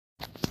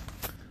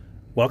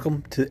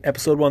Welcome to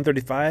episode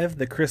 135,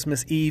 the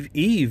Christmas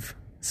Eve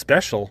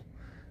special,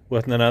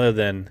 with none other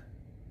than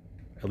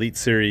Elite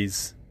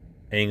Series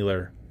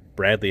angler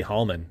Bradley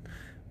Hallman.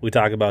 We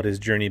talk about his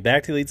journey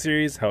back to Elite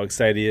Series, how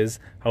excited he is,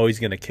 how he's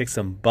going to kick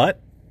some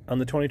butt on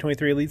the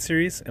 2023 Elite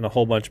Series, and a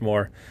whole bunch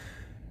more.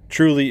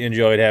 Truly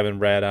enjoyed having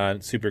Brad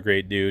on. Super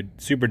great dude,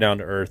 super down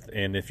to earth.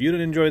 And if you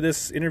didn't enjoy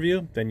this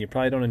interview, then you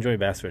probably don't enjoy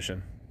bass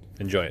fishing.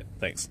 Enjoy it.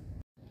 Thanks.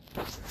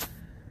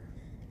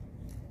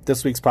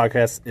 This week's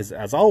podcast is,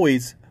 as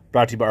always,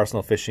 brought to you by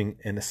Arsenal Fishing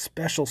and a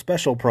special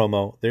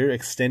promo. They're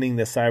extending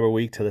the Cyber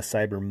Week to the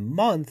Cyber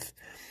Month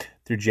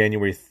through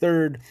January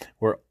 3rd,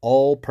 where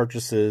all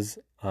purchases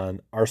on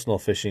Arsenal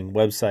Fishing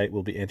website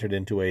will be entered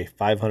into a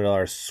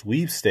 $500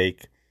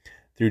 sweepstake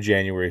through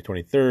January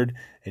 23rd,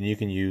 and you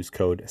can use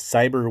code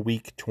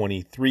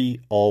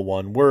CYBERWEEK23, all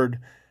one word,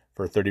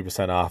 for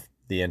 30% off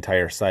the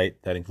entire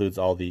site. That includes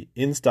all the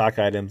in-stock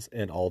items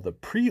and all the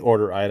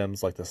pre-order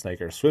items like the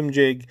Sniker Swim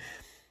Jig,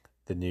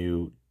 the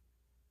new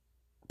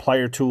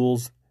plier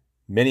tools,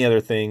 many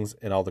other things,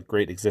 and all the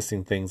great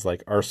existing things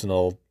like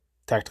Arsenal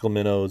tactical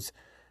minnows,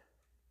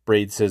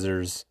 braid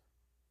scissors,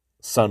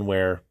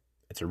 sunwear.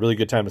 It's a really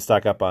good time to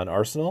stock up on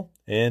Arsenal.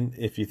 And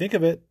if you think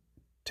of it,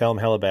 tell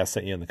them Hellabass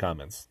sent you in the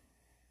comments.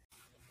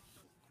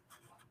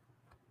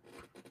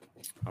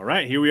 All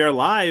right, here we are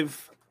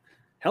live.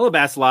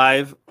 Hellabass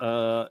Live,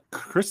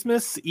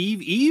 Christmas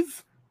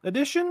Eve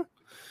edition.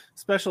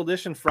 Special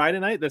edition Friday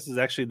night. This is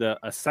actually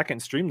a second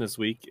stream this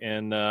week,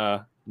 and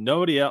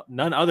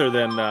none other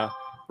than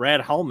Brad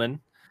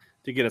Hallman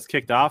to get us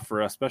kicked off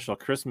for a special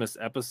Christmas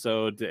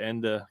episode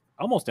to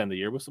almost end the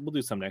year. We'll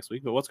do some next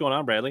week. But what's going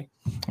on, Bradley?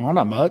 Well,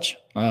 not much.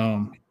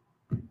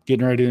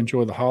 Getting ready to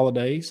enjoy the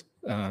holidays,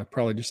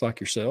 probably just like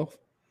yourself.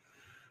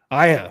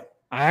 I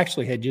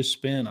actually had just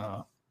spent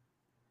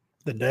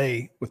the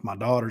day with my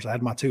daughters. I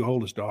had my two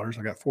oldest daughters.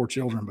 I got four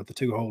children, but the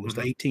two oldest,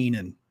 18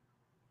 and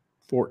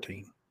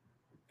 14.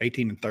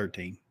 18 and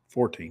 13,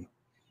 14.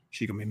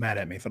 She's going to be mad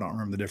at me if I don't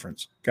remember the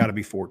difference. Got to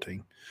be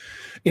 14.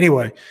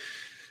 Anyway,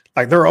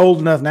 like they're old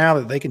enough now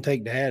that they can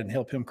take dad and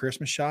help him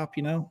Christmas shop,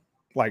 you know?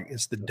 Like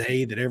it's the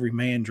day that every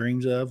man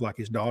dreams of. Like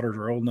his daughters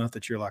are old enough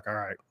that you're like, all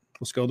right,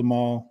 let's go to the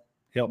mall.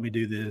 Help me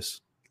do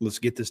this. Let's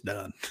get this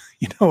done.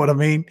 You know what I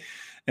mean?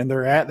 And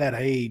they're at that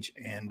age.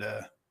 And,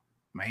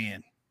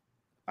 man,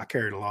 I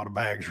carried a lot of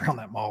bags around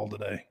that mall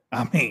today.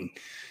 I mean,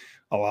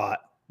 a lot.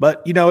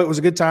 But, you know, it was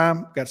a good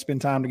time. Got to spend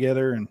time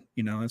together, and,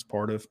 you know, it's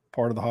part of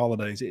the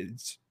holidays.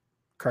 It's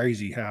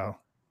crazy how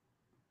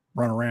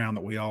run around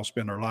that we all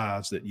spend our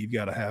lives that you've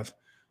got to have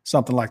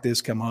something like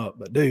this come up.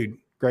 But, dude,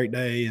 great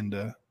day, and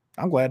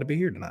I'm glad to be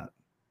here tonight.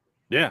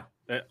 Yeah,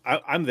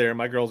 I'm there.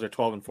 My girls are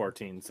 12 and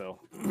 14, so,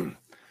 you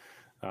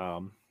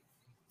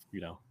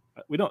know,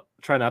 we don't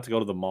try not to go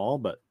to the mall,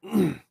 but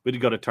we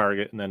did go to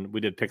Target, and then we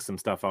did pick some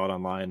stuff out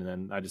online, and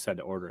then I just had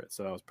to order it,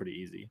 so that was pretty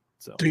easy.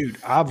 So,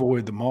 dude, I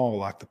avoid the mall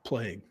like the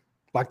plague.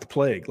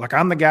 Like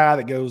I'm the guy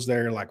that goes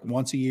there like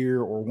once a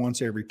year or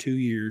once every 2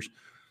 years.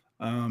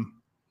 The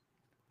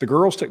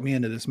girls took me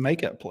into this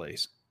makeup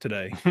place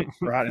today,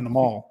 right in the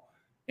mall.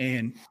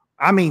 And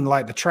I mean,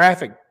 like the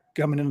traffic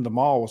coming into the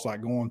mall was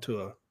like going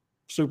to a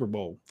Super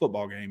Bowl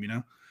football game, you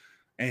know?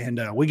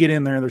 And we get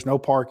in there, there's no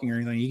parking or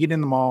anything. You get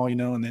in the mall, you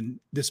know, and then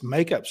this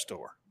makeup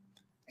store.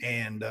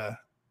 And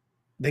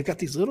they've got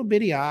these little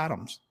bitty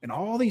items and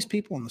all these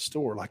people in the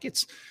store. Like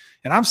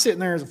and I'm sitting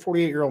there as a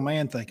 48-year-old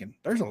man thinking,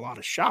 there's a lot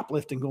of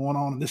shoplifting going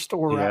on in this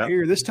store right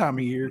here this time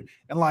of year.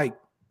 And like,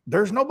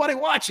 there's nobody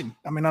watching.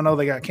 I mean, I know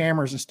they got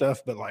cameras and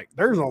stuff, but like,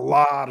 there's a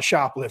lot of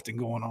shoplifting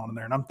going on in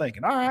there. And I'm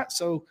thinking, all right,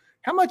 so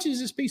how much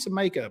is this piece of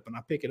makeup? And I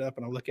pick it up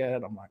and I look at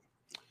it. I'm like,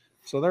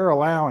 so they're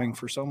allowing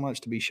for so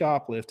much to be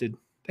shoplifted.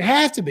 They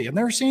have to be. I've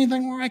never seen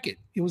anything like it.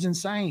 It was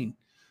insane.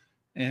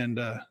 And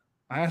I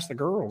asked the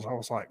girls, I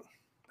was like,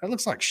 that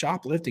looks like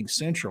shoplifting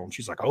central. And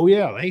she's like, oh,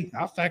 yeah,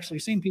 I've actually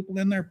seen people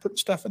in there putting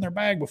stuff in their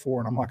bag before.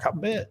 And I'm like, I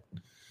bet.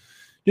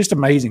 Just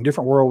amazing.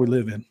 Different world we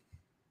live in.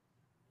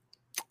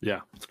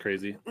 Yeah, it's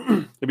crazy.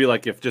 It'd be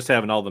like if just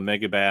having all the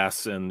mega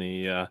bass and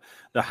the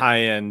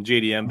high-end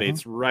JDM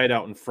baits right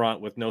out in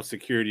front with no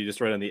security, just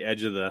right on the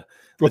edge of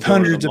with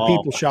hundreds of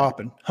people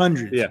shopping.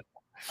 Hundreds. Yeah.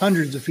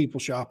 Hundreds of people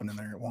shopping in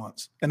there at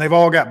once. And they've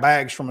all got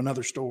bags from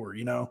another store,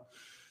 you know.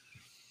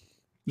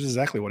 This is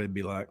exactly what it'd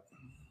be like.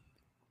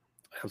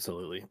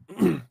 Absolutely.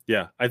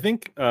 Yeah. I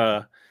think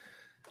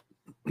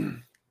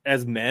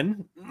as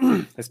men,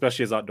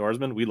 especially as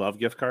outdoorsmen, we love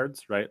gift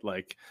cards, right?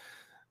 Like,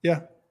 yeah.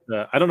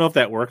 I don't know if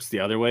that works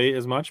the other way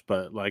as much,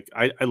 but like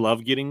I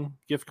love getting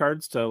gift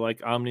cards to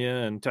like Omnia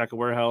and Tackle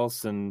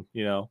Warehouse and,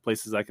 you know,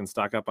 places I can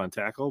stock up on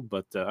tackle.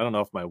 But I don't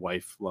know if my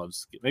wife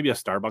loves maybe a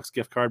Starbucks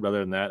gift card. But other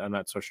than that, I'm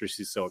not so sure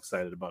she's so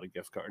excited about a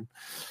gift card.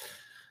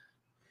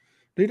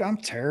 Dude, I'm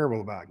terrible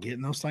about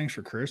getting those things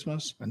for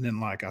Christmas. And then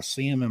like I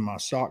see them in my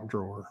sock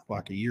drawer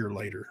like a year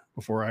later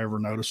before I ever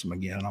notice them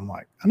again. I'm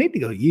like, I need to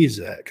go use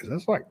that because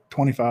that's like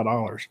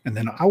 $25. And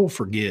then I will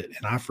forget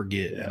and I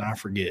forget and I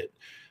forget.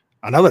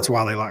 I know that's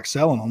why they like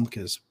selling them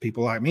because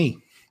people like me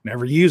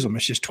never use them.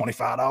 It's just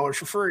 $25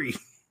 for free.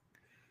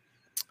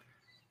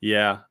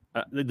 Yeah.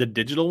 The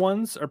digital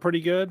ones are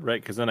pretty good,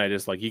 right? Because then I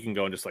just you can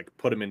go and just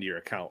put them into your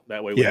account.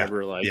 That way,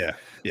 whenever yeah.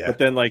 But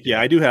then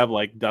I do have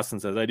Dustin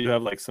says I do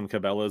have some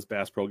Cabela's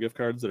Bass Pro gift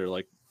cards that are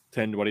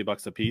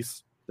 $10-$20 a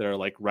piece. That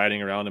are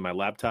riding around in my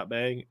laptop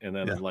bag, and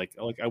then I'm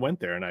I went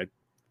there and I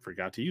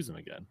forgot to use them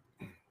again.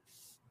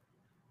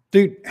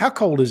 Dude, how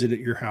cold is it at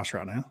your house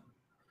right now?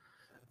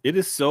 It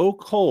is so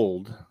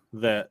cold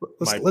that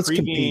my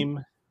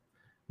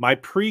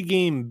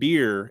pregame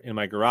beer in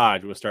my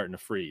garage was starting to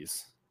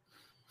freeze.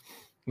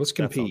 Let's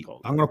compete.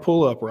 I'm going to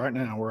pull up right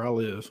now where I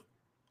live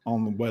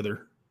on the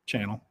weather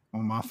channel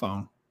on my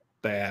phone,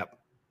 the app.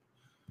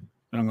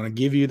 And I'm going to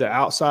give you the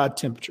outside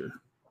temperature.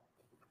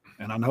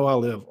 And I know I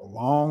live a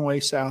long way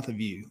south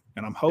of you.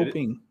 And I'm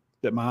hoping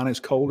that mine is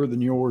colder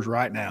than yours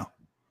right now.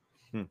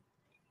 Do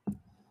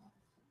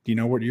you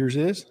know what yours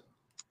is?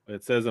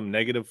 It says I'm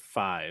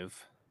 -5.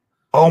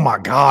 Oh, my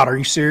God. Are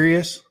you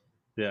serious?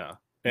 Yeah.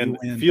 And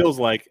it feels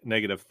like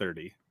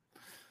 -30.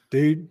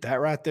 Dude, that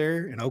right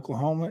there in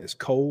Oklahoma is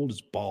cold as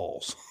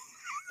balls.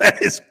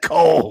 That is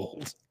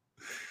cold.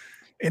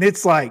 And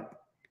it's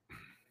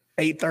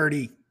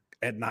 8:30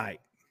 at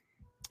night.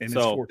 And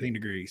it's 14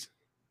 degrees.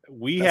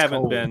 That's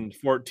haven't cold. Been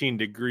 14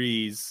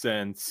 degrees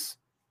since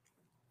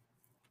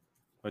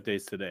what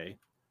day's today?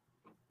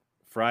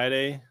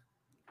 Friday.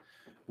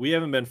 We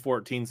haven't been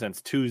 14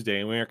 since Tuesday,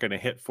 and we aren't going to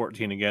hit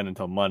 14 again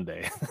until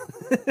Monday.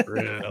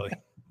 Really?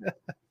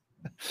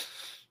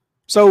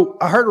 So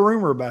I heard a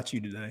rumor about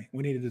you today.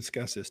 We need to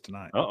discuss this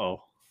tonight.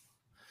 Uh-oh.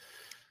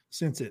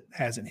 Since it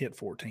hasn't hit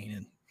 14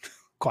 in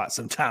quite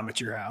some time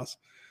at your house.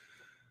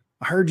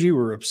 I heard you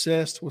were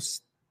obsessed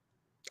with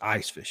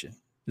ice fishing.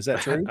 Is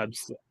that true?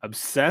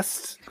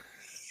 Obsessed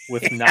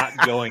with not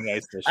going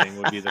ice fishing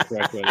would be the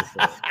correct way to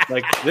say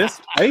it. This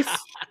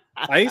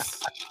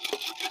ice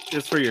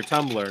is for your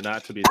tumbler,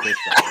 not to be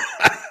fished on.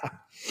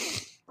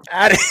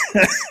 I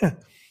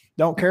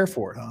don't care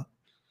for it, huh?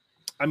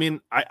 I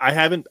mean, I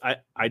haven't.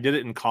 I did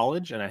it in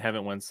college, and I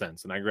haven't went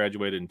since. And I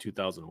graduated in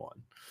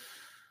 2001.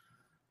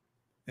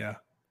 Yeah,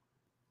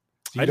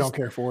 so you don't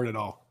care for it at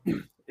all.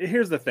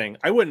 Here's the thing: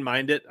 I wouldn't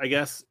mind it. I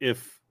guess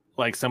if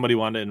somebody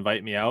wanted to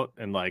invite me out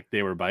and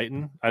they were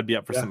biting, I'd be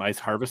up for some ice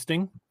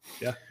harvesting.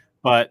 Yeah,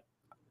 but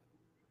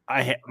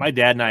my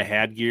dad and I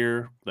had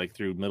gear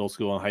through middle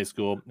school and high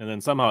school, and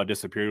then somehow it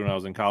disappeared when I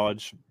was in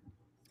college,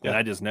 and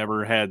I just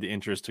never had the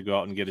interest to go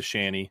out and get a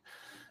shanty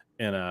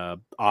and a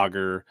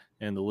auger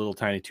and the little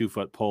tiny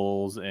 2-foot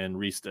poles and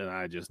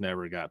I just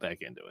never got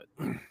back into it.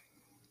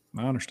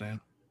 I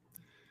understand.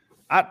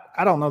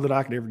 I don't know that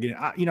I could ever get it.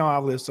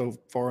 I've lived so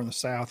far in the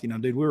South,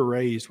 dude, we were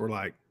raised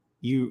where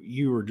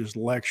you were just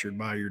lectured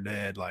by your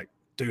dad,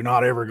 do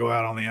not ever go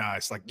out on the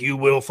ice. You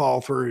will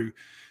fall through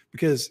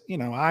because,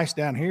 ice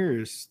down here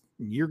is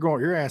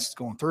your ass is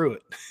going through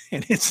it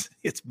and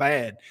it's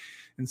bad.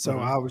 And so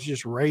I was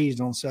just raised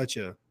on such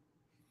a,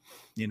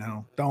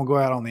 don't go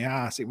out on the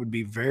ice. It would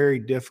be very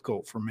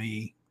difficult for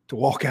me to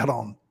walk out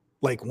on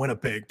Lake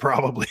Winnipeg,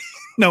 probably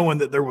knowing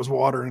that there was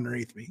water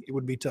underneath me. It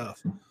would be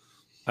tough.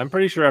 I'm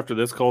pretty sure after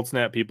this cold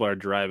snap, people are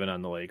driving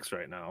on the lakes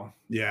right now.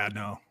 Yeah,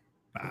 no,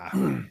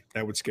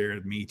 that would scare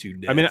me to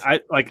death. I mean,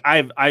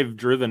 I've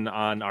driven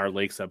on our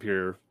lakes up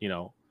here,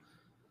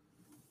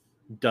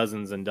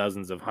 dozens and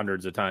dozens of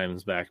hundreds of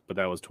times back, but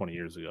that was 20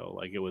 years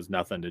ago. It was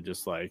nothing to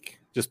just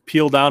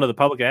peel down to the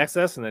public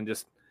access and then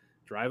just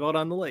drive out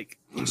on the lake.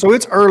 So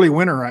it's early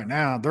winter right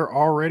now. They're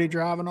already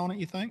driving on it,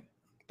 you think?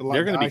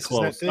 They're going to be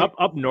close.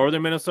 Up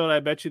northern Minnesota, I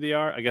bet you they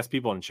are. I guess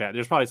people in chat,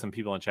 there's probably some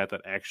people in chat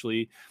that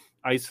actually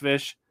ice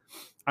fish.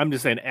 I'm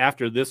just saying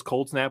after this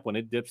cold snap, when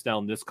it dips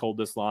down this cold,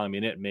 this long, I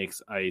mean, it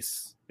makes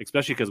ice,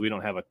 especially because we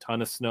don't have a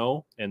ton of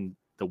snow and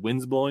the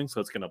wind's blowing.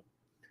 So it's going to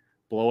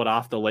blow it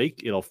off the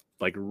lake. It'll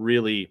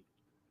really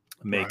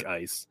make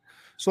ice.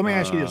 So let me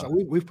ask you this.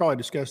 We've probably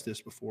discussed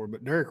this before,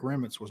 but Derek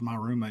Remitz was my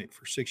roommate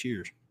for 6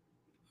 years.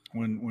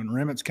 When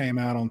Remitz came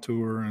out on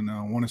tour and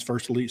won his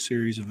first Elite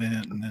Series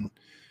event, and then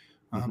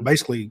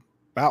basically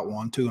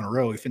about 2 in a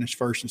row. He finished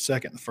first and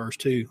second the first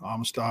two.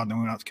 Amistad, then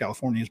went out to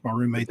California. He's my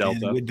roommate then.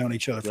 We'd known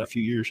each other for a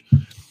few years.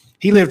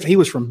 He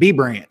was from B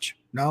Branch.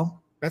 No,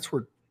 that's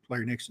where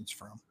Larry Nixon's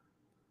from.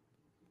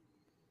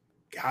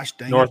 Gosh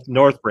dang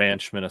North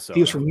Branch, Minnesota.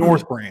 He was from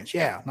North Branch.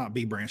 Yeah, not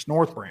B Branch,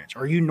 North Branch.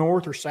 Are you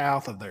north or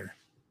south of there?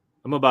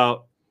 I'm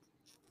about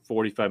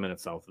 45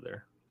 minutes south of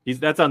there.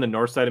 That's on the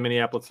north side of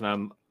Minneapolis, and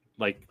I'm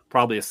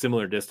probably a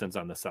similar distance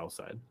on the south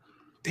side.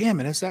 Damn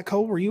it, it's that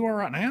cold where you are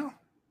right now?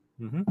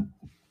 Mm-hmm.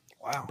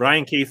 Wow.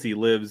 Brian Casey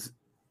lives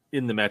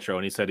in the metro,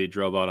 and he said he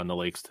drove out on the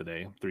lakes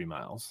today, 3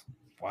 miles.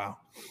 Wow.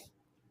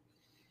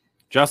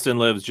 Justin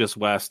lives just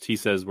west. He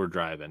says we're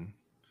driving.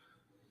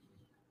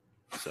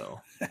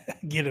 So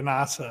get an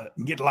ice hut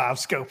and get live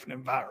scoping and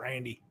invite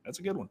Randy. That's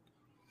a good one.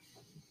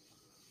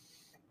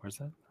 Where's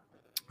that?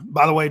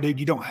 By the way, dude,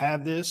 you don't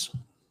have this.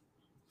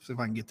 See if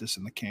I can get this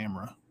in the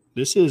camera.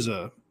 This is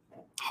a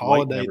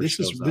holiday. This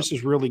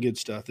is really good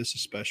stuff. This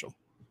is special.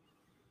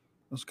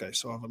 Okay,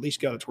 so I've at least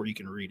got it to where you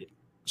can read it.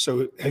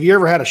 So have you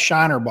ever had a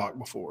Shiner Bock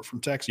before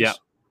from Texas? Yeah.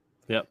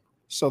 Yep.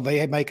 So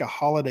they make a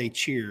holiday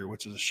cheer,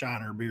 which is a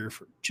Shiner beer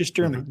for just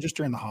during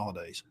the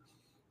holidays.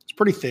 It's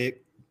pretty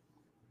thick,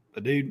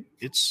 but dude,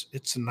 it's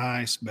a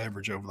nice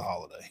beverage over the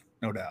holiday,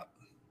 no doubt.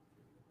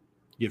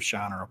 Give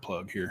Shiner a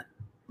plug here.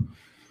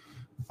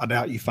 I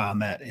doubt you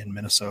find that in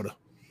Minnesota.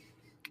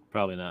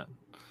 Probably not.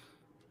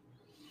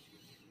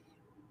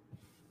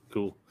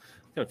 Cool.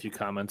 Got a few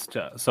comments.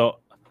 So,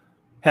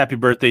 happy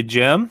birthday,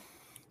 Jim.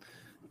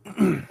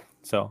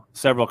 So,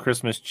 several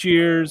Christmas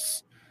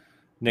cheers.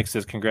 Nick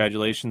says,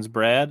 congratulations,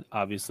 Brad.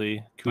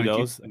 Obviously,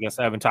 kudos. I guess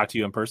I haven't talked to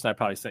you in person. I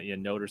probably sent you a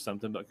note or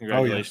something, but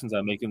congratulations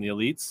on making the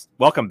elites.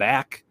 Welcome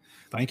back.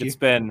 Thank you. It's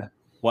been,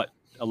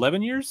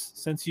 11 years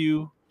since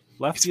you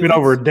left? It's been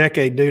over a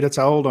decade, dude. That's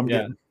how old I'm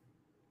getting.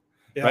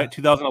 Yeah. Right?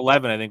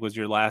 2011, I think, was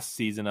your last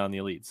season on the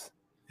elites.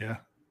 Yeah.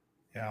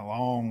 Yeah, a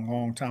long,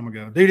 long time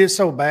ago. Dude, it's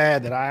so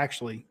bad that I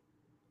actually,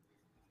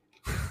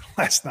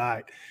 last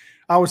night,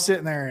 I was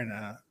sitting there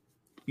and,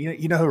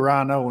 you know who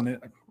Ryan Nolan is?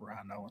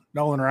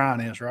 Nolan Ryan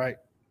is, right?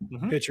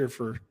 Mm-hmm. Pitcher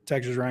for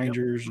Texas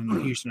Rangers and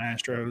the Houston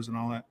Astros and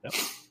all that. Yep.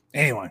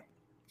 Anyway,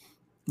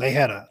 they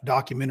had a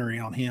documentary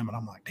on him, and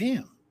I'm like,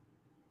 damn,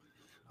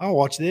 I'll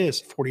watch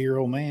this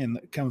 40-year-old man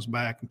that comes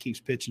back and keeps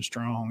pitching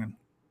strong. And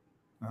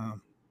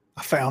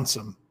I found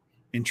some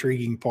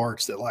intriguing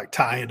parts that like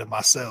tie into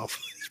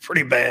myself. It's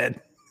pretty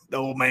bad. The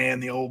old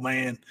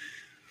man.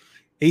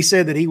 He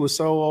said that he was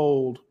so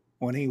old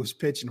when he was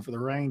pitching for the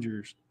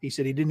Rangers. He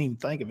said he didn't even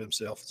think of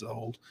himself as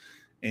old.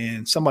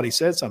 And somebody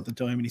said something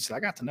to him, and he said, I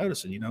got to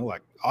noticing,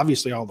 like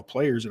obviously all the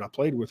players that I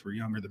played with were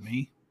younger than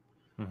me.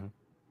 Mm-hmm.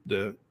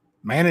 The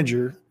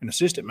manager and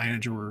assistant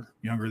manager were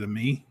younger than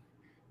me.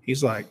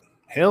 He's like,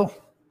 hell,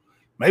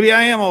 maybe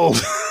I am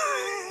old.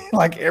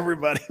 Like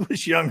everybody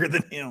was younger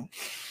than him.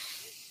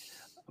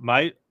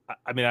 I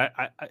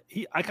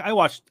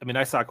watched,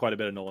 I saw quite a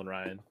bit of Nolan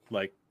Ryan.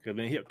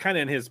 He kind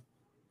of in his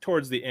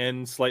towards the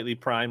end, slightly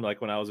primed, like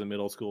when I was in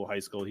middle school, high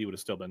school, he would have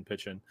still been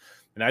pitching.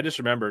 And I just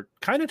remember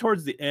kind of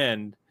towards the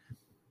end,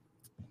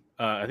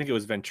 I think it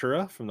was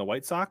Ventura from the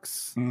White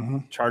Sox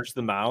charged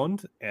the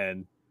mound,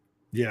 and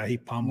he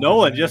pummeled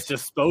Nolan just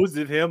disposed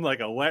of him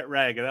like a wet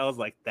rag. And I was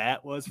like,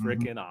 that was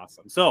freaking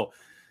awesome. So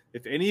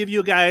if any of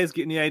you guys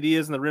get any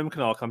ideas in the rim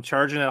canal, come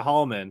charging at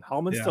Hallman.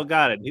 Hallman still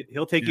got it.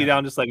 He'll take you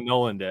down just like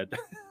Nolan did.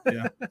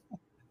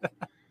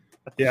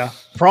 Yeah,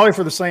 probably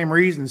for the same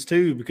reasons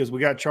too, because we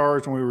got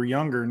charged when we were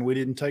younger and we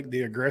didn't take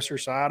the aggressor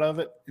side of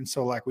it. And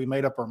so like we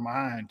made up our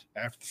mind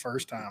after the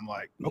first time,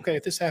 like, okay,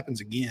 if this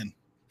happens again,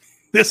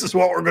 this is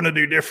what we're going to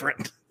do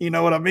different. You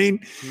know what I mean?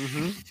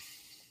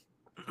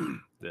 Mm-hmm.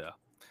 Yeah.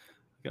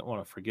 I don't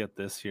want to forget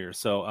this here.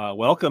 So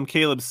welcome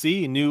Caleb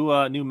C,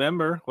 new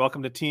member.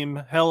 Welcome to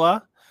Team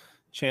Hella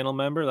channel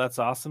member. That's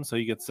awesome. So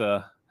he gets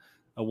a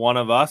one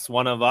of us.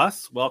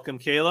 Welcome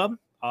Caleb.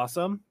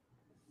 Awesome.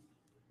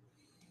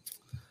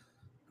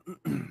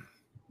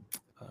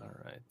 All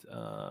right.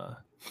 A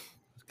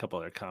couple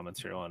other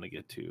comments here I want to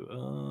get to.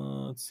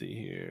 Let's see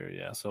here.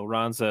 Yeah. So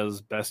Ron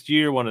says best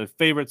year, one of the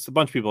favorites. A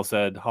bunch of people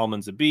said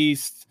Hallman's a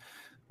beast,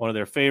 one of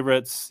their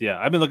favorites. Yeah,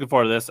 I've been looking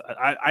forward to this.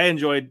 I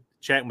enjoyed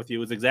chatting with you.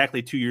 It was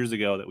exactly 2 years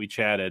ago that we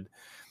chatted.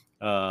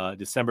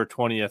 December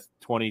 20th,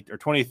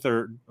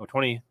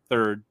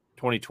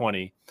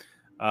 2020.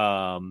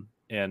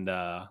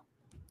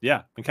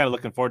 Yeah, been kind of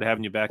looking forward to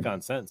having you back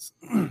on since.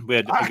 We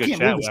had a good chat.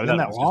 Believe it's been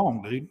that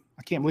long, dude.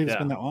 I can't believe it's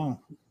been that long.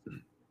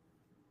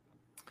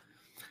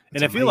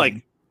 And I feel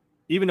like,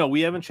 even though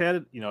we haven't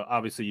chatted,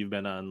 obviously you've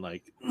been on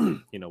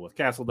with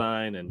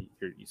Castledine, and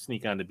you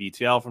sneak on to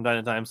BTL from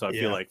time to time. So I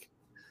feel like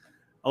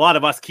a lot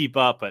of us keep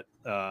up, but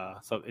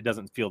so it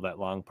doesn't feel that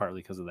long,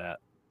 partly because of that.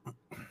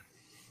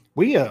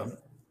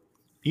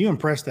 You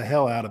impressed the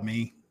hell out of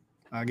me,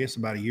 I guess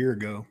about a year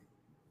ago.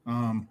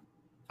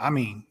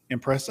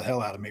 Impressed the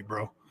hell out of me,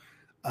 bro.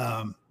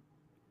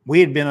 We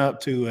had been up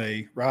to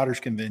a riders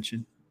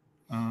convention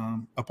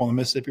up on the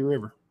Mississippi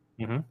River,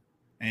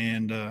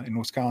 and in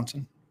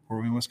Wisconsin. Were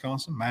we in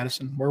Wisconsin?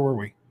 Madison? Where were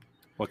we?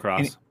 La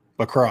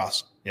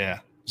Crosse. Yeah.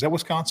 Is that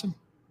Wisconsin?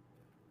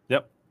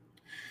 Yep.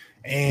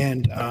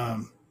 And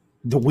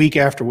the week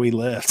after we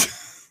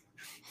left,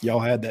 y'all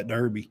had that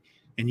derby,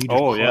 and you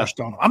just crushed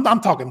on them.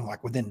 I'm talking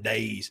like within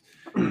days.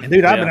 And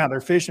dude, I've been out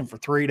there fishing for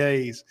 3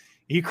 days.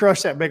 You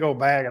crushed that big old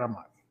bag, and I'm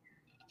like,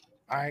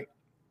 all right,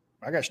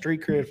 I got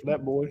street cred for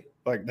that, boy.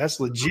 Like, that's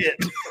legit.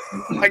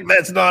 Like,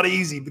 that's not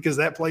easy, because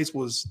that place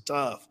was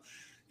tough.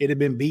 It had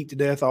been beat to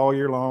death all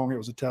year long. It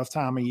was a tough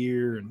time of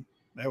year, and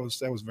that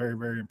was very,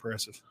 very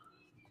impressive.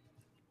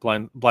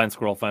 Blind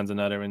squirrel finds a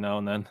nut every now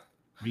and then.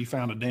 You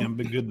found a damn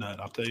big good nut,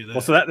 I'll tell you that.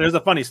 Well, so there's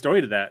a funny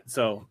story to that.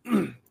 So,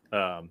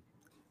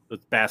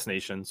 with Bass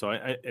Nation. So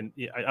I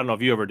don't know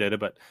if you ever did it,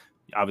 but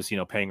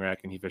obviously, Pang Rack,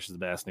 and he fishes the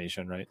Bass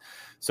Nation, right?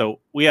 So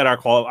we had our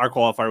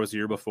qualifier was the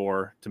year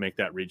before to make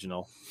that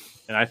regional,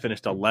 and I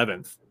finished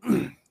 11th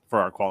for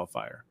our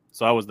qualifier.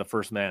 So I was the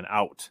first man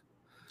out.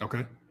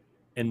 Okay.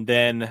 And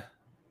then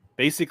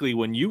basically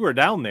when you were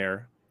down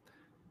there,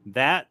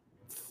 that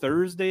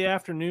Thursday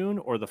afternoon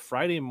or the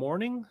Friday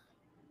morning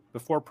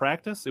before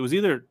practice, it was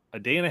either a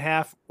day and a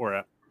half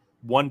or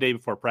 1 day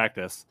before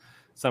practice,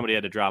 somebody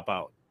had to drop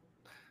out.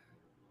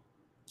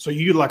 So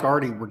you like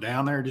already were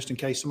down there just in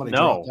case somebody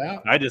No, dropped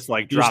out? I just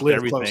like You just dropped live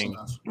close everything.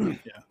 enough.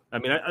 Yeah. I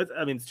mean, I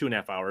mean, it's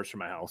 2.5 hours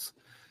from my house.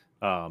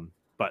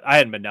 But I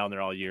hadn't been down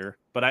there all year,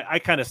 but I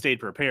kind of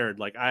stayed prepared.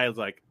 Like I was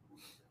like,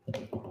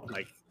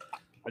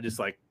 I just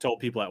like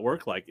told people at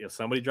work, like if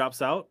somebody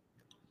drops out,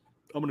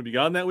 I'm going to be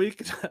gone that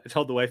week. I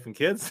told the wife and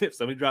kids, if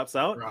somebody drops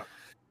out, Right.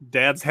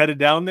 Dad's headed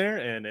down there,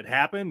 and it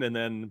happened. And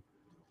then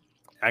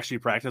actually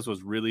practice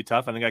was really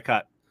tough. I think I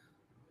caught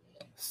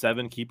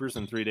 7 keepers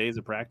in 3 days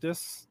of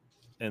practice.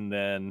 And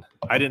then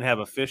I didn't have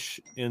a fish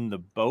in the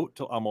boat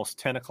till almost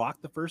 10 o'clock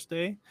the first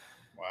day.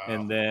 Wow.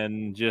 And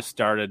then just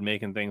started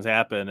making things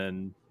happen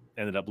and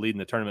ended up leading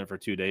the tournament for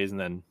 2 days and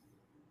then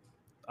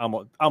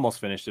almost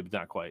finished it, but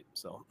not quite.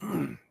 So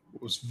it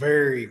was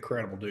very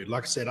incredible, dude.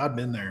 Like I said, I've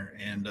been there,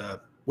 and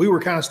we were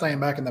kind of staying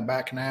back in the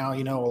back canal,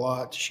 a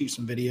lot to shoot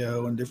some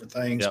video and different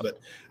things. Yep. But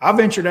I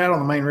ventured out on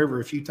the main river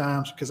a few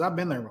times because I've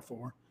been there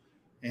before,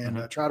 and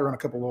tried to run a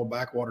couple little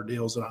backwater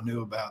deals that I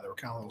knew about. They were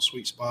kind of little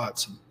sweet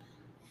spots, and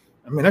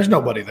I mean, there's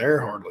nobody there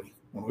hardly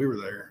when we were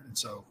there, and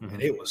so and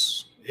it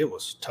was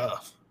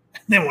tough.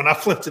 And then when I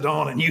flipped it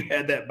on and you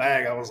had that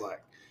bag, I was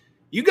like,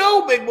 "You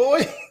go, big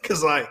boy,"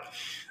 because like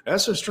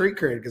that's a street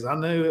cred. Because I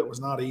knew it was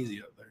not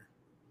easy up there.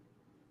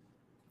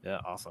 Yeah,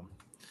 awesome.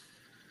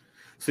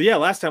 So yeah,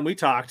 last time we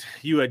talked,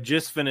 you had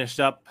just finished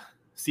up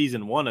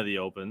season 1 of the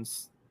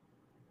Opens,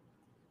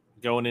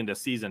 going into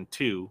season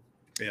 2.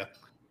 Yeah,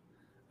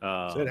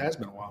 so it has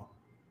been a while.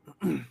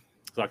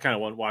 So I kind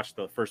of watched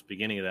the first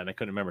beginning of that, and I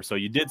couldn't remember. So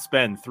you did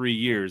spend 3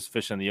 years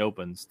fishing the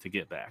Opens to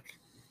get back.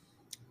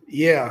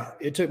 Yeah,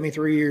 it took me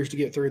 3 years to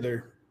get through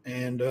there.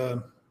 And,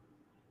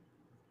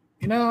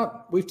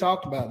 we've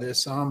talked about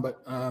this some,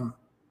 but,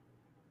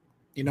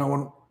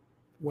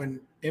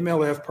 when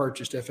MLF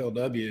purchased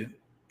FLW,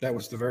 that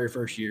was the very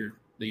first year,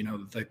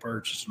 that they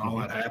purchased and all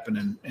that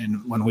happened.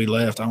 And when we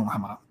left, I don't know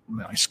how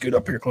I scoot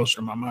up here closer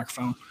to my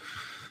microphone.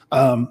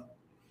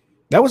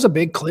 That was a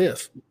big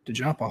cliff to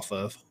jump off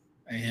of.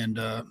 And,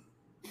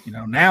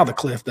 now the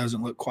cliff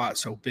doesn't look quite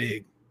so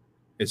big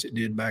as it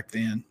did back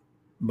then.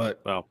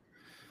 But I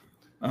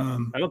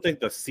don't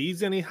think the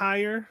sea's any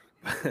higher,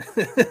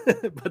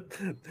 but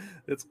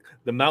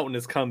the mountain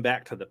has come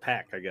back to the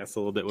pack, I guess, a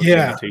little bit with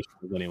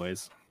limitations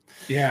anyways.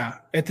 Yeah.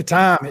 At the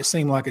time, it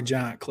seemed like a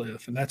giant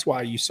cliff, and that's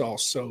why you saw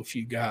so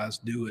few guys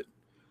do it.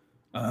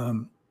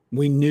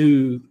 We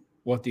knew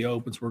what the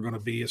Opens were going to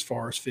be as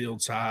far as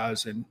field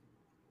size and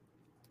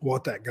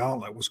what that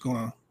gauntlet was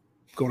going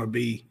to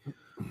be.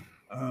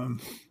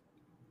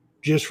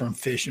 Just from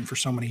fishing for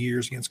so many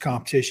years against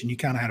competition, you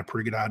kind of had a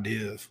pretty good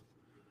idea of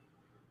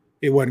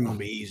it wasn't going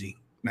to be easy.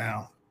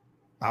 Now,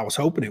 I was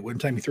hoping it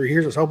wouldn't take me 3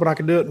 years. I was hoping I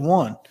could do it in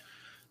 1.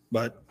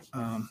 But,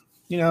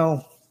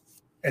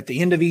 at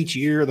the end of each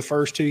year, the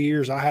first 2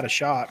 years, I had a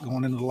shot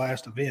going into the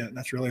last event.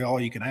 That's really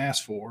all you can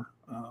ask for.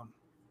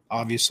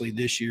 Obviously,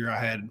 this year I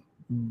had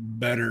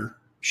better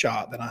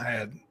shot than I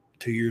had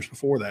 2 years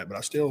before that. But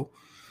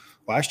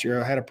last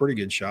year I had a pretty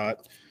good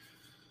shot.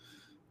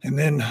 And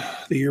then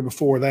the year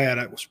before that,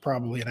 it was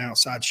probably an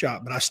outside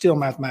shot, but I still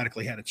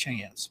mathematically had a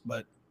chance.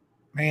 But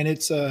man,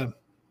 it's that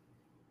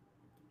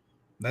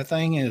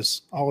thing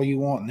is all you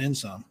want and then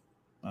some.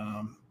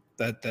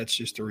 That's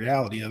just the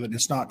reality of it.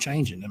 It's not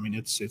changing. I mean,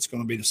 it's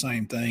going to be the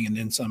same thing and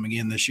then some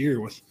again this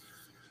year with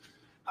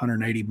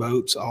 180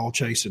 boats all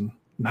chasing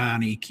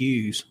 9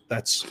 EQs.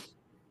 That's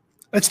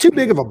too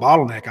big of a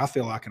bottleneck, I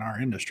feel like, in our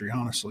industry,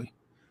 honestly.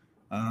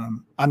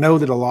 I know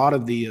that a lot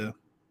of the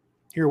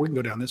here we can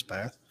go down this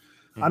path.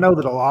 I know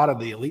that a lot of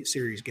the Elite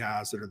Series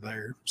guys that are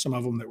there, some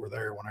of them that were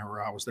there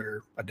whenever I was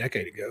there a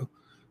decade ago,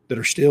 that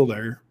are still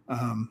there,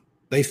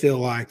 they feel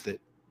like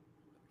that,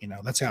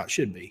 that's how it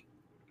should be.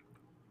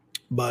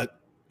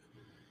 But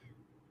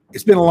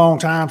it's been a long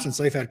time since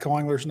they've had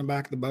coinglers in the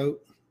back of the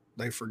boat.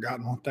 They've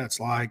forgotten what that's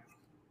like.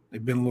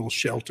 They've been a little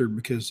sheltered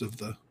because of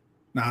the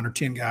 9 or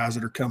 10 guys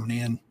that are coming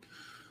in.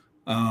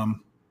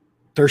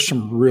 There's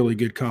some really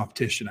good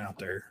competition out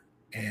there,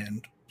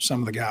 and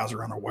some of the guys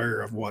are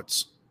unaware of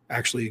what's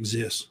actually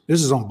exists.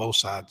 This is on both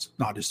sides,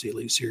 not just the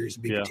Elite Series,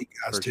 the BPT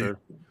guys too. Sure.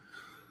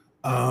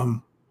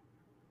 And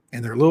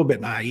they're a little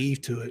bit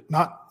naive to it,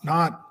 not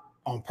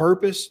on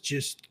purpose,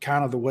 just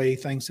kind of the way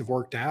things have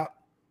worked out.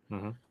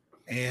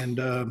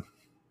 And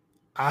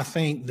I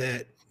think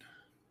that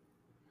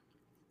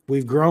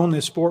we've grown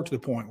this sport to the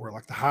point where,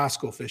 like the high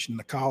school fishing,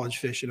 the college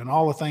fishing, and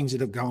all the things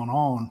that have gone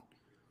on,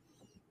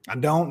 I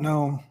don't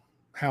know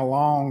how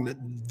long that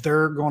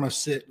they're going to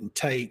sit and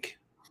take.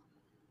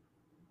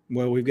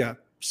 Well, we've got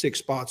 6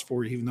 spots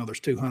for you, even though there's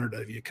 200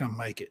 of you. Come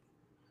make it,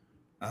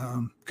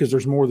 because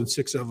there's more than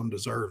 6 of them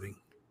deserving,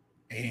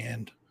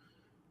 and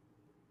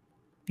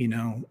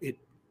it's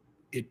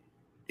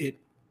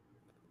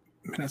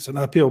an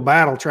uphill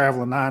battle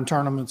traveling 9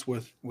 tournaments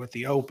with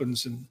the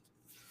Opens and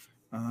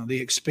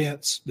the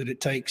expense that it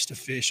takes to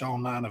fish all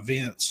 9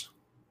 events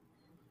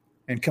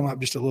and come up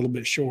just a little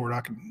bit short.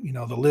 I can,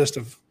 the list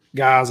of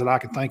guys that I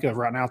can think of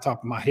right now, top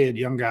of my head,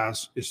 young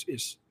guys,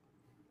 is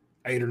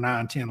 8 or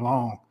 9, 10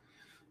 long.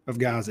 Of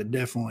guys that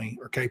definitely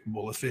are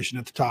capable of fishing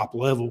at the top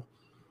level.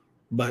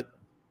 But,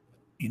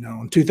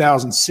 in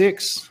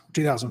 2006,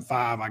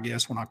 2005, I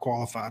guess, when I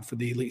qualified for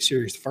the Elite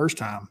Series the first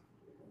time,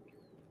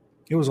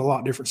 it was a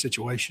lot different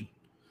situation.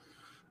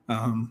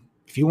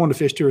 If you wanted to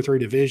fish 2 or 3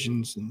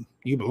 divisions and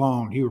you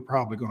belonged, you were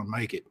probably going to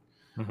make it.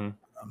 Mm-hmm.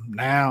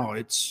 Now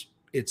it's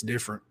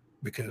different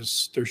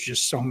because there's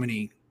just so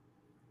many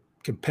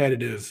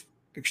competitive,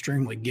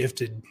 extremely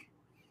gifted,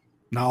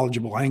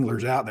 knowledgeable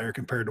anglers out there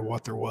compared to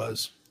what there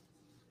was.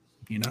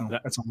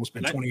 That's almost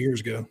been 20 years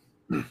ago.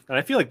 And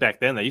I feel like back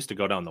then they used to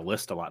go down the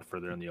list a lot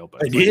further in the open.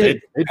 They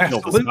did. They'd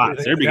fill the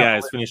spots. There'd be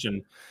guys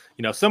finishing,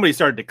 somebody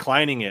started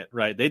declining it,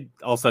 right? They'd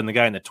all of a sudden the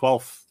guy in the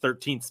 12th,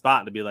 13th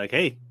spot to be like,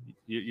 hey,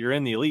 you're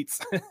in the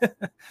elites.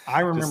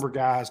 I remember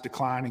guys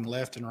declining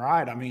left and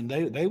right. I mean,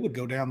 they would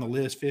go down the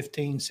list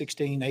 15,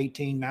 16,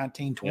 18,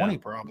 19, 20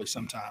 probably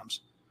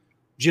sometimes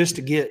just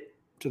to get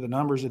to the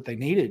numbers that they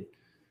needed.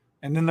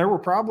 And then there were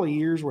probably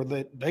years where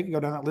they could go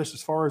down that list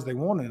as far as they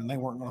wanted and they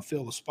weren't going to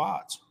fill the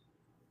spots.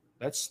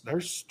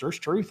 There's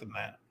truth in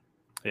that.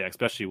 Yeah,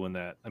 especially when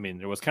there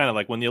was kind of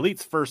like when the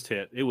elites first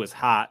hit, it was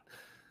hot.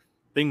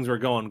 Things were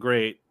going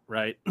great,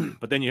 right?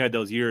 But then you had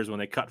those years when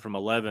they cut from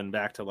 11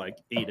 back to like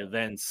 8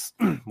 events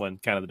when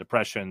kind of the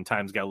depression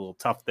times got a little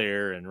tough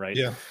there. And right.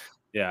 Yeah.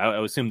 I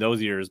would assume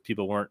those years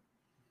people weren't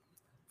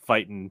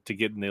fighting to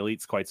get in the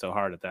elites quite so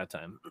hard at that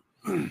time.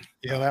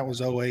 Yeah, that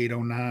was 08,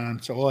 09.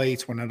 So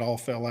 08's when it all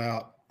fell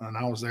out. And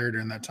I was there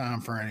during that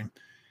time frame.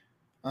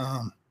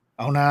 09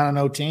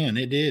 and 010,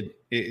 it did.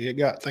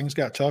 Things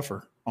got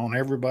tougher on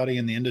everybody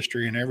in the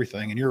industry and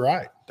everything. And you're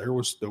right.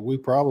 We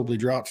probably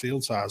dropped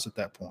field size at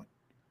that point.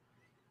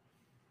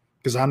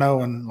 Because I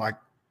know in like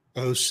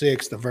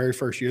 06, the very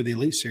first year of the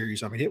Elite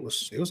Series, it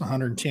was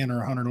 110 or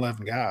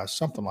 111 guys,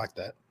 something like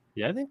that.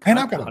 Yeah, I think. And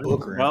I've got a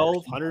book around 12,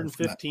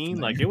 115.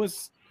 Like it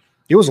was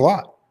a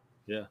lot.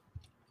 Yeah.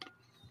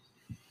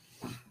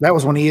 That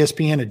was when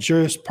ESPN had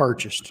just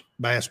purchased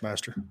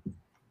Bassmaster.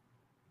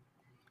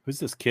 Who's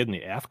this kid in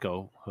the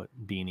AFCO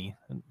beanie?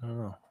 I don't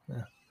know.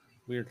 Yeah.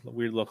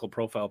 Weird local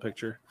profile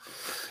picture.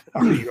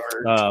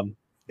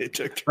 It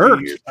took 2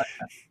 years.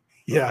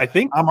 Yeah, I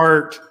think I'm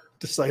irked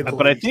to say the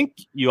but least. I think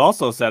you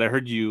also said I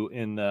heard you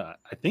in. I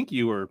think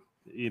you were.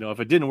 If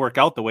it didn't work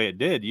out the way it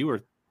did,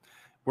 you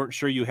weren't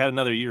sure you had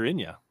another year in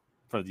you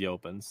for the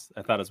Opens.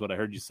 I thought is what I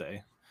heard you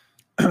say.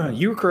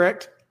 You were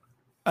correct.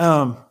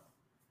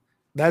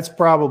 That's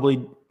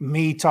probably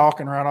me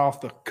talking right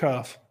off the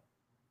cuff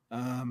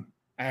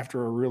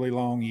after a really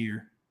long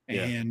year.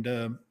 Yeah.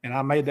 And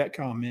I made that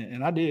comment,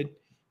 and I did.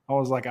 I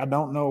was like, I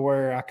don't know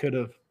where I could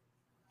have.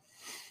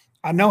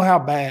 I know how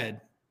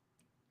bad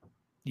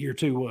year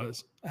 2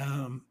 was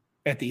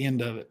at the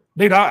end of it.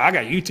 Dude, I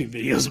got YouTube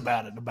videos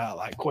about it, about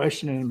like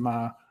questioning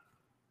my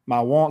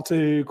want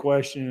to,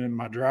 questioning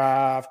my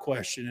drive,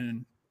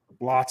 questioning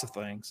lots of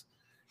things.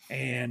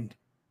 And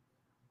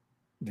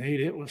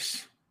dude, it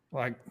was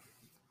like,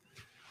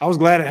 I was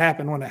glad it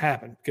happened when it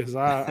happened because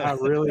I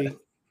really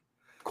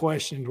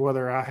questioned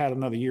whether I had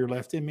another year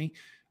left in me.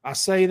 I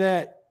say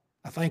that,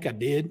 I think I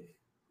did,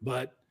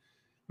 but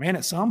man,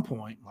 at some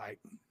point, like,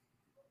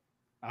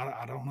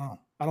 I don't know.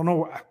 I don't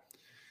know.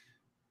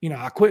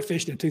 I quit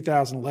fishing in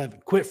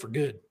 2011, quit for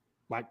good,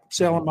 like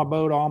selling my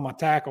boat, all my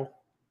tackle.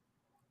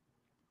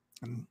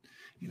 And,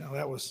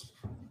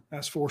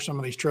 that's for some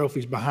of these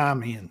trophies behind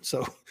me. And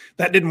so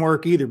that didn't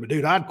work either, but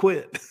dude, I'd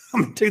quit.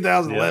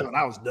 2011,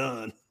 I was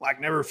done, like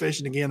never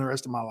fishing again the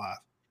rest of my life,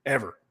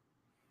 ever.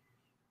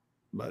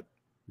 But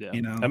yeah,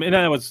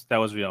 that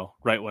was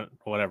right when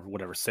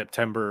whatever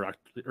September,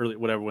 early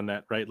whatever when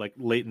that right like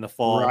late in the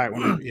fall, right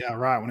when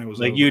it was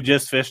like over. you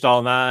just fished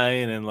all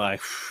night and like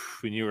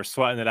when you were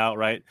sweating it out,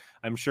 right?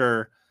 I'm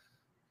sure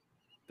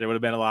there would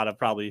have been a lot of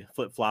probably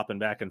flip flopping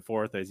back and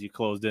forth as you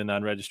closed in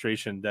on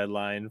registration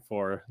deadline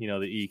for the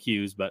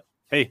EQs. But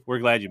hey, we're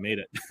glad you made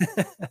it,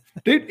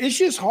 dude. It's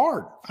just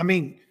hard.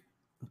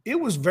 It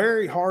was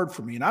very hard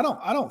for me, and I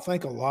don't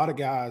think a lot of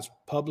guys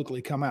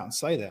publicly come out and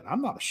say that.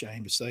 I'm not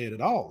ashamed to say it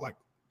at all. Like,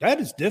 that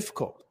is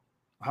difficult.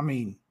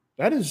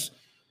 That is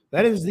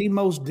the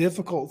most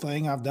difficult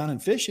thing I've done in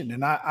fishing,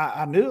 and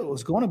I knew it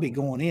was going to be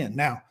going in.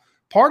 Now,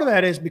 part of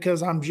that is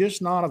because I'm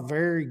just not a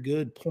very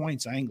good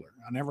points angler.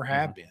 I never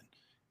have been.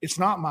 It's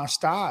not my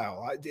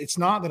style. It's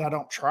not that I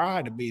don't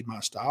try to be my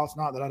style. It's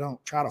not that I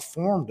don't try to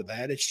form to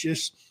that. It's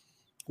just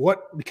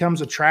what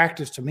becomes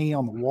attractive to me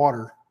on the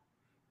water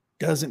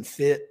doesn't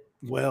fit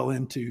well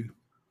into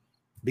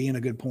being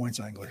a good points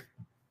angler.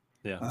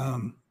 Yeah.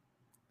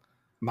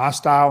 My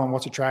style and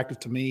what's attractive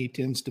to me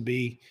tends to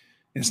be,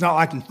 and it's not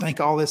like you think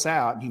all this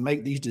out and you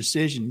make these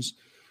decisions.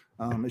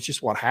 It's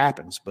just what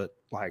happens. But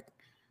like,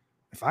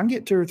 if I can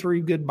get 2 or 3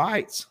 good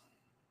bites,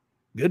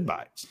 the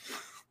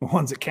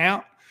ones that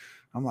count,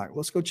 I'm like,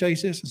 let's go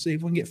chase this and see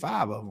if we can get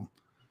 5 of them.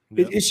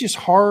 Yep. It's just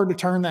hard to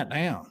turn that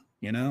down,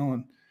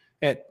 and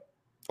at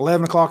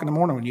 11 o'clock in the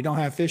morning when you don't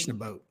have fish in a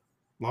boat,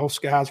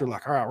 most guys are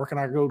like, all right, where can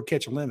I go to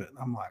catch a limit?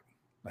 I'm like,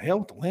 the hell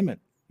with the limit.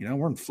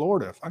 We're in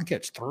Florida. If I can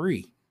catch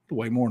 3,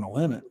 way more than a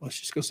limit, let's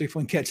just go see if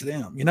we can catch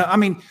them.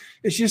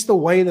 It's just the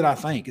way that I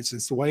think.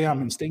 It's the way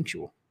I'm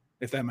instinctual.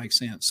 if that makes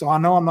sense. So I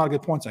know I'm not a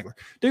good points angler.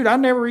 Dude, I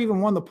never even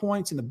won the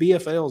points in the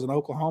BFLs in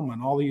Oklahoma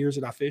in all the years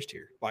that I fished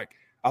here. Like,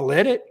 I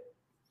led it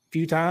a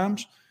few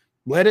times,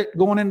 led it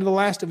going into the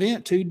last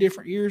event 2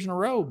 different years in a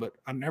row, but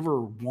I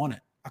never won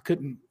it. I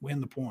couldn't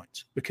win the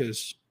points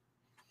because,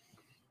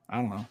 I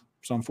don't know,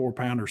 some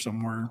 4-pounder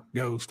somewhere,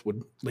 ghost,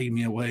 would lead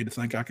me away to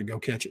think I could go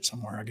catch it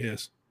somewhere, I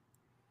guess.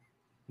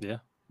 Yeah.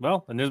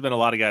 Well, and there's been a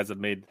lot of guys that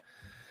made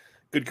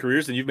good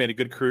careers, and you've made a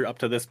good career up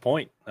to this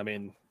point. I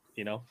mean,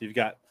 you know, you've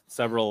got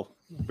several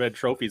red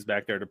trophies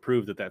back there to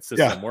prove that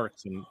system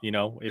works. And, you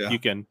know, if you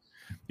can,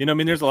 you know, I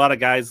mean, there's a lot of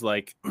guys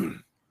like,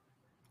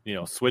 you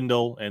know,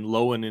 Swindle and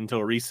Lowen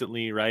until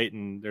recently, right?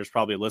 And there's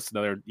probably a list of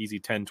another easy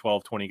 10,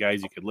 12, 20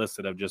 guys you could list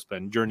that have just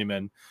been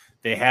journeymen.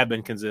 They have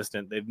been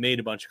consistent. They've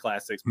made a bunch of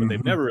classics, but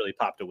they've never really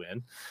popped a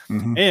win.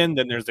 And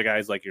then there's the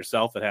guys like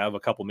yourself that have a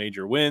couple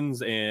major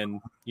wins,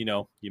 and, you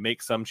know, you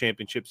make some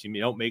championships, you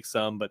don't make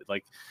some, but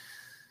like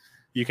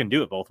you can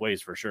do it both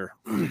ways for sure.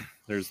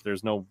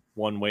 There's no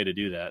one way to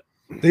do that.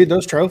 Dude,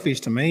 those trophies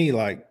to me,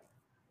 like,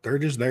 they're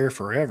just there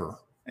forever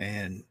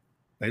and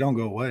they don't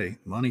go away.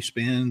 Money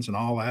spins and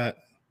all that.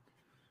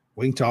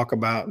 We can talk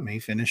about me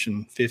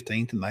finishing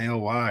 15th in the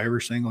AOY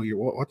every single year.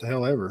 What the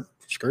hell ever?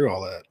 Screw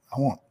all that.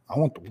 I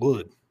want the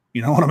wood.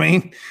 You know what I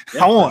mean?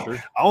 Yeah,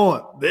 I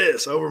want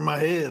this over my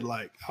head.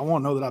 Like, I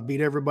want to know that I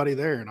beat everybody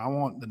there, and I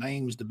want the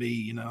names to be,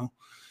 you know,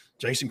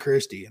 Jason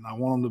Christie, and I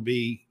want them to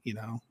be, you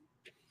know,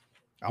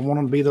 I want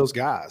them to be those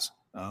guys.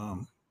 I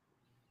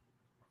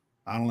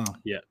don't know.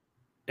 Yeah.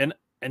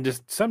 And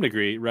just to some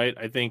degree, right?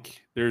 I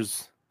think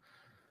there's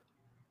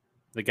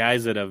the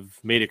guys that have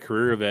made a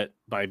career of it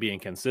by being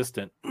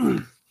consistent.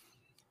 I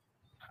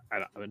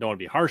don't want to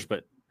be harsh,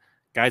 but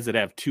guys that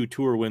have 2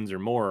 tour wins or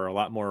more are a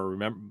lot more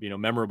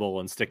memorable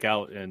and stick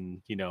out.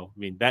 And, you know, I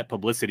mean, that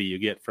publicity you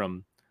get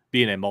from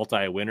being a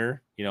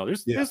multi-winner, you know,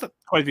 there's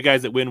quite a few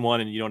guys that win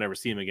one and you don't ever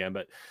see them again.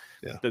 But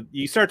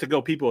you start to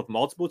go people with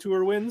multiple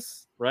tour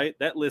wins, right?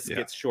 That list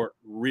gets short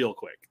real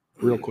quick.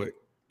 Real quick.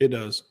 It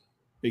does.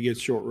 It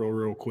gets short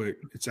real quick.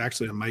 It's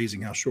actually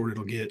amazing how short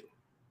it'll get.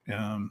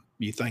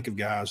 You think of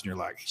guys and you're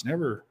like, he's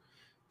never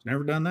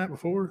done that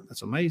before.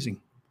 That's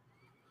amazing.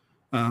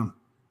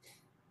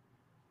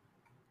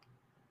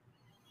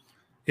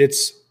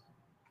 It's,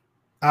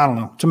 I don't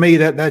know. To me,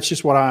 that's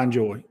just what I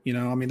enjoy. You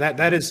know, I mean,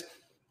 that is,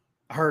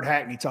 I heard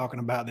Hackney talking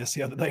about this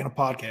the other day on a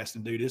podcast,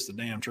 and dude, it's the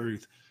damn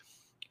truth.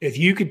 If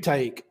you could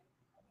take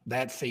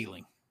that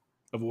feeling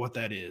of what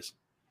that is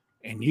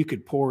and you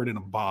could pour it in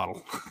a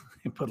bottle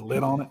and put a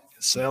lid on it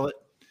and sell it,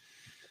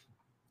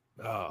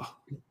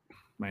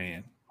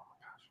 man,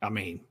 I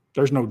mean,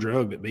 there's no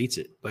drug that beats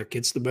it. Like,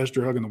 it's the best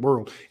drug in the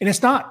world. And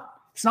it's not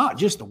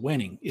just the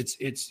winning.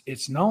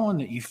 It's knowing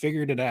that you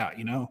figured it out,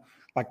 you know,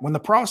 like when the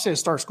process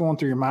starts going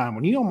through your mind,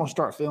 when you almost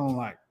start feeling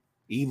like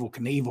Evel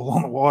Knievel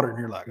on the water and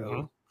you're like,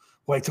 oh,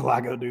 wait till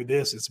I go do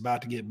this. It's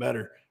about to get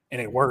better.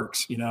 And it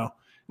works, you know,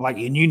 like,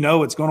 and you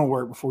know, it's going to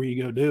work before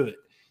you go do it.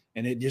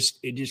 And it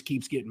just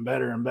keeps getting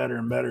better and better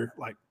and better.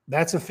 Like,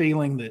 that's a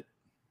feeling that,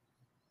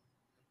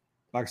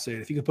 like I said,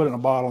 if you could put it in a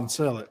bottle and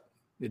sell it,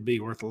 it'd be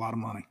worth a lot of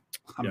money.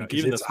 I mean,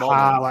 even it's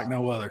high like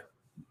no other.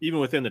 Even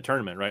within the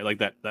tournament, right? Like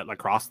that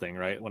lacrosse thing,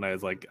 right? When I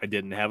was like, I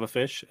didn't have a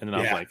fish, and then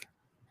I was like,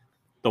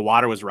 the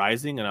water was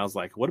rising, and I was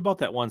like, what about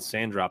that one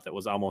sand drop that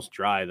was almost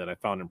dry that I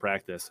found in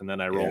practice? And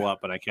then I roll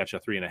up and I catch a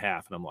 3.5,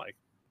 and I'm like,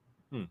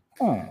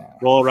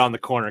 roll around the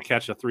corner,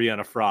 catch a 3 on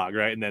a frog,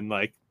 right? And then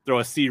like throw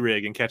a sea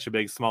rig and catch a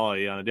big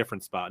smallie on a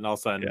different spot, and all of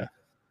a sudden,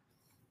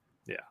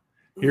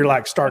 you're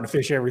like starting to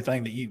fish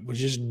everything that was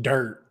just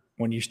dirt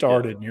when you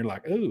started, and you're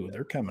like, ooh,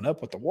 they're coming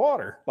up with the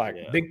water, like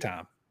big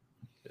time.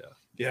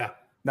 Yeah.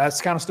 That's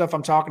the kind of stuff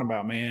I'm talking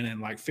about, man. And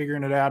like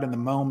figuring it out in the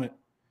moment.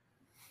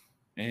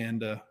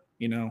 And,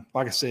 you know,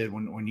 like I said,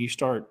 when you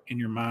start in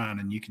your mind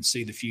and you can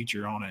see the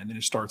future on it and then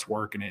it starts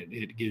working,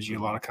 it gives you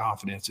a lot of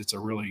confidence. It's a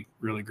really,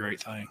 really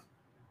great thing.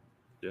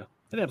 Yeah.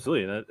 And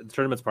absolutely. The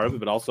tournament's part of it,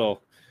 but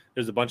also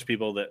there's a bunch of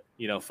people that,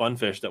 you know, fun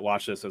fish that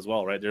watch this as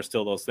well, right? There's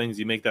still those things.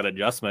 You make that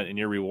adjustment and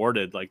you're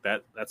rewarded like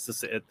that. That's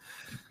just it.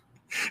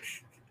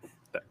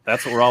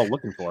 That's what we're all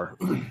looking for.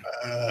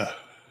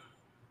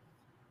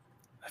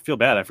 I feel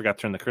bad. I forgot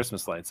to turn the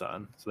Christmas lights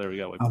on. So there we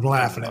go. I'm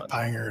laughing at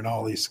Panger and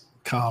all these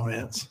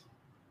comments.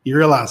 You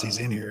realize he's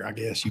in here, I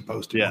guess. You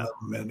posted one of them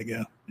a minute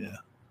ago. Yeah.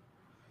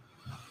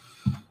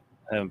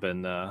 I haven't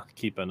been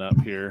keeping up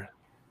here.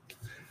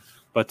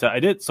 But I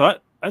did. So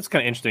that's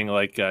kind of interesting.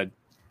 Like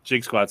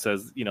Jig Squad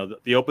says, you know,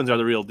 the opens are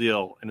the real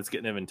deal, and it's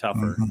getting even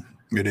tougher.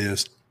 It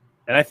is.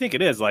 And I think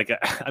it is. Like,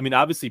 I mean,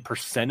 obviously,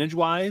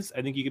 percentage-wise,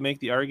 I think you can make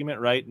the argument,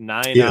 right?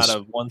 9 out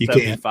of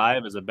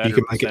 175 is a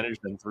better percentage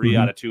than 3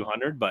 out of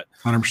 200. But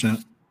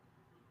 100%.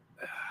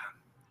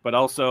 But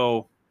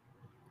also,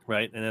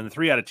 right, and then the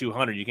 3 out of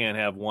 200, you can't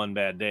have one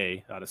bad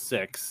day out of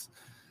 6.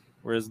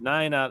 Whereas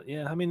 9 out,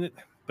 I mean,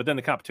 but then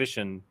the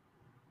competition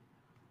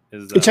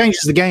is it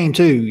changes the game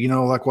too. You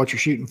know, like what you're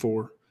shooting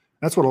for.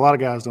 That's what a lot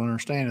of guys don't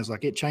understand is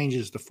like it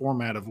changes the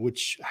format of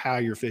how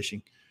you're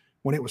fishing.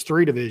 When it was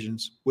 3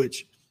 divisions,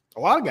 which a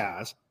lot of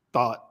guys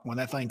thought when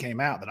that thing came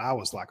out that I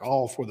was like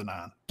all for the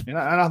 9. And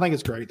I think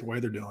it's great the way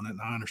they're doing it,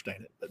 and I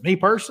understand it. But me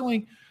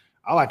personally,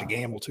 I like to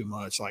gamble too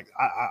much. Like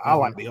I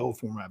like the old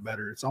format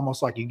better. It's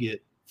almost like you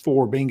get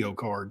 4 bingo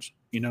cards,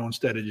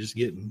 instead of just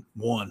getting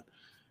 1.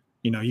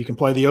 You can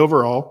play the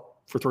overall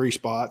for 3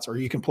 spots, or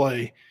you can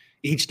play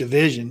each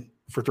division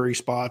for 3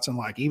 spots. And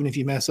like, even if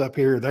you mess up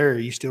here or there,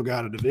 you still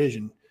got a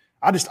division.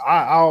 I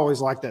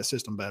always like that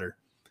system better.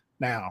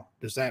 Now,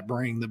 does that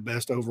bring the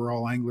best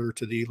overall angler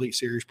to the Elite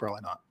Series?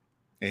 Probably not.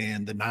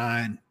 And the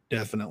 9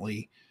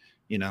 definitely,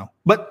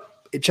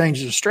 but it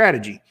changes the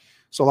strategy.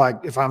 So like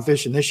if I'm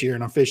fishing this year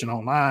and I'm fishing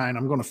on 9,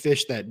 I'm going to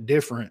fish that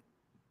different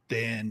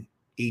than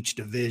each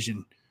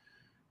division,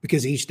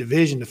 because each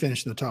division to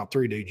finish in the top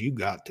 3, dude, you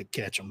got to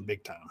catch them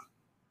big time.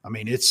 I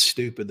mean, it's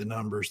stupid the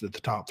numbers that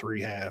the top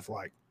 3 have.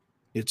 Like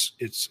it's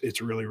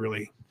really,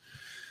 really,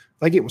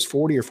 I think it was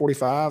 40 or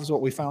 45 is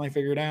what we finally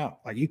figured out.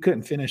 Like you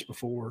couldn't finish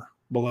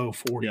below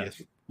 40th.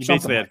 Yeah. You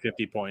basically had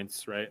 50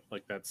 points, right?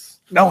 Like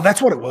that's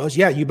what it was.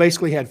 Yeah, you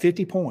basically had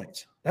 50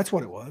 points. That's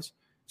what it was.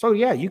 So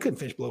yeah, you couldn't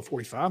finish below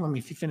 45. I mean,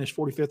 if you finished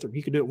 45th, or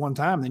you could do it one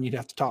time, then you'd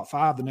have to top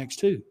 5 the next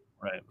 2.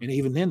 Right. And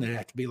even then, they'd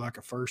have to be like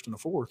a 1st and a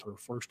 4th, or a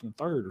 1st and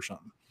a 3rd, or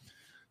something.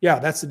 Yeah,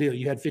 that's the deal.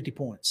 You had 50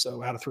 points,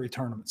 so out of 3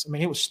 tournaments. I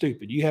mean, it was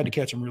stupid. You had to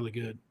catch them really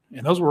good,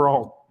 and those were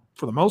all,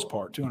 for the most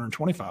part,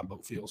 225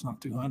 boat fields,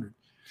 not 200.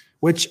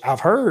 Which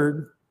I've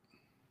heard.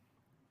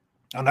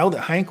 I know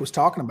that Hank was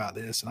talking about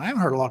this, and I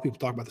haven't heard a lot of people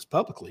talk about this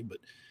publicly, but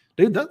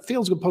dude, that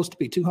field's supposed to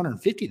be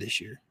 250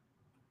 this year.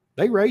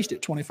 They raised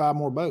it 25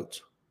 more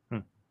boats.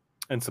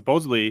 And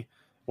supposedly,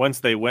 once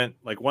the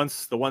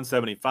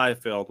 175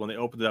 filled, when they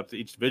opened it up to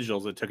each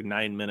individuals, it took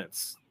 9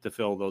 minutes to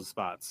fill those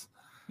spots.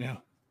 Yeah.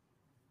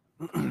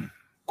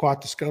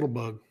 Quite the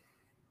scuttlebug.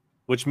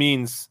 Which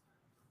means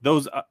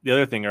those, the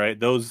other thing, right?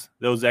 Those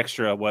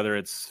extra, whether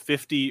it's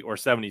 50 or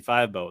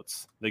 75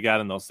 boats they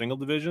got in those single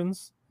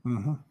divisions,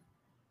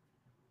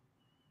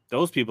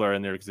 those people are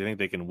in there because they think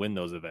they can win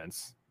those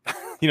events.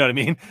 You know what I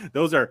mean?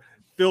 Those are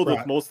filled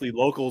with mostly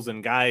locals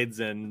and guides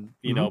and,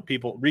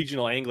 people,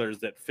 regional anglers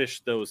that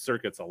fish those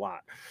circuits a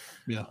lot.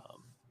 Yeah.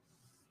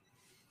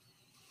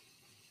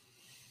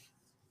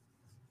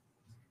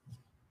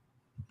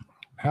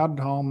 Howard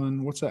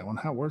Hallman, what's that one?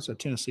 Where's that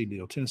Tennessee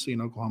deal? Tennessee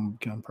and Oklahoma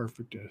become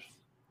perfect.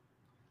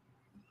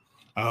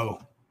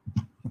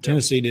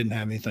 Tennessee didn't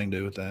have anything to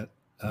do with that.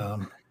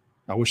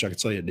 I wish I could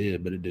say it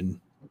did, but it didn't.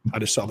 I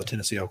just saw the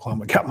Tennessee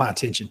Oklahoma. It got my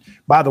attention.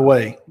 By the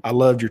way, I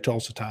loved your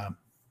Tulsa time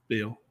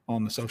deal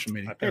on the social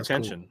media. I pay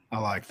attention. Cool.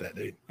 I like that,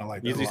 dude. I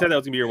like that. You said that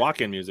was gonna be your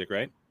walk-in music,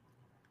 right?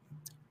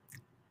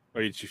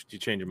 Or did you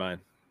change your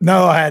mind?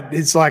 No,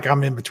 it's like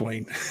I'm in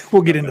between.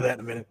 We'll get into that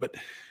in a minute. But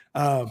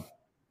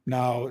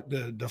no,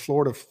 the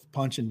Florida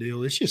punching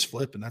deal, it's just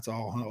flipping. That's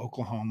all.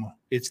 Oklahoma.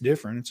 It's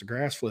different. It's a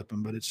grass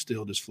flipping, but it's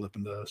still just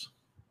flipping to us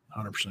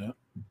 100%.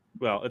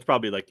 Well, it's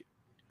probably like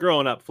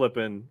growing up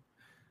flipping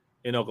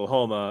in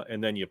Oklahoma,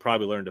 and then you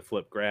probably learned to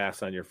flip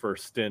grass on your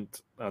first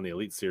stint on the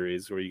Elite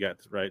Series, where you got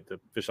to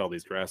fish all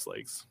these grass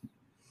lakes.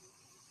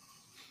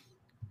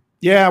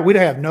 Yeah, we'd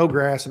have no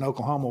grass in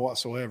Oklahoma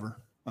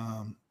whatsoever.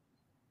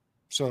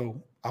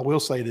 So I will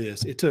say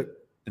this: it took,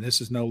 and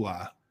this is no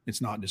lie, it's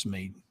not just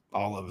me.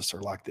 All of us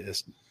are like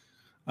this.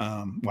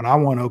 When I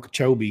won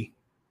Okeechobee,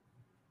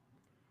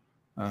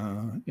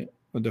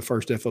 the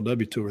first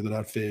FLW tour that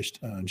I fished,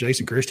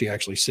 Jason Christie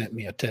actually sent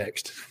me a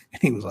text.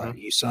 And he was like,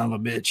 "You son of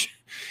a bitch."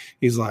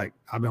 He's like,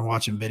 "I've been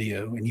watching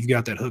video and you've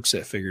got that hook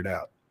set figured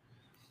out."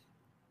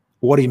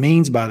 What he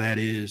means by that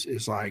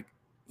is like,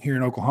 here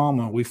in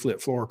Oklahoma, we flip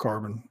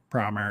fluorocarbon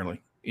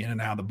primarily in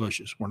and out of the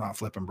bushes. We're not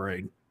flipping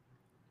braid.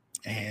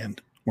 And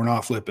we're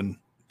not flipping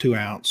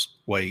 2-ounce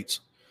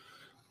weights.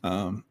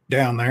 Down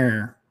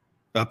there,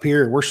 up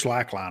here, we're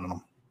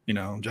slacklining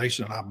them.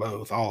 Jason and I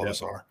both, all of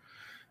us are.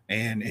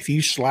 And if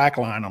you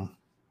slackline them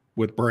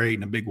with braid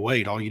and a big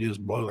weight, all you do is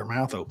blow their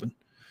mouth open.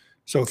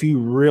 So if you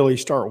really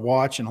start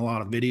watching a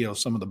lot of videos,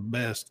 some of the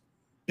best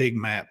big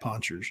mat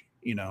punchers,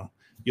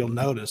 you'll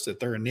notice that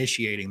they're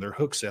initiating their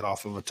hook set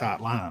off of a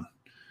tight line.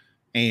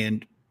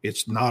 And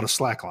it's not a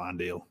slackline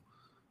deal.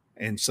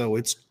 And so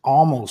it's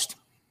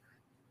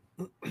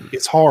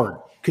hard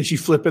because you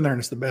flip in there and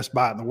it's the best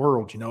bite in the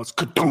world. It's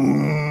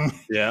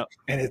yeah,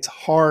 and it's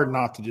hard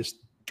not to just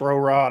throw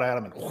rod at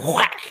them and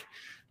whack.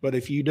 But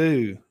if you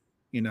do,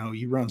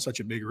 you run such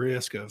a big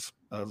risk of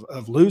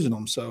losing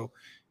them. So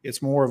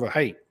it's more of a,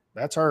 hey,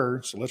 that's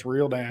her. So let's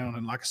reel down.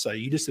 And like I say,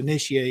 you just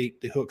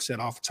initiate the hook set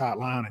off a tight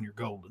line and you're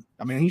golden.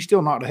 I mean, you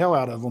still knock the hell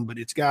out of them, but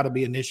it's got to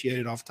be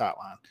initiated off a tight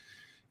line.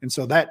 And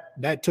so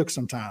that took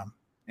some time.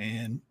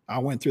 And I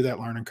went through that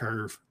learning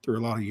curve through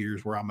a lot of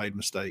years where I made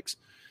mistakes.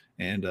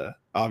 And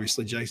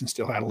obviously Jason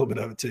still had a little bit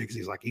of it too, because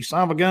he's like, "You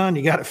son of a gun,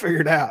 you got it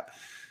figured out."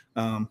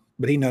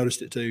 But he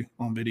noticed it too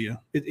on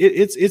video.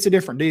 It's a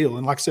different deal.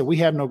 And like I said, we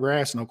have no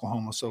grass in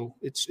Oklahoma, so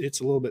it's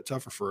a little bit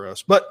tougher for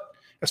us. But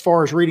as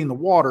far as reading the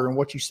water and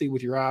what you see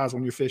with your eyes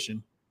when you're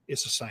fishing,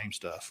 it's the same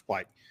stuff.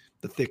 Like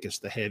the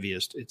thickest, the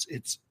heaviest.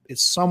 It's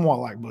somewhat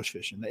like bush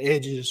fishing. The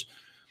edges,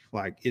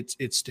 like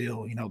it's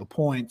still, the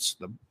points,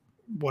 the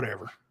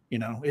whatever. You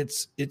know, it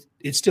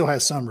still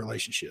has some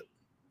relationship.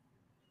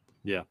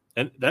 Yeah.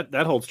 And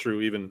that holds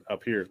true even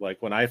up here.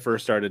 Like when I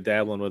first started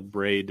dabbling with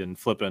braid and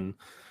flipping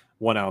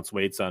 1 ounce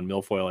weights on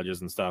milfoil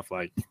edges and stuff,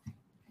 like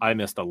I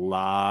missed a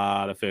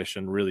lot of fish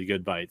and really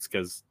good bites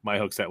because my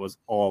hook set was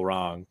all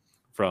wrong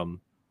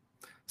from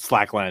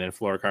slackline and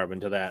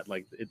fluorocarbon to that.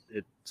 Like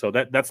it so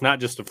that's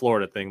not just a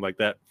Florida thing. Like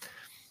that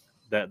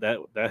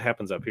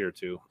happens up here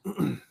too.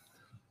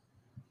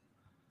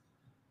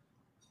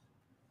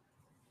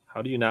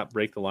 How do you not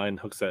break the line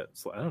hook set?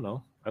 I don't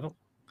know.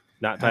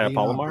 Not tie a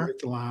Palomar? Break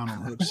the line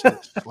on hook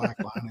set, slack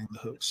lining the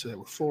hook set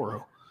with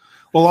fluoro.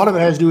 Well, a lot of it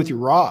has to do with your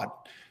rod.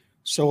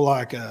 So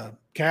like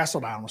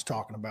Castledine was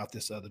talking about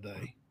this the other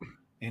day,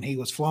 and he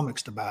was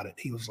flummoxed about it.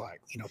 He was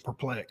like,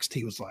 perplexed.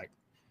 He was like,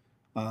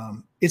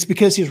 it's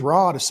because his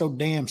rod is so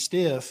damn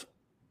stiff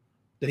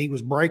that he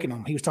was breaking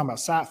them. He was talking about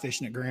sight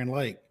fishing at Grand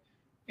Lake,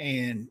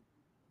 and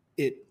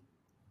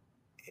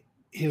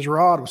his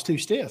rod was too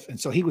stiff, and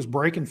so he was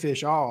breaking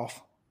fish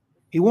off.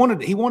 He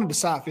wanted to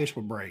sight fish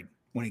with braid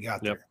when he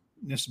got there.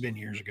 This has been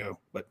years ago,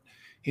 but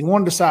he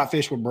wanted to sight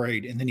fish with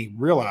braid, and then he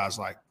realized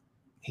like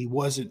it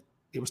was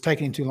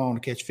taking him too long to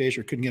catch fish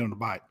or couldn't get them to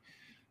bite.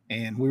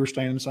 And we were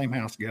staying in the same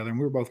house together, and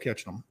we were both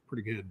catching them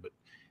pretty good. But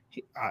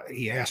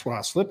he asked what I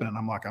was flipping, and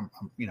I'm like, I'm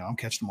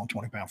catching them on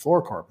 20-pound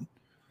fluorocarbon.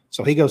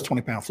 So he goes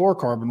 20-pound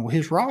fluorocarbon. Well,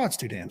 his rod's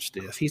too damn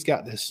stiff. He's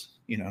got this,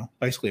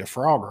 basically a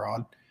frog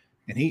rod,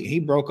 and he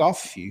broke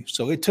off a few.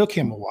 So it took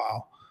him a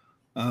while.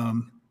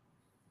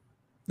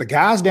 The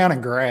guys down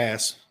in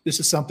Grass, this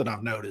is something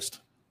I've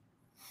noticed,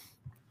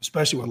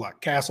 especially with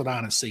like Castledine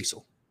and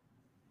Cecil.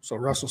 So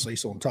Russell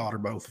Cecil and Todd are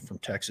both from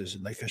Texas,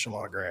 and they fish a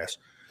lot of grass.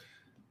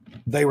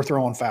 They were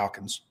throwing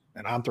Falcons,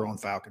 and I'm throwing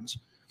Falcons.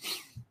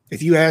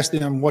 If you ask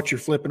them what's your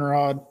flipping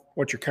rod,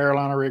 what's your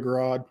Carolina rig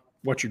rod,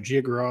 what's your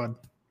jig rod,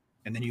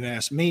 and then you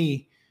ask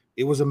me,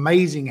 it was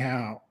amazing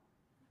how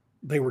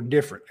they were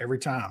different every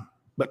time.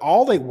 But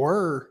all they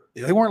weren't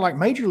like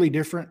majorly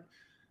different.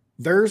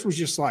 Theirs was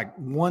just like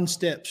one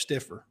step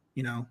stiffer,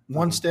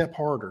 one step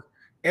harder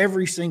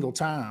every single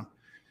time.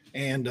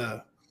 And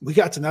we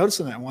got to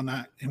noticing that one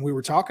night, and we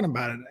were talking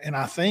about it. And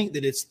I think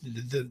that it's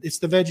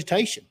the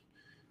vegetation,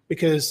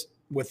 because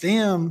with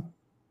them,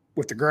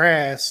 with the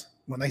grass,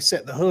 when they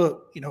set the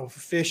hook, if a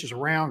fish is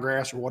around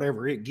grass or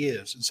whatever, it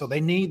gives. And so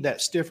they need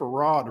that stiffer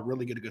rod to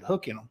really get a good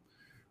hook in them.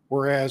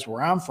 Whereas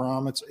where I'm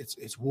from,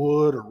 it's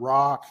wood or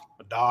rock,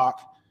 a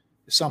dock,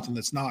 it's something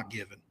that's not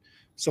given.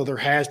 So there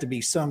has to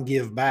be some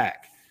give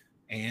back.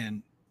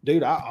 And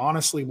dude, I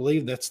honestly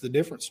believe that's the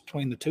difference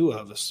between the two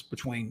of us,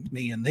 between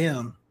me and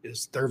them,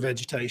 is their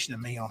vegetation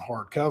and me on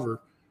hard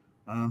cover.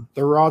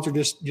 Their rods are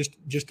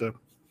just a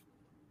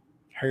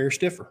hair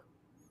stiffer.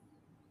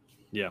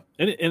 Yeah.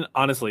 And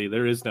honestly,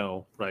 there is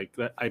no, like,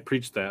 that I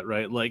preach that,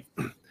 right? Like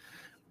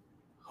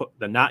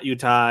the knot you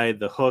tie,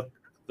 the hook,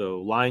 the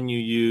line you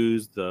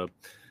use, the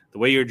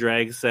way your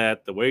drag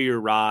set, the way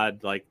your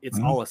rod, like it's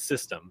all a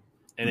system,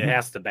 and it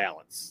has to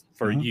balance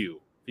for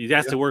you. It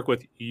has to work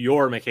with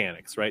your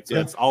mechanics, right? So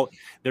that's all.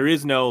 There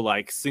is no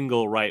like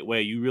single right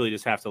way. You really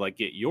just have to like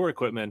get your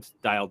equipment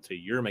dialed to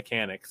your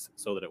mechanics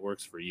so that it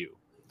works for you.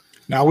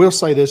 Now, I will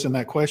say this in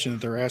that question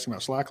that they're asking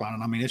about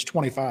slacklining. I mean, it's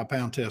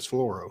 25-pound test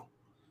fluoro,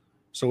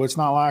 so it's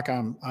not like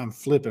I'm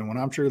flipping. When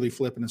I'm truly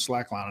flipping and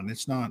slacklining,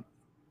 it's not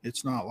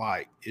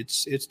light.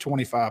 It's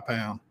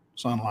 25-pound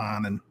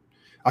sunline, and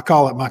I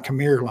call it my come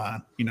here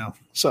line.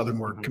 Southern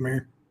word,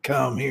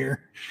 come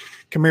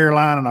here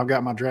line, and I've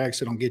got my drag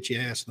set on get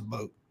your ass in the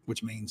boat,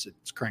 which means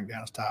it's cranked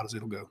down as tight as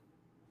it'll go.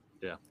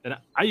 Yeah. And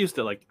I used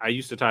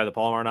to tie the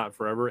Palomar knot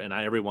forever, and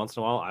every once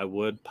in a while I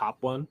would pop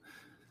one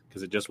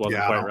because it just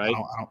wasn't quite right.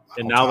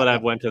 And now that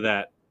I've went to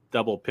that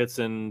double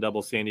Pitson,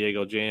 double San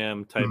Diego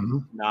Jam type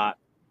knot,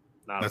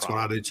 that's what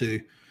I do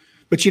too.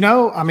 But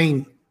I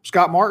mean,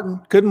 Scott Martin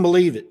couldn't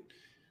believe it.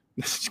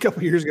 A couple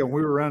of years ago when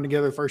we were running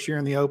together the first year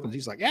in the Opens,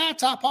 he's like, yeah, I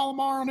tie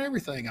Palomar on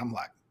everything. I'm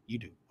like, you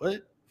do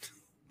what?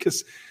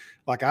 Because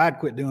like I had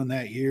quit doing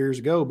that years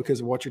ago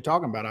because of what you're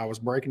talking about. I was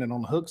breaking it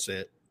on the hook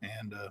set.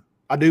 And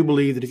I do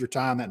believe that if you're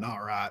tying that knot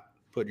right,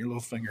 putting your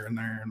little finger in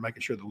there and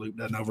making sure the loop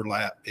doesn't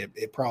overlap,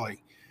 it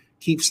probably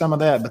keeps some of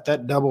that. But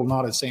that double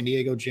knotted San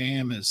Diego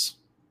Jam it's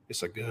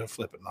a good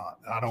flipping knot.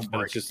 I don't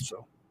break it,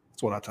 so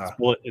that's what I tie.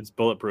 It's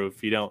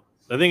bulletproof. The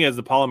thing is,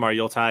 the Palomar,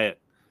 you'll tie it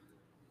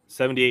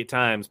 78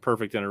 times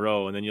perfect in a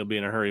row, and then you'll be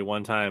in a hurry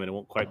one time and it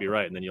won't quite be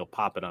right, and then you'll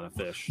pop it on a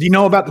fish. Do you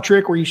know about the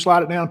trick where you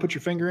slide it down and put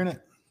your finger in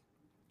it?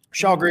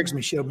 Shaw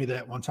Grigsby showed me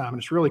that one time,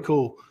 and it's really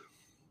cool.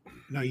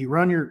 You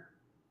run your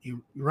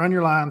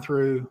line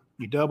through,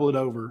 you double it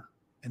over,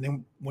 and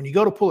then when you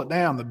go to pull it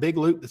down, the big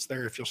loop that's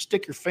there, if you'll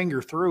stick your finger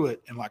through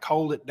it and like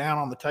hold it down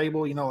on the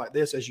table, like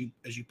this, as you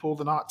pull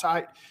the knot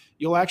tight,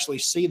 you'll actually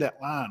see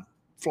that line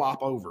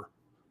flop over.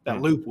 That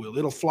loop wheel,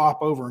 it'll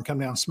flop over and come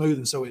down smooth,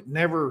 and so it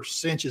never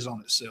cinches on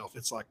itself.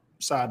 It's like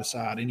side to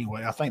side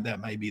anyway. I think that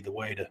may be the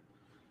way to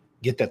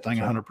get that thing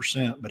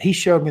 100%. But he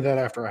showed me that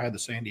after I had the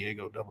San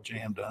Diego double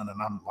jam done,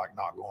 and I'm like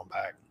not going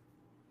back.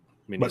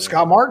 But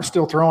Scott Martin's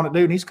still throwing it,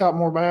 dude, and he's caught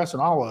more bass than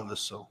all of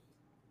us. So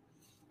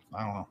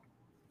I don't know.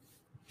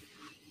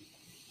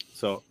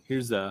 So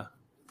here's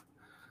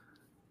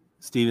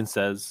Steven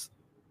says,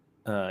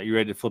 you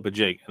ready to flip a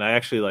jig? And I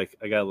actually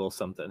I got a little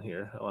something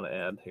here I want to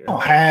add here. I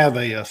don't have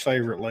a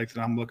favorite lake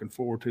that I'm looking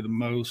forward to the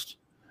most,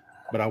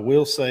 but I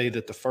will say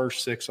that the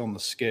first 6 on the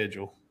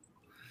schedule,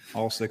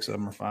 all 6 of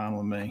them are fine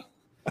with me.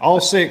 All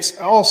six.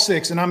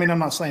 And I mean, I'm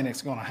not saying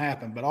it's going to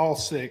happen, but all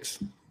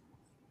 6,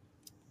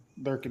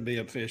 there could be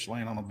a fish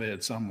laying on a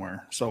bed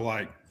somewhere. So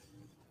like,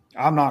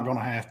 I'm not going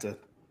to have to,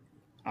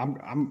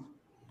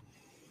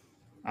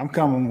 I'm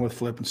coming with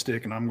flipping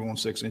stick, and I'm going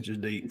 6 inches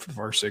deep for the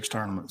first 6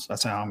 tournaments.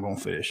 That's how I'm going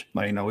to fish.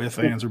 There ain't no ifs,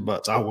 ands, or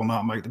buts. I will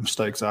not make the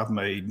mistakes I've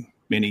made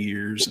many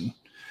years and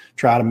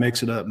try to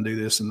mix it up and do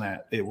this and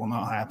that. It will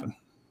not happen.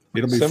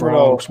 It'll be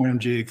frog, swim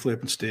jig,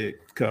 flipping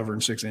stick,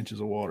 covering 6 inches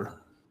of water.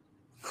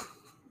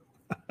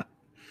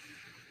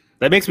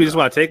 That makes me just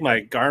want to take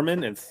my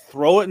Garmin and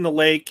throw it in the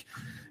lake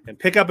and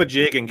pick up a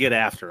jig and get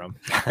after them.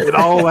 Did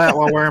all that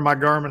while wearing my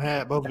Garmin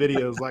hat, both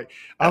videos. Like,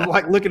 I'm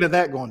like looking at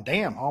that going,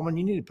 damn, Holman,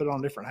 you need to put on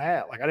a different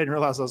hat. Like, I didn't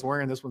realize I was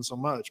wearing this one so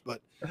much,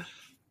 but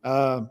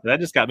that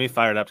just got me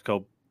fired up to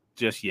go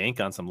just yank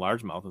on some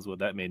largemouth is what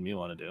that made me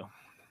want to do.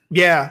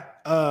 Yeah.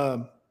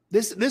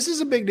 This is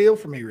a big deal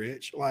for me,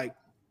 Rich. Like,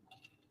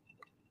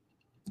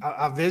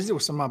 I visited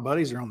with some of my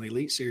buddies that are on the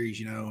Elite Series,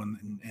 you know,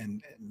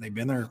 and they've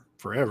been there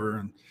forever,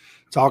 and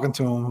talking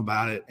to them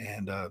about it.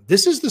 And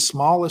this is the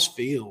smallest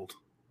field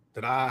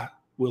that I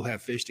will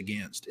have fished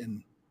against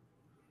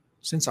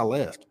since I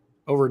left,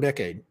 over a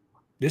decade.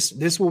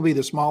 This will be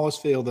the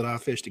smallest field that I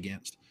fished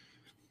against.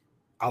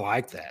 I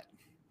like that.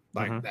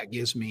 Like, that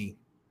gives me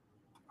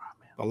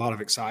a lot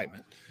of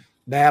excitement.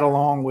 That,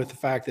 along with the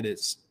fact that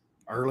it's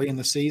early in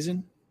the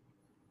season.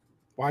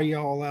 Why are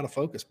y'all out of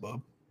focus,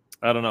 bub?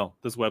 I don't know.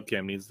 This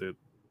webcam needs to.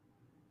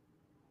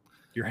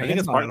 Your I think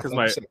it's part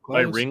because my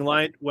ring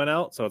light went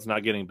out, so it's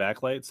not getting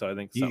backlight. So I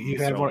think you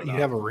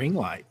have a ring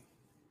light.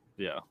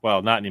 Yeah.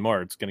 Well, not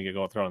anymore. It's going to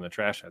go thrown in the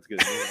trash. That's good.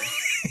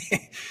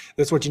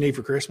 That's what you need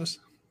for Christmas.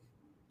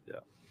 Yeah.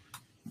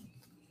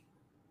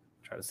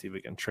 Try to see if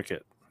we can trick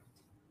it.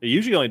 It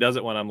usually only does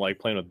it when I'm like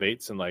playing with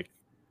baits and like.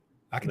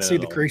 I can see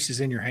the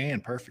creases in your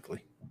hand perfectly.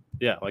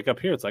 Yeah, like up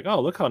here, it's like,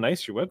 oh, look how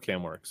nice your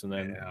webcam works, and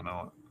then I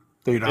know,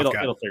 dude.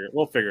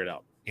 We'll figure it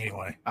out.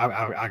 Anyway,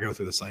 I go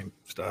through the same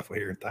stuff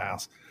here at the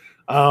house.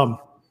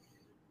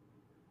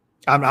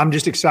 I'm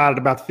just excited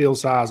about the field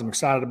size. I'm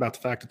excited about the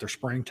fact that they're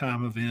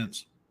springtime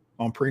events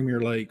on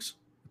Premier Lakes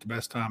at the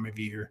best time of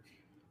year,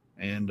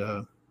 and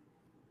I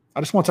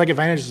just want to take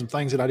advantage of some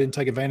things that I didn't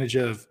take advantage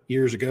of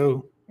years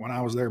ago when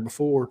I was there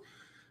before.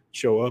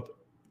 Show up,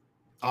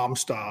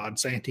 Amistad,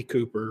 Santee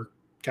Cooper,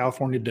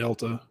 California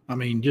Delta. I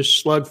mean,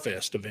 just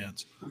slugfest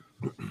events.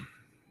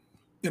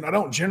 And I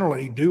don't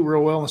generally do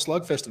real well in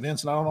slugfest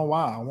events, and I don't know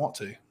why. I want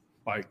to.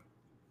 Like,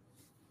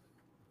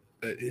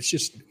 it's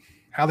just,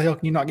 how the hell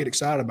can you not get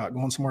excited about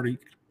going somewhere to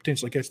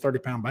potentially catch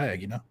 30-pound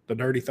bag, you know, the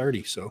dirty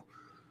 30. So,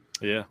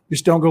 yeah.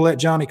 Just don't go let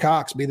Johnny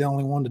Cox be the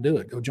only one to do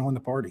it. Go join the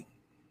party.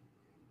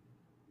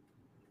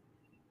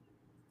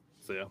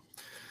 So,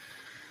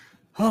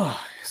 yeah.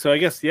 So I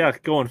guess, yeah,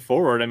 going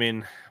forward, I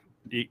mean,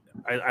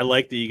 I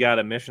like that you got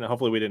a mission.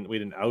 Hopefully we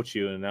didn't out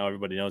you, and now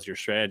everybody knows your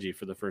strategy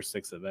for the first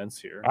 6 events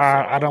here.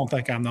 I don't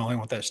think I'm the only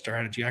one with that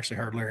strategy. I actually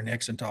heard Larry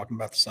Nixon talking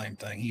about the same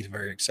thing. He's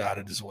very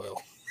excited as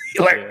well.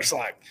 Larry's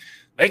like,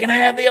 they can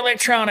have the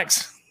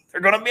electronics.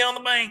 They're going to be on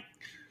the bank.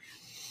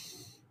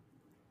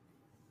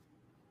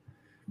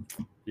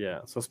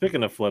 Yeah. So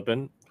speaking of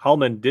flipping,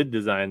 Hallman did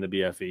design the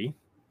BFE.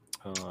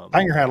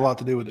 Hanger had a lot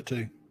to do with it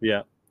too.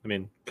 Yeah. I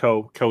mean,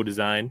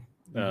 co-design.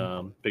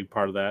 Big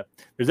part of that.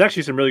 There's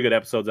actually some really good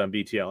episodes on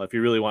BTL. If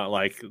you really want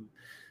like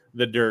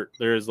the dirt,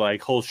 there's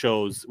like whole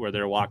shows where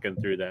they're walking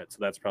through that. So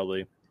that's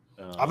probably.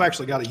 I've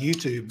actually got a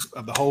YouTube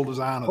of the whole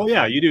design. Oh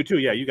yeah, you do too.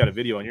 Yeah, you got a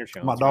video on your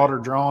channel. My daughter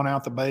drawing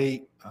out the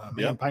bait.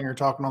 Me and Panger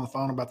talking on the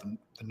phone about the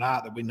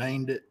night that we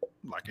named it.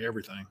 Like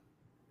everything.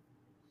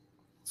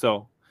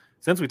 So,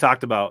 since we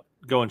talked about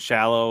going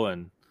shallow,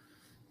 and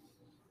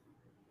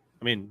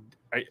I mean,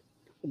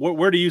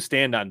 where do you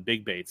stand on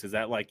big baits? Is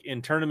that like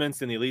in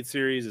tournaments in the Elite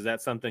Series? Is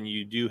that something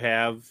you do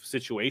have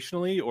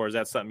situationally, or is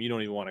that something you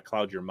don't even want to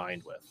cloud your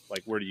mind with?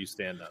 Like, where do you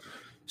stand on that?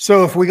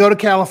 So if we go to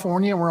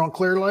California and we're on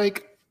Clear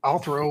Lake, I'll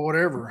throw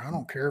whatever. I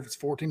don't care if it's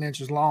 14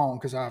 inches long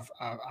because I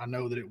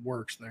know that it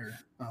works there.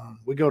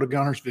 We go to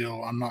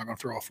Gunnersville, I'm not going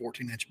to throw a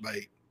 14-inch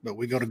bait, but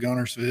we go to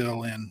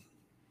Gunnersville and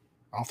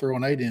I'll throw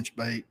an 8-inch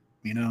bait.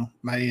 You know,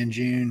 May and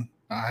June,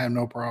 I have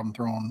no problem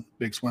throwing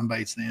big swim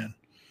baits then.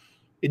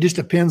 It just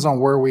depends on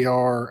where we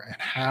are and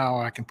how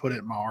I can put it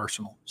in my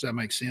arsenal. Does that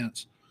make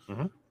sense?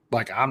 Mm-hmm.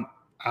 Like I'm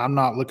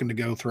not looking to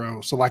go throw.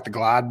 So like the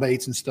glide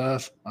baits and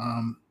stuff,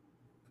 I'm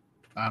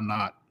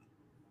not.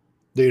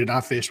 Dude, and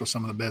I fished with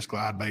some of the best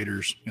glide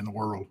baiters in the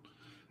world.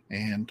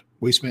 And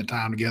we spent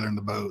time together in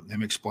the boat,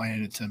 them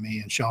explaining it to me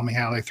and showing me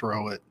how they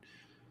throw it.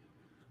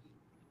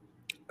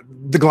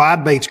 The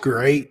glide bait's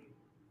great.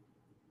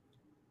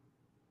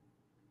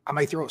 I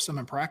may throw it some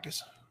in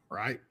practice,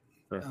 right?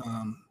 Sure.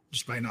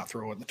 Just may not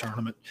throw it in the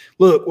tournament.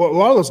 Look, what a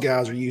lot of those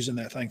guys are using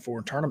that thing for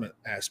in tournament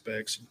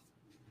aspects.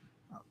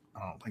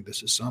 don't think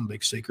this is some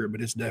big secret,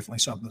 but it's definitely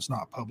something that's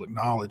not public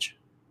knowledge.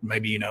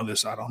 Maybe you know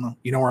this. I don't know.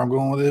 You know where I'm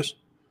going with this?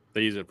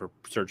 They use it for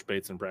search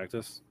baits in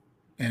practice.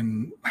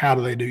 And how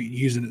do they do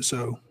using it?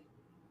 So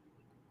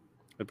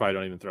they probably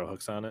don't even throw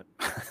hooks on it.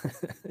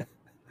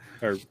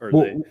 or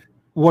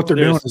what they're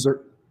doing is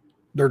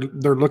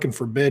they're looking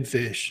for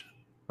bedfish.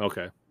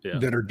 Okay. Yeah.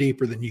 That are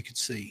deeper than you could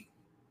see.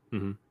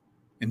 Mm-hmm.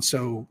 And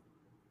so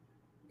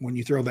when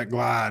you throw that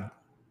glide,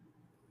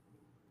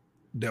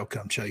 they'll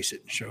come chase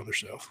it and show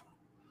themselves.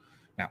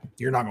 Now,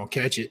 you're not going to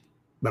catch it,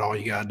 but all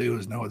you got to do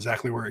is know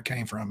exactly where it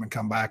came from and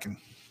come back and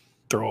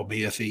throw a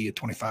BFE, a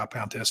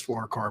 25-pound test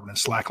fluorocarbon, and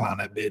slackline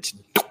that bitch.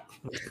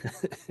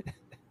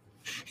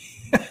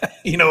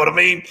 You know what I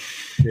mean?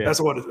 Yeah. That's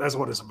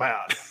what it's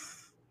about.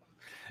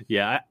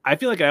 Yeah, I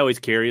feel like I always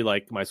carry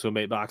like my swim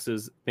bait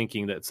boxes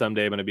thinking that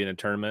someday I'm going to be in a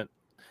tournament.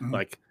 Mm-hmm.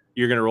 Like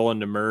you're going to roll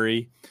into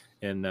Murray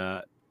and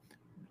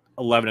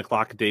 11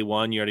 o'clock day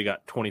one, you already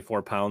got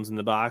 24 pounds in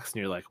the box. And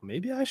you're like,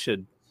 maybe I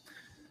should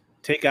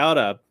take out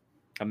a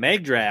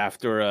mag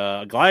draft or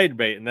a glide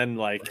bait. And then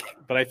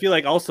but I feel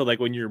like also like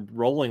when you're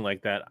rolling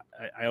like that,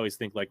 I always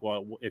think like,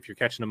 well, if you're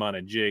catching them on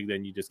a jig,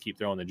 then you just keep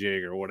throwing the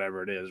jig or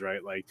whatever it is.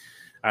 Right. Like,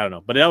 I don't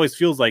know, but it always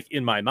feels like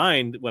in my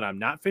mind when I'm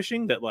not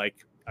fishing that like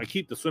I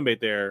keep the swim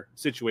bait there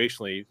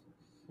situationally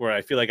where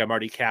I feel like I'm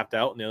already capped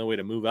out. And the only way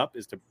to move up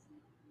is to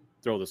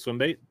throw the swim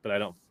bait, but I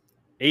don't,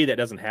 that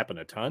doesn't happen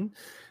a ton.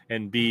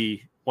 And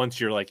B, once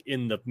you're like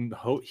in the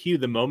heat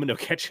of the moment of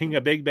catching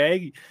a big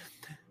bag,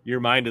 your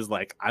mind is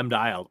like, I'm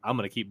dialed. I'm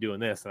going to keep doing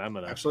this. And I'm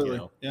going to,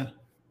 absolutely. Yeah.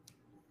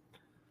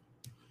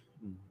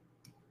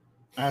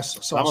 I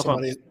saw Thomas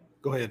somebody.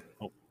 Go ahead.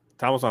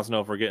 Thomas wants to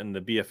know if we're getting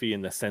the BFE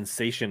and the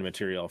sensation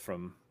material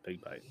from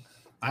Big Bite.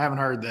 I haven't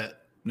heard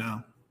that.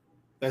 No.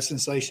 That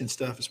sensation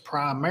stuff is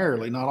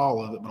primarily, not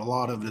all of it, but a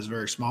lot of it is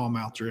very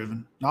smallmouth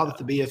driven. Not that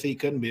the BFE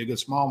couldn't be a good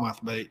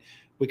smallmouth bait.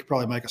 We could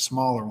probably make a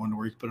smaller one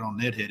where you could put it on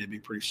Ned head. It'd be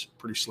pretty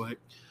slick.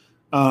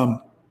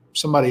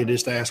 Somebody had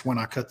just asked when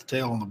I cut the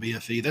tail on the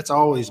BFE. That's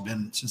always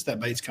been, since that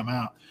bait's come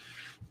out,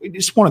 we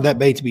just wanted that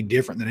bait to be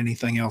different than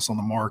anything else on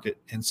the market.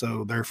 And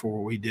so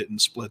therefore we didn't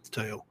split the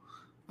tail.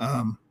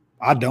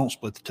 I don't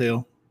split the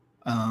tail.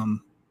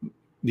 The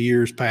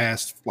years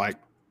past, like,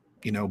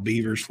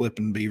 beavers,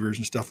 flipping beavers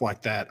and stuff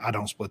like that, I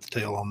don't split the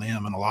tail on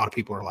them. And a lot of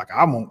people are like,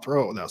 I won't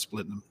throw it without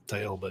splitting the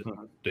tail, but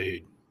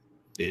dude,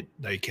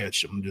 they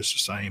catch them just the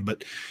same.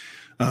 But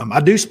I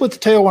do split the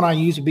tail when I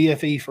use a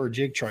BFE for a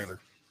jig trailer.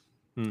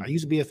 I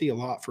use a BFE a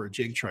lot for a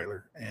jig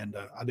trailer, and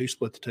I do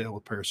split the tail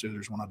with a pair of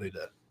scissors when I do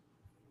that.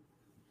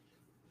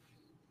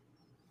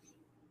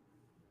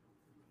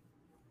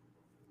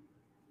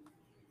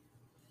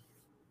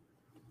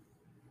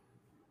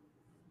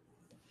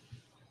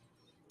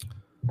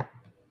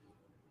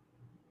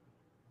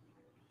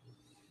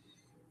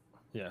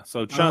 Yeah.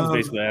 So Sean's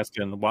basically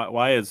asking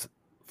why is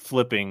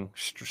flipping,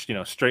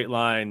 straight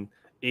line,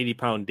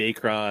 80-pound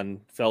Dacron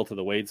fell to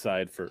the wade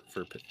side for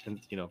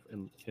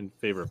in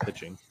favor of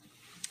pitching.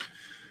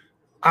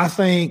 I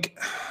think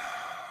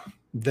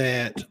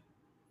that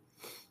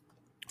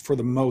for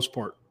the most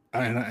part,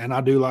 and I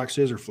do like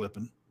scissor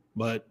flipping,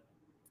 but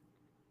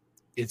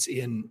it's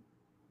in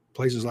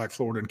places like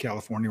Florida and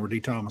California where D.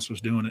 Thomas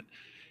was doing it.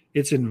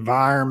 It's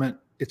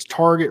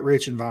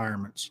target-rich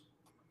environments.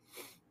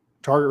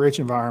 Target-rich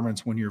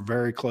environments when you're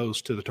very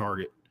close to the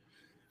target.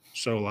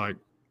 So like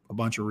a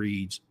bunch of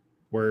reeds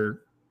where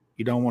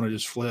you don't want to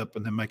just flip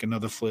and then make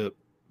another flip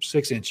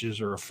 6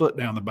 inches or a foot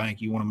down the bank.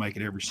 You want to make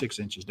it every 6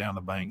 inches down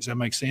the bank. Does that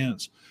make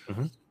sense?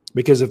 Mm-hmm.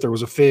 Because if there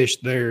was a fish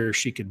there,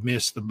 she could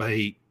miss the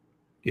bait.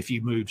 If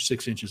you moved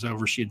 6 inches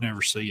over, she'd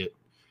never see it.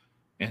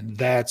 And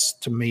that's,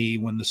 to me,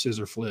 when the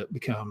scissor flip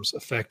becomes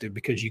effective,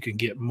 because you can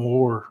get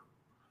more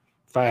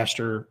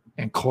faster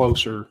and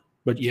closer,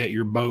 but yet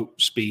your boat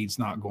speed's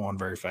not going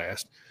very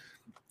fast.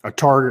 A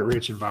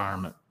target-rich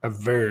environment, a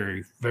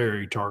very,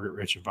 very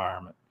target-rich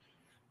environment.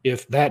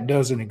 If that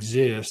doesn't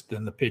exist,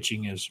 then the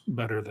pitching is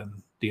better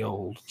than the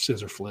old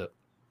scissor flip.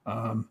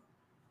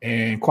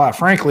 And quite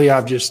frankly,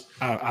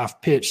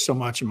 I've pitched so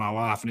much in my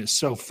life, and it's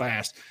so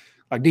fast.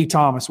 Like D.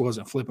 Thomas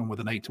wasn't flipping with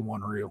an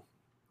 8-to-1 reel,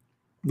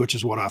 which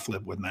is what I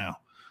flip with now.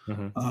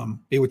 Mm-hmm.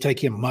 It would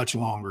take him much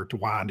longer to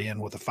wind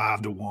in with a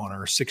 5-to-1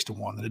 or a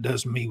 6-to-1 than it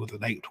does me with an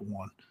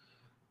 8-to-1.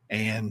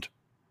 And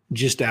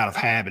just out of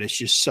habit, it's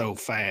just so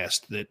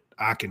fast that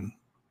I can,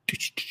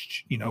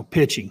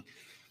 pitching.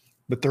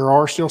 But there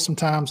are still some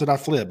times that I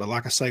flip. But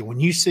like I say, when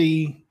you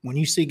see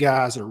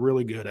guys that are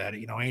really good at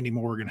it, Andy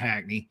Morgan,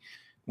 Hackney,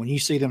 when you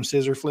see them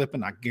scissor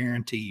flipping, I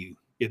guarantee you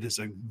it is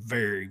a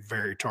very,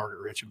 very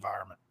target-rich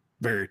environment.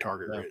 Very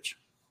target-rich.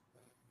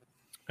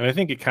 And I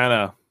think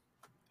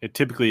it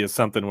typically is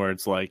something where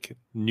it's like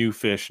new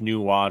fish,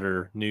 new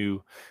water,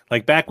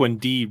 like back when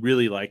D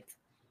really like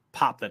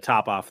popped the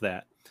top off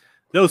that.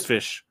 Those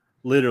fish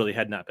literally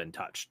had not been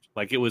touched.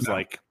 Like it was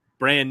like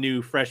brand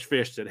new, fresh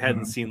fish that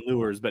hadn't seen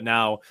lures. But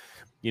now,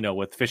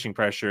 with fishing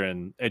pressure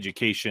and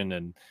education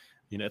and,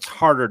 it's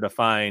harder to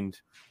find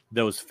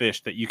those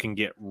fish that you can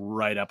get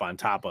right up on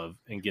top of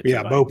and get.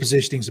 Yeah. Bow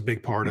positioning is a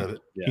big part of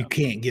it. Yeah. You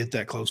can't get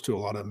that close to a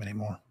lot of them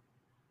anymore.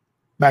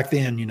 back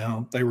then, you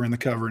know, they were in the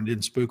cover and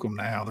didn't spook them.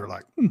 Now they're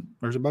like,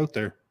 there's a boat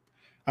there.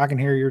 I can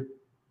hear your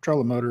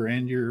trolling motor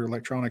and your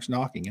electronics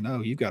knocking. You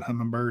know, you've got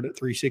Humminbird at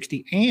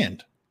 360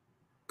 and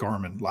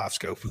Garmin Live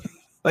Scope.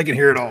 They can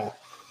hear it all.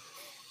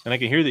 And I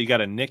can hear that you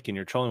got a nick in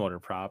your trolling motor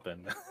prop.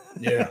 And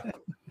yeah.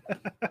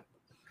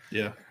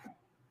 Yeah.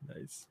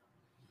 Nice.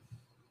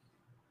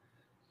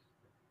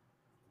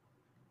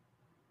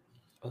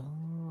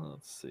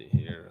 Let's see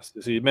here.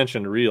 So you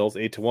mentioned reels,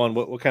 8-1.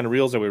 What kind of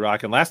reels are we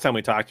rocking? Last time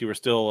we talked, you were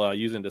still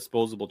using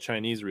disposable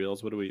Chinese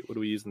reels. What are we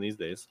using these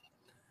days?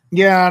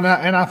 Yeah,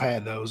 and I've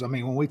had those. I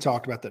mean, when we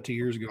talked about that 2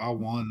 years ago, I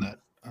won that.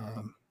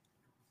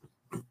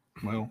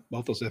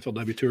 Both those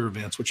FLW Tour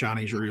events with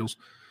Chinese reels.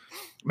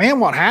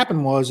 Man, what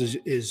happened was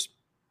is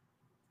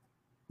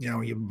you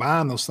know, you're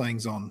buying those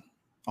things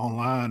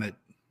online at,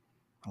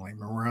 I don't even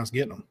remember where I was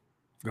getting them.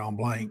 Gone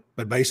blank,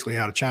 but basically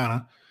out of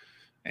China,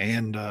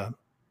 and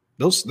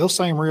those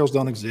same reels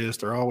don't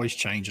exist. They're always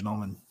changing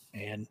them,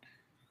 and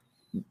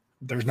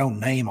there's no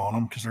name on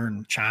them because they're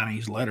in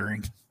Chinese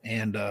lettering.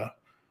 And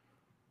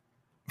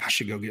I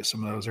should go get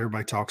some of those.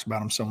 Everybody talks about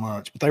them so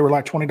much, but they were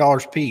like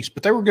 $20 a piece.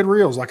 But they were good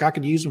reels. Like I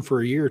could use them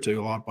for a year or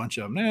two. A bunch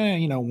of them.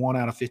 You know, 1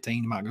 out of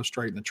 15 might go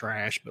straight in the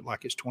trash, but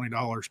like it's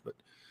 $20. But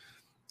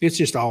it's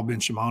just all been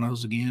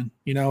Shimano's again.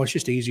 You know, it's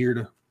just easier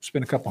to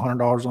spend a couple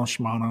 $100 on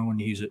Shimano and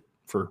use it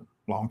for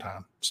a long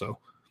time. So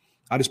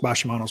I just buy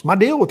Shimano's. My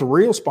deal with the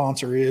reel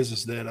sponsor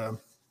is that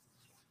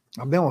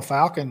I've been with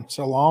Falcon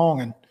so long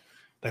and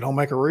they don't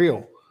make a reel.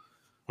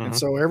 Mm-hmm. And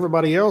so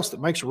everybody else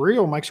that makes a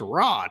reel makes a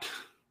rod.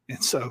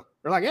 And so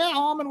they're like, yeah,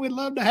 Almond, we'd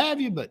love to have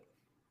you, but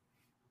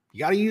you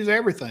got to use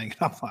everything. And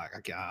I'm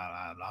like,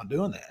 I'm not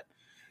doing that.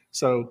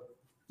 So,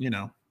 you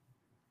know,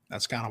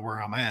 that's kind of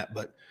where I'm at.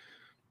 But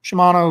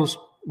Shimano's,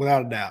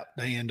 without a doubt,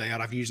 day in, day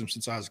out. I've used them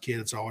since I was a kid.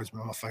 It's always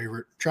been my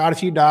favorite. Tried a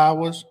few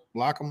Daiwas,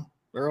 like them.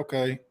 They're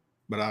okay,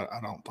 but I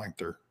don't think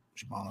they're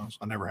Shimano's.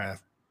 I never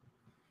have.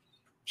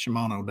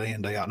 Shimano day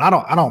in, day out. And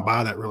I don't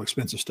buy that real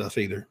expensive stuff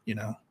either. You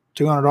know,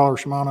 $200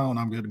 Shimano and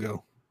I'm good to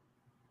go.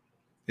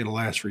 It'll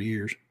last for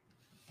years.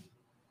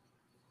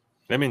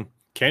 I mean,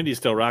 Candy's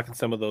still rocking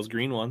some of those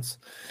green ones.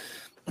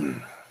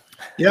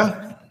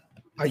 Yeah.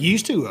 I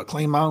used to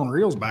clean my own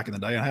reels back in the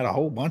day. I had a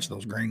whole bunch of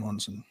those green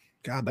ones, and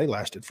God, they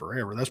lasted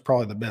forever. That's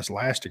probably the best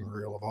lasting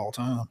reel of all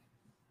time.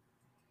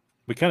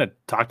 We kind of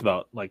talked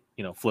about, like,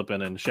 you know,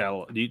 flipping and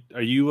shallow. Do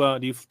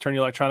you turn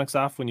your electronics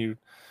off when you?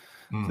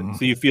 Mm-hmm.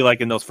 So you feel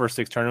like in those first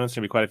 6 tournaments,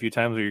 there'll be quite a few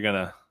times where you're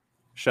gonna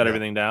shut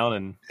everything down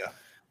and.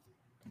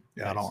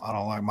 Yeah, nice. I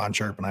don't like mine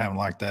chirping. I haven't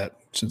liked that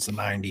since the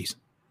 90s.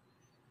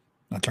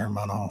 I turned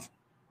mine off.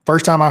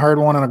 First time I heard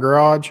one in a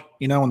garage,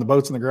 you know, when the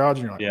boat's in the garage,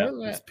 and you're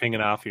like, it's pinging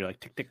off. You're like,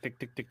 tick, tick, tick,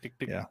 tick, tick, tick,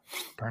 tick. Yeah,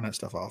 turn that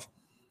stuff off.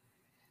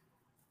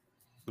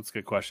 That's a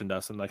good question,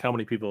 Dustin. Like, how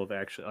many people have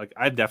actually, like,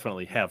 I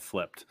definitely have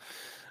flipped.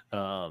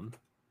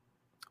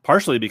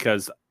 Partially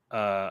because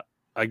I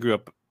grew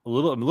up I'm a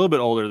little bit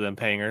older than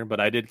Panger, but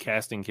I did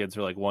casting kids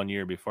for like 1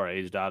 year before I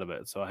aged out of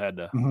it. So I had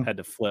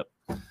to flip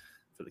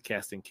for the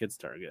casting kids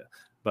target.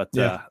 But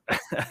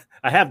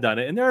I have done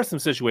it. And there are some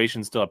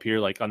situations still up here,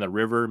 like on the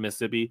river,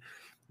 Mississippi.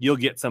 You'll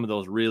get some of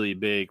those really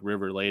big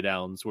river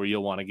laydowns where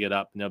you'll want to get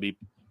up and there'll be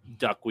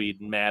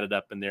duckweed and matted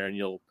up in there,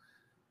 and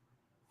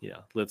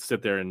let's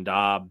sit there and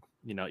daub,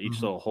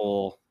 each little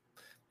hole.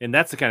 And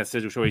that's the kind of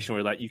situation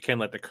where, like, you can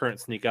let the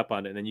current sneak up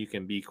on it, and then you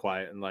can be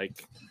quiet and,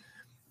 like,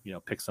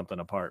 pick something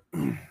apart.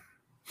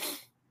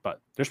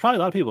 But there's probably a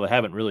lot of people that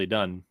haven't really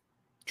done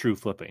true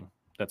flipping.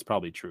 That's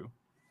probably true.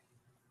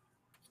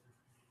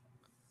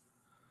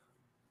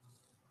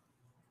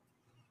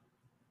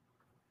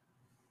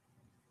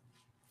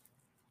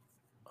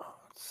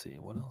 See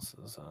what else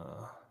is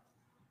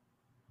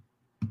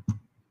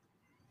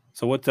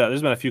so what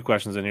there's been a few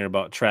questions in here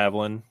about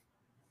traveling.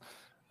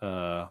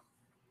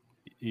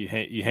 You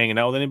hanging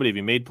out with anybody? Have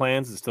you made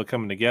plans? Is it still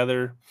coming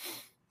together?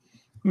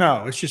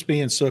 No, it's just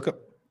being Sukup.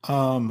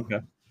 Okay.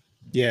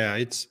 Yeah,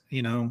 it's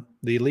the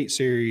Elite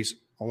Series,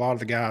 a lot of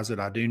the guys that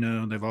I do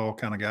know, they've all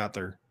kind of got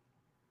their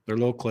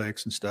little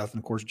cliques and stuff. And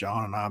of course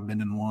John and I have been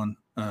in one.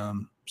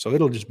 So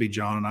it'll just be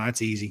John and I.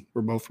 It's easy.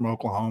 We're both from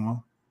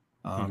Oklahoma,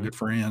 good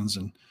friends,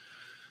 and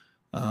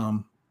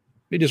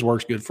it just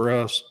works good for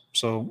us.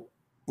 So,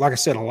 like I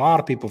said, a lot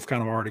of people have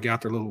kind of already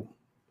got their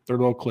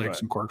little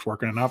cliques and quirks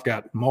working. And I've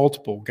got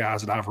multiple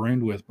guys that I've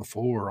roomed with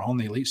before on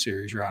the Elite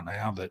Series right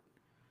now that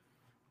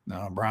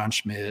Brian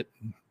Schmidt,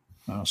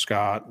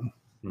 Scott,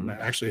 and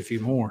actually a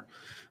few more.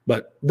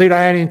 But dude,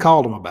 I hadn't even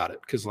called them about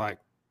it because, like,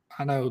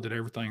 I know that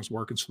everything's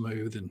working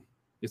smooth and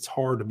it's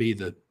hard to be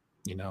the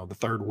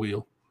third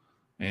wheel.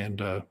 And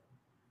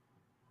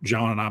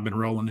John and I have been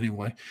rolling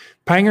anyway.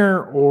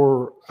 Panger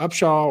or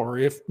Upshaw, or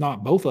if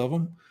not both of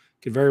them,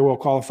 could very well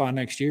qualify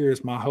next year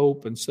is my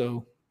hope. And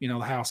so, the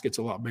house gets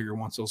a lot bigger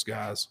once those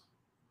guys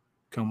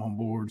come on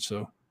board.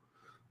 So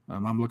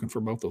I'm looking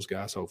for both those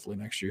guys hopefully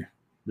next year.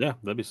 Yeah,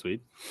 that'd be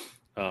sweet.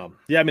 I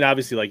mean,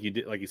 obviously, like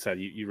you said,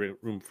 you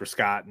room for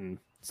Scott and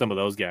some of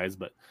those guys,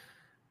 but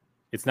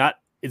it's not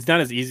it's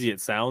not as easy as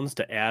it sounds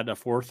to add a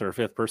fourth or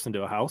fifth person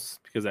to a house,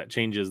 because that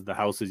changes the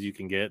houses you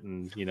can get,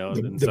 and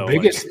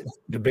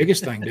the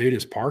biggest thing, dude,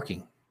 is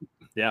parking.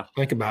 Yeah,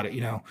 think about it.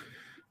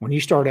 When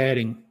you start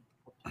adding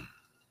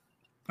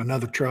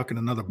another truck and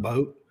another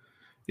boat,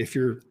 if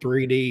you're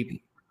 3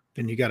 deep,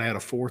 then you got to add a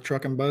fourth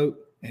truck and boat,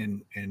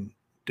 and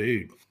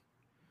dude,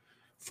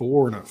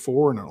 four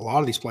and a lot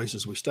of these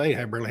places we stay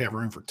barely have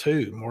room for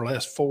 2, more or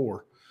less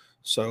 4.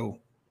 So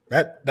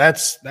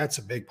that's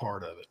a big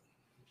part of it.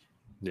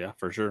 Yeah,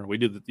 for sure. We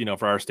do,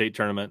 for our state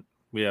tournament,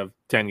 we have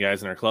 10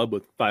 guys in our club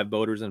with 5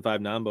 boaters and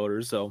 5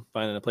 non-boaters. So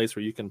finding a place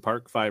where you can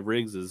park 5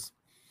 rigs is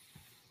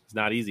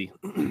not easy.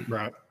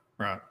 Right.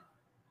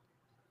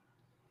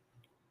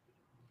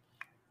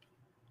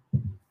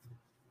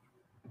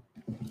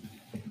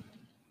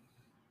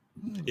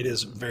 It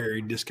is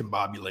very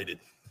discombobulated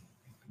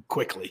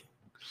quickly.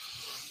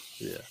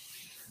 Yeah.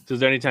 So is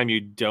there any time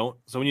you don't?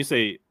 So when you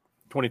say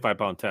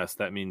 25-pound test,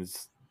 that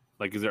means,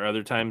 like, is there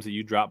other times that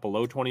you drop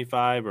below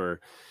 25,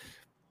 or?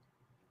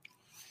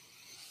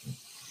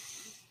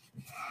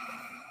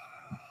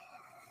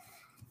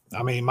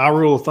 I mean, my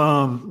rule of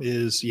thumb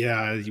is, we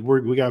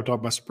got to talk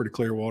about some pretty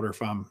clear water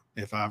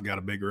if I've got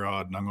a big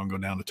rod, and I'm going to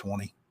go down to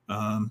 20.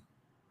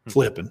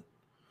 Flipping.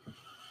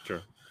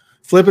 Sure.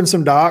 Flipping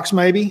some docks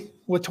maybe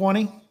with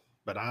 20,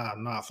 but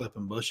I'm not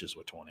flipping bushes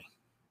with 20.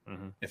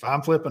 Mm-hmm. If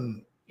I'm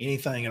flipping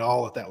anything at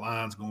all that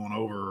line's going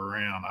over or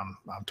around, I'm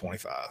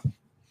 25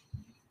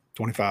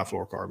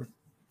 fluorocarbon.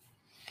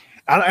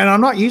 And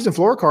I'm not using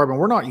fluorocarbon.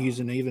 We're not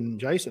using, even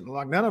Jason,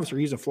 like none of us are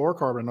using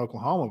fluorocarbon in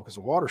Oklahoma because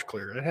the water's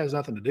clear. It has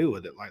nothing to do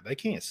with it. Like, they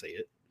can't see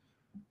it.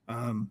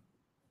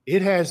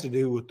 It has to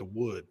do with the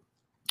wood.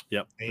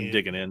 Yep. And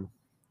digging in.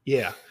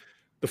 Yeah.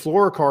 The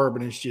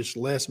fluorocarbon is just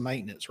less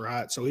maintenance,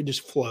 right? So it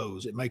just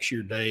flows. It makes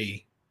your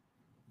day,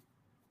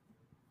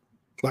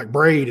 like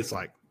braid, it's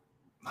like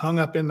hung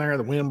up in there.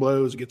 The wind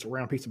blows, it gets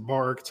around a piece of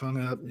bark, it's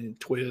hung up and it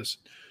twists.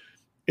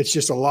 It's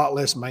just a lot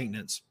less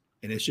maintenance,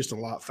 and it's just a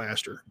lot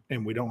faster.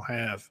 And we don't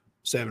have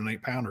 7 and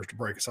 8 pounders to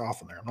break us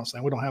off in there. I'm not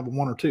saying we don't have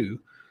 1 or 2,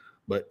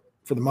 but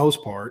for the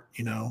most part,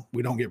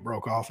 we don't get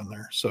broke off in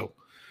there. So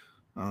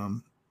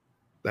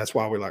that's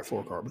why we like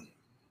fluorocarbon.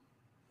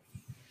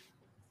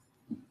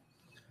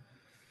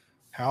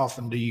 How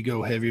often do you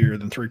go heavier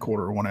than 3/4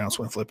 or 1 ounce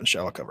when flipping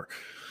shallow cover?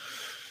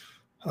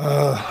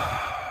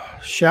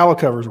 Shallow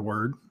cover is a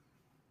word,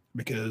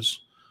 because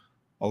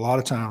a lot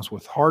of times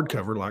with hard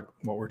cover, like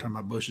what we're talking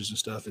about, bushes and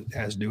stuff, it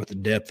has to do with the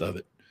depth of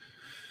it.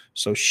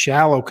 So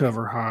shallow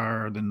cover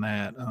higher than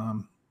that,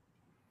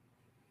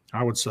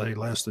 I would say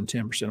less than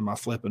 10% of my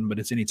flipping, but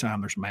it's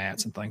anytime there's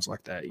mats and things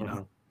like that,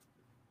 know.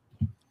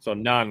 So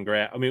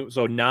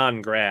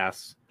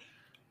non-grass,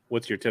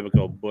 what's your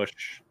typical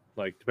bush?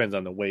 Like, depends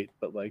on the weight,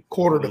 but like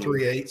 1/4 to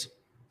 3/8.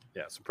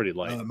 Yeah, so pretty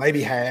light.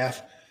 Maybe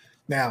half.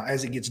 Now,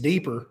 as it gets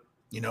deeper,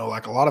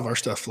 like a lot of our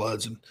stuff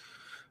floods and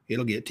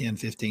it'll get 10,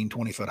 15,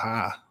 20 foot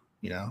high.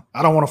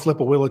 I don't want to flip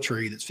a willow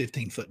tree that's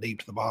 15 foot deep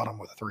to the bottom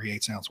with a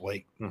 3/8 ounce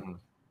weight,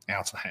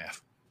 ounce and a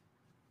half,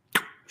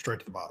 straight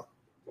to the bottom.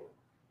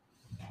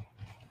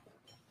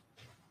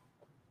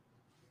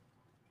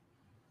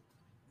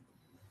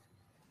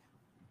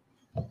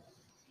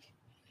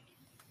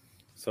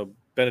 So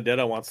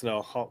Benedetto wants to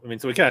know how,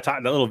 so we kind of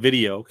talked, that little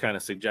video kind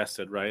of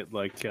suggested, right?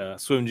 Like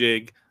swim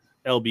jig,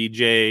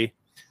 LBJ,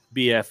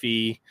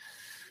 BFE.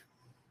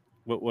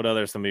 What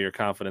other some of your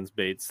confidence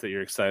baits that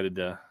you're excited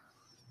to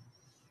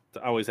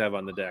always have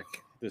on the deck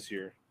this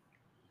year?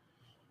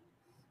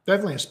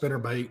 Definitely a spinner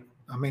bait.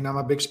 I'm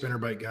a big spinner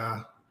bait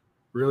guy.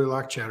 Really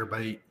like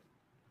chatterbait.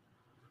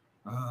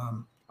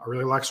 I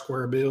really like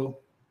square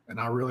bill, and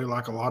I really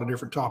like a lot of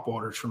different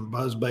topwaters, from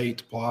buzz bait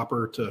to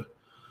plopper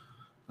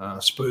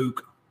to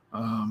spook.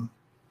 A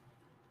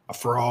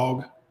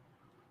frog.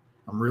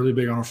 I'm really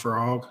big on a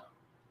frog.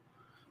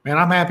 Man,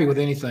 I'm happy with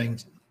anything.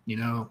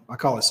 I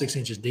call it 6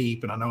 inches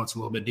deep, and I know it's a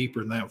little bit deeper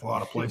than that with a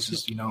lot of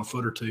places, a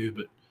foot or 2,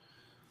 but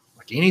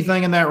like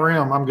anything in that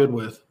realm, I'm good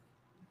with.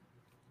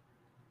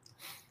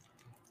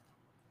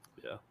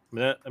 Yeah.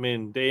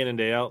 Day in and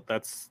day out,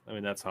 that's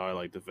how I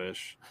like to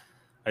fish.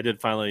 I did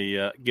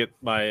finally get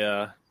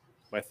my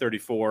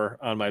 34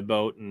 on my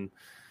boat, and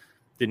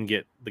didn't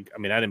get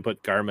I didn't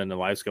put Garmin and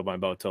live scope on my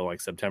boat till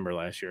like September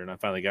last year, and I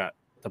finally got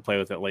to play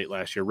with it late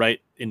last year, right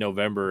in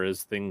November,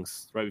 as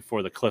things right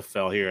before the cliff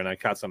fell here, and I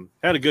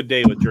had a good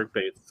day with jerk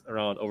baits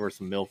around over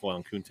some milfoil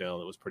and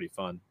coontail. It was pretty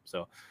fun.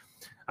 So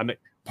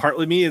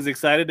partly me is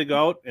excited to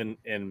go out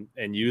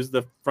and use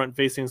the front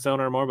facing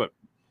sonar more, but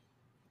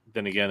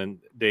then again,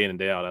 day in and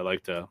day out, I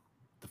like to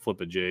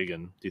flip a jig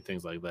and do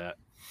things like that.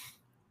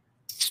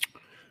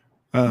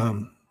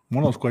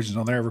 One of those questions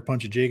on there, ever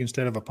punch a jig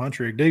instead of a punch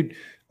rig? Dude,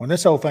 when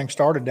this whole thing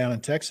started down in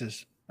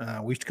Texas,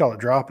 we used to call it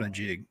dropping a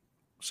jig.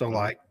 So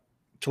like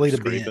Toledo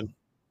Bend,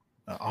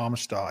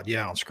 Amistad,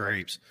 on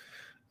scrapes.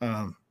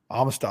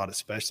 Amistad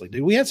especially.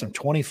 Dude, we had some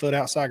 20-foot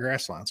outside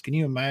grass lines. Can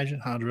you imagine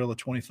how to drill a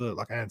 20-foot?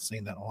 Like, I hadn't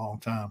seen that in a long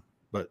time,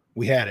 but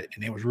we had it,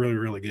 and it was really,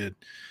 really good.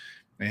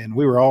 And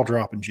we were all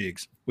dropping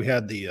jigs. We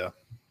had the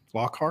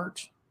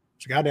Lockhart's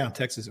There's a guy down in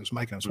Texas that was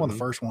making them. It's one of the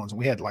first ones, and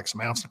we had like some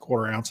ounce and a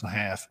quarter, ounce and a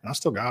half, and I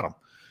still got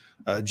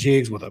them.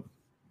 Jigs with a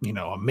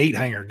meat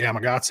hanger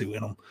Gamakatsu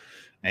in them,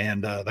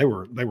 and they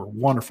were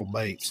wonderful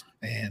baits,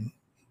 and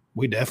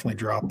we definitely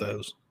dropped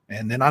those.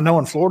 And then I know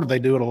in Florida they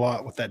do it a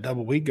lot with that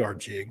double weed guard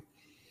jig.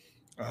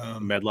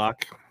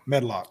 Medlock.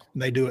 And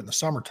they do it in the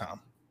summertime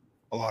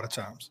a lot of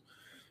times.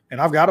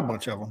 And I've got a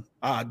bunch of them.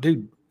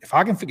 Dude, if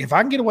I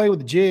can get away with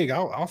the jig,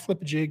 I'll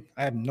flip a jig.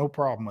 I have no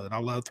problem with it. I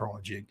love throwing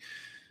a jig.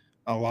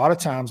 A lot of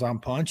times I'm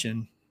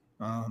punching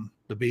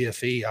the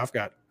BFE. I've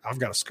got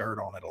a skirt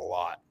on it a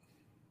lot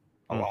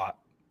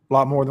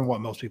more than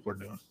what most people are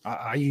doing.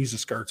 I use the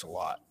skirts a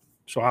lot,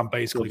 so I'm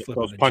basically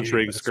flipping those the punch jig,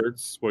 rig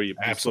skirts where you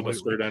slip a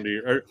skirt under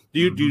your. Or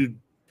do Mm-hmm. you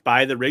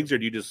buy the rigs or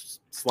do you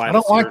just slide? I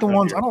don't like the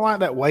ones. I don't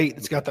like that weight.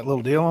 It's got that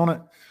little deal on it.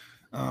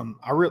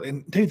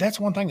 Dude, that's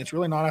one thing that's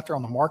really not out there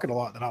on the market a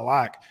lot that I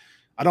like.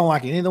 I don't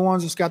like any of the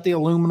ones that's got the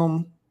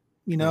aluminum,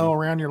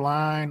 around your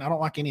line. I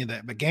don't like any of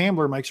that. But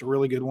Gambler makes a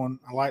really good one.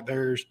 I like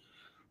theirs.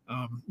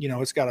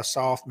 It's got a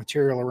soft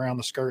material around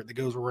the skirt that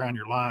goes around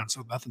your line,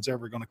 so nothing's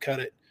ever going to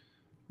cut it.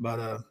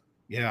 But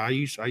I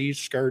use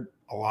skirt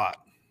a lot.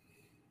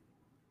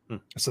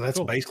 So that's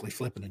basically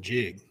flipping a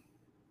jig.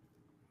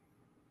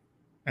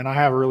 And I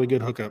have a really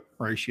good hookup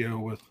ratio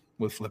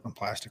with flipping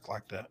plastic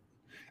like that.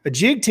 A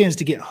jig tends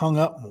to get hung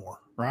up more,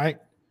 right?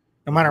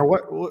 No matter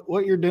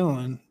what you're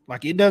doing,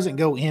 like it doesn't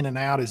go in and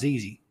out as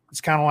easy.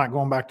 It's kind of like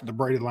going back to the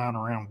braided line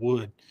around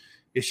wood.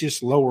 It's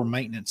just lower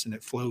maintenance and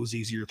it flows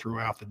easier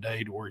throughout the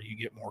day to where you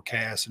get more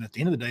casts. And at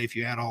the end of the day, if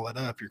you add all that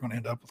up, you're going to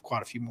end up with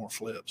quite a few more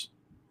flips.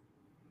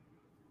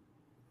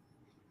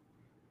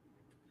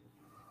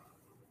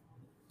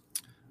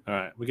 All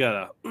right, we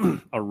got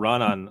a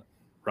run on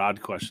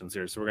rod questions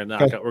here, so we're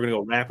gonna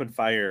go rapid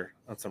fire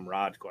on some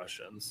rod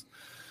questions.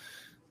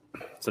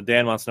 So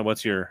Dan wants to know,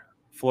 what's your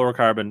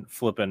fluorocarbon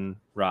flipping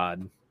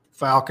rod?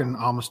 Falcon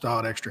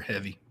Amistad Extra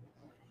Heavy.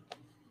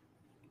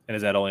 And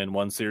is that only in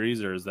one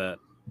series, or is that?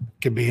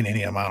 Could be in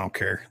any of them. I don't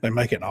care. They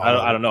make it in all.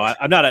 I don't know.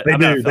 I'm not.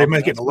 They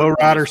make it in a low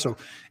rider, so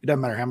it doesn't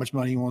matter how much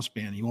money you want to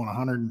spend. You want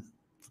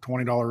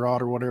 $120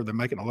 rod or whatever, they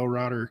make it in a low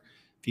rider.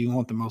 If you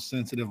want the most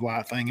sensitive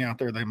light thing out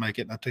there, they make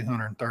it in a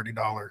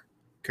 $230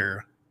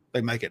 Cara.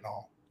 They make it in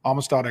all.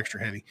 Amistad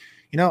Extra Heavy.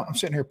 I'm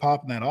sitting here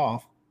popping that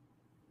off.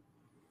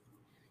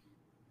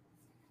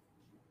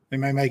 They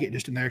may make it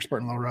just in the expert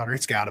and low rider.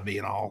 It's got to be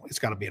in all. It's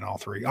got to be in all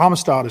three.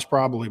 Amistad is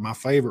probably my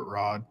favorite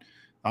rod.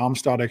 The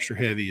Amistad Extra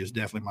Heavy is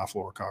definitely my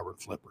fluorocarbon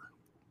flipper.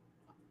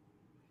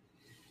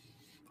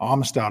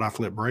 Amistad I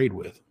flip braid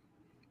with,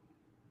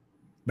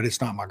 but it's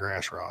not my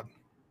grass rod.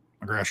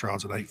 My grass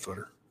rod's an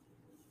 8-footer.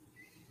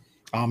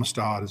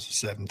 Amistad is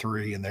a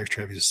 7.3 and the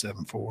Extra Heavy is a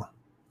 7.4.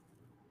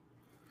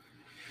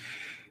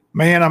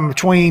 Man, I'm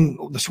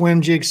between the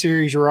Swim Jig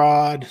Series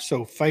rod.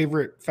 So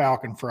favorite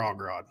Falcon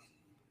frog rod.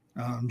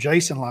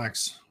 Jason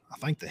likes, I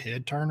think the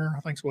head turner,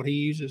 I think is what he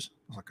uses.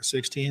 It's like a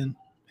 610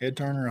 head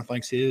turner, I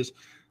think's his.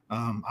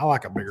 I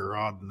like a bigger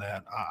rod than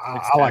that.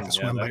 I like the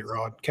swim bait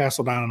rod.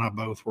 Castledine and I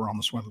both were on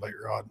the swim bait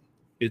rod.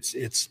 It's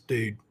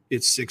 6'3"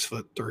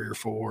 or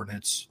 4,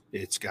 and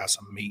it's got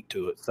some meat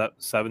to it.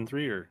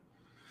 7.3 or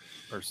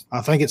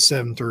I think it's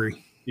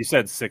 7.3. You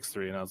said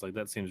 6'3", and I was like,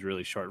 that seems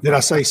really short. Did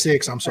I say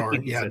 6? I'm sorry.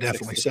 Yeah,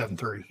 definitely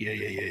 7.3.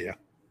 Yeah.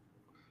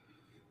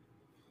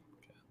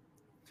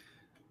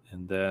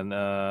 And then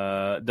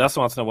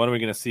Dustin wants to know, when are we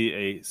going to see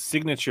a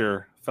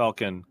signature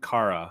Falcon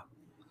Cara,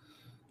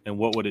 and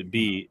what would it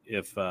be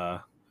if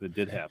it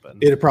did happen?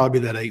 It'd probably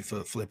be that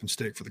 8-foot flipping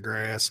stick for the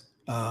grass.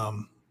 I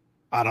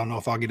don't know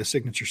if I'll get a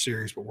signature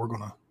series, but we're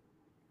gonna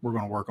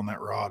work on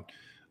that rod.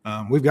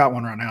 We've got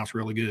one right now. It's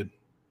really good.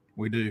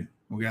 We do.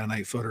 We got an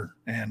 8-footer,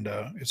 and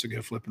it's a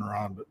good flipping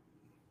rod. But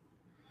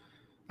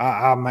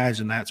I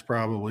imagine that's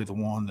probably the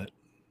one that,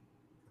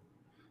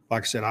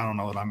 like I said, I don't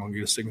know that I'm going to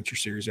get a signature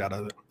series out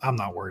of it. I'm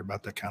not worried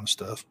about that kind of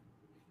stuff.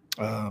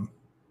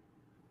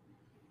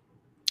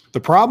 The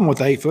problem with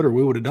the 8-footer,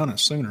 we would have done it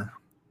sooner.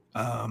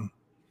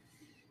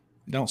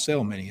 Don't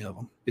sell many of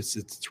them.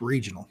 It's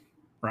regional,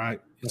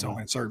 right? It's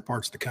only in certain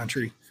parts of the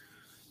country,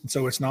 and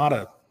so it's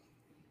not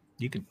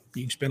you can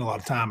spend a lot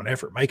of time and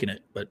effort making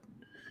it, but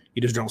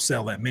you just don't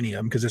sell that many of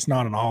them because it's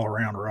not an all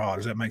around rod.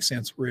 Does that make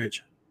sense,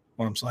 Rich?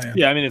 What I'm saying?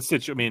 Yeah, I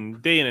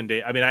mean day in and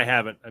day. I mean, I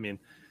haven't. I mean,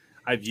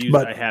 I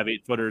have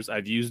 8-footers.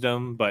 I've used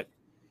them, but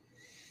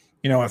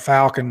at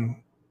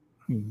Falcon,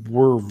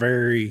 we're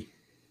very,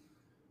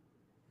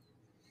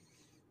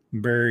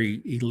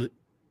 very elite,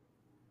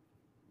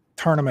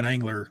 tournament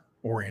angler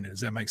oriented.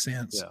 Does that make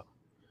sense? Yeah.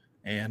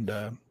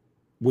 And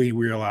we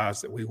realize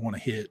that we want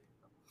to hit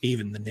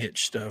even the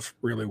niche stuff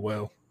really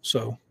well.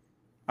 So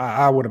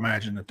I would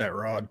imagine that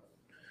rod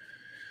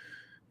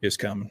is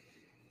coming.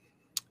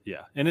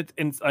 Yeah, and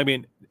I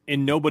mean,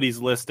 in nobody's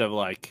list of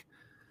like,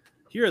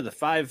 here are the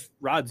 5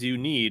 rods you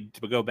need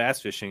to go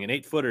bass fishing. An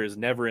 8-footer is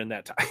never in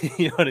that time.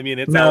 You know what I mean?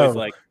 It's always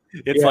like,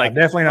 like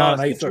definitely not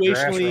an 8-foot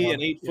grass rod. Situationally, an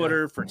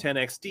 8-footer for 10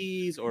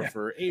 XDs or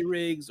for A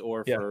rigs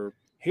or for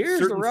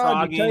here's the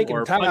rod you take or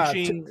and tie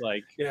punching.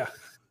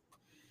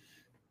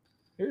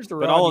 here's the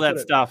rod. But all of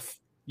that stuff,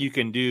 you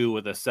can do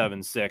with a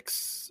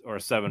 7.6 or a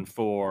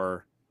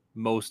 7.4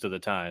 most of the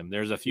time.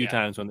 There's a few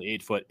times when the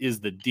 8 foot is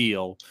the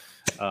deal.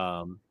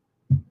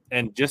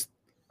 And just,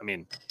 I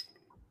mean,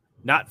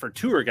 not for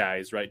tour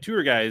guys, right?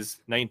 Tour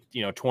guys,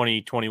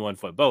 20, 21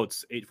 foot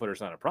boats, 8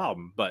 footers not a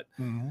problem. But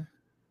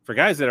for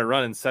guys that are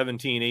running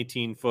 17,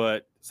 18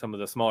 foot, some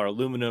of the smaller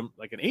aluminum,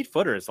 like an 8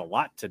 footer is a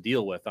lot to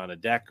deal with on a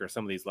deck or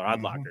some of these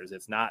rod lockers.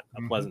 It's not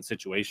a pleasant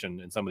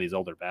situation in some of these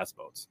older bass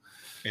boats.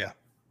 Yeah.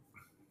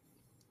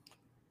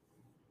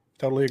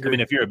 Totally agree. I mean,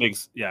 if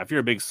you're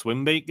a big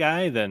swim bait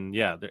guy, then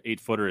the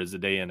 8 footer is a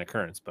day in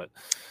occurrence. But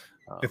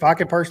if I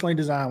could personally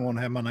design one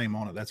and have my name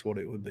on it, that's what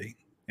it would be.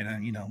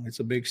 And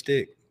it's a big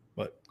stick,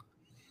 but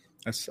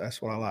that's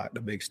what I like, the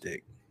big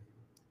stick.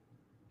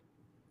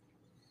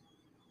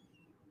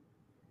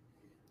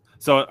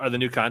 So are the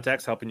new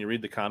contacts helping you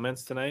read the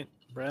comments tonight,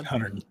 Brad?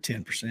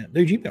 110%.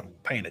 Dude, you've been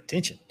paying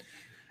attention.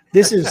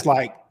 This is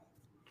like,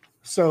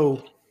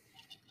 so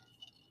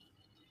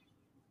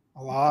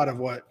a lot of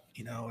what,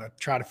 I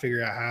try to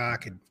figure out how I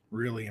could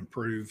really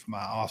improve my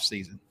off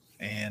season.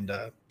 And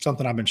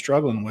something I've been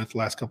struggling with the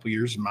last couple of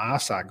years is my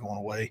eyesight going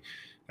away.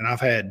 And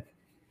I've had,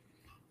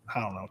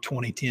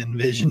 20/10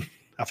 vision.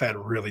 I've had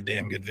really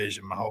damn good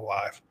vision my whole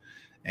life.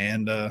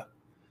 And I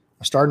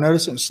started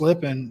noticing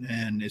slipping,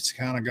 and it's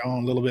kind of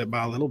gone little bit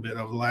by little bit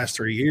over the last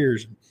 3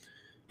 years.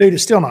 Dude,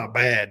 it's still not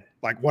bad.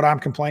 Like what I'm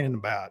complaining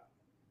about,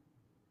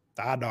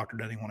 the eye doctor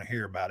doesn't even want to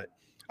hear about it.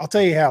 I'll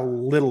tell you how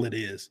little it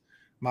is.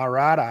 My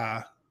right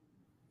eye,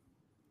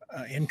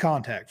 in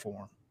contact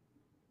form,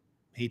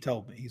 he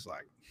told me, he's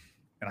like,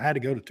 and I had to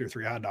go to 2 or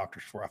 3 eye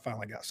doctors before I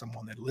finally got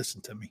someone that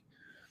listened to me.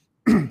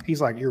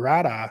 He's like, your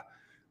right eye,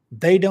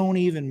 they don't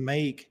even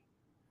make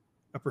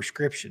a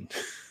prescription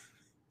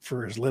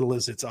for as little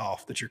as it's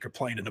off that you're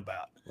complaining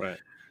about. Right.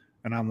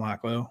 And I'm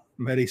like, well,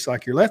 but he's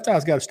like, your left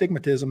eye's got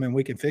astigmatism and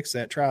we can fix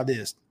that. Try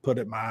this, put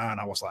it in my eye. And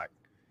I was like,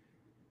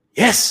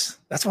 yes,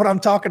 that's what I'm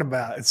talking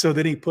about. And so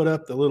then he put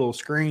up the little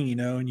screen,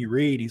 and you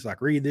read, he's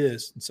like, read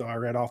this. And so I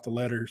read off the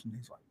letters and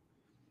he's like,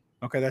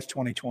 okay, that's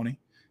 2020.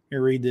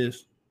 Here, read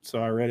this.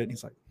 So I read it and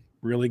he's like,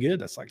 really good.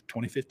 That's like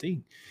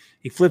 2015.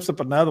 He flips up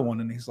another one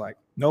and he's like,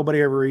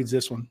 nobody ever reads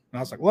this one. And I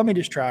was like, let me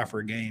just try for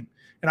a game.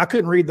 And I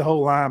couldn't read the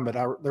whole line, but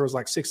there was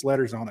like 6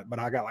 letters on it, but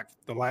I got like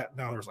there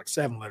was like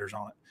 7 letters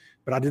on it,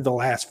 but I did the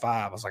last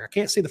 5. I was like, I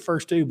can't see the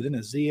first 2, but then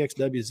it's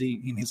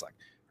ZXWZ. And he's like,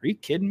 are you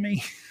kidding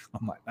me?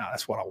 I'm like, nah,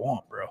 that's what I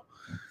want, bro.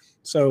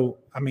 So,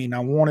 I mean, I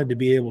wanted to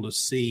be able to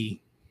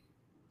see.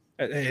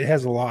 It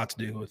has a lot to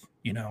do with,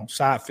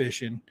 sight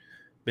fishing,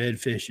 bed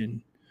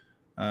fishing,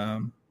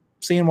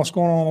 seeing what's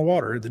going on in the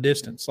water at the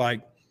distance.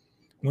 Like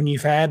when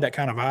you've had that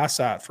kind of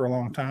eyesight for a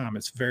long time,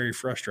 it's very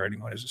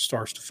frustrating when it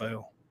starts to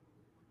fail.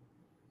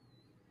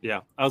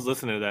 Yeah, I was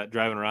listening to that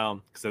driving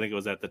around because I think it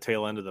was at the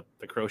tail end of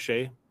the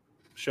crochet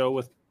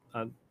show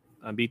on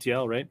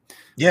BTL, right?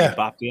 Yeah,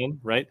 bopped in,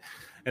 right?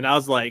 And I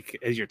was like,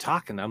 as you're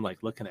talking, I'm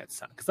like looking at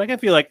something because like I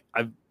feel like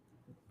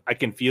I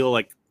can feel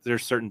like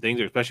there's certain things,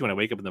 especially when I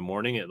wake up in the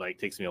morning, it like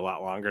takes me a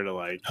lot longer to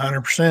like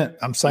 100%.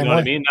 I'm saying, what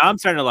I mean? Now I'm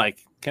starting to like,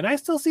 can I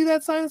still see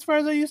that sign as far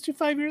as I used to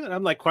 5 years? And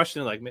I'm like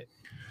questioning, like,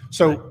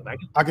 so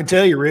I can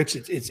tell you, Rich,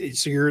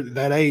 it's you're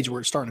that age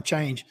where it's starting to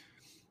change,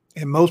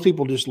 and most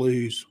people just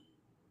lose,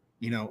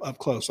 up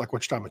close. Like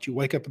what you're talking about. You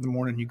wake up in the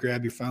morning, you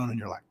grab your phone, and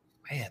you're like,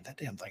 man, that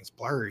damn thing's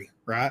blurry,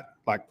 right?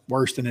 Like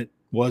worse than it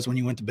was when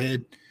you went to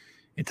bed.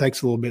 It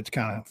takes a little bit to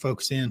kind of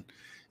focus in.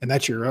 And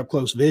that's your up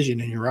close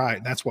vision. And you're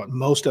right. That's what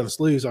most of us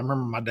lose. I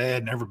remember my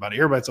dad and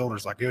everybody's older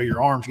is like,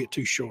 your arms get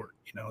too short.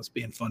 It's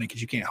being funny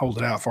because you can't hold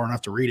it out far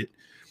enough to read it.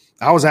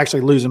 I was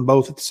actually losing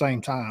both at the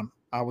same time.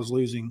 I was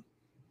losing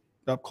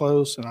up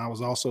close and I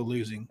was also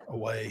losing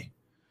away.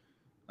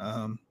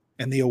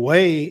 And the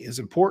away is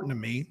important to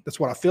me. That's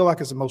what I feel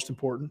like is the most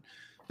important.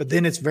 But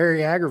then it's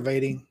very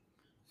aggravating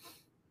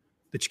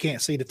that you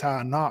can't see the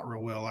tie and knot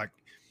real well. Like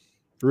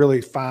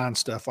really fine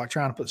stuff, like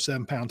trying to put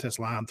 7-pound test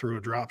line through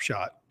a drop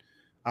shot.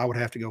 I would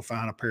have to go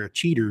find a pair of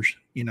cheaters,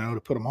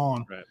 to put them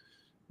on. Right.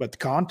 But the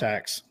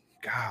contacts,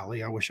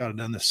 golly, I wish I'd have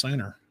done this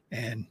sooner.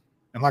 And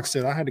like I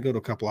said, I had to go to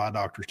a couple eye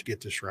doctors to get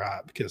this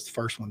right because the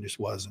first one just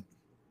wasn't.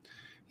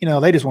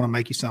 They just want to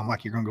make you sound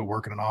like you're going to go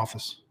work in an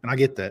office. And I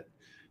get that.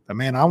 But,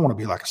 man, I want to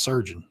be like a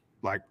surgeon.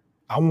 Like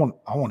I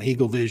want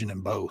eagle vision in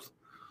both.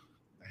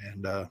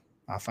 And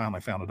I finally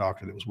found a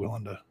doctor that was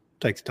willing to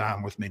take the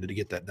time with me to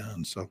get that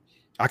done. So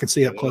I can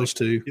see up close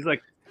too. He's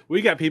like,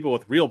 we got people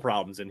with real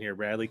problems in here,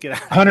 Bradley. Get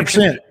out.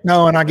 100%.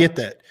 No, and I get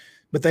that.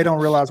 But they don't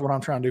realize what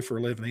I'm trying to do for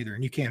a living either.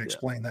 And you can't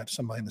explain that to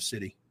somebody in the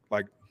city.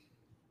 Like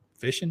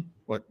fishing,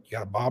 what, you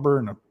got a bobber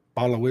and a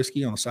bottle of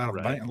whiskey on the side of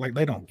a bank? Like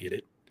they don't get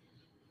it.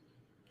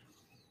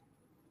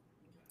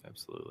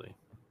 Absolutely.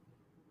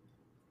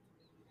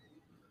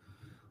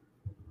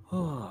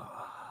 So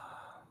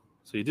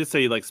you did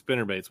say you like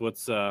spinner baits. What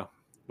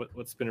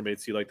spinner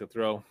baits do you like to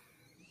throw?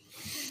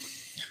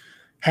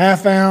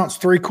 1/2 ounce,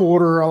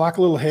 3/4. I like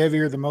a little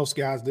heavier than most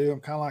guys do. I'm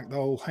kind of like the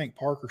old Hank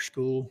Parker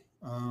school.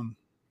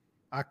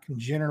 I can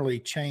generally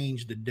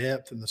change the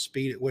depth and the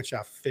speed at which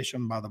I fish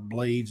them by the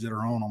blades that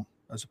are on them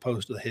as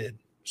opposed to the head.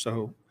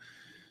 So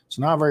It's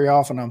not very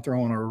often I'm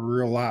throwing a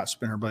real light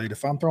spinnerbait.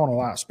 If I'm throwing a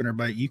light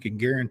spinnerbait, you can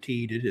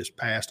guarantee it is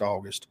past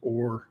August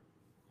or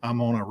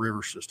I'm on a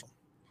river system.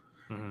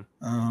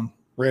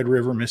 Red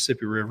River,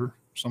 Mississippi River,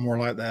 somewhere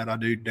like that. I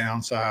do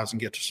downsize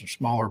and get to some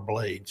smaller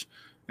blades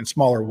and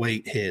smaller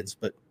weight heads,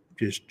 but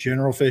just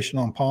general fishing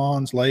on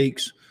ponds,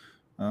 lakes.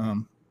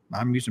 I'm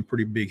using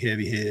pretty big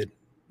heavy head,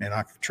 and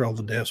I control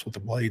the depths with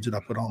the blades that I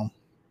put on them.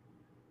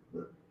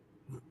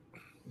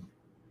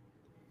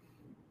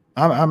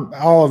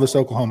 All of us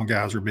Oklahoma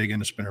guys are big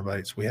into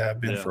spinnerbaits. We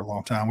have been for a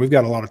long time. We've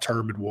got a lot of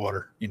turbid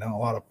water, a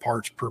lot of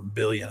parts per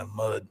billion of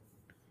mud.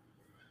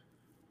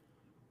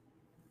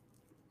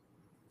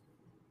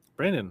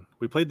 Brandon,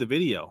 we played the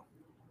video.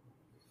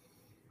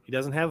 He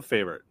doesn't have a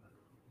favorite.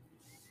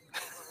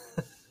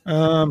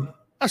 I'm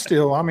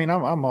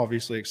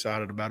obviously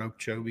excited about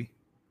Okeechobee.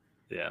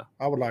 Yeah.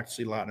 I would like to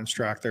see lightning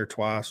strike there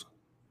twice.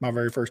 My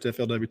very first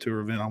FLW Tour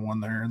event, I won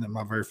there, and then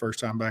my very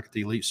first time back at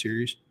the Elite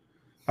Series.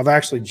 I've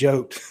actually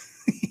joked.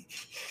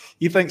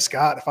 You think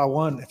Scott, if I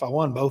won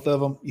both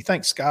of them, you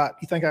think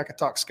I could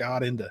talk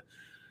Scott into,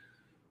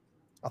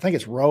 I think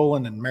it's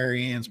Roland and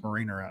Marianne's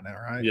Marina right now,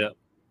 right? Yeah.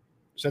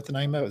 Is that the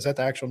name of it? Is that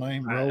the actual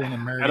name? Roland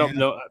and Marianne? I don't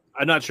know.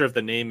 I'm not sure if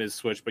the name is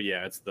switched, but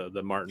yeah, it's the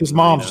Martin. His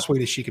mom's as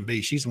sweet as she can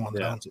be. She's the one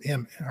that owns it.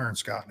 Her and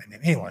Scott.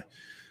 Anyway,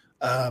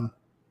 I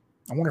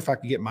wonder if I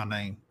could get my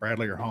name,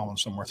 Bradley or Holland,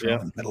 somewhere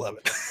thrown in the middle of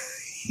it.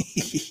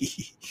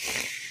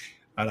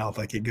 I don't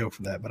think he'd go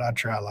for that, but I'd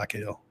try like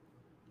hell.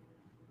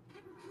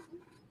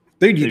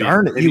 Dude, you'd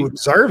earn it. You would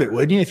deserve it,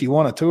 wouldn't you? If you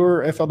want a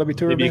tour, FLW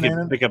tour. Maybe you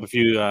could pick up a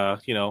few,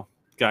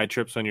 guide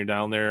trips when you're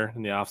down there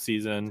in the off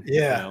season.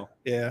 Yeah.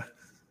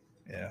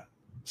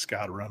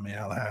 Scott will run me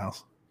out of the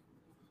house,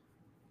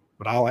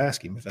 but I'll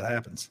ask him if it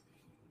happens.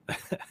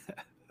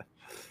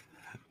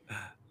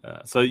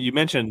 So you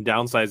mentioned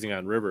downsizing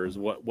on rivers.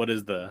 What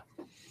is the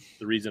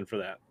reason for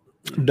that?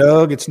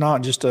 Doug, it's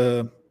not just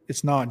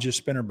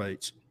spinner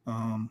baits.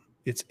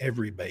 It's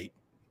every bait.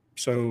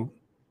 So,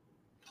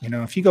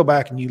 if you go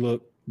back and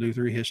you do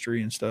through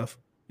history and stuff,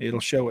 it'll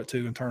show it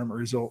too in tournament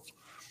results.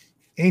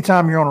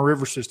 Anytime you're on a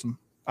river system,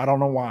 I don't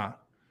know why,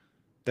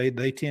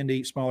 they tend to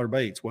eat smaller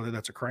baits, whether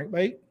that's a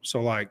crankbait.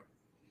 So like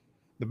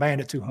the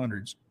Bandit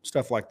 200s,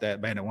 stuff like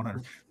that, Bandit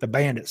 100, the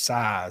Bandit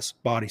size,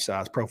 body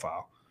size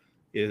profile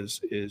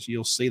is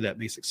you'll see that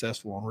be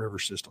successful on river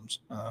systems.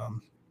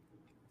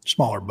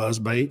 Smaller buzz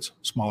baits,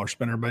 smaller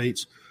spinner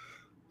baits,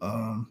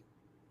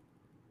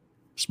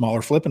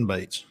 smaller flipping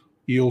baits.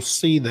 You'll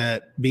see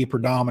that be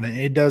predominant.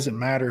 It doesn't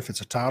matter if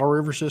it's a tidal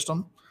river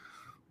system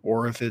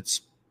or if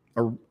it's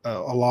a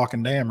lock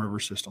and dam river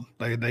system.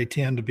 They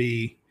tend to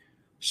be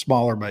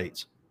smaller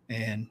baits,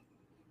 and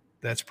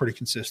that's pretty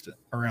consistent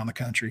around the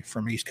country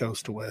from East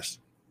Coast to West.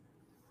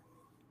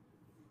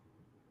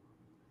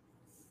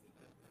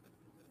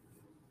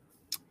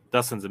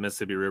 Dustin's a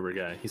Mississippi River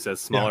guy. He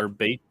says smaller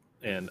bait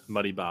and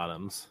muddy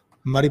bottoms.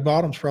 Muddy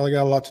bottoms probably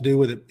got a lot to do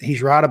with it.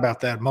 He's right about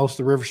that. Most of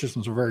the river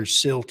systems are very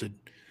silted,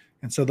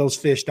 and so those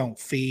fish don't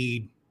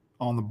feed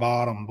on the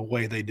bottom the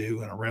way they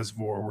do in a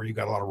reservoir where you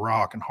got a lot of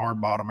rock and hard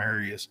bottom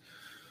areas.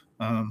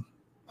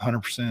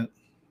 100%.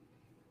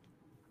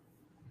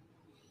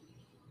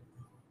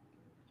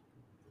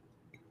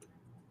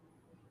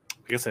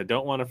 I guess I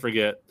don't want to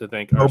forget to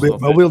thank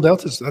Mobile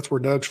Delta. That's where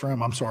Doug's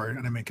from. I'm sorry, I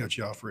didn't mean to cut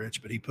you off,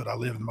 Rich, but he put I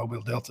live in the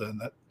Mobile Delta,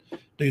 and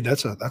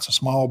that's a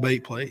small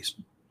bait place.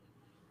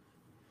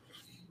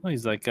 Well,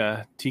 he's like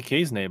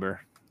TK's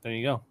neighbor. There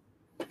you go.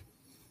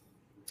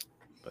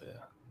 But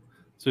yeah,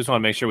 so just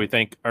want to make sure we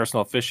thank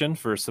Arsenal Fishing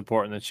for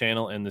supporting the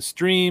channel and the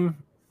stream,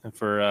 and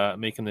for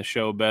making the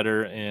show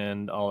better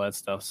and all that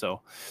stuff.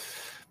 So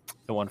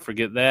don't want to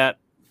forget that.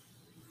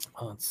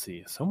 Let's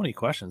see. So many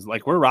questions.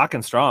 Like, we're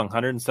rocking strong,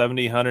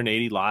 170,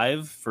 180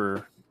 live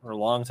for a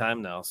long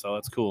time now. So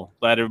that's cool.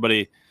 Glad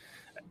everybody,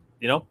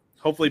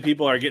 hopefully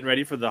people are getting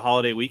ready for the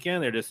holiday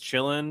weekend. They're just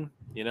chilling,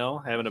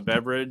 having a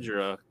beverage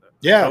or a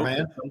Coke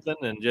or something,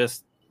 and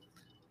just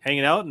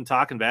hanging out and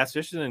talking bass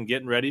fishing and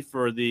getting ready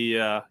for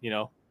the,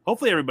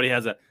 hopefully everybody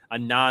has a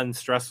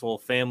non-stressful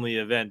family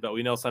event. But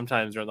we know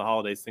sometimes during the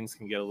holidays, things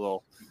can get a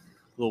little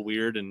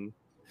weird, and,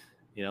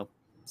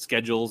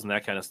 schedules and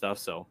that kind of stuff.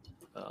 So,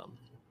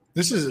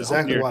 this is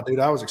exactly why, dude,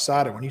 I was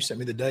excited when you sent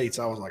me the dates.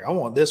 I was like, I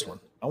want this one.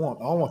 I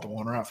want the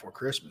one right before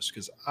Christmas,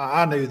 because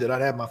I knew that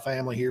I'd have my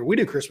family here. We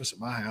do Christmas at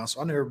my house.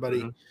 So I knew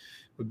everybody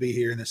would be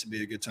here, and this would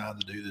be a good time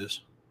to do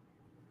this.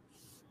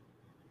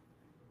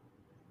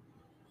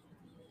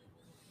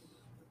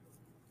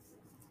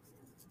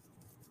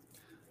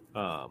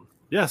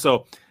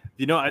 So,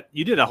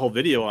 you did a whole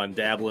video on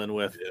dabbling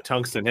with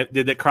tungsten.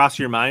 Did it cross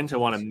your mind to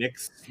want to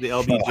mix the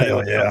LBJ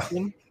with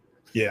tungsten?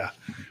 Yeah.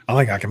 I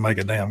think I can make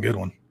a damn good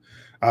one.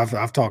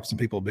 I've talked to some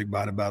people Big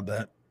Bite about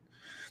that.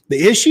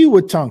 The issue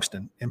with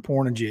tungsten and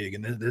pouring a jig,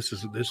 and this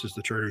is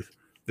the truth.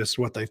 This is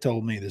what they've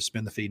told me. This has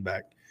been the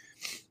feedback.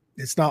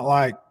 It's not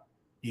like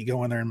you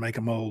go in there and make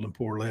a mold and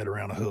pour lead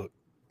around a hook.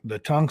 The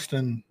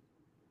tungsten,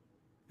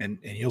 and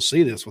you'll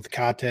see this with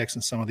Kytex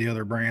and some of the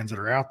other brands that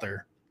are out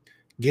there,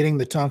 getting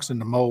the tungsten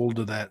to mold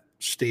to that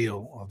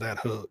steel of that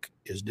hook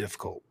is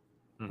difficult.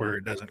 where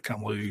it doesn't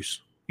come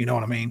loose. You know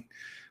what I mean?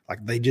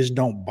 Like they just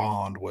don't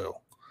bond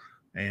well.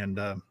 And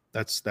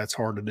that's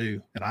hard to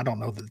do. And I don't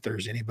know that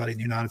there's anybody in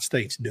the United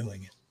States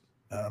doing it.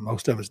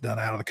 Most of it's done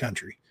out of the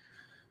country.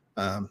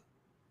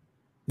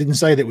 Didn't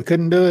say that we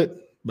couldn't do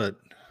it, but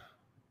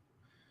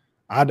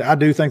I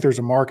do think there's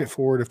a market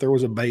for it. If there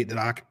was a bait that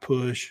I could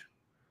push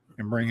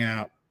and bring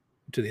out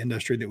to the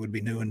industry that would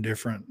be new and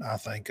different, I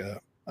think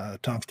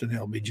tungsten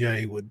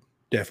LBJ would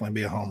definitely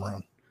be a home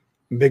run.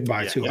 Big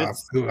Bites,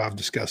 who I've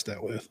discussed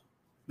that with.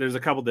 There's a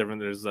couple different.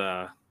 There's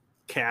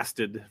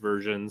casted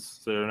versions,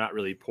 so they're not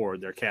really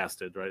poured; they're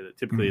casted, right?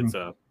 Typically, it's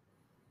like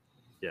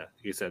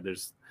you said,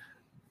 there's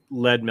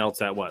lead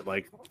melts at what,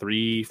 like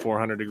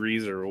 300-400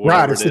 degrees or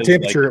whatever. Right, it's the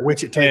temperature at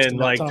which it takes. And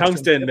like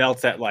tungsten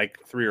melts at like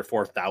 3,000 or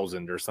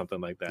 4,000 or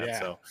something like that. Yeah.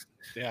 So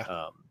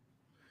yeah.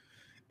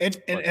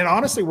 And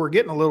honestly, we're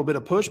getting a little bit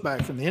of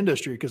pushback from the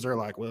industry because they're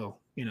like, well,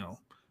 you know,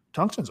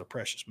 tungsten's a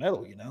precious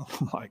metal, you know.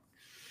 I'm like,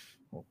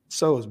 well,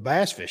 so is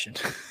bass fishing.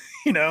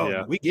 You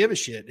know, we give a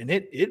shit, and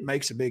it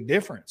makes a big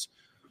difference.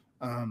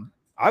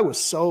 I was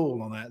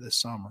sold on that this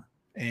summer,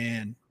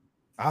 and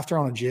I've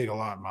thrown a jig a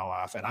lot in my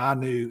life, and I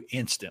knew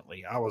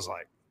instantly. I was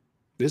like,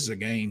 this is a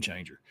game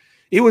changer.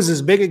 It was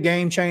as big a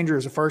game changer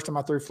as the first time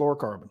I threw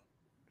fluorocarbon.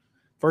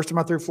 First time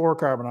I threw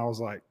fluorocarbon, I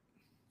was like,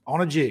 on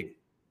a jig,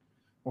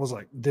 I was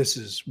like, this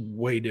is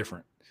way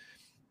different.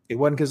 It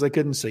wasn't because they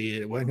couldn't see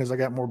it. It wasn't because I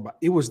got more.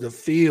 It was the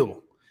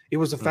feel. It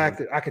was the fact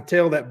that I could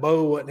tell that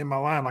bow wasn't in my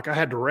line. Like I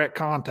had direct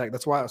contact.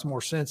 That's why it was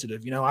more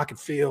sensitive. You know, I could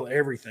feel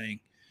everything.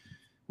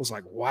 It was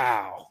like,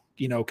 wow,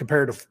 you know,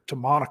 compared to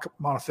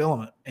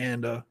monofilament.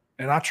 And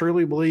I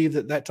truly believe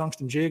that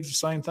tungsten jig is the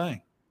same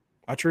thing.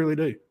 I truly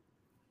do.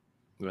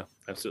 Yeah,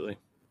 absolutely.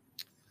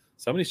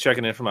 Somebody's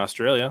checking in from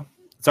Australia.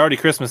 It's already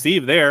Christmas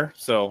Eve there,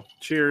 so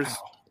cheers.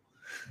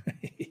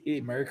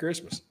 Wow. Merry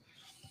Christmas.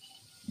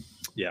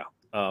 Yeah.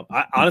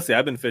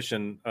 I've been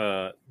fishing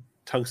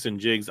tungsten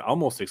jigs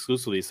almost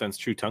exclusively since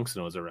True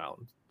Tungsten was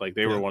around. Like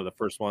they were one of the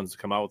first ones to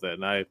come out with it,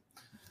 and I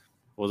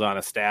was on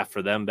a staff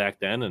for them back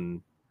then,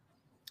 and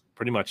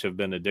pretty much have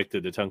been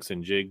addicted to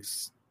tungsten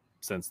jigs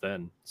since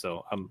then.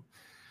 So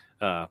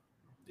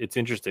it's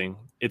interesting.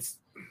 It's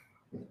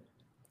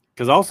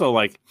because also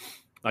like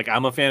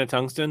I'm a fan of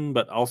tungsten,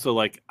 but also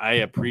like I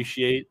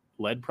appreciate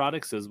lead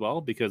products as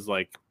well, because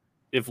like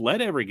if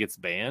lead ever gets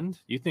banned,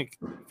 you think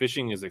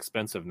fishing is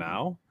expensive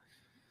now?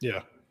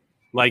 Yeah.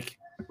 Like,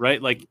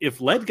 right? Like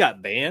if lead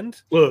got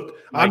banned, look,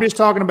 I'm just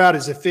talking about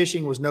as if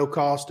fishing was no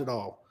cost at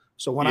all.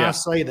 So when I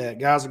say that,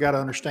 guys have got to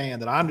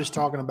understand that I'm just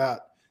talking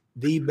about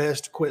the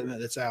best equipment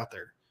that's out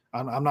there.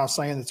 I'm not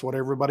saying that's what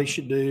everybody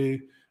should do,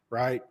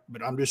 right?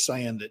 But I'm just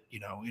saying that, you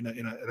know,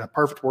 in a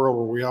perfect world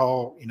where we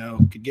all, you know,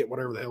 could get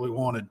whatever the hell we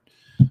wanted,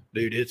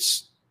 dude,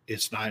 it's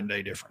night and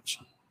day difference.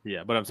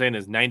 Yeah, but I'm saying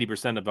is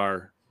 90% of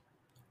our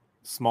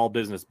small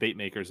business bait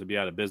makers would be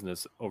out of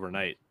business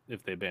overnight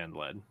if they banned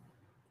lead.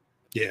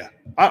 Yeah,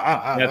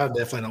 I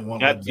definitely don't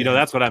want that. You know,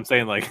 that's what I'm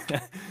saying. Like,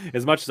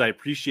 as much as I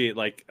appreciate,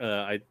 like,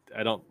 I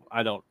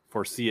don't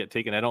foresee it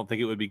taking. I don't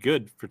think it would be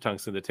good for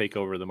tungsten to take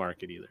over the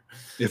market either.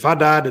 If I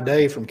died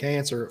today from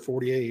cancer at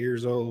 48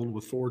 years old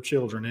with 4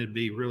 children, it'd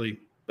be really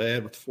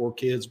bad with 4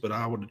 kids. But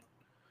I would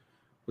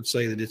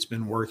say that it's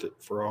been worth it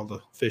for all the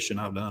fishing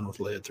I've done with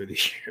lead through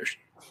these years.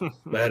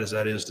 Bad as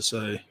that is to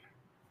say.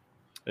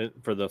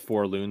 For the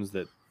 4 loons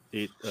that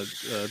ate a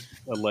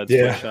lead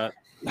split shot.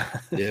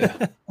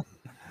 Yeah.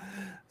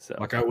 So,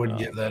 like I wouldn't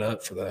give that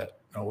up for that.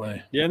 No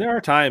way. Yeah, and there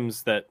are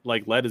times that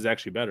like lead is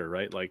actually better,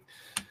 right? Like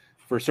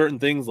for certain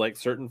things, like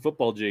certain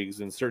football jigs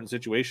in certain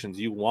situations,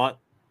 you want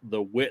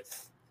the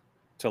width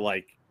to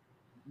like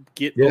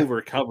get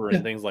over cover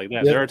and things like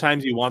that. There are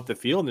times you want the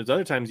feel, and there's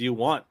other times you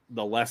want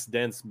the less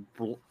dense,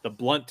 the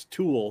blunt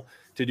tool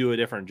to do a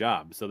different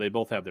job. So they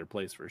both have their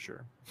place for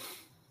sure.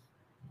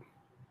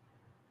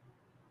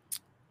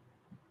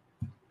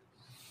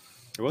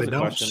 There was a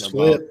question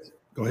about.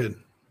 Go ahead.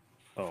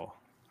 Oh.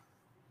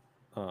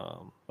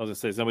 I was gonna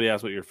say somebody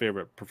asked what your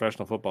favorite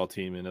professional football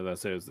team, and as I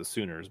say, it was the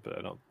Sooners, but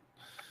I don't.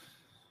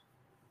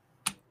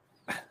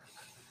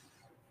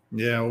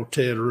 Yeah, old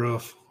Ted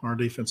Ruff, our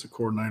defensive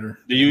coordinator.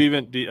 Do you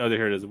even?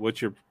 Here it is.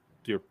 What's your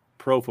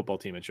pro football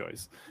team of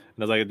choice?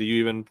 And I was like, do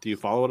you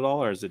follow it at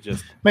all, or is it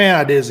just? Man,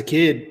 I did as a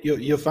kid.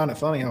 You'll find it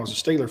funny. I was a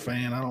Steeler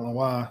fan. I don't know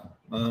why.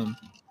 I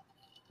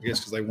guess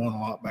because they won a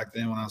lot back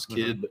then when I was a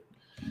kid. But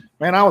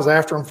man, I was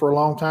after them for a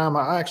long time.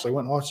 I actually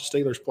went and watched the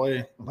Steelers play.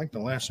 I think the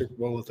last Super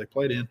Bowl that they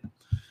played in.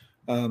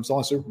 It's the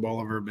only Super Bowl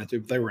I've ever been to,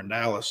 but they were in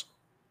Dallas,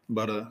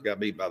 but got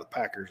beat by the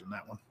Packers in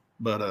that one.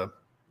 But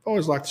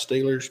always liked the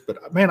Steelers.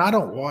 But man, I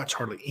don't watch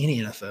hardly any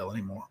NFL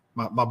anymore.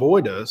 My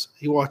boy does.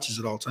 He watches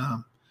it all the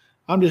time.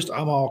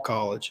 I'm all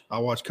college. I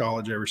watch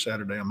college every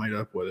Saturday. I'm made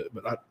up with it,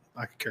 but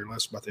I could care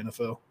less about the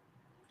NFL.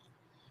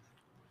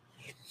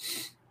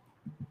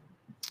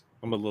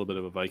 I'm a little bit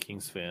of a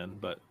Vikings fan,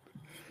 but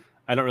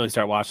I don't really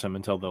start watching them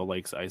until the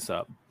lakes ice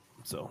up.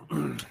 So.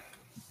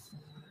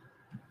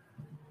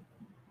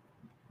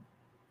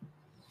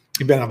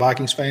 You've been a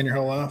Vikings fan your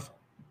whole life?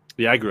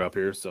 Yeah, I grew up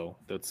here, so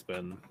that's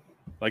been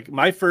like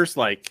my first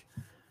like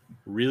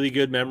really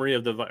good memory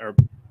of or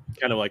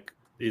kind of like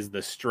is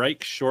the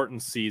strike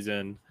shortened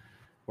season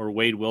where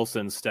Wade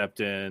Wilson stepped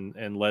in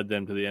and led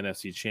them to the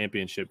NFC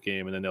Championship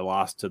game, and then they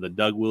lost to the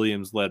Doug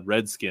Williams led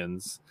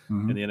Redskins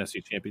in the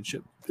NFC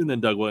Championship, and then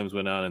Doug Williams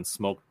went on and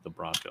smoked the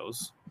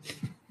Broncos.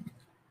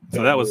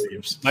 So that was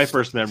my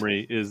first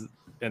memory, is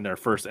in their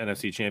first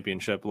NFC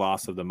Championship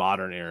loss of the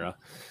modern era.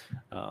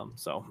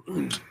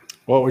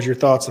 What was your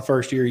thoughts the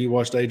first year you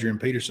watched Adrian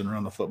Peterson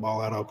run the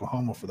football out of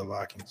Oklahoma for the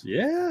Vikings?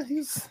 Yeah,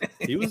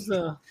 he was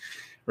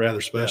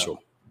rather special. Yeah.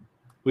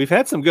 We've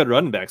had some good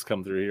running backs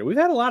come through here. We've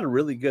had a lot of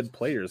really good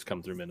players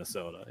come through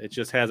Minnesota. It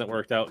just hasn't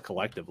worked out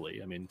collectively.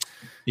 I mean,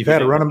 you've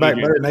had a running back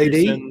better than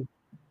AD?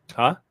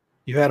 Huh?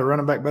 You had a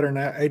running back better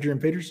than Adrian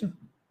Peterson?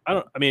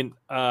 I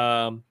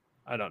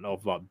don't know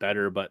about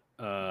better, but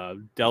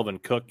Delvin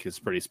Cook is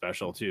pretty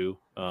special too.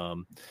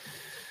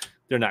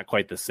 They're not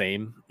quite the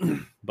same,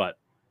 but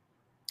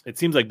it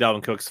seems like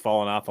Delvin Cook's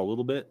fallen off a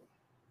little bit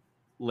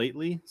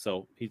lately,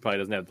 so he probably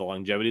doesn't have the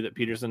longevity that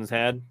Peterson's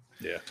had.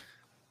 Yeah.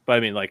 But I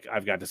mean, like,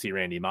 I've got to see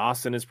Randy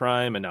Moss in his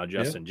prime, and now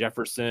Justin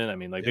Jefferson. I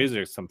mean, like, these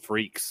are some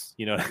freaks.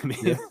 You know what I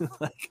mean?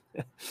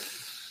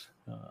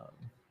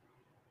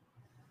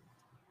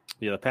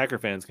 Yeah. The Packer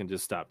fans can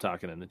just stop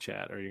talking in the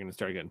chat, or you're going to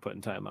start getting put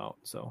in timeout.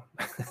 So,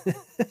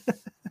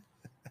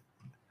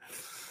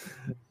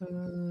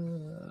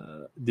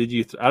 did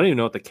you? I don't even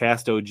know what the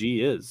Cast OG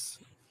is.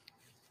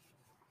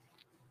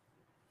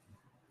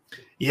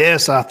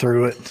 Yes, I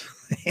threw it.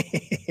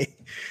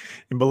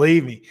 And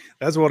believe me,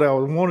 that's what I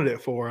wanted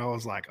it for. I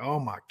was like, oh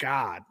my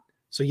God.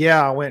 So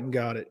yeah, I went and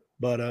got it.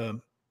 But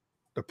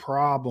the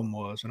problem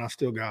was, and I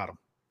still got them.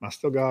 And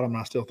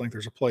I still think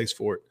there's a place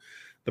for it.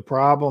 The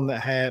problem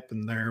that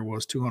happened there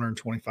was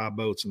 225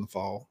 boats in the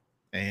fall,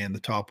 and the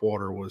top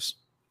water was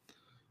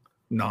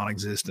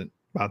non-existent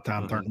by the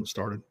time the tournament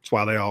started. That's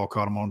why they all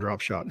caught them on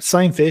drop shot.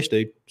 Same fish,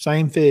 dude.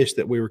 Same fish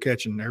that we were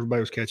catching. Everybody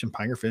was catching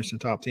pangerfish in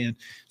the top 10.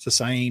 It's the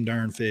same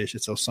darn fish.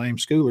 It's those same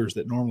schoolers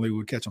that normally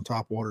would catch on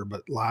top water,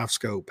 but Live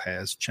Scope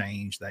has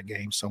changed that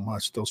game so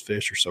much. Those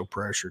fish are so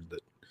pressured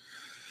that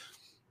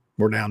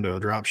we're down to a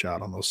drop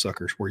shot on those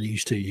suckers. We're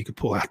used to, you could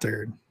pull out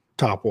there and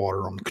top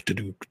water on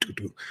the,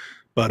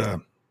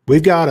 but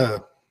we've got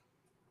a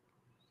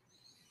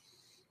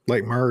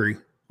Lake Murray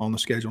on the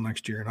schedule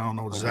next year, and I don't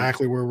know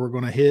exactly where we're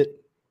going to hit,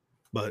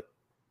 but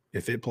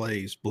if it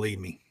plays, believe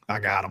me, I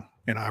got them,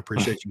 and I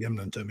appreciate you giving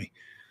them to me.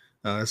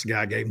 This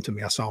guy gave them to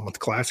me. I saw him at the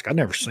Classic. I'd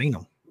never seen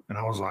them, and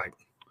I was like,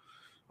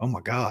 oh,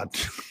 my God,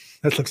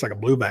 that looks like a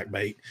blueback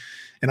bait.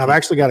 And I've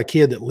actually got a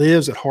kid that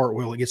lives at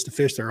Hartwell that gets to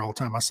fish there all the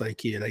time. I say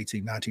kid,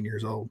 18, 19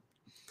 years old,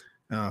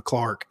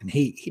 Clark, and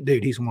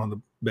dude, he's one of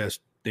the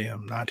best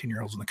damn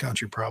 19-year-olds in the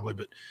country probably,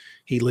 but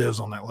he lives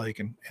on that lake,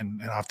 and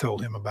I've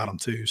told him about them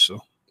too. So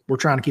we're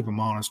trying to keep him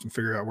honest and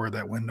figure out where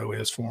that window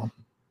is for him.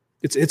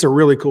 It's a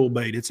really cool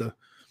bait. If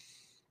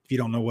you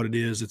don't know what it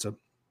is, it's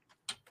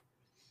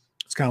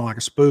kind of like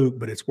a spook,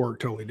 but it's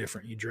worked totally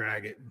different. You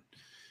drag it.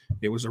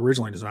 It was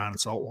originally designed in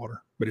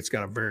saltwater, but it's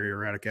got a very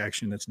erratic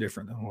action that's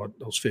different than what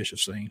those fish have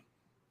seen.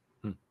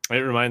 It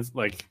reminds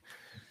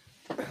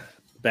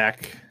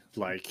back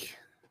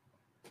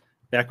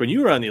when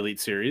you were on the Elite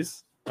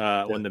Series,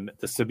 when the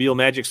Sebile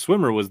Magic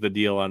Swimmer was the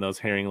deal on those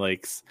herring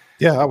lakes.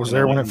 Yeah, I was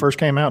there when it first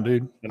came out,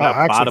 dude.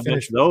 I actually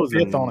finished those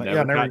fifth on it.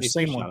 Yeah, I never even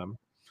seen one.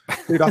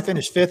 Dude, I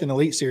finished fifth in the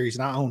Elite Series,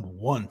 and I owned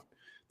one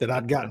that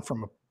I'd gotten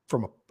from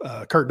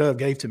a Kurt Dove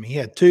gave to me. He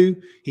had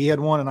two, he had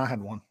one, and I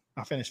had one.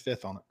 I finished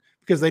fifth on it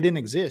because they didn't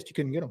exist. You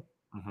couldn't get them.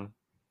 Mm-hmm.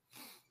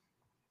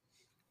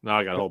 No,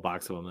 I got a whole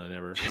box of them that I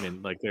never. I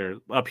mean, like, they're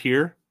up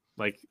here.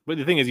 Like, but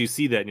the thing is, you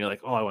see that and you're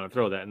like, oh, I want to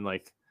throw that, and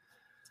like,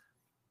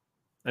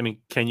 I mean,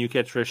 can you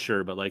catch fish?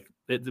 Sure, but like,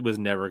 it was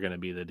never going to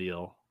be the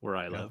deal where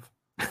I live.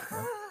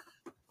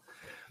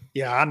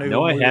 Yeah, I knew.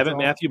 No, I haven't,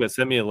 Matthew, but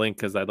send me a link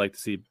because I'd like to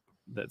see.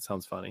 That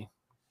sounds funny.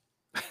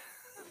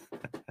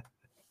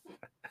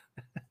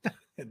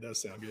 It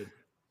does sound good.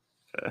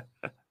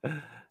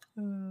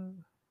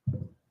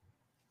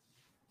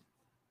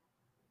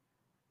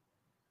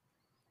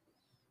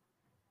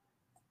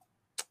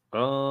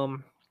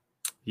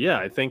 Yeah,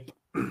 I think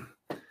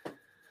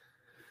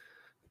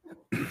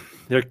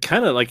they're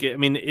kind of like, I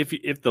mean,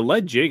 if the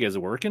lead jig is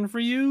working for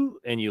you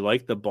and you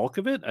like the bulk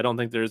of it, I don't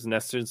think there's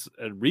necessarily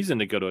a reason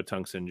to go to a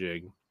tungsten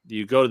jig.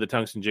 You go to the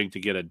tungsten jig to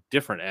get a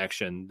different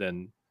action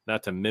than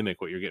not to mimic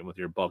what you're getting with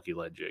your bulky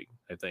lead jig,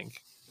 I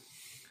think.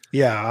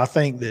 Yeah, I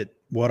think that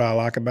what I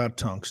like about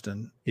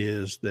tungsten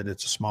is that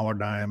it's a smaller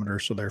diameter,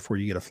 so therefore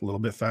you get a little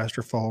bit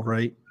faster fall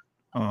rate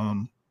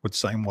with the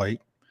same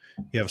weight.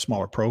 You have a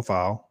smaller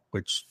profile,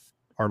 which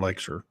our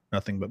lakes are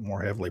nothing but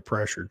more heavily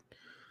pressured.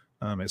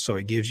 And so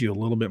it gives you a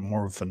little bit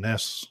more of a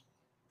finesse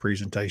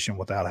presentation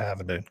without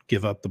having to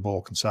give up the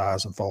bulk and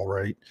size and fall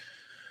rate.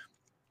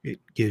 It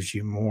gives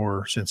you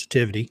more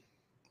sensitivity,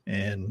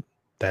 and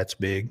that's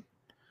big.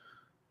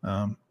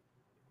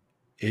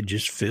 It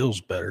just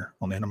feels better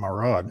on the end of my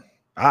rod.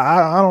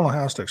 I don't know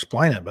how else to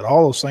explain it, but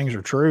all those things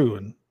are true.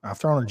 And I've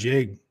thrown a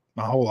jig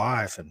my whole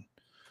life, and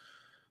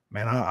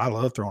man, I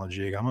love throwing a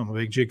jig. I'm a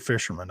big jig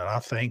fisherman, and I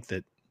think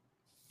that,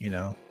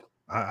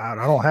 I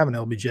don't have an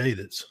LBJ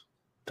that's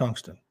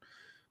tungsten.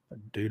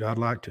 But dude, I'd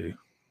like to.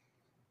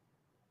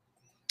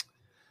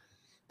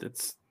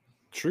 That's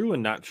true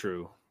and not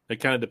true. It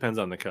kind of depends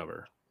on the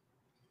cover,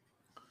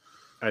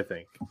 I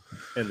think.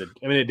 And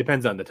it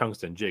depends on the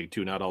tungsten jig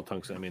too. Not all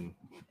tungsten. I mean,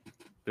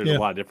 there's a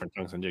lot of different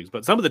tungsten jigs,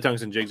 but some of the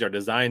tungsten jigs are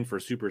designed for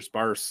super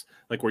sparse.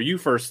 Like where you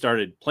first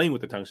started playing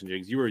with the tungsten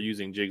jigs, you were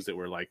using jigs that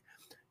were like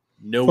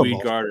no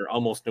weed guard or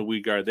almost no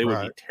weed guard. They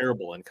would be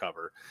terrible in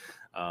cover.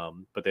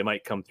 But they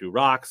might come through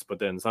rocks, but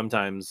then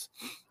sometimes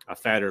a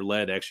fatter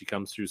lead actually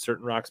comes through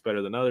certain rocks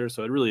better than others.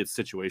 So it's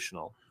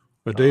situational.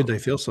 But dude, they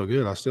feel so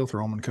good. I still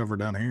throw them in cover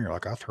down here.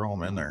 Like I throw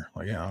them in there.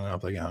 Like yeah, hung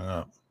up, they hung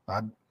up.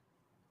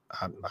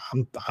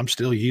 I'm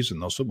still using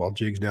those football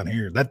jigs down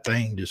here. That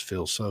thing just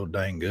feels so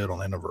dang good on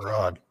the end of a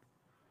rod.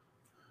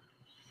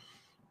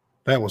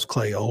 That was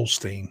Clay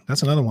Olstein.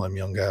 That's another one of them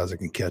young guys that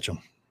can catch them.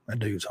 That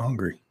dude's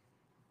hungry.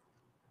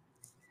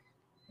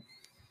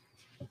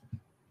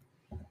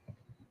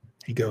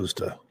 He goes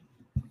to.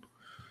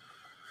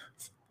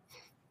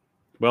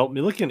 Well,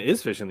 Milliken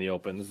is fishing the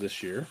opens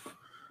this year.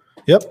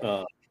 Yep.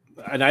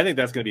 And I think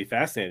that's going to be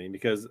fascinating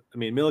because, I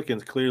mean,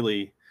 Milliken's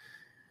clearly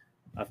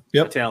a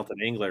talented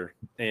angler.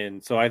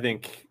 And so I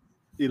think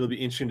it'll be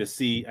interesting to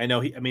see. I know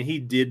he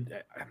did.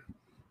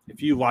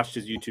 If you watched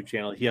his YouTube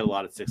channel, he had a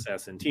lot of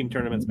success in team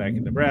tournaments back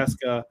in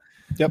Nebraska.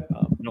 Yep.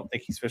 I don't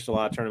think he's fished a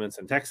lot of tournaments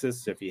in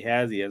Texas. If he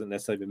hasn't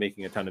necessarily been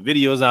making a ton of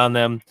videos on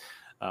them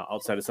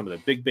outside of some of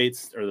the big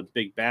baits or the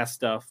big bass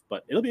stuff.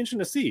 But it'll be interesting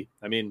to see.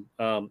 I mean,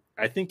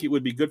 I think it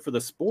would be good for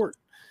the sport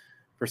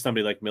for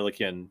somebody like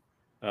Milliken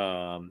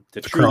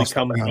to truly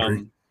come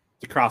from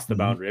to cross the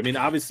boundary. I mean,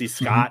 obviously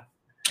Scott,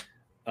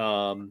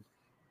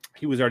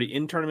 he was already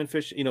in tournament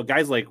fishing. You know,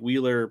 guys like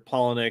Wheeler,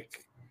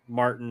 Polnick,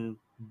 Martin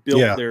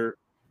built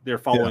their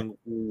following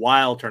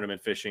while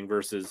tournament fishing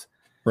versus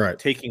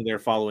taking their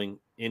following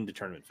into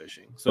tournament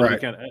fishing. So I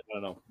don't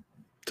know,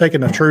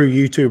 taking a true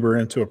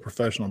YouTuber into a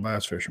professional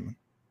bass fisherman.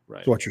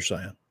 Right, is what you're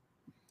saying.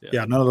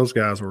 Yeah, none of those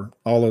guys were.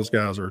 All those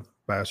guys are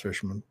bass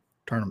fishermen,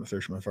 tournament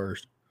fishermen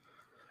first.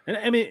 And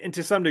I mean, and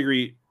to some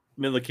degree,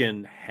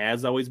 Milliken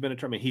has always been a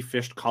tournament. He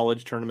fished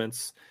college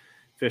tournaments,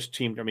 fished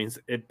team. I mean,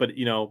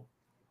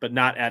 but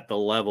not at the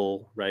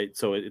level, right?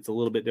 So it's a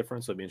little bit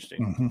different. So it'd be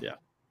interesting. Mm-hmm. Yeah,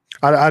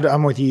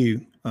 I'm with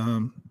you.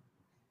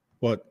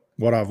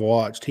 What I've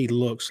watched, he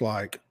looks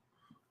like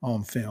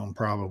on film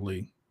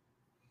probably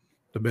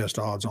the best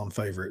odds-on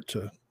favorite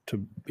to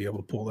be able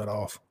to pull that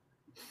off.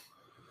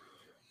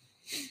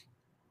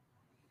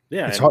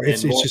 Yeah, it's hard.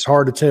 It's just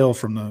hard to tell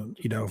from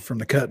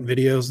the cutting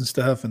videos and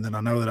stuff. And then I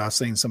know that I've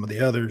seen some of the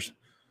others.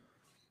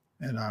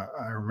 And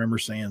I remember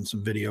seeing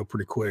some video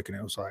pretty quick, and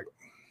it was like,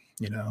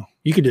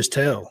 you could just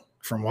tell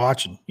from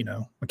watching,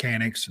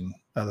 mechanics and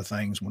other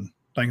things when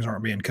things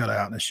aren't being cut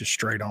out and it's just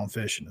straight on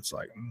fishing. It's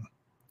like,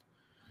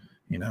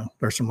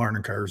 there's some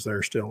learning curves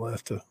there still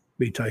left to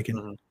be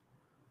taken.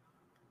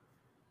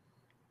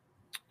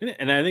 Mm-hmm.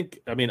 And I think,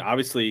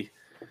 obviously,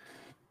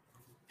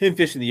 him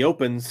fishing the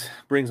opens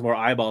brings more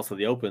eyeballs to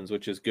the opens,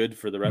 which is good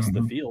for the rest of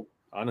the field.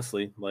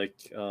 Honestly, like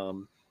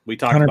we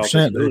talked about this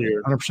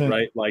earlier, 100%.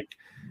 Right? Like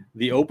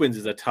the opens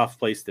is a tough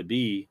place to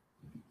be.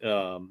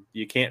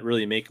 You can't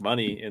really make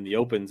money in the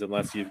opens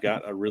unless you've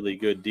got a really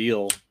good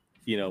deal,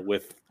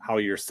 with how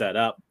you're set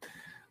up.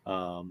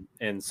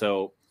 And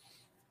so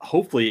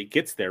hopefully it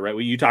gets there, right?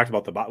 You talked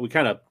about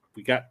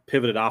we got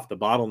pivoted off the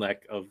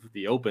bottleneck of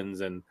the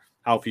opens and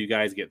how few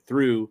guys get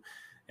through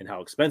and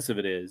how expensive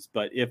it is.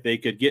 But if they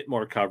could get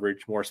more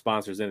coverage, more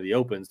sponsors into the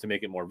opens to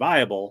make it more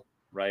viable,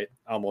 right?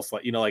 Almost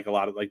like, like a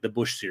lot of like the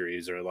Bush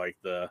series or like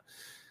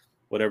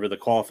whatever the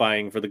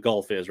qualifying for the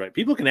Gulf is, right?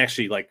 People can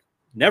actually like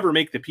never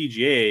make the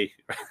PGA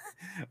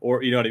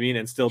or, you know what I mean?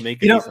 And still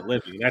make a decent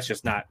living. That's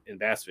just not in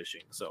bass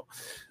fishing. So,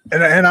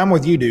 and I'm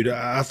with you, dude.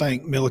 I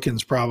think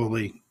Milliken's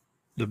probably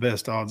the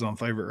best odds on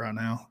favorite right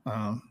now.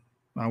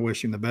 I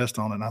wish him the best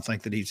on it. And I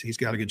think that he's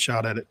got a good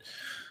shot at it.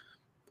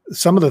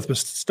 Some of the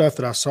stuff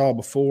that I saw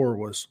before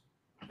was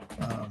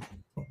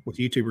with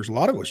YouTubers. A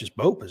lot of it was just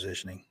boat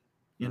positioning.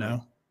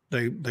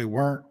 They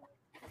weren't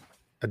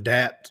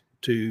adapt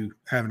to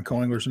having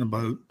coinglers in a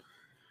boat,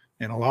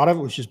 and a lot of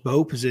it was just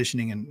boat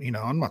positioning. And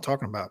I'm not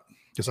talking about,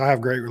 because I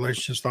have great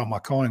relationships with all my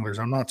coinglers.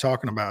 I'm not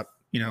talking about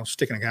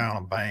sticking a guy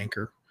on a bank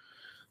or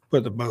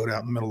put the boat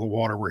out in the middle of the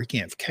water where he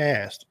can't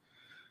cast.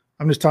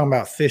 I'm just talking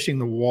about fishing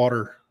the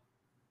water,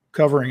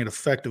 covering it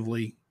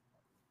effectively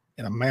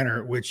in a manner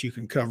at which you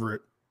can cover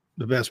it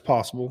the best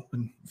possible.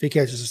 And if he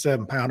catches a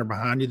 7-pounder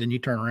behind you, then you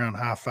turn around,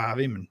 high five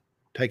him, and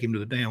take him to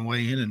the damn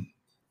weigh in and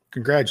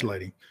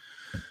congratulate him.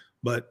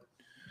 But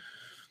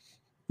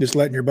just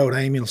letting your boat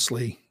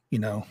aimlessly,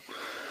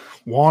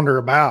 wander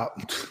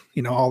about,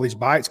 all these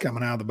bites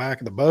coming out of the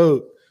back of the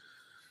boat,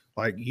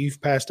 like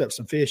you've passed up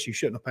some fish you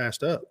shouldn't have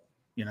passed up,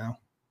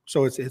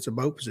 So it's a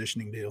boat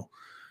positioning deal.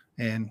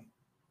 And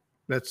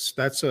that's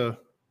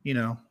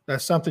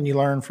something you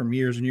learn from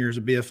years and years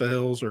of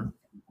BFLs or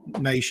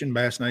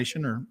Bass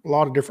Nation, or a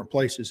lot of different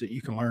places that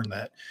you can learn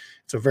that.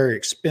 It's a very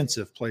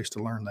expensive place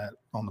to learn that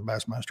on the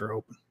Bassmaster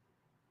Open.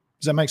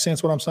 Does that make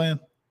sense what I'm saying?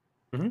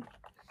 Mm-hmm.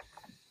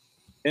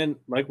 And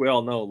like we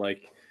all know,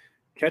 like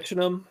catching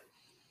them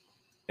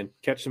and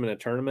catching them in a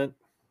tournament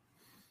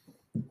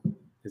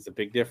is a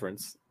big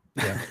difference.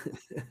 Yeah.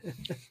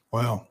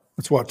 Well,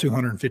 that's what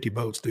 250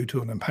 boats do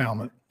to an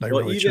impoundment. They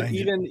Well, really change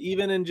it.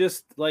 even in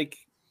just like,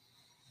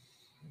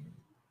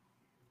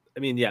 I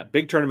mean, yeah,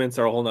 big tournaments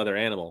are a whole nother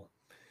animal,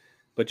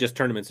 but just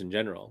tournaments in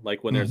general.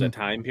 Like when there's a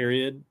time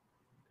period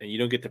and you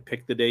don't get to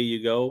pick the day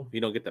you go,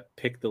 you don't get to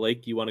pick the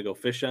lake you want to go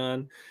fish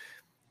on.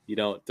 You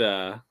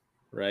don't,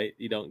 right?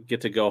 You don't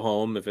get to go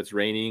home if it's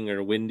raining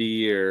or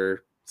windy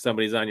or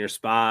somebody's on your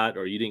spot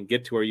or you didn't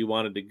get to where you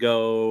wanted to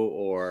go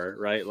or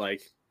right.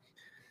 Like,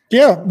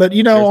 Yeah, but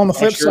you know, there's on the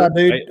flip pressure, side,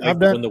 dude, right? Like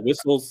when the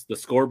whistles, the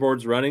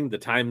scoreboard's running, the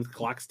time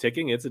clock's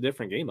ticking, it's a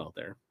different game out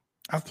there.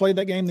 I've played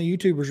that game the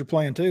YouTubers are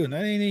playing too, and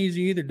that ain't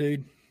easy either,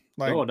 dude.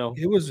 Like, No.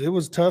 it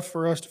was tough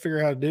for us to figure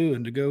out how to do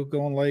and to go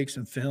on lakes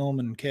and film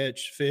and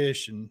catch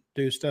fish and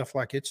do stuff.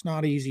 Like, it's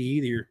not easy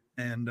either.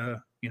 And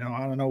you know,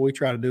 I don't know, we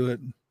try to do it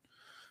in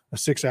a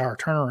 6-hour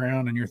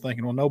turnaround, and you're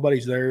thinking, well,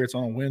 nobody's there. It's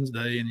on a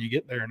Wednesday, and you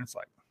get there, and it's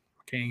like,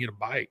 I can't get a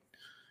bite.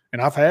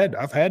 And I've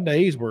had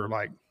days where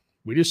like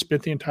we just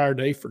spent the entire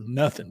day for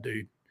nothing,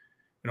 dude.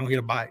 We don't get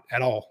a bite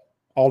at all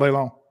day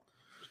long.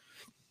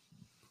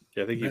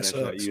 Yeah, I think you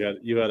mentioned that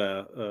you had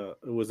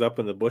it was up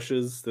in the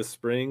bushes this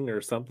spring or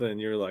something, and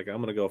you're like,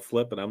 I'm gonna go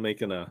flip, and I'm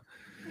making I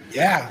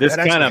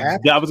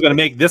was gonna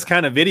make this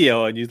kind of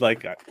video, and you're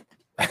like,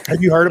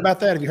 have you heard about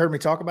that? Have you heard me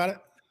talk about it?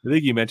 I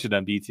think you mentioned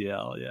on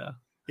BTL,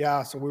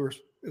 yeah. So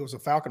it was a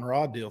Falcon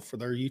rod deal for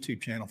their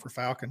YouTube channel for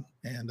Falcon,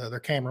 and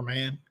their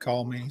cameraman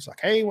called me. He's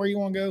like, hey, where you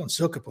want to go? And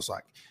Silkup was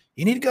like,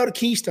 you need to go to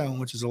Keystone,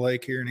 which is a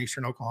lake here in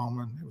eastern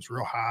Oklahoma. And it was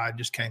real high, it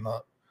just came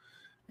up.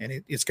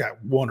 And it's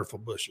got wonderful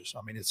bushes.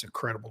 I mean, it's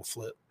incredible to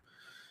flip.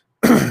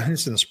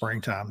 It's in the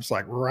springtime. It's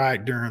like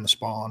right during the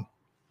spawn.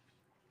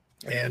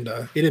 And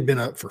it had been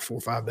up for 4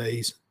 or 5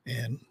 days,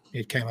 and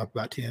it came up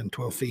about 10,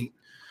 12 feet.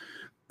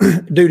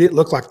 Dude, it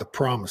looked like the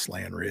promised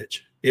land,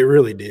 Rich. It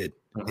really did.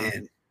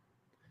 And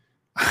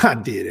I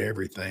did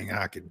everything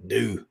I could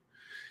do.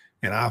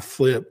 And I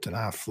flipped and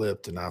I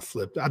flipped and I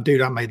flipped.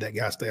 Dude, I made that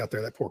guy stay out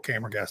there. That poor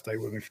camera guy stayed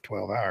with me for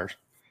 12 hours.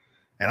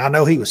 And I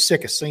know he was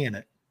sick of seeing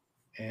it.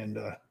 And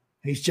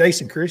he's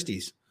Jason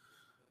Christie's.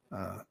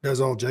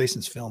 Does all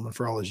Jason's filming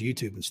for all his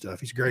YouTube and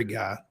stuff. He's a great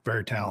guy,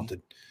 very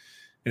talented.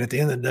 And at the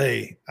end of the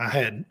day, I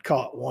had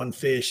caught one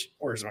fish.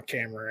 Where's my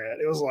camera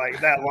at? It was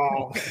like that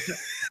long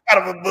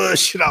out of a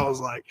bush. And I was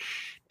like,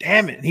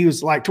 damn it. And he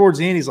was like, towards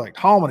the end, he's like,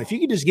 Holman, if you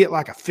could just get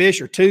like a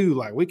fish or two,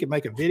 like we could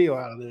make a video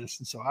out of this.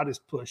 And so I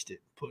just pushed it.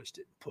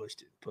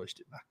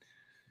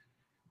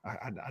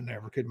 I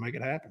never could make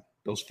it happen.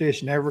 Those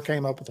fish never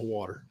came up with the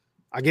water.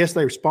 I guess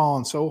they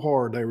spawned so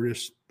hard they were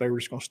just going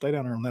to stay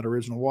down there on that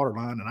original water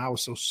line, and I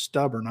was so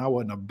stubborn I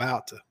wasn't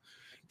about to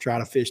try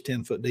to fish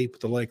 10 foot deep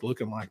at the lake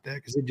looking like that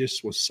because it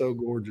just was so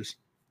gorgeous.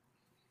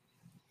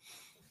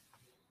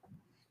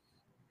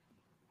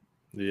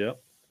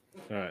 Yep.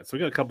 All right, so we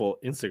got a couple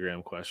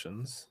Instagram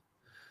questions.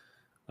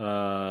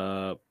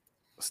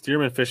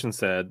 Stearman Fishing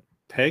said,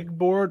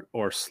 pegboard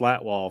or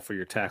slat wall for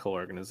your tackle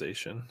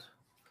organization?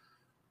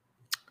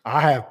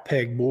 I have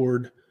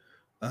pegboard.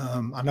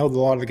 I know that a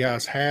lot of the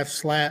guys have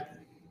slat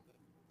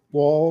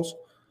walls.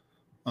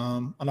 I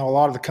know a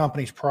lot of the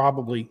companies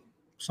probably,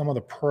 some of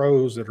the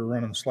pros that are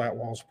running slat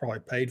walls probably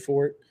paid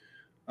for it.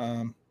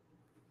 Man,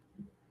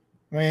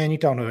 you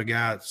talking to a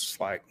guy that's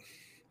like,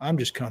 I'm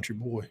just country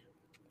boy.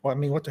 Well, I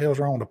mean, what the hell's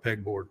wrong with a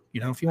pegboard? You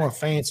know, if you want to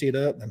fancy it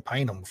up, then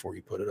paint them before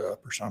you put it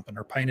up or something,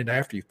 or paint it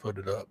after you've put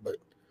it up. But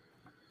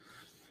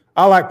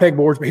I like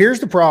pegboards, but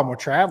here's the problem with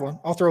traveling.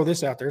 I'll throw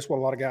this out there. It's what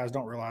a lot of guys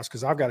don't realize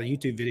because I've got a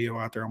YouTube video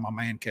out there on my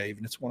man cave,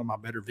 and it's one of my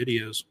better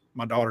videos.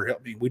 My daughter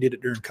helped me. We did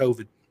it during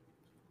COVID.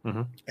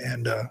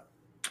 And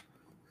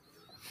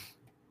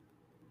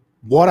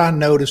what I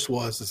noticed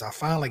was I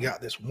finally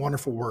got this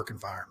wonderful work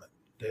environment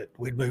that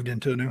we'd moved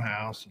into a new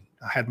house. And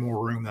I had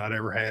more room than I'd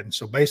ever had. And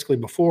so basically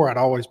before I'd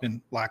always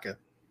been like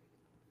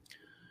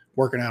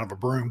working out of a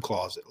broom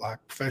closet, like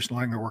professional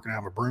angler working out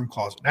of a broom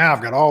closet. Now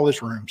I've got all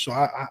this room. So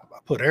I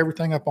put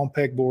everything up on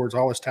pegboards,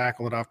 all this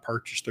tackle that I've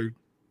purchased through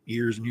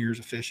years and years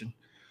of fishing.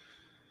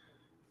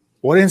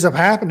 What ends up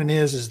happening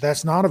is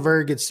that's not a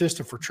very good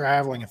system for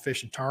traveling and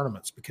fishing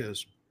tournaments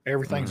because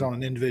everything's on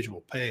an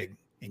individual peg.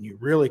 And you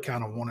really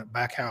kind of want it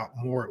back how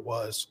more it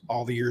was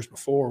all the years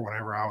before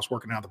whenever I was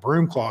working out of the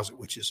broom closet,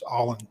 which is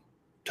all in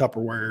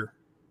Tupperware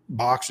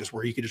boxes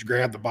where you could just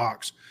grab the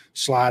box,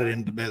 slide it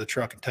into the bed of the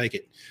truck and take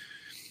it.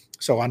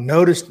 So I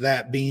noticed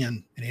that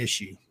being an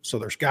issue. So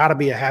there's got to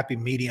be a happy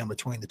medium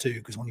between the two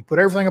because when you put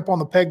everything up on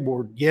the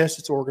pegboard, yes,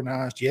 it's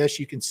organized. Yes,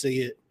 you can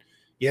see it.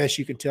 Yes,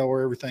 you can tell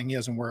where everything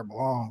is and where it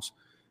belongs.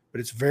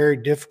 But it's very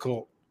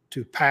difficult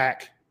to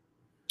pack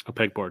a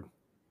pegboard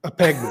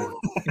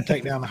and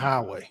take down the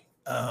highway.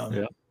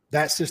 Yeah.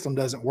 That system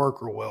doesn't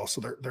work real well.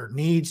 So there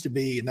needs to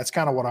be, and that's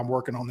kind of what I'm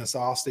working on this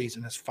off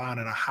season is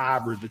finding a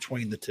hybrid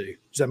between the two.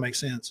 Does that make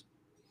sense?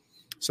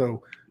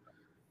 So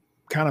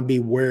kind of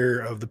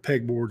beware of the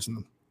pegboards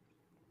and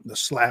the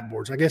slat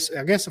boards. I guess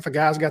if a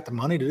guy's got the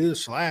money to do the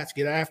slats,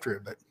 get after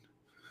it. But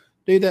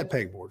dude, that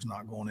pegboard's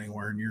not going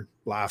anywhere in your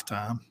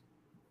lifetime.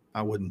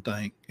 I wouldn't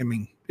think. I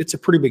mean, it's a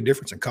pretty big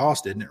difference in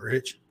cost, isn't it,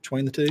 Rich,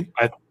 between the two?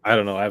 I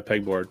don't know. I have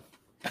pegboard.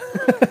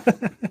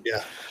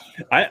 Yeah.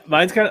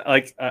 Mine's kind of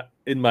like I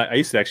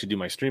used to actually do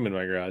my stream in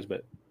my garage,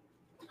 but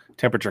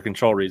temperature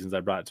control reasons,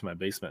 I brought it to my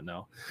basement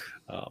now.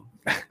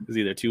 It was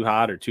either too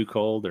hot or too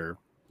cold, or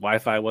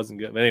Wi-Fi wasn't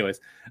good. But anyways,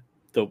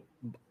 the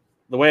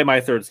way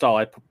my third stall,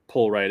 I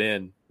pull right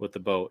in with the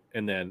boat,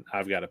 and then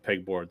I've got a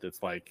pegboard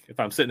that's like, if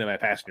I'm sitting in my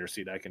passenger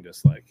seat, I can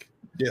just like,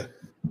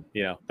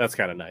 yeah, that's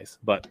kind of nice.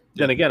 But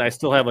then again, I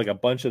still have like a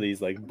bunch of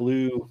these like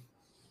blue,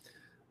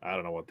 I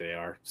don't know what they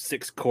are,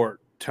 6-quart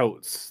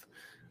totes.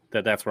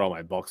 That's where all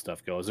my bulk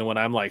stuff goes. And when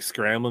I'm like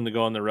scrambling to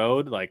go on the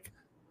road, like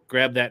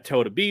grab that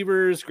tote of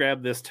beavers,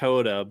 grab this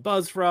tote of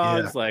buzz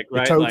frogs, like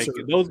right, like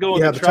those go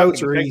in the truck.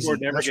 Totes are easy.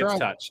 Never gets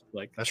touched.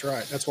 Like that's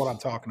right. That's what I'm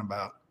talking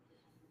about.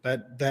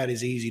 That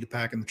is easy to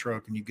pack in the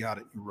truck, and you got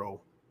it. You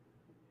roll.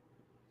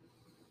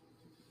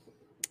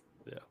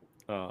 Yeah.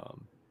 What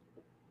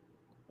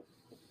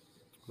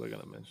was I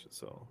gonna mention?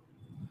 So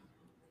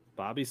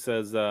Bobby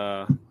says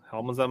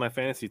Hellman's on my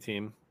fantasy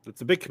team.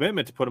 It's a big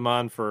commitment to put him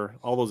on for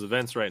all those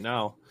events right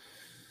now.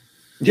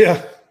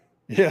 Yeah.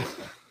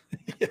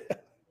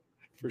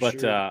 But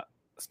sure.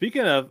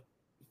 Speaking of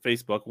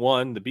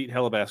Facebook, the Beat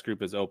Hellabass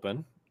group is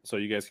open, so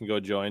you guys can go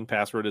join.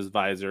 Password is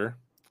Visor.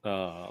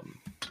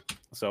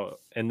 So,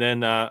 and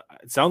then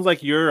it sounds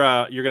like you're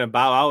going to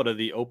bow out of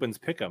the Opens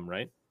Pick'em,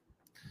 right?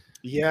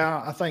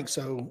 Yeah, I think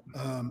so.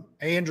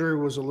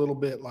 Andrew was a little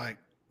bit like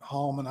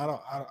Hallman. I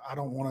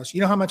don't want us.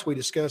 You know how much we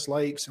discuss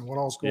lakes and what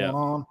all's going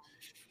on.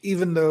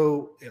 Even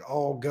though it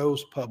all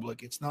goes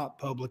public, it's not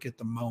public at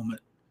the moment.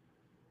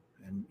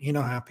 And you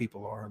know how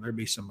people are. There'd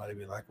be somebody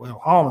be like,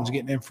 well, Hallman's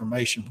getting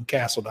information from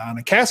Castledine.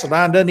 And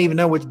Castledine doesn't even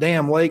know which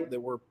damn lake that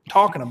we're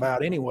talking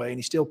about anyway. And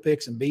he still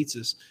picks and beats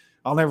us.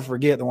 I'll never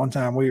forget the one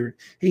time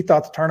he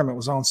thought the tournament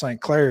was on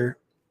St. Clair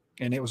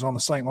and it was on the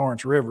St.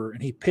 Lawrence River.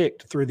 And he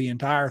picked through the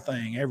entire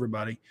thing,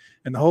 everybody.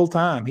 And the whole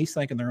time he's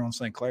thinking they're on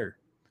St. Clair.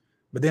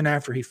 But then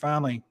after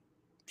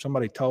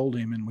somebody told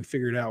him and we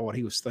figured out what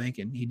he was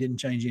thinking, he didn't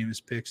change any of his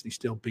picks and he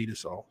still beat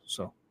us all.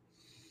 So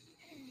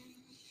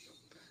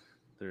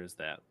there is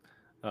that.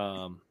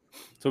 So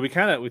we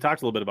talked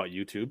a little bit about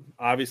YouTube.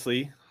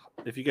 Obviously,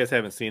 if you guys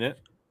haven't seen it,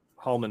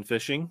 Hallman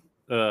Fishing.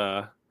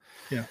 Yeah.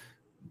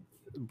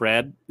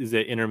 Brad is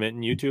an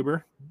intermittent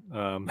YouTuber.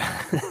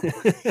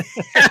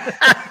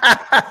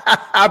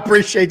 I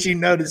appreciate you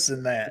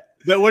noticing that.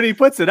 But when he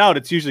puts it out,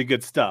 it's usually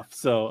good stuff.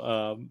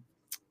 So,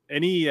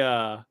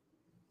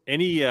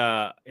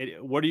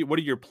 what are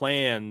your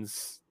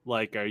plans?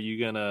 Like, are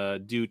you gonna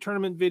do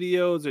tournament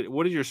videos?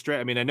 What is your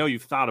strategy? I mean, I know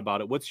you've thought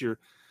about it.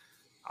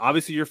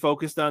 Obviously you're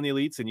focused on the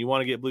elites and you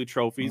want to get blue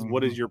trophies. Mm-hmm.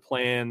 What is your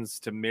plans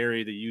to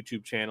marry the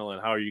YouTube channel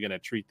and how are you going to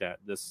treat that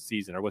this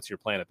season, or what's your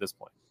plan at this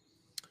point?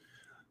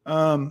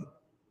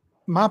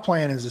 My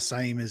plan is the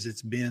same as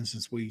it's been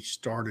since we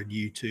started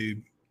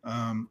YouTube.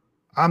 I'm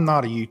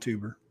not a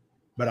YouTuber,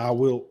 but I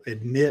will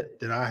admit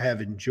that I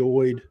have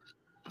enjoyed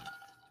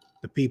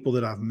the people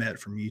that I've met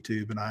from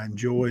YouTube, and I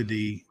enjoy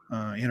the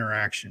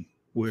interaction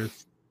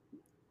with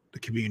the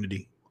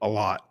community a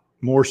lot,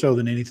 more so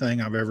than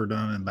anything I've ever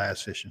done in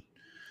bass fishing.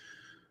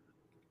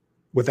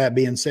 With that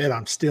being said,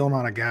 I'm still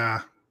not a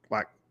guy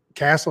like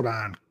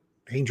Castledine.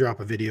 He can drop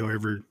a video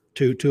every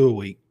two a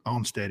week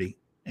on steady.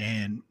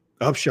 And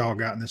Upshaw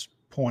got in this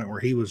point where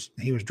he was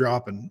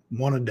dropping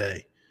one a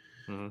day,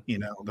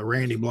 the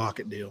Randy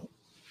Blockett deal.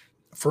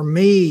 For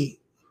me,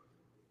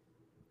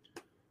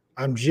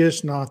 I'm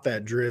just not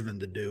that driven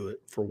to do it,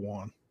 for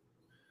one.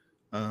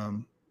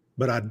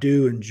 But I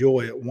do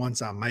enjoy it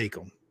once I make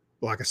them.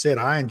 Like I said,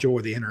 I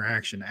enjoy the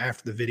interaction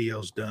after the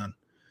video's done.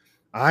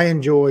 I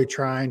enjoy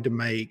trying to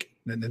make,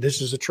 and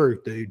this is the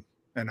truth, dude,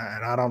 and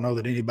I don't know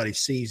that anybody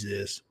sees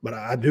this, but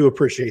I do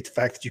appreciate the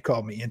fact that you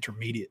called me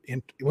intermediate.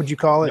 What'd you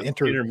call it?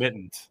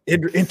 Intermittent.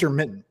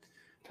 Intermittent.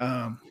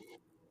 I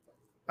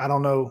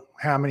don't know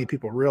how many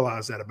people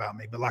realize that about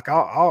me, but like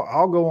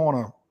I'll go on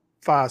a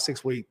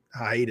 5-6 week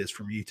hiatus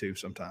from YouTube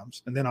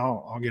sometimes, and then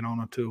I'll get on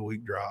a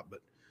 2-a-week drop. But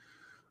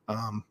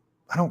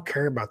I don't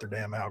care about their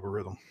damn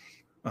algorithm.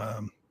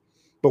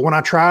 But when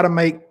I try to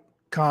make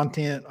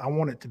content, I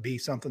want it to be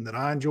something that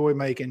I enjoy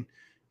making.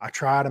 I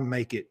try to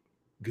make it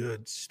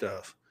good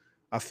stuff.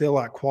 I feel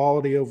like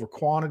quality over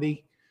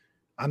quantity.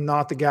 I'm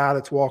not the guy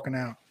that's walking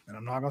out, and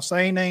I'm not going to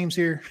say names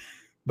here,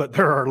 but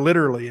there are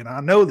literally, and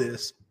I know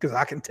this because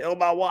I can tell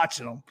by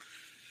watching them,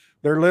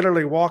 they're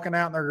literally walking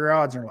out in their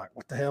garage and they're like,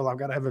 what the hell? I've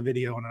got to have a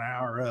video in an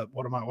hour up.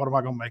 What am I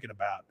going to make it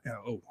about?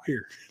 Oh,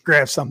 here,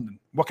 grab something.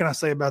 What can I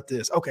say about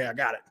this? Okay, I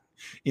got it.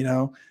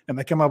 And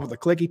they come up with a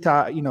clicky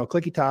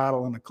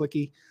title and a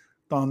clicky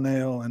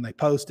thumbnail, and they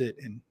post it,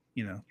 and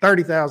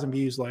 30,000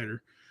 views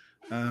later,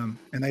 and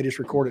they just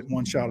record it in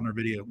one shot on their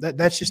video.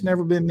 That's just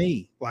never been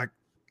me. Like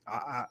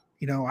I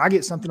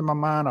get something in my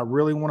mind. I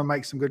really want to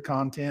make some good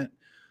content.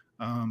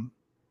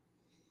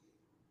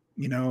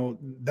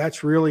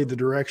 That's really the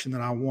direction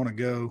that I want to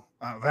go.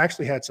 I've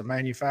actually had some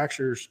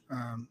manufacturers,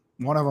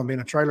 one of them being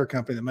a trailer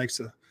company that makes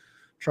the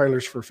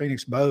Trailers for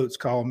Phoenix Boats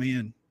called me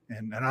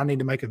and I need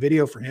to make a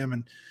video for him.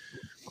 And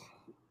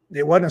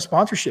it wasn't a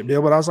sponsorship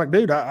deal, but I was like,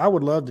 dude, I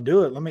would love to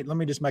do it. Let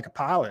me just make a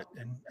pilot.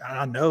 And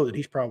I know that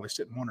he's probably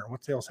sitting wondering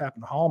what the hell's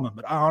happened to Hallman.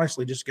 But I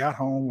honestly just got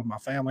home with my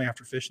family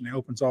after fishing the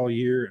opens all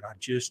year. And I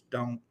just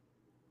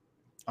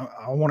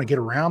I want to get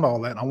around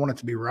all that. And I want it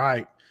to be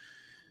right.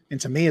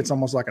 And to me, it's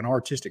almost like an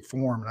artistic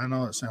form. And I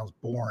know it sounds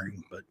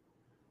boring, but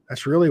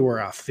that's really where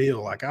I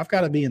feel like I've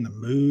got to be in the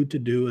mood to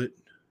do it.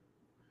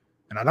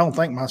 And I don't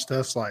think my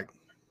stuff's like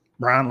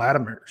Brian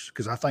Latimer's,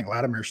 because I think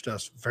Latimer's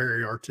stuff's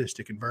very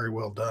artistic and very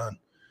well done.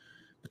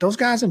 But those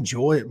guys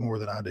enjoy it more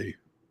than I do.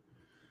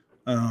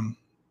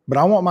 But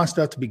I want my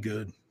stuff to be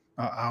good.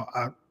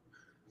 I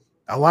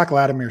like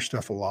Latimer's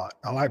stuff a lot.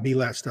 I like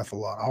B-Lat stuff a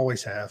lot. I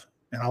always have.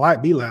 And I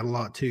like B-Lat a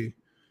lot too.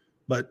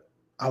 But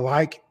I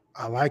like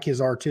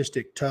his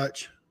artistic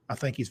touch. I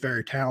think he's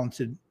very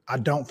talented. I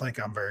don't think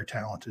I'm very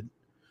talented.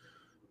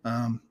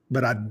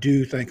 But I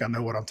do think I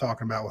know what I'm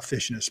talking about with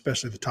fishing,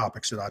 especially the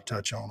topics that I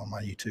touch on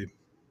my YouTube.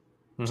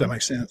 Does that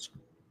make sense?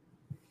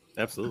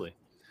 Absolutely.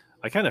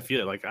 I kind of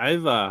feel it. Like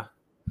I've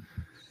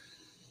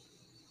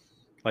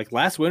like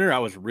last winter, I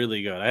was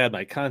really good. I had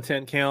my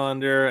content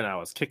calendar and I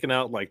was kicking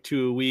out like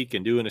 2 a week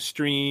and doing a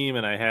stream.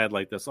 And I had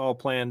like this all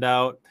planned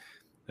out.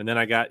 And then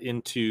I got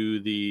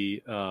into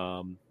the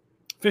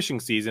fishing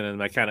season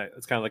and it's kind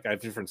of like I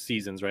have different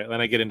seasons, right?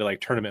 Then I get into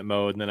like tournament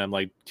mode and then I'm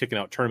like kicking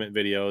out tournament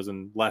videos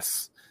and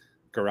less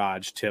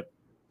garage tip,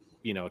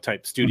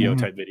 type studio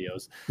type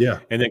videos. Yeah.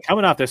 And then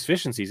coming off this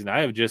fishing season,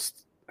 I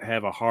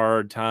have a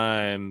hard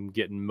time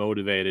getting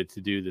motivated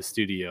to do the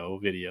studio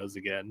videos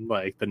again,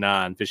 like the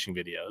non-fishing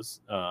videos.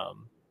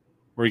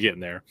 We're getting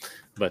there,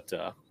 but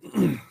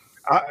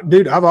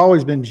dude, I've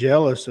always been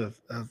jealous of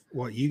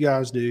what you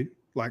guys do,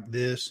 like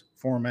this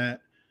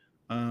format.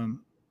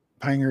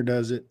 Panger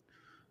does it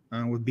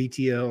with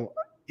BTL.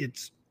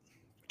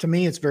 To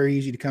me, it's very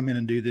easy to come in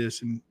and do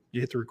this, and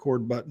you hit the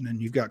record button,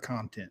 and you've got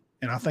content,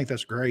 and I think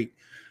that's great.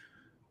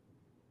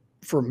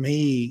 For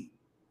me,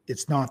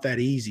 it's not that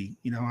easy.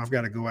 I've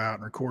got to go out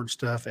and record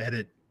stuff,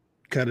 edit,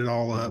 cut it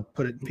all up,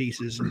 put it in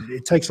pieces. And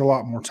it takes a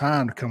lot more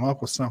time to come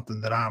up with something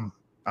that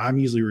I'm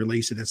usually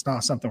releasing. It's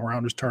not something where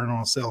I'm just turning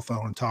on a cell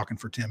phone and talking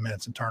for 10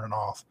 minutes and turning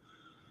off.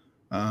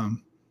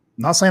 I'm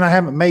not saying I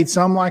haven't made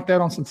some like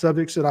that on some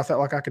subjects that I felt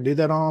like I could do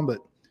that on, but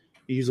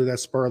usually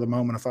that's spur of the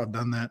moment if I've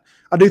done that.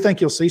 I do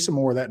think you'll see some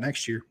more of that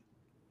next year.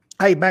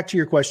 Hey, back to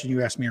your question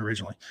you asked me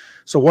originally.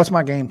 So what's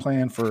my game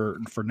plan for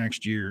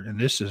next year? And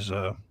this is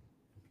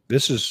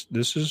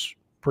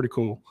pretty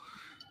cool.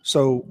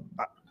 So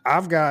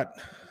I've got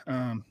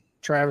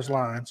Travis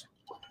Lyons,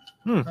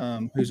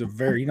 who's a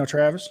very,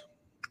 Travis?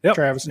 Yep.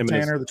 Travis and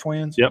Tanner, the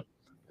twins. Yep.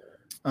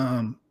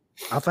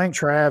 I think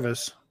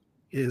Travis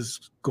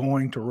is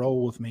going to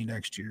roll with me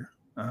next year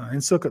in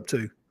Sukup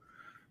too.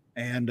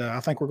 And I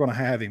think we're going to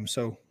have him.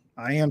 So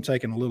I am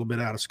taking a little bit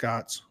out of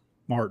Scott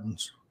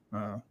Martin's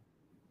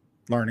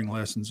learning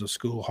lessons of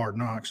School Hard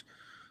Knocks.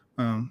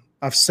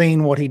 I've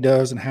seen what he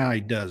does and how he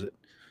does it.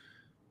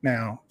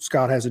 Now,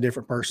 Scott has a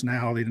different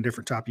personality and a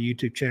different type of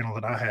YouTube channel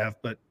that I have,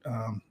 but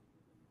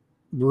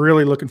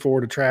really looking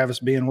forward to Travis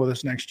being with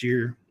us next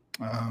year.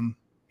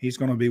 He's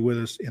going to be with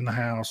us in the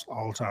house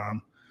all the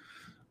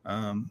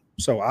time.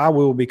 So I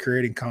will be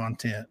creating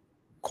content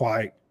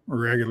quite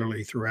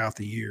regularly throughout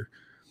the year.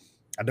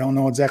 I don't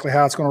know exactly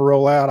how it's going to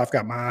roll out. I've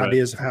got my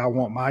ideas of how I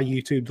want my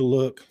YouTube to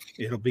look.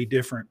 It'll be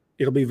different.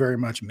 It'll be very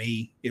much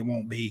me. It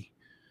won't be,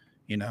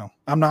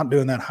 I'm not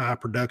doing that high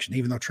production,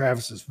 even though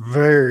Travis is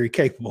very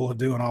capable of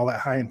doing all that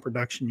high-end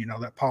production,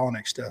 that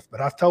Pollinix stuff.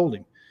 But I've told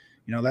him,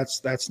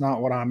 that's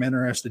not what I'm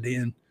interested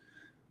in.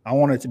 I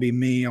want it to be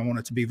me. I want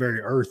it to be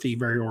very earthy,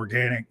 very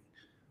organic.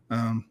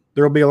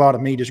 There'll be a lot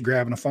of me just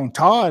grabbing a phone.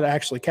 Todd,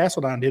 actually,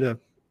 Castledine did a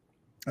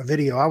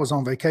video. I was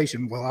on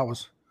vacation. Well, I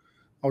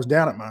was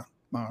down at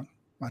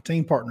my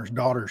team partner's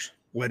daughter's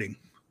wedding.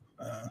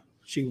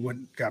 She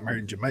got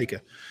married in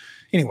Jamaica.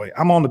 Anyway,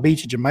 I'm on the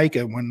beach of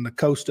Jamaica when the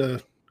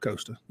Costa,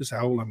 this is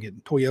how old I'm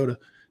getting, Toyota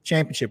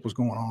Championship was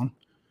going on,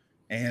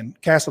 and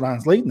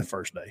Castleine's leading the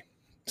first day.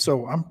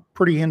 So I'm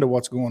pretty into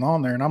what's going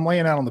on there, and I'm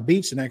laying out on the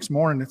beach the next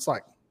morning. It's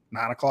like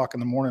 9 o'clock in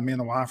the morning. Me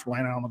and the wife are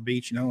laying out on the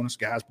beach, and this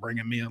guy's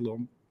bringing me a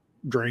little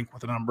drink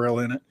with an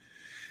umbrella in it.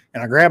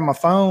 And I grab my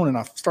phone, and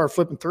I start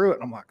flipping through it,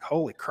 and I'm like,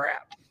 holy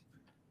crap.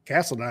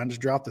 Castledine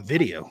just dropped the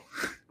video.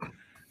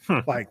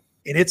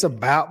 And it's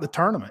about the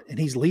tournament, and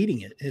he's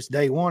leading it. It's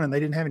day one, and they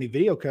didn't have any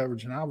video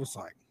coverage. And I was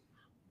like,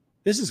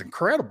 this is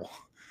incredible.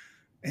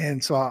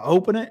 And so I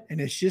open it, and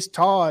it's just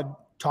Todd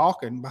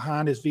talking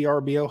behind his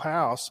VRBO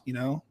house,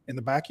 in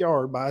the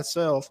backyard by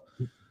himself,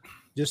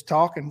 just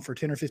talking for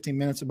 10 or 15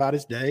 minutes about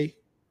his day,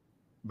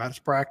 about his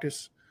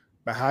practice,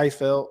 about how he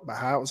felt, about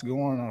how it was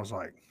going. And I was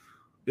like,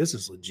 this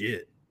is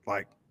legit.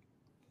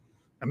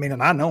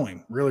 And I know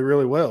him really,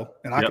 really well.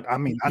 And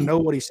I know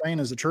what he's saying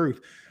is the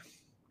truth.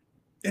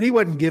 And he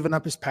wasn't giving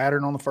up his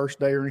pattern on the first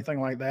day or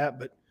anything like that,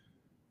 but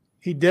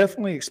he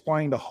definitely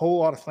explained a whole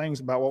lot of things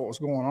about what was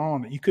going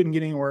on that you couldn't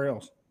get anywhere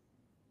else.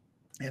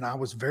 And I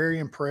was very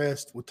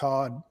impressed with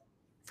Todd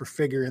for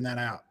figuring that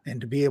out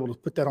and to be able to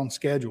put that on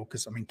schedule.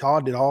 Because, I mean,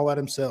 Todd did all that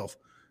himself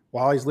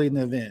while he's leading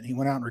the event. He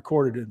went out and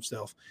recorded it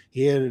himself.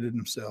 He edited it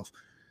himself.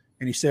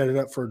 And he set it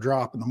up for a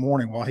drop in the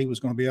morning while he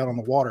was going to be out on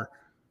the water.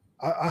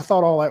 I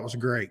thought all that was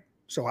great.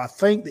 So I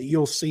think that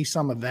you'll see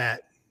some of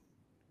that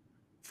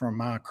from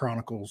my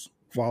chronicles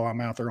while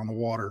I'm out there on the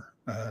water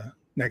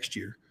next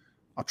year.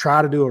 I'll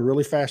try to do a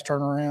really fast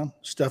turnaround,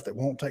 stuff that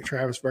won't take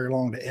Travis very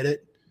long to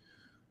edit.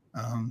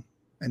 And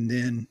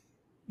then,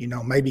 you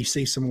know, maybe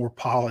see some more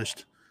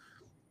polished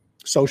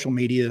social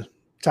media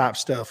type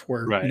stuff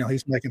where, Right. you know,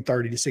 he's making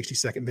 30 to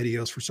 60-second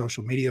videos for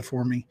social media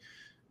for me.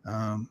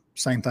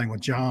 Same thing with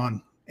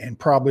John, and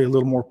probably a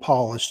little more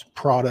polished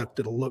product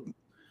that'll look,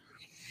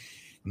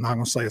 I'm not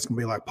going to say it's going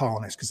to be like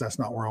Pollinix because that's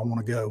not where I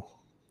want to go,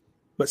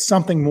 but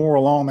something more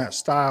along that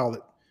style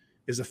that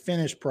is a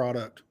finished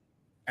product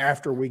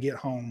after we get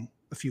home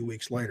a few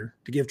weeks later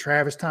to give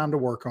Travis time to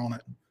work on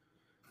it.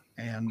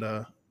 And,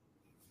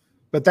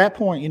 but at that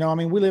point, you know, I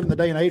mean, we live in the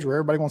day and age where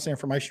everybody wants the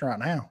information right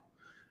now.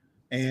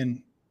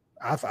 And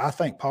I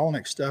think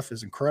Pollinix stuff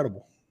is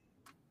incredible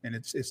and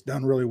it's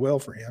done really well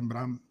for him, but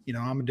I'm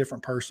a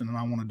different person and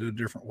I want to do it a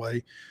different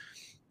way.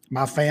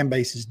 My fan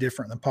base is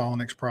different than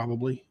Pollinix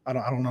probably. I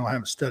don't know. I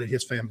haven't studied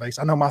his fan base.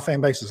 I know my fan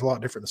base is a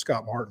lot different than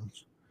Scott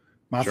Martin's.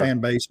 My Sure. fan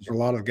base is a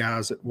lot of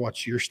guys that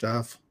watch your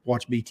stuff,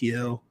 watch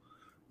BTL,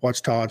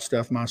 watch Todd's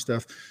stuff, my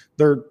stuff.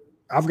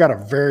 I've got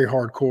a very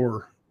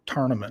hardcore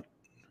tournament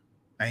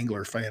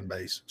angler fan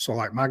base. So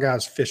like my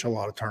guys fish a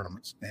lot of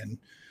tournaments and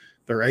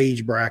their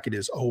age bracket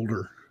is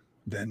older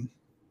than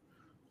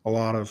a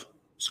lot of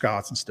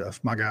Scots and stuff.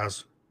 My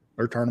guys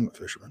are tournament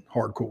fishermen,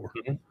 hardcore.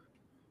 Mm-hmm.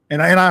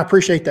 And I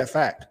appreciate that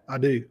fact. I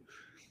do.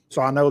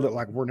 So I know that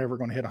like we're never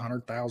going to hit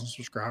 100,000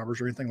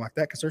 subscribers or anything like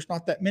that because there's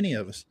not that many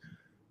of us.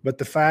 But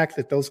the fact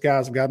that those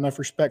guys have got enough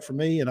respect for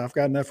me and I've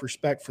got enough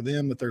respect for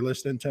them that they're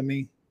listening to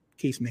me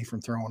keeps me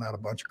from throwing out a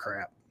bunch of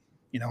crap.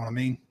 You know what I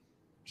mean?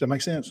 Does that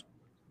make sense?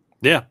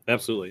 Yeah,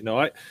 absolutely.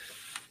 No,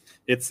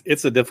 it's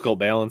a difficult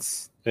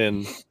balance,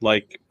 and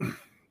like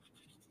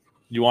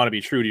you want to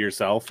be true to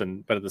yourself,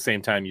 but at the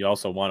same time you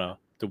also want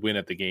to win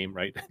at the game,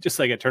 right? Just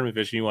like at tournament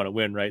fishing, you want to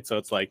win, right? So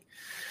it's like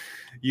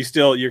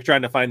you're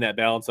trying to find that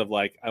balance of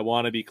like, I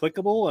want to be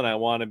clickable and I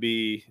want to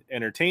be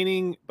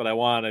entertaining, but I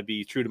want to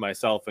be true to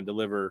myself and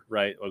deliver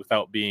right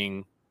without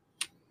being,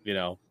 you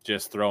know,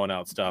 just throwing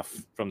out stuff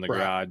from the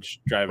garage,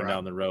 driving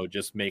down the road,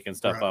 just making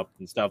stuff up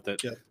and stuff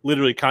that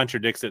literally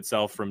contradicts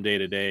itself from day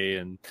to day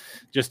and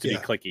just to be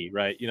clicky,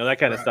 right? You know, that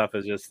kind of stuff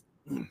is just,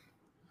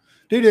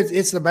 dude,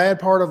 it's the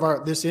bad part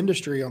of this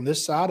industry on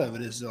this side of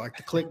it is like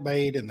the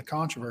clickbait and the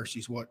controversy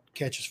is what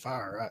catches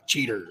fire, right?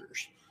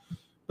 Cheaters.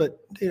 But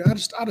dude, I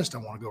just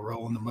don't want to go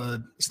roll in the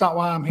mud. It's not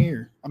why I'm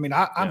here. I mean,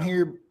 I'm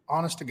here,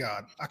 honest to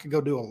God. I could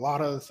go do a lot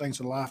of other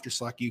things in life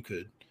just like you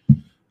could.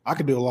 I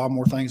could do a lot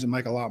more things and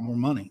make a lot more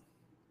money.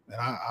 And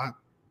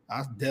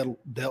I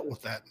dealt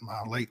with that in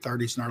my late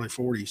 30s and early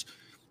 40s.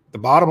 The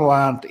bottom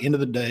line, at the end of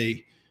the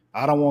day,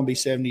 I don't want to be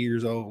 70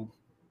 years old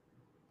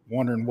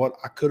wondering what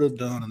I could have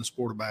done in the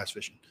sport of bass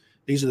fishing.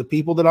 These are the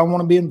people that I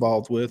want to be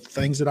involved with,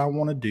 things that I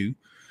want to do.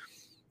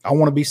 I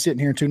want to be sitting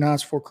here 2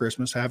 nights before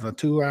Christmas having a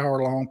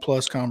 2-hour-long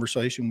plus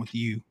conversation with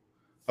you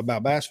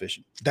about bass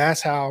fishing.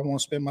 That's how I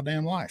want to spend my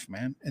damn life,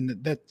 man. And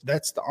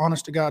that's the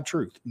honest to God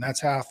truth. And that's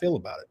how I feel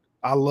about it.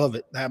 I love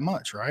it that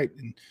much, right?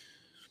 And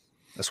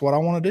that's what I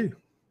want to do.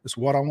 That's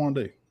what I want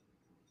to do.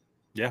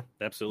 Yeah,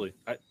 absolutely.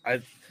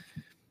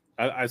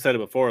 I've said it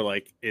before.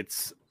 Like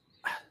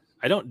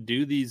I don't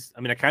do these.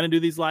 I mean, I kind of do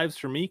these lives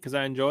for me because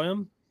I enjoy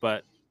them,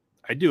 but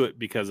I do it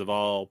because of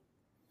all.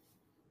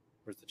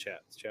 Where's the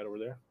chat? Is chat over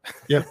there?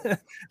 Yeah.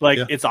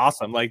 It's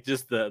awesome. Like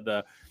just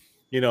the,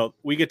 you know,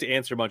 we get to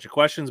answer a bunch of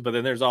questions, but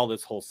then there's all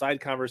this whole side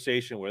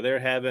conversation where they're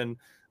having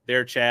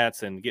their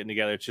chats and getting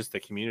together. It's just the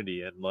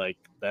community. And like,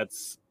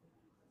 that's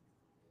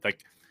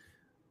like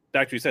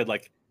Dr. said,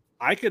 like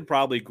I could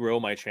probably grow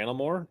my channel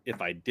more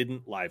if I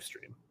didn't live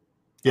stream.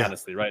 Yeah.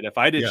 Honestly, right? If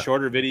I did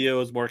shorter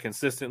videos more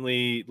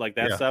consistently, like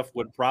that stuff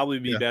would probably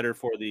be better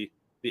for the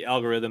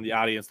algorithm, the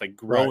audience, like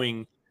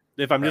growing.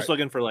 If I'm just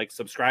looking for like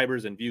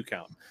subscribers and view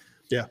count.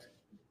 Yeah.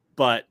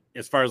 But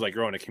as far as like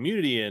growing a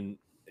community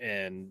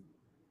and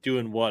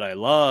doing what I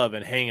love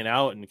and hanging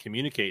out and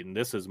communicating,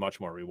 this is much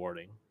more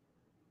rewarding.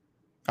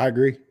 I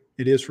agree.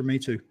 It is for me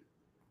too.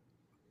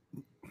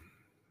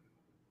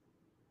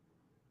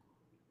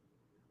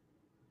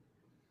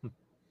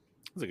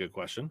 That's a good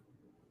question.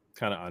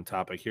 Kind of on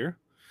topic here.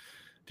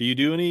 Do you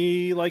do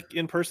any like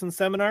in-person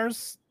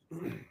seminars?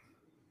 Every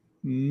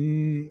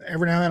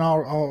now and then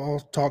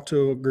I'll talk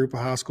to a group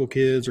of high school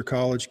kids or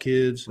college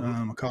kids,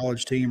 a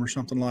college team or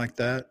something like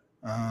that.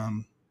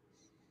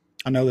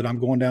 I know that I'm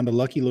going down to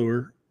Lucky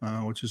Lure,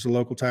 which is a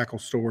local tackle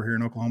store here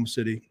in Oklahoma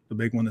City, the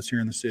big one that's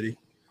here in the city.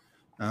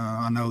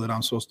 I know that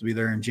I'm supposed to be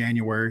there in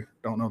January.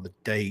 Don't know the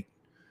date,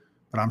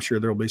 but I'm sure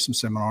there'll be some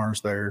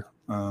seminars there.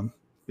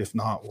 If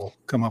not, we'll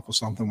come up with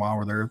something while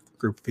we're there, a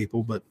group of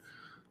people. But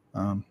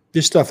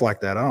just stuff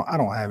like that. I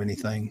don't have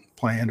anything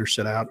planned or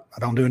set out. I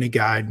don't do any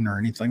guiding or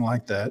anything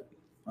like that.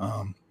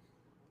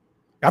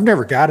 I've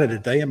never guided a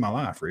day in my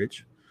life,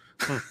 Rich.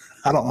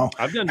 I don't know.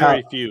 I've done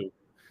very few,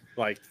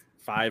 like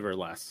 5 or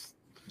less.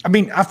 I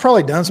mean, I've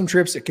probably done some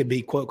trips that could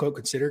be quote unquote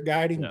considered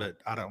guiding, Yeah. but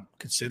I don't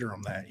consider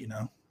them that, you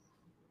know.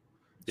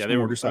 Yeah, It's they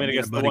more were. just I like mean, I being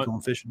a guess buddy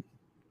going fishing.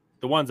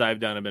 the ones I've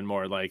done have been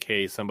more like,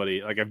 hey,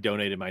 somebody, like I've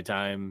donated my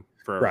time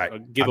for Right. a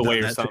I've giveaway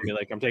done or that something. too.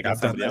 Like I'm taking I've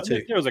done somebody that out.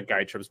 too. There was a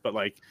guide trips, but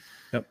like,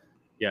 Yep.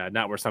 yeah,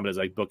 not where somebody's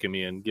like booking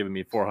me and giving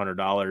me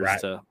 $400 Right.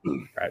 to.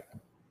 Right.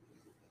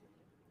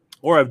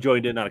 Or I've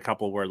joined in on a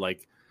couple where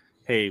like,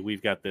 hey,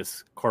 we've got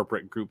this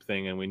corporate group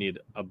thing and we need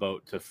a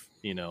boat to,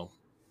 you know,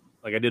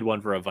 like I did one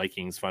for a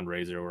Vikings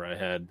fundraiser where I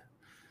had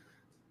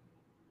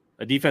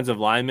a defensive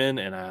lineman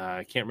and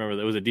I can't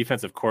remember. It was a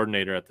defensive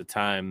coordinator at the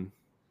time.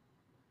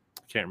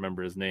 I can't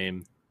remember his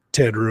name.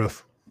 Ted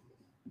Roof.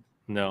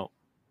 No.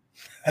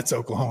 That's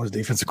Oklahoma's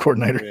defensive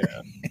coordinator.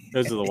 Yeah.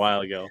 This was a while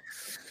ago.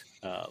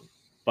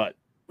 But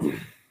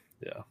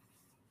yeah.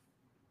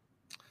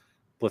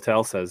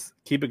 Blatel says,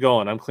 keep it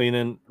going. I'm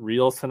cleaning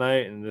reels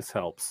tonight and this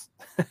helps.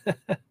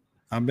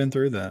 I've been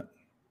through that.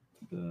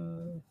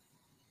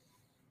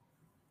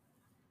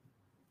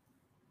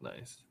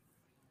 Nice.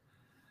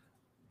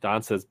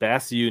 Don says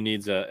Bass U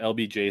needs a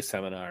LBJ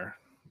seminar.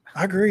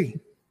 I agree.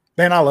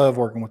 Man, I love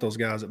working with those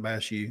guys at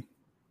Bass U.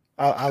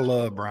 I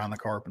love Brian the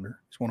Carpenter.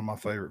 He's one of my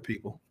favorite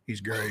people.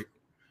 He's great.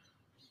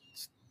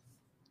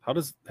 How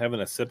does having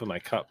a sip of my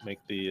cup make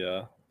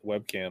the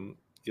webcam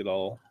get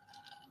all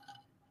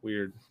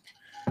weird?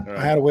 All right.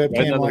 I had a Right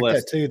webcam on the like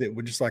list. that too that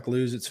would just like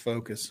lose its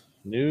focus.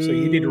 New So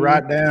you need to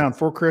write down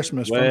for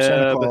Christmas from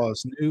Santa Web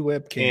Claus, new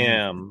webcam.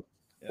 cam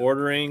Yeah.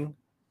 ordering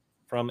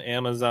from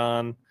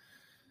Amazon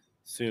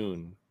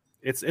soon.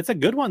 It's a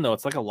good one though.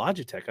 It's like a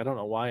Logitech. I don't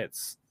know why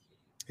it's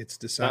It's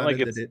decided like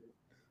that it's- it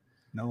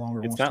no longer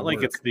it's wants not to like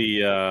work. it's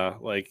the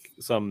like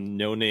some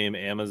no-name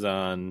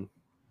Amazon.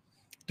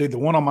 Dude, the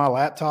one on my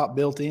laptop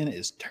built in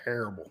is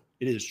terrible.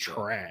 It is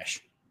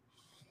trash.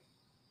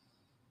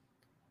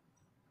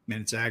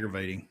 Man, it's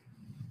aggravating.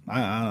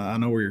 I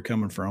know where you're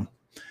coming from.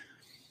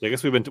 I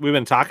guess we've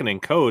been talking in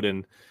code,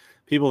 and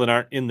people that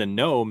aren't in the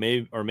know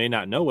may or may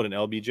not know what an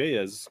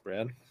LBJ is,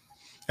 Brad.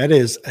 That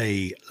is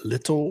a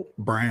little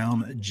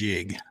brown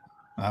jig.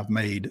 I've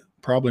made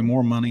probably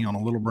more money on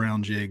a little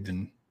brown jig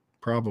than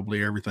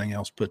probably everything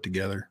else put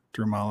together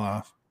through my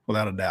life,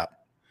 without a doubt.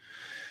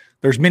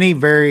 There's many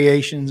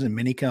variations and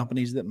many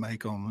companies that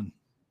make them. And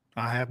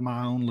I have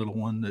my own little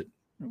one that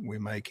we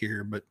make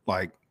here, but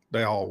like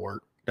they all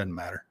work. Doesn't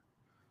matter.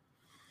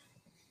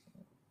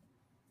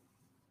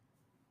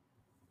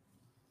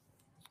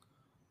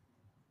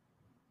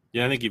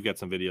 Yeah, I think you've got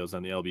some videos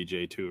on the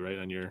LBJ too, right,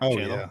 on your Oh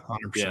channel. yeah,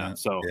 100%. Yeah,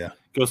 so yeah.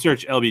 go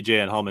search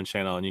LBJ on Hallman's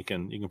channel, and you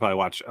can probably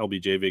watch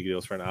LBJ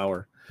videos for an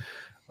hour.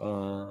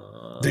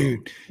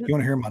 Dude, you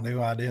want to hear my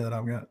new idea that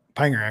I've got?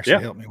 Panger actually Yeah.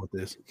 helped me with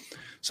this.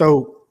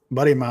 So, a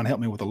buddy of mine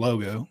helped me with the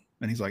logo,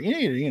 and he's like, "You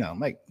need to,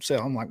 make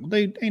sell." I'm like, "Well,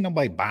 dude, ain't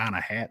nobody buying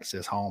a hat that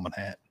says Hallman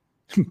hat."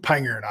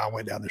 Panger and I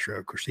went down this road.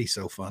 Of course, he's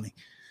so funny.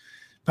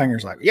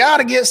 Panger's like, "You ought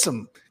to get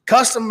some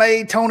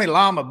custom-made Tony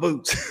Lama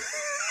boots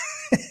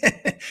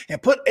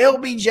and put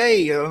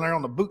LBJ on there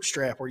on the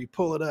bootstrap where you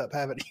pull it up,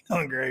 have it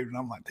engraved." And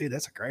I'm like, "Dude,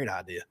 that's a great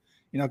idea."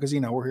 Because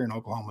we're here in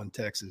Oklahoma and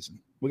Texas, and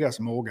we got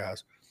some old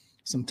guys.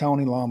 Some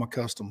Tony Lama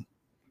custom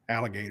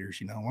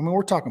alligators, I mean,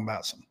 we're talking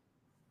about some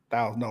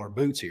 $1,000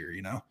 boots here,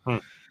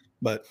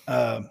 But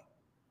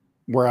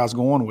where I was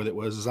going with it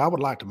is I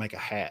would like to make a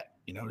hat,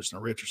 just a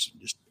Richardson,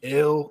 just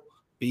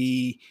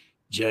LBJ,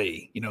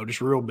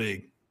 just real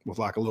big with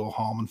like a little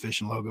Hallman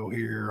fishing logo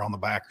here on the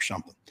back or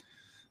something.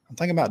 I'm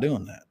thinking about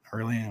doing that. I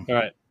really am. All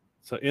right.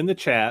 So in the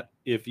chat,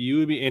 if you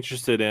would be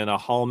interested in a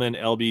Hallman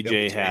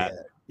LBJ hat,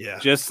 yeah,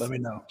 just let me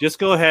know. Just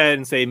go ahead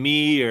and say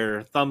me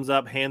or thumbs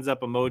up, hands up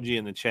emoji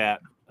in the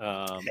chat,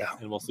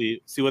 and we'll see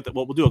what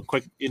we'll do a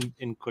quick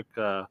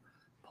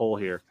poll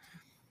here.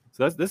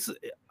 So this.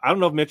 I don't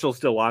know if Mitchell's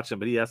still watching,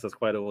 but he asked us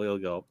quite a while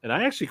ago, and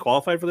I actually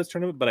qualified for this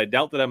tournament, but I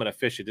doubt that I'm going to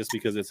fish it just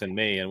because it's in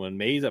May, and when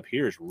May's up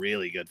here is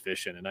really good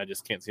fishing, and I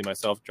just can't see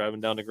myself driving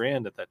down to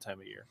Grand at that time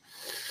of year.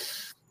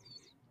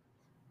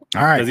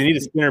 All right. Does he need a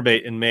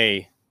spinnerbait in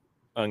May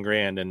on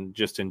Grand, and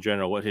just in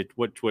general,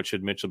 what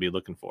should Mitchell be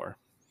looking for?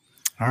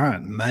 All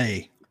right,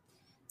 May.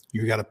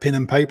 You got a pen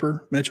and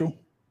paper, Mitchell?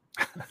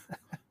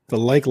 The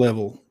lake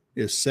level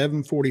is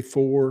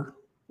 744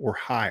 or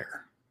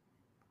higher.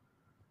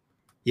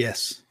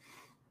 Yes.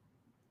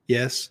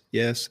 Yes,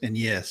 yes, and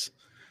yes.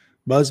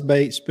 Buzz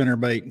bait,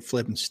 spinnerbait, and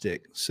flipping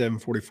stick,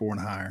 744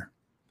 and higher.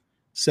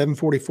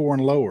 744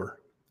 and lower,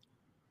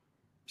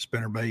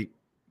 spinnerbait,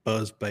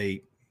 buzz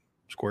bait,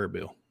 square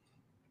bill.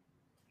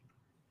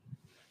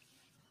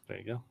 There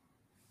you go.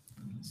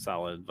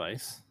 Solid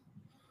advice.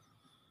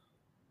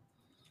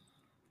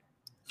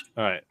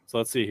 All right, so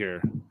let's see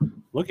here.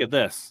 Look at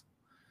this.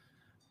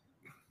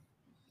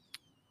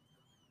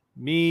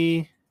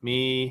 Me.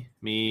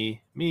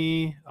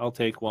 I'll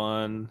take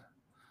one.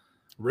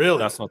 Really?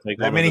 Dustin will take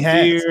That one. many of the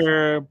hats?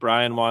 beer.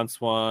 Brian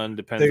wants one.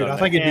 Depends Dude, on I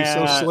the think it'd be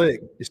so hat.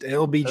 slick. Just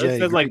LBJ.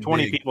 There's like great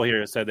 20 big. people here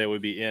that said they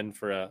would be in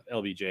for a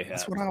LBJ hat.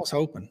 That's what I was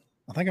hoping.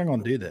 I think I'm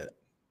going to do that.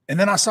 And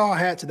then I saw a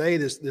hat today.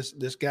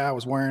 This guy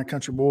was wearing,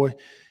 Country Boy.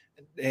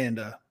 And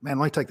man,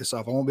 let me take this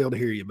off. I won't be able to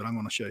hear you, but I'm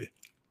going to show you.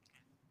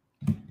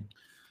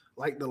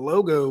 Like the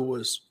logo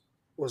was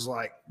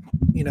like,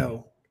 you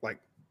know, like,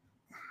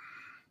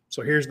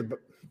 so here's I'm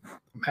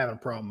having a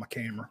problem with my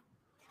camera.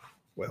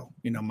 Well,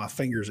 you know, my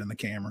finger's in the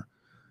camera,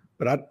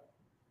 but I'm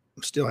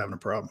still having a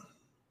problem.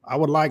 I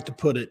would like to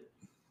put it,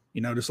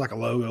 you know, just like a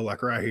logo,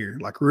 like right here,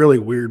 like really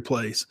weird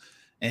place.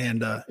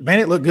 And man,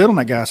 it looked good on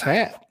that guy's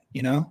hat,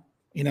 you know,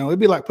 it'd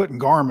be like putting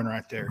Garmin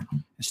right there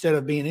instead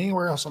of being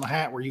anywhere else on the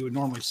hat where you would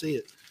normally see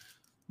it.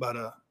 But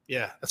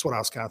yeah, that's what I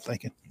was kind of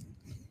thinking.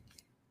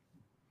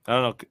 I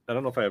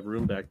don't know if I have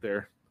room back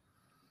there.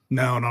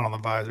 No, not on the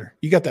visor.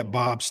 You got that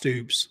Bob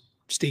Stoops,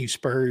 Steve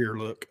Spurrier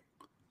look.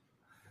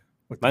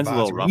 With Mine's a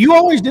little rough. You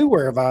always do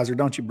wear a visor,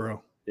 don't you,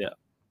 bro? Yeah.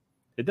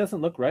 It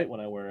doesn't look right when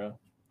I wear a.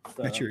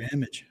 That's your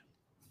image.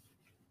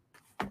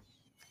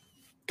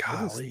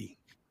 Golly.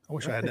 I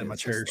wish I had that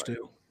much hair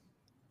still.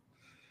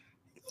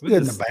 Good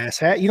in the bass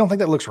hat. You don't think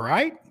that looks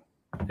right?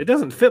 It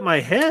doesn't fit my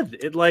head.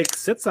 It like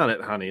sits on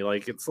it, honey.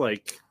 Like it's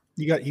like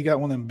you got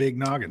one of them big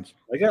noggins.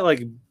 I got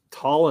like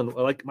tall and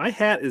like my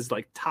hat is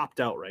like topped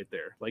out right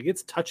there. Like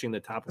it's touching the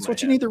top of my head. That's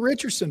what you need the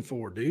Richardson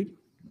for, dude.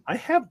 I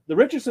have the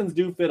Richardsons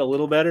do fit a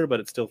little better, but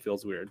it still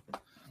feels weird.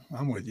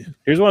 I'm with you.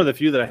 Here's one of the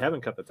few that I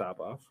haven't cut the top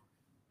off.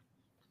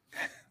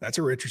 That's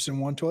a Richardson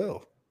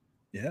 112.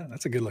 Yeah,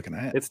 that's a good looking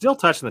hat. It's still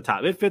touching the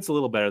top. It fits a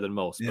little better than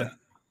most. Yeah. But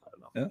I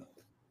don't know.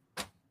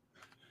 Yeah.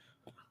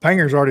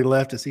 Panger's already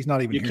left us. He's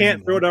not even. You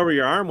can't throw it over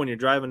your arm when you're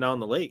driving down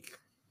the lake.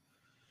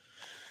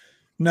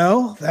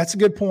 No, that's a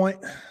good point.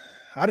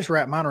 I just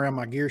wrap mine around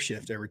my gear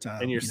shift every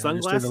time. And your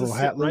sunglasses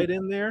sit right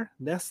in there,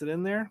 nested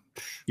in there.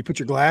 You put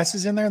your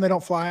glasses in there and they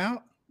don't fly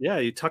out? Yeah,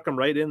 you tuck them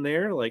right in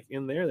there, like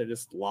in there. They're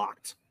just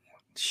locked.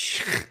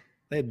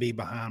 They'd be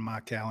behind my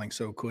cowling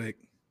so quick.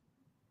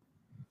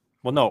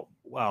 Well, no.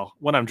 Well,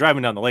 when I'm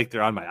driving down the lake,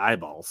 they're on my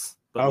eyeballs.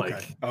 But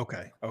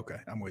okay.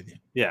 I'm with you.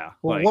 Yeah.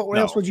 Well, like, what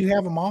else would you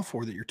have them off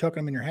for that you're tucking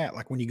them in your hat?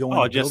 Like when you go in?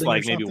 Oh, just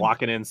like maybe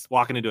walking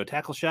into a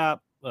tackle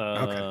shop.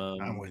 Okay,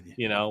 I'm with you.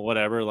 You know,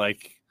 whatever.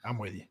 Like I'm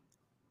with you.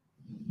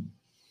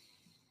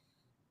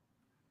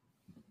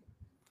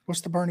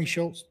 What's the Bernie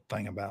Schultz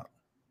thing about?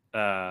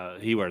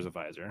 He wears a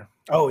visor.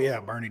 Oh yeah,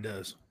 Bernie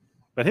does.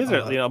 But his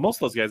are, most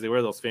of those guys, they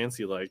wear those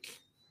fancy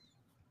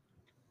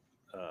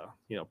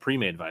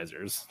pre-made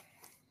visors.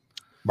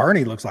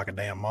 Bernie looks like a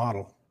damn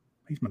model.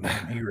 He's my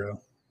damn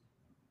hero.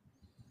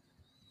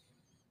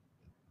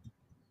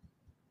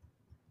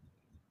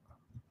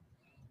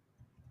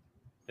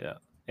 Yeah.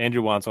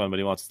 Andrew wants one, but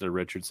he wants the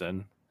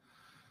Richardson.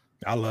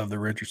 I love the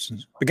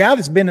Richardsons. The guy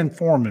that's been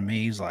informing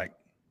me, he's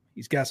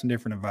got some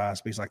different advice,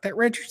 but he's like, that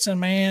Richardson,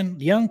 man,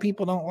 young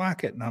people don't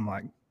like it. And I'm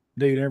like,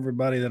 dude,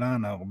 everybody that I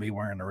know will be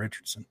wearing the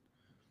Richardson.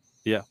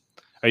 Yeah.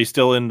 Are you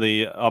still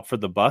up for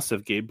the bus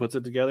if Gabe puts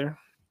it together?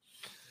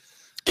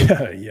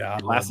 Yeah,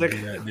 I'd classic.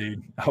 Love to do that,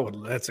 dude.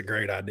 That's a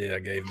great idea I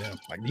gave them.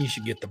 Like, you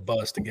should get the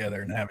bus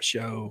together and have a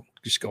show.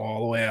 Just go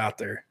all the way out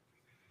there.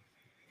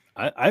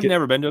 I've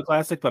never been to a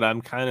classic, but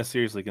I'm kind of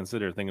seriously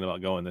thinking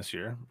about going this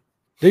year.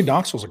 Dude,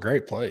 Knoxville's a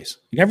great place.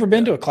 You never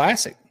been to a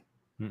classic?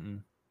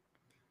 Mm-mm.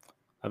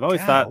 I've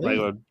always thought I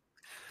would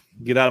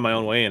get out of my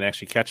own way and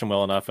actually catch them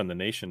well enough in the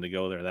nation to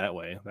go there that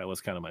way. That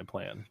was kind of my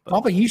plan. But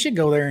Papa, you should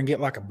go there and get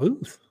like a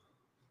booth.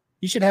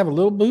 You should have a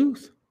little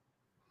booth.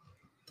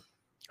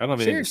 I don't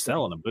have anything to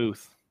sell in a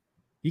booth.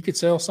 You could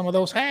sell some of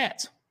those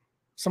hats,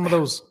 some of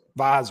those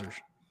visors.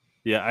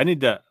 Yeah, I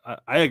need to.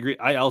 I agree.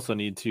 I also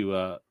need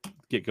to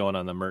get going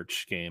on the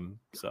merch game.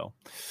 So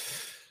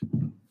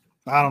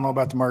I don't know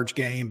about the merch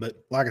game, but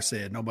like I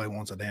said, nobody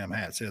wants a damn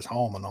hat that says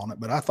Hallman on it.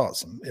 But I thought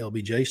some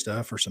LBJ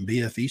stuff or some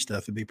BFE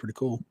stuff would be pretty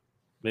cool.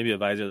 Maybe a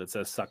visor that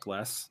says "suck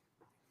less."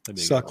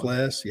 Suck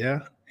less, yeah.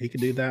 He could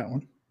do that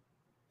one.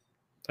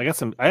 I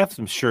have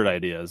some shirt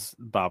ideas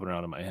bobbing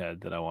around in my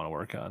head that I want to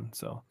work on.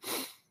 So,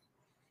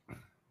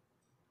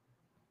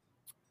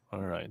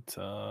 all right.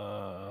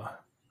 So,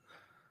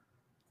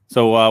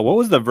 what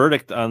was the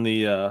verdict on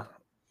the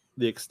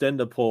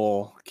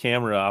Extendapole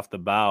camera off the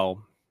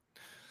bow?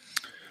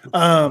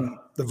 The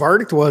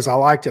verdict was I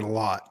liked it a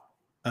lot.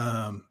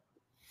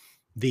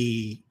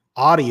 The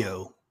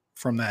audio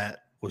from that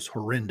was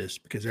horrendous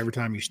because every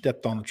time you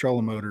stepped on the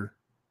trolling motor,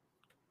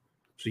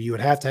 so you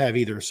would have to have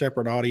either a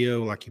separate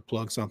audio, like you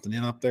plug something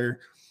in up there,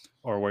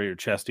 or wear your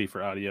chesty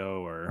for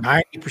audio. Or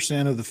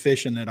 90% of the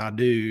fishing that I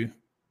do,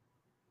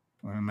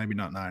 well, maybe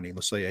not 90,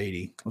 let's say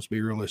 80. Let's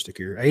be realistic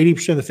here.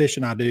 80% of the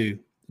fishing I do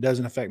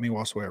doesn't affect me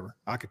whatsoever.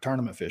 I could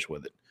tournament fish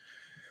with it.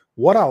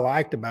 What I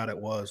liked about it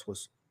was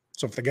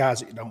so for the guys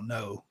that you don't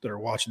know that are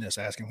watching this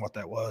asking what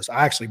that was,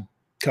 I actually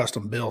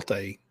custom built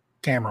a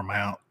camera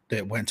mount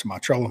that went to my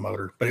trolling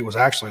motor, but it was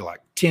actually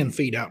like 10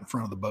 feet out in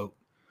front of the boat.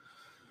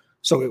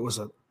 So it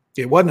wasn't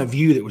a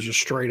view that was just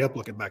straight up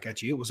looking back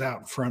at you. It was out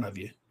in front of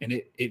you, and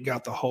it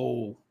got the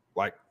whole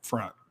like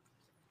front.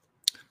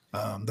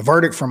 The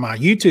verdict from my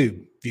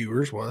YouTube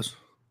viewers was,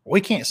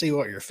 we can't see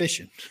what you're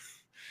fishing.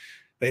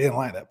 They didn't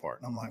like that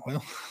part. And I'm like,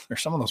 well,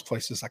 there's some of those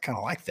places I kind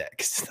of like that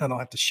because I don't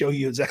have to show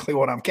you exactly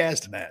what I'm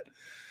casting at.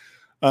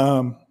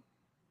 I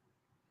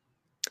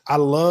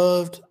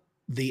loved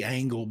the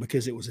angle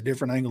because it was a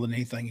different angle than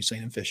anything you've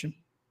seen in fishing.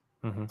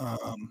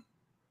 Mm-hmm.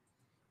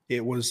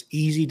 It was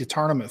easy to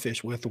tournament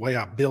fish with the way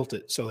I built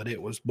it so that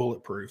it was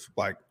bulletproof.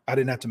 Like I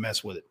didn't have to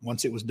mess with it.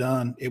 Once it was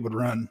done, it would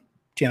run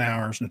 10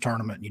 hours in a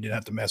tournament and you didn't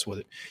have to mess with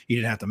it. You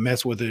didn't have to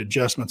mess with the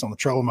adjustments on the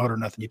trolling motor,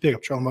 nothing. You pick up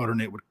the trolling motor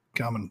and it would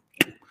come and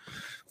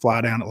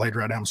fly down. It laid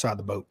right down beside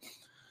the boat.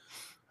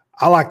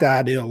 I like the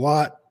idea a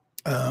lot.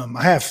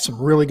 I have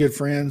some really good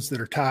friends that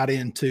are tied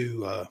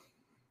into,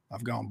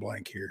 I've gone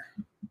blank here.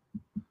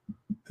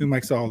 Who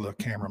makes all the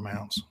camera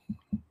mounts?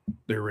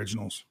 The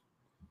originals.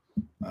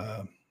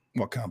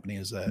 What company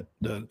is that?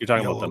 You're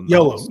talking about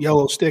the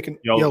yellow sticking.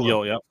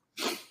 Yellow. Yep.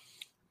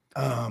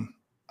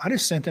 I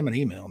just sent them an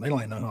email. They don't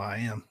even know who I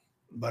am,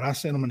 but I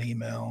sent them an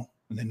email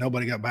and then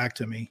nobody got back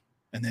to me.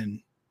 And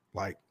then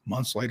like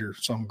months later,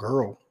 some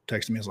girl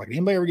texted me. Was like,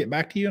 anybody ever get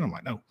back to you? And I'm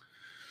like, no.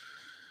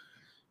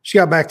 She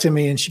got back to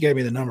me and she gave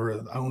me the number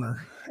of the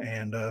owner.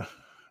 And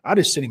I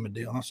just sent him a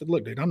deal. And I said,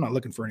 look, dude, I'm not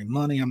looking for any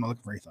money. I'm not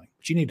looking for anything.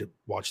 But you need to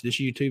watch this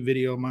YouTube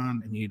video of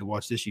mine and you need to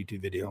watch this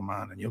YouTube video of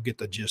mine and you'll get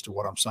the gist of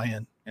what I'm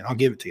saying. And I'll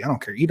give it to you. I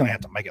don't care. You don't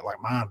have to make it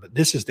like mine, but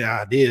this is the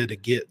idea to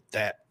get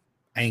that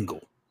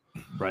angle.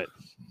 Right.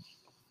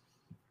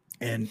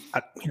 And,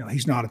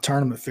 he's not a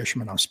tournament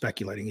fisherman. I'm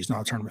speculating. He's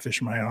not a tournament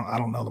fisherman. I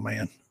don't know the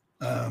man.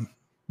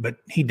 But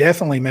he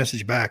definitely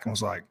messaged back and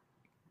was like,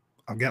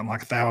 I've gotten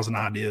like 1,000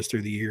 ideas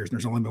through the years. And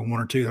there's only been one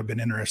or two I've been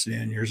interested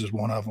in. Yours is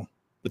one of them.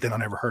 But then I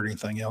never heard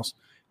anything else,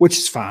 which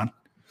is fine.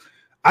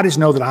 I just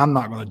know that I'm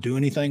not going to do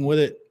anything with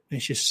it.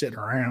 It's just sitting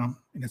around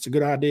and it's a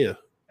good idea.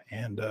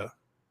 And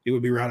it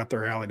would be right up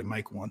their alley to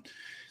make one.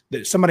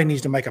 That somebody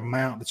needs to make a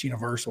mount that's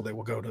universal that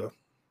will go to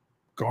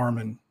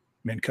Garmin,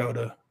 Minn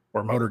Kota,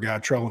 or Motor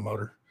Guide trolling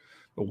motor.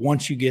 But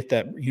once you get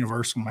that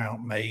universal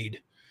mount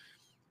made,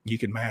 you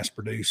can mass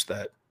produce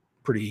that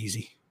pretty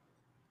easy.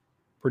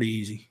 Pretty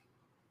easy.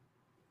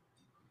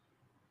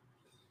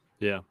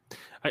 Yeah.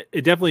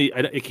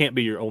 It can't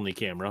be your only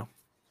camera,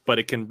 but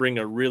it can bring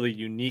a really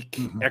unique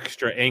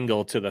extra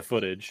angle to the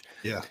footage.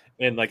 Yeah.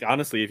 And like,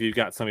 honestly, if you've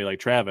got somebody like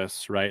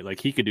Travis, right, like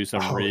he could do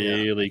some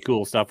really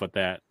cool stuff with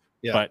that.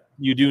 Yeah. But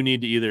you do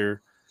need to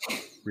either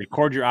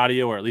record your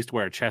audio or at least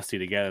wear a chesty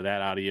to gather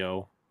that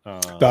audio.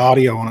 The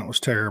audio on it was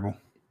terrible.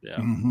 Yeah.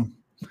 Mm-hmm.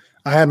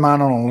 I had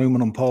mine on an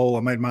aluminum pole. I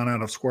made mine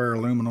out of square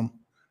aluminum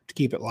to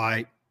keep it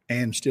light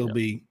and still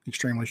be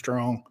extremely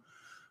strong.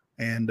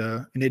 And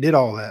it did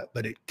all that,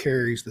 but it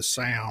carries the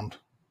sound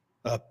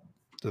up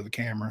to the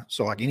camera.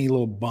 So like any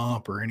little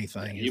bump or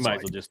anything, you might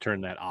as well just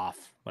turn that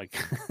off. Like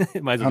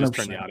it might as well just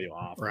turn the audio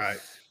off. Right.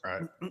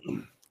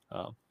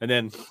 And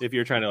then if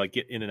you're trying to like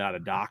get in and out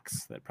of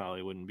docks, that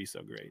probably wouldn't be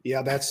so great.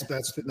 Yeah, that's the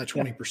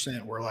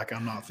 20% where like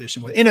I'm not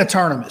fishing with in a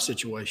tournament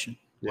situation.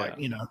 Like,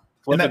 and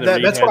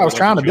that's what I was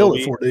trying to build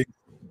it for, dude.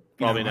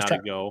 Probably not a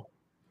go.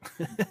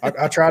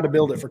 I tried to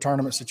build it for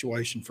tournament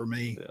situation for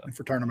me and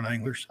for tournament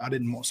anglers. I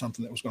didn't want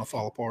something that was going to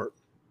fall apart.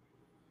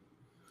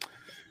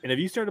 And have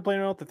you started playing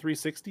around with the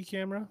 360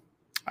 camera?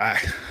 I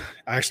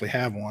actually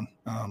have one.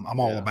 I'm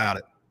all about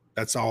it.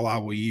 That's all I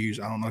will use.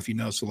 I don't know if you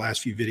noticed the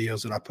last few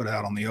videos that I put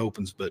out on the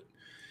opens, but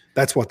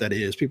that's what that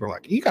is. People are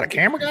like, you got a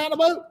camera guy on the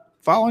boat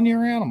following you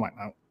around? I'm like,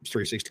 no, it's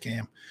 360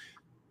 cam.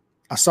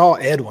 I saw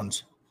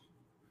Edwin's.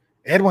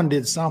 Edwin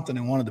did something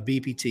in one of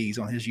the BPTs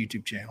on his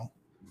YouTube channel.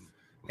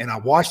 And I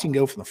watched him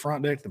go from the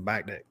front deck to the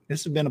back deck.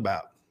 This has been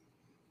about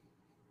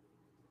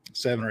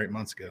 7 or 8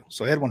 months ago.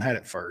 So Edwin had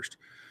it first.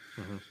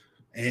 Mm-hmm.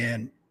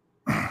 And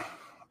I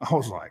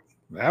was like,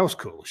 that was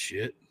cool as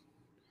shit.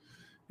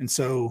 And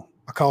so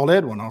I called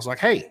Edwin. I was like,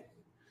 hey,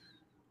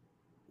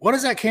 what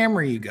is that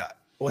camera you got?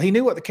 Well, he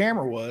knew what the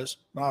camera was.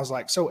 And I was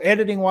like, so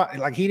editing what?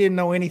 Like he didn't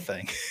know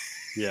anything.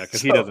 Yeah,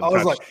 because he doesn't. I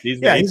was like,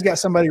 he's got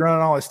somebody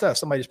running all his stuff.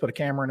 Somebody just put a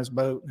camera in his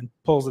boat and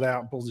pulls it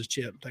out and pulls his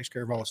chip and takes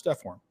care of all his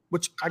stuff for him,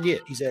 which I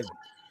get. He's Edwin.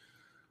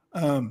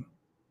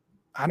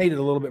 I needed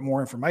a little bit more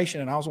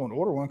information and I was wanting to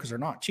order one because they're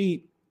not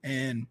cheap.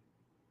 And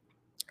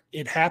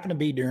it happened to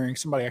be during,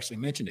 somebody actually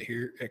mentioned it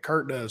here at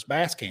Kurt does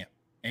bass camp.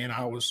 And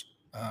I was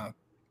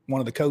one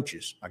of the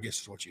coaches, I guess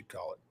is what you'd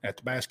call it, at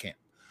the bass camp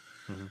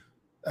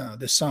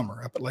this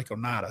summer up at Lake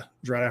Oneida.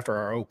 It was right after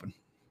our open.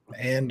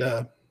 And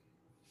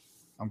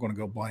I'm going to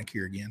go blank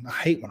here again. I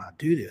hate when I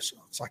do this.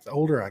 It's like the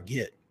older I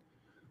get.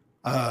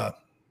 Oh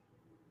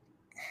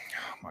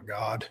my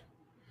God.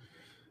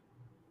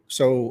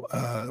 So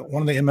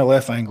one of the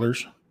MLF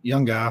anglers,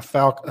 young guy,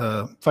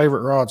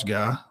 favorite rods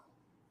guy,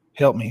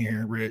 help me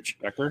here, Rich.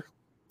 Becker?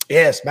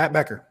 Yes, Matt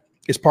Becker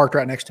is parked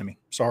right next to me.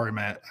 Sorry,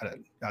 Matt.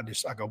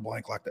 I go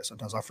blank like that.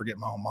 Sometimes I forget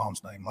my own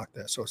mom's name like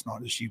that. So it's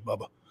not just you,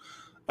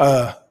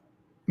 Bubba.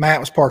 Matt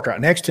was parked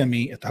right next to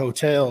me at the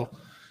hotel.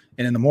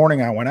 And in the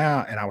morning I went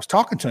out and I was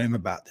talking to him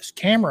about this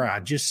camera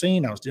I'd just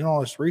seen. I was doing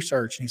all this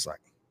research and he's like,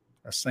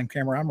 that's the same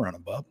camera I'm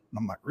running, bub. And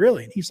I'm like,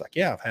 really? And he's like,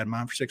 yeah, I've had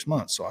mine for 6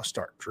 months. So I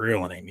start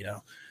drilling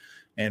him,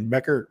 And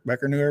Becker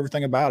knew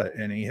everything about it,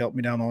 and he helped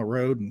me down on the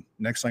road. And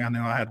next thing I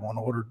knew, I had one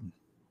ordered.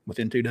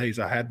 Within 2 days,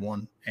 I had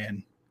one.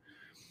 And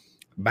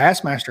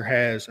Bassmaster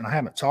has, and I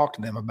haven't talked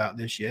to them about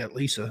this yet,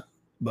 Lisa,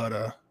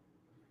 but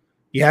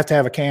You have to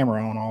have a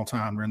camera on all the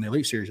time during the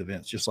Elite Series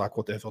events, just like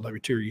what the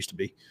FLW Tour used to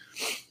be.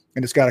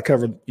 And it's got to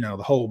cover, the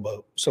whole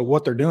boat. So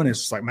what they're doing is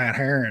it's like Matt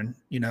Herron,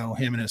 him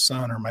and his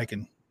son are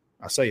making,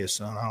 I say his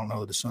son, I don't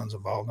know that his son's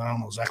involved. I don't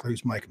know exactly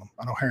who's making them.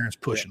 I know Herron's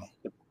pushing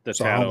them. The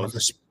so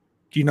Tatos.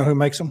 Do you know who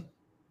makes them?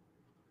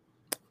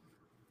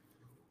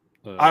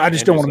 I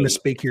just don't want to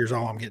misspeak here is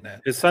all I'm getting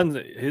at. His son,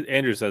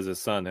 Andrew says his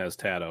son has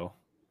Tato.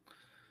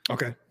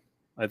 Okay.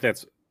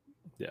 That's,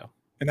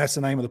 And that's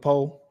the name of the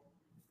pole?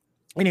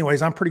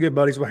 Anyways, I'm pretty good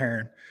buddies with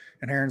Herron.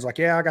 And Herron's like,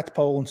 yeah, I got the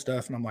pole and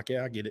stuff. And I'm like,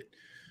 yeah, I get it.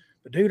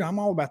 But, dude, I'm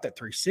all about that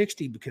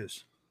 360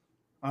 because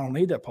I don't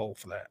need that pole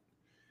for that.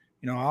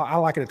 I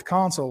like it at the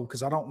console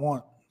because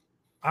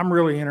I'm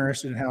really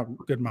interested in how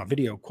good my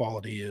video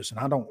quality is. And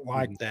I don't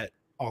like that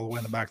all the way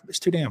in the back. It's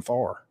too damn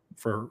far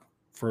for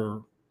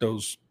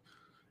those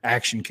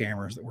action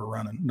cameras that we're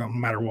running, no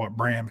matter what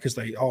brand, because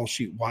they all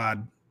shoot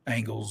wide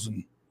angles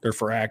and they're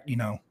for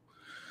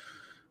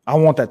I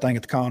want that thing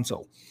at the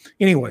console.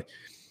 Anyway,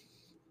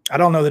 I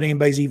don't know that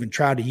anybody's even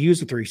tried to use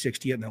the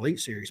 360 yet in the Elite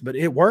Series, but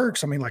it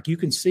works. I mean, like you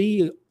can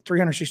see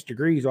 360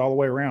 degrees all the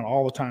way around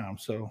all the time.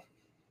 So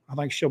I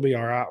think she'll be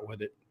all right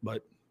with it.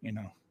 But,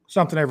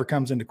 something ever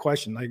comes into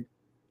question,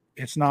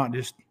 it's not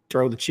just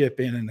throw the chip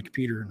in the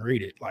computer and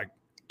read it. Like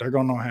they're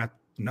going to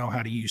know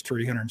how to use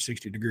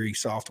 360 degree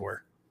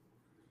software.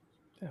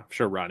 Yeah, I'm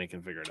sure Rodney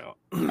can figure it out.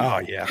 Oh,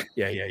 yeah.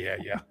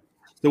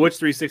 So which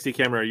 360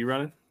 camera are you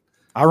running?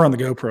 I run the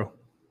GoPro.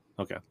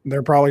 Okay. There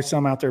are probably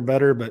some out there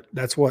better, but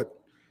that's what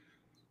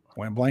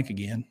went blank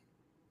again.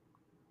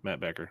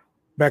 Matt Becker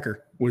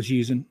was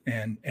using,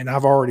 and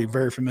I've already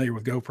very familiar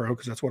with GoPro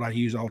because that's what I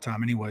use all the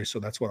time anyway. So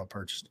that's what I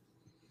purchased.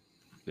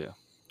 Yeah.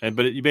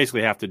 But you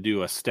basically have to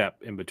do a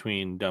step in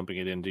between dumping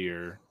it into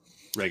your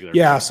regular.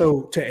 Yeah.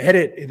 So to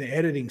edit in the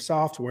editing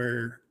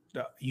software,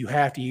 you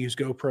have to use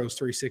GoPro's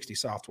 360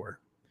 software.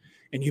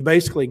 And you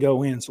basically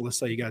go in. So let's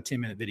say you got a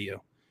 10-minute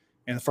video.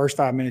 And the first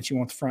 5 minutes, you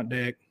want the front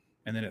deck.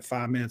 And then at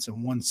 5 minutes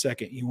and 1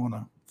 second, you want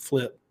to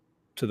flip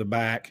to the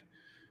back.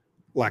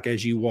 Like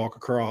as you walk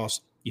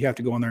across, you have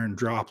to go in there and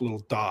drop little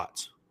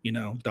dots,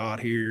 dot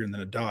here and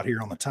then a dot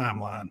here on the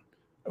timeline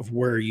of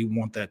where you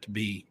want that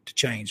to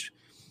change.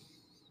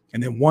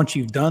 And then once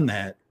you've done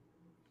that,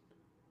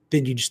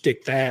 then you just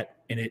stick that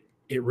and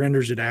it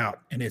renders it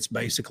out. And it's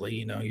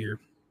basically,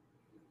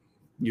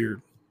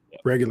 your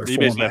regular you format.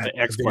 basically have to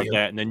export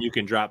that, and then you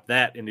can drop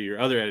that into your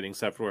other editing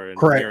software and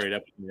Correct. marry it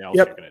up to what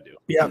you're going to do.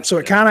 Yeah. So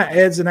it kind of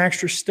adds an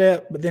extra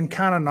step, but then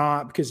kind of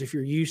not, because if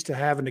you're used to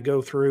having to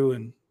go through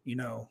and,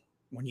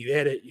 when you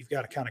edit, you've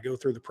got to kind of go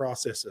through the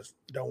process of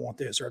I don't want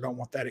this or I don't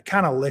want that. It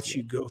kind of lets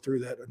you go through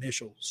that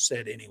initial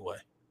set anyway.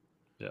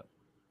 Yeah.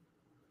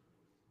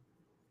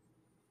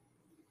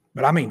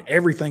 But I mean,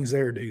 everything's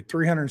there, dude.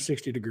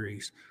 360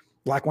 degrees.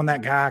 Like when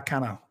that guy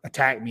kind of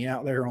attacked me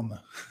out there on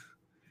the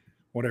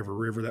whatever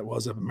river that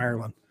was up in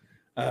Maryland.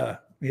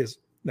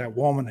 That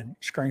woman had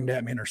screamed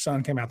at me and her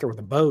son came out there with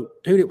a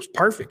boat. Dude, it was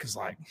perfect. It's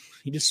like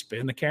he just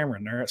spin the camera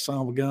and there that son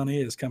of a gun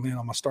is coming in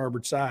on my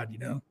starboard side,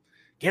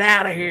 Get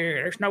out of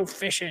here. There's no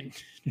fishing.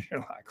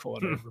 You're like,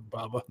 whatever,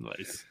 Bubba.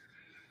 Nice.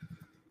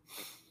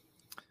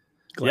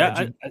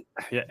 Glad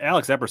yeah,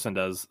 Alex Epperson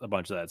does a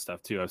bunch of that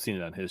stuff too. I've seen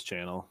it on his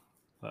channel.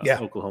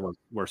 Oklahoma's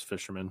Worst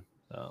Fisherman.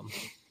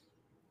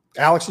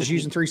 Alex is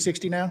using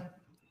 360 now?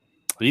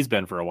 But he's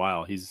been for a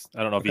while. I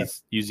don't know if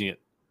he's using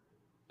it.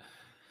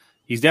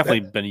 He's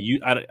definitely been.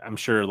 I'm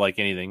sure, like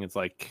anything, it's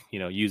like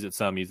use it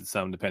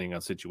some, depending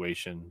on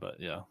situation. But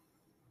yeah.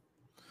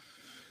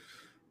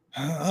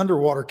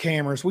 Underwater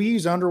cameras. We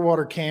use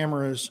underwater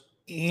cameras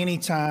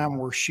anytime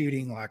we're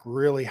shooting like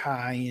really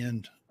high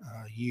end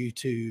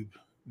YouTube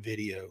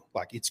video.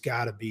 Like it's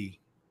got to be,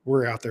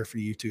 we're out there for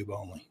YouTube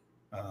only.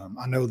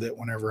 I know that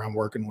whenever I'm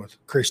working with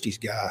Christie's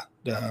guy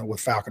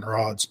with Falcon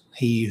Rods,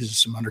 he uses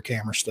some under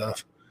camera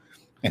stuff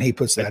and he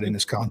puts that in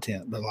his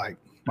content. But like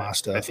my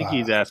stuff, I think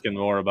he's asking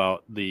more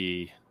about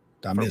the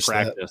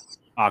practice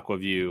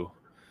AquaView.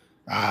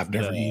 I've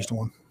never used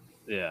one.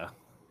 Yeah,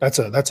 that's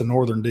a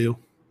northern deal.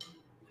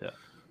 Yeah,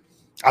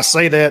 I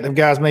say that them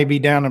guys may be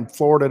down in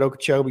Florida at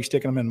Okeechobee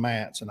sticking them in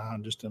mats, and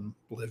I'm just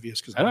oblivious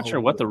because I'm not sure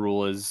what the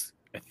rule is.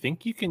 I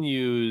think you can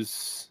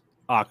use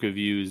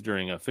AquaViews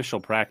during official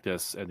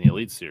practice in the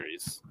Elite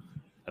Series,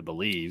 I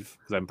believe,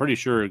 because I'm pretty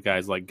sure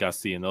guys like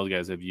Gusty and those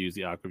guys have used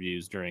the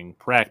AquaViews during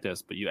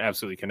practice, but you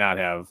absolutely cannot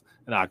have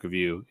an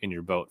AquaView in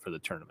your boat for the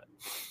tournament.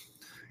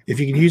 If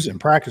you can use it in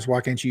practice,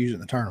 why can't you use it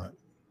in the tournament?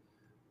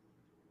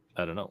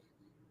 I don't know.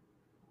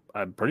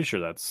 I'm pretty sure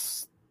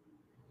that's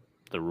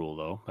the rule,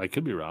 though. I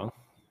could be wrong.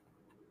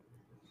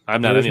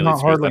 I'm not any Elite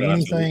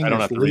Series. I don't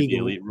have to read the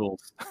Elite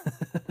rules.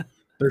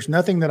 There's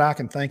nothing that I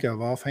can think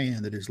of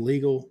offhand that is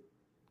legal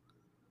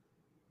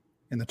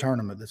in the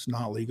tournament that's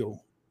not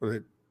legal, or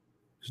that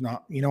is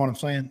not, you know what I'm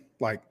saying?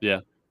 Like, yeah,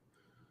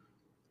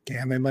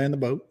 can't have anybody in the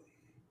boat.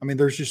 I mean,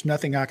 there's just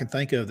nothing I can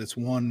think of that's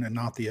one and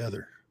not the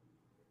other.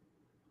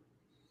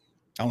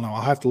 I don't know.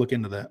 I'll have to look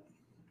into that.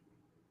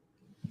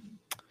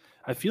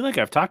 I feel like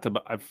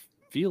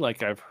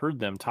I've heard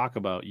them talk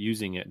about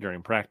using it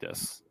during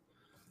practice.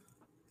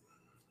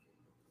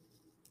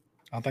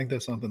 I think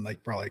that's something they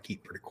probably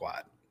keep pretty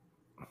quiet.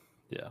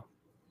 Yeah.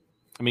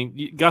 I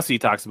mean, Gussie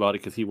talks about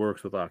it because he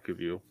works with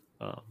AquaView.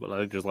 But I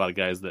think there's a lot of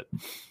guys that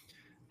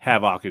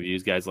have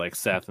AquaViews, guys like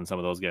Seth and some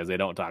of those guys. They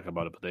don't talk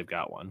about it, but they've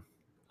got one.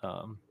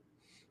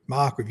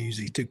 My AquaViews,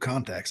 these 2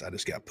 contacts I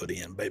just got put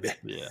in, baby.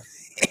 Yeah.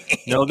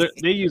 No,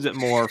 they use it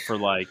more for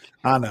like,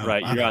 I know.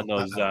 right? You're on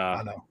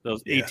I know.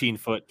 those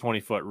 18-foot,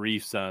 20-foot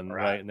reefs on,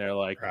 right? And they're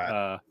like,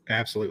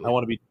 absolutely. I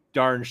want to be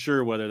darn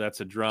sure whether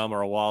that's a drum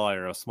or a walleye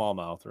or a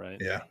smallmouth, right?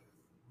 Yeah.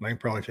 They can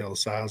probably tell the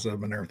size of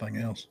them and everything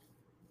else.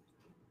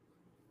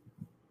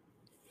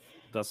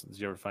 Dustin, did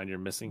you ever find your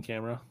missing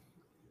camera?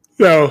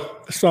 No,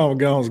 the son of a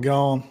gun's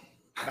gone.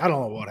 I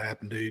don't know what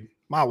happened, dude.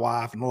 My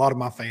wife and a lot of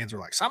my fans are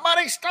like,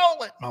 somebody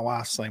stole it. My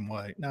wife's the same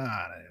way. Nah,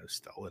 I never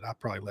stole it. I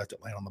probably left it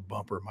laying on the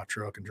bumper of my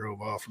truck and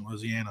drove off from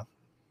Louisiana.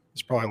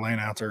 It's probably laying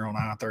out there on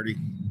I-30.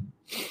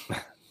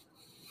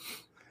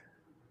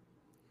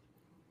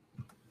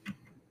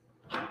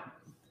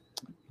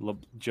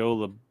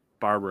 Joe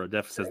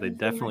LaBarbera says they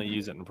definitely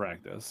use it in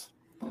practice.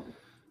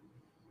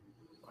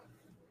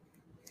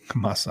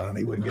 My son,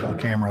 he wouldn't get on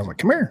camera. I was like,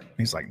 come here.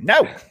 He's like,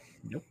 no.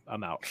 Nope,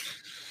 I'm out.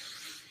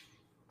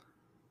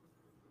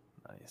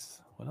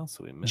 Nice. What else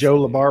do we miss?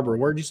 Joe LaBarbera.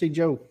 Where'd you see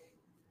Joe?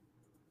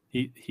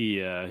 He's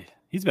been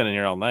in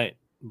here all night,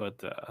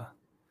 but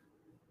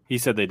he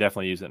said they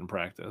definitely use it in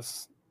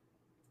practice.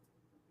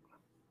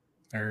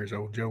 There's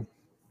old Joe.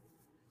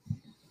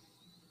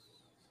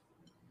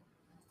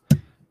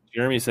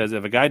 Jeremy says,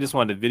 if a guy just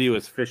wanted to video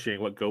his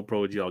fishing, what GoPro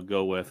would you all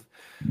go with?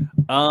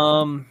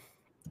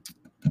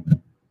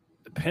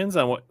 Depends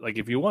on what, like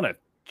if you want a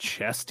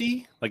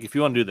chesty, like if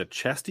you want to do the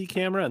chesty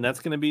camera, and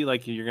that's going to be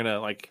like, you're going to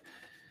like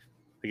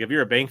if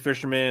you're a bank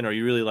fisherman or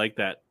you really like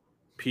that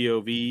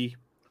POV,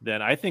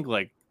 then I think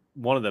like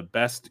one of the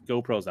best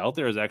GoPros out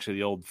there is actually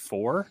the old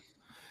 4.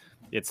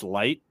 It's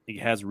light. It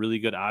has really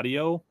good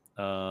audio.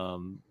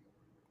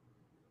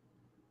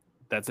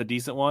 That's a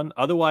decent one.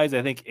 Otherwise,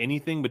 I think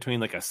anything between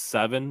like a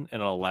 7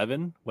 and an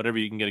 11, whatever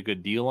you can get a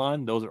good deal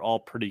on, those are all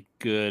pretty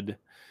good.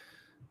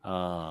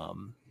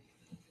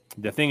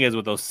 The thing is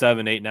with those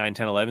 7, 8, 9,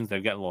 10, 11s,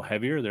 they've gotten a little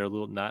heavier. They're a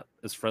little not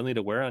as friendly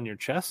to wear on your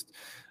chest.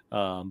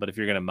 But if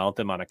you're going to mount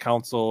them on a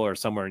console or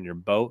somewhere in your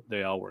boat,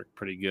 they all work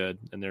pretty good,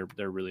 and they're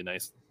really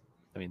nice.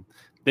 I mean,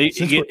 they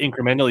get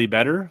incrementally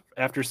better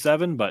after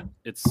 7, but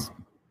it's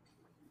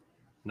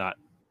not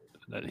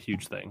a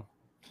huge thing.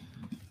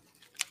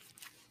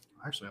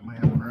 Actually, I may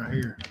have one right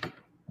here.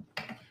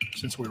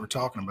 Since we were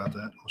talking about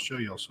that, I'll show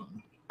y'all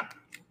something.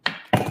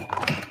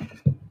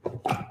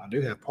 I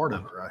do have part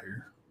of it right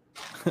here.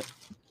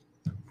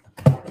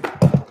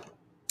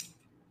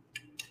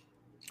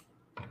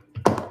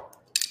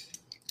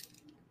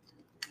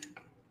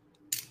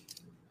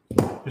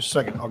 Just a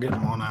second, I'll get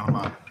them on out of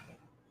mine.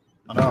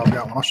 I know I've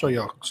got one. I'll show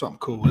y'all something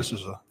cool. This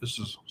is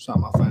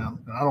something I found,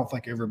 and I don't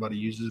think everybody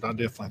uses it. I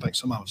definitely think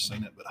some of us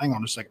seen it, but hang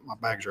on just a second. My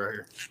bag's right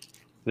here.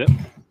 Yep.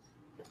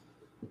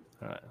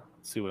 All right.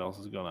 Let's see what else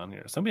is going on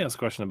here. Somebody has a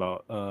question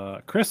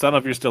about Chris. I don't know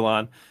if you're still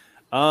on.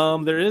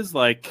 There is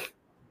like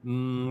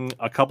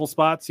a couple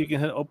spots you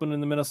can hit open in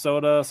the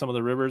Minnesota, some of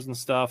the rivers and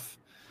stuff.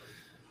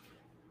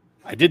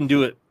 I didn't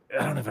do it.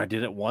 I don't know if I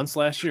did it once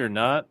last year or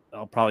not.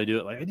 I'll probably do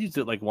it. Like I used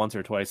it like once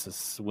or twice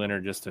this winter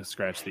just to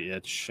scratch the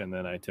itch, and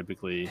then I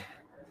typically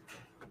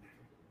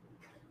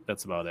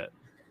that's about it.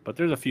 But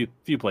there's a few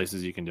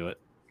places you can do it.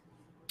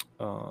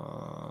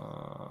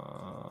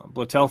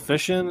 Blotel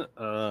fishing.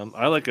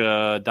 I like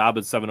a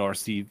Dobbins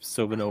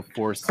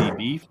 704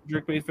 CB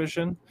jerkbait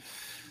fishing.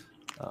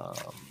 All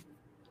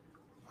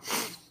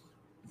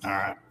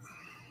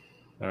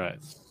right.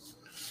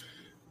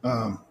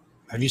 Have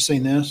you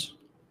seen this?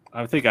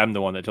 I think I'm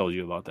the one that told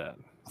you about that.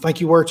 I think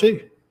you were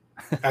too.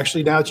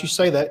 Actually, now that you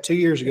say that, 2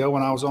 years ago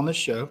when I was on this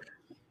show,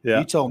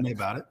 you told me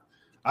about it.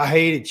 I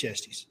hated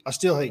chesties. I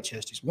still hate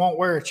chesties. Won't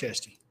wear a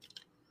chesty.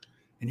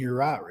 And you're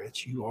right,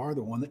 Rich. You are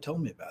the one that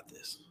told me about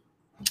this.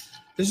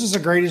 This is the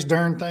greatest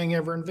darn thing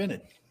ever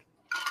invented.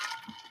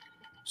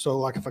 So,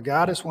 like, if a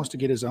guy just wants to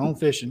get his own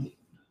fishing,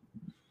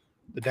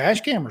 the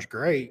dash camera's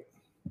great.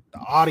 The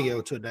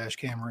audio to a dash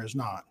camera is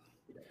not.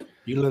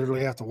 You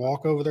literally have to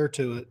walk over there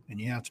to it,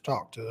 and you have to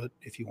talk to it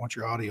if you want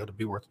your audio to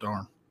be worth the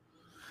darn.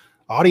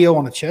 Audio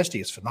on a chesty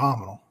is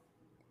phenomenal.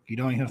 You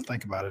don't even have to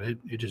think about it.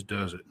 It just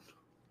does it.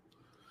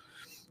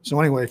 So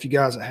anyway, if you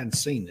guys hadn't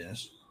seen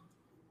this,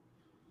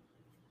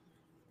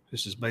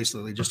 this is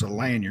basically just a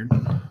lanyard.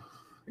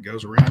 It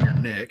goes around your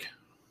neck.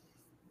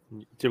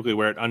 You typically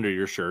wear it under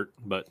your shirt,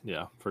 but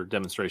yeah, for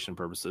demonstration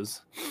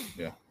purposes.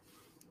 Yeah.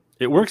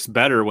 It works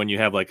better when you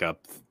have like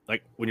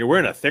when you're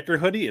wearing a thicker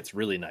hoodie, it's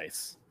really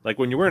nice. Like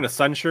when you're wearing a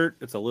sun shirt,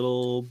 it's a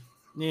little,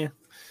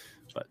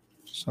 but.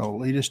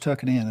 So you just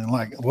tuck it in. And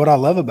like, what I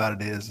love about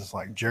it is it's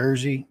like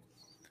jersey.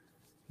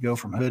 You go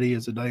from hoodie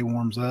as the day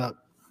warms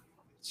up.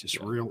 It's just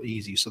real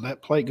easy. So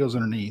that plate goes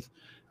underneath.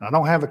 And I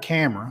don't have a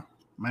camera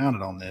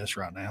mounted on this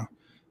right now,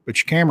 but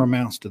your camera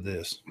mounts to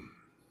this.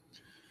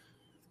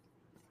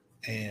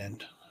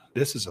 And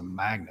this is a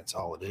magnet. That's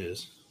all it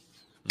is.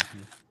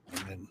 Mm-hmm.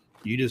 And then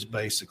you just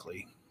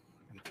basically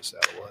get this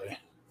out of the way.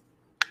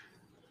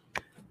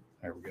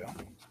 There we go.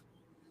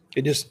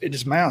 It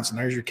just mounts, and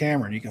there's your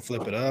camera, and you can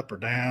flip it up or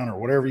down or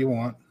whatever you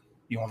want.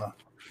 You want to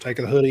take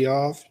the hoodie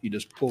off, you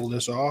just pull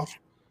this off.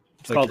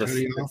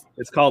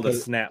 It's called a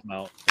snap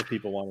mount if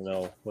people want to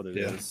know what it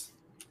is.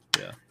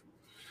 Yeah.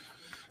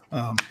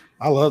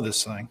 I love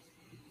this thing.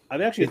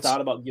 I've actually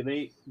thought about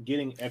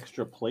getting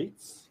extra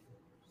plates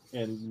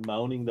and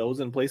mounting those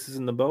in places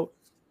in the boat.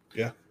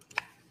 Yeah.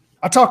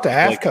 I talked to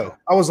AFCO.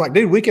 I was like,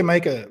 dude, I told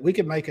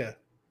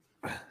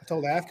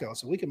AFCO, I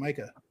said, we can make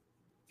a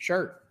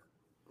shirt.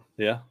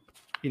 Yeah.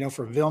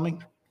 For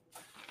filming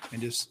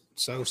and just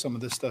sew some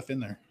of this stuff in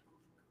there.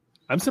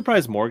 I'm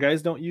surprised more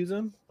guys don't use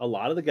them. A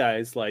lot of the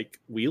guys like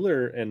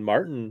Wheeler and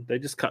Martin, they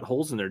just cut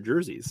holes in their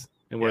jerseys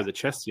and wear the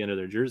chest under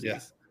their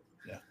jerseys.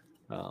 Yeah.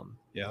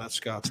 That's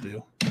Scott's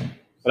deal.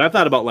 But I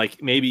thought about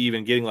like maybe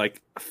even getting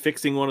like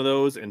fixing one of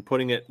those and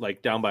putting it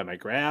like down by my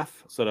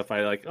graph. So that if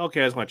I like,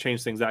 okay, I just want to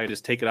change things out, I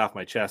just take it off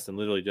my chest and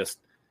literally just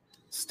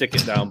stick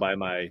it down by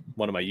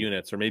one of my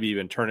units, or maybe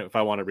even turn it if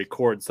I want to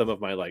record some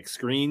of my like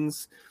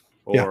screens,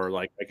 or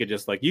like I could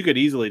just like, you could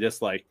easily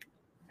just like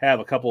have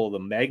a couple of the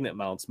magnet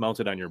mounts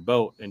mounted on your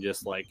boat and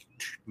just like,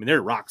 I mean,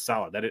 they're rock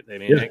solid. They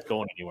ain't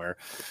going anywhere.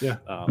 Yeah.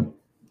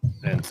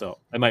 And so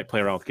I might play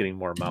around with getting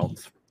more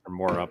mounts or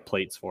more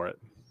plates for it.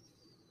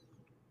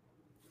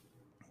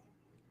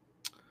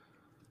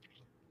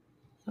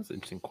 That's an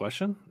interesting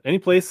question. Any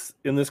place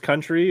in this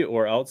country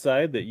or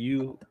outside that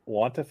you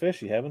want to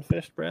fish, you haven't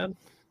fished, Brad?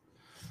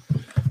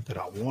 That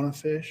I want to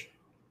fish,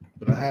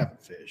 but I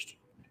haven't fished.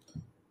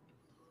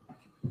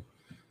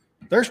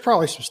 There's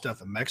probably some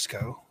stuff in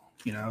Mexico,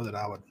 that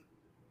I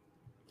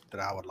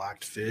would like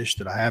to fish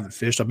that I haven't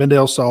fished. I've been to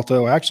El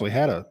Salto. I actually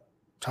had a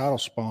title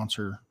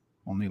sponsor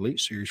on the Elite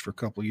Series for a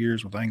couple of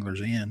years with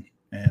Anglers Inn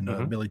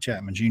and Billy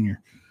Chapman Jr.,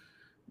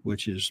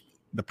 which is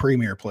the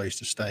premier place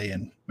to stay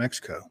in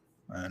Mexico.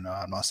 And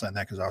I'm not saying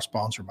that because I was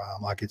sponsored by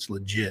them. Like, it's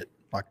legit.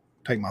 Like,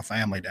 take my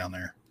family down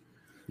there.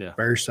 Yeah.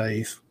 Very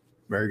safe,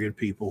 very good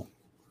people.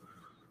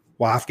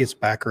 Wife gets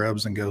back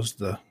rubs and goes to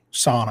the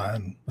sauna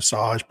and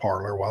massage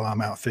parlor while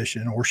I'm out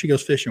fishing, or she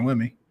goes fishing with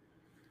me.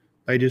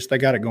 They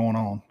got it going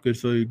on. Good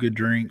food, good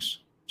drinks.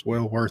 It's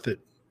well worth it.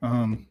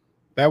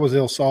 That was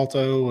El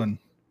Salto, and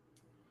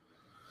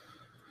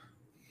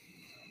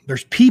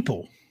there's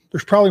people.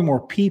 There's probably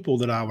more people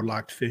that I would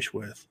like to fish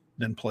with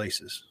than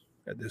places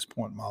at this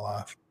point in my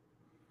life.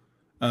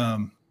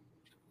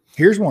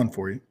 Here's one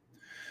for you.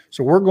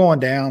 So we're going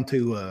down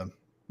to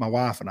my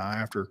wife and I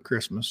after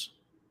Christmas.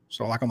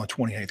 So like on the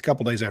 28th, a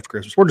couple days after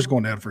Christmas. We're just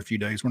going down for a few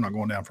days. We're not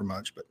going down for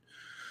much, but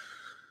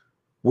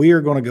we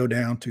are going to go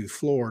down to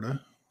Florida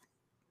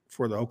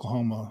for the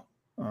Oklahoma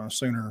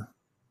Sooner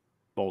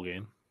bowl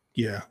game.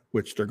 Yeah,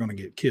 which they're going to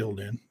get killed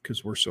in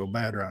because we're so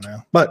bad right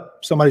now. But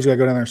somebody's got to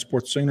go down there and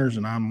support the Sooners,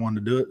 and I'm one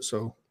to do it,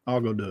 so I'll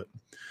go do it.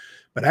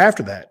 But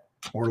after that,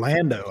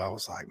 Orlando, I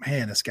was like,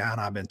 man, this guy and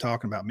I have been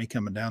talking about me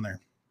coming down there.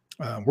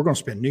 We're going to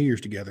spend New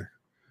Year's together.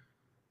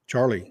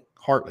 Charlie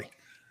Hartley.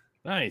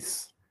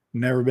 Nice.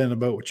 Never been in a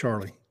boat with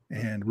Charlie,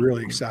 and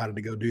really excited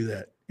to go do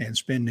that and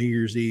spend New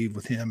Year's Eve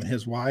with him and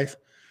his wife.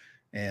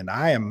 And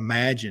I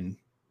imagine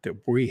that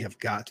we have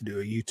got to do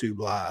a YouTube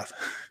live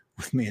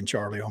with me and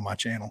Charlie on my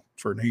channel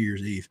for New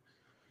Year's Eve.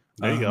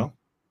 There you go.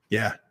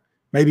 Yeah.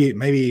 Maybe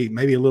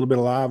a little bit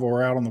of live while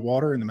we're out on the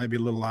water, and then maybe a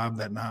little live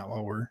that night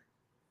while we're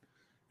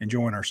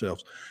enjoying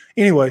ourselves.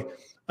 Anyway,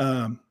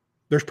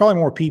 there's probably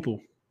more people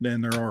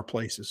than there are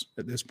places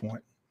at this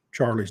point.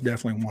 Charlie's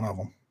definitely one of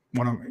them.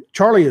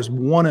 Charlie is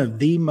one of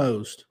the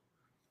most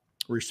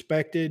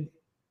respected.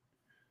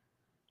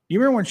 You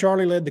remember when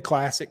Charlie led the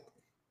Classic?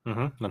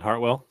 Mm-hmm. And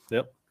Hartwell.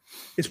 Yep.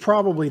 It's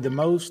probably the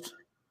most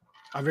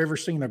I've ever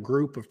seen a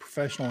group of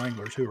professional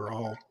anglers who are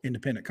all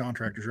independent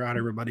contractors, right?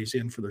 Everybody's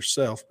in for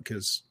themselves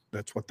because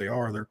that's what they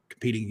are. They're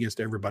competing against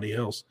everybody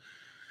else.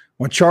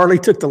 When Charlie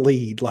took the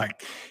lead,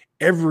 like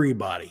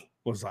everybody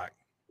was like,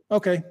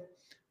 okay,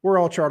 we're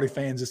all Charlie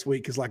fans this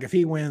week. Cause like if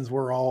he wins,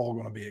 we're all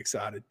going to be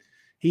excited.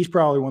 He's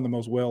probably one of the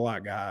most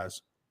well-liked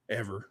guys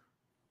ever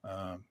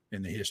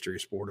in the history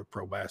of sport of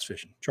pro bass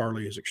fishing.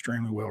 Charlie is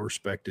extremely well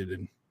respected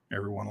and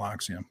everyone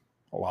likes him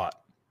a lot.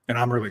 And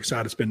I'm really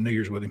excited to spend New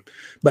Year's with him.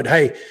 But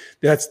hey,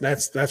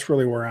 that's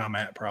really where I'm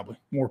at. Probably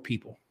more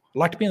people. I'd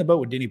like to be in the boat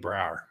with Denny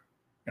Brower,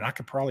 and I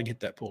could probably get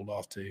that pulled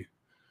off too.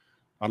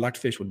 I'd like to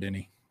fish with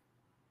Denny.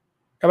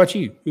 How about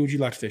you? Who would you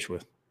like to fish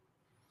with?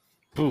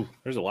 Ooh,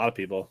 there's a lot of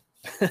people.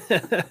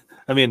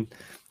 I mean,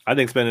 I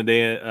think spending a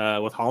day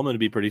with Hallman would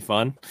be pretty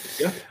fun.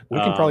 Yeah, we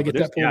can probably get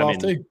that pulled off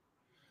too.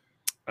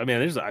 I mean,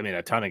 there's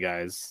a ton of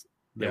guys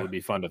that would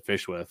be fun to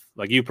fish with.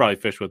 Like you probably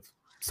fish with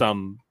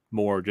some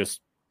more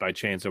just by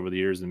chance over the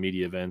years in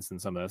media events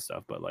and some of that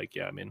stuff. But like,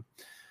 yeah, I mean,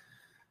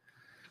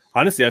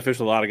 honestly, I fished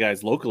with a lot of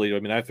guys locally. I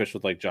mean, I fished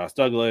with like Josh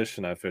Douglas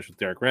and I fished with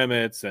Derek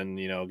Remitz and,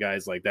 you know,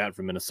 guys like that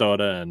from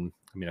Minnesota. And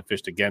I mean, I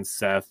fished against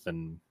Seth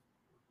and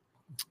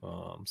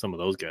some of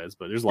those guys,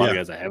 but there's a lot of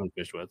guys I haven't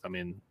fished with. I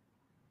mean,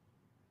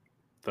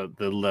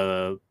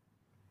 the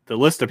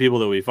list of people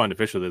that would be fun to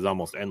fish with is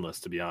almost endless,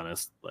 to be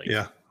honest. Like,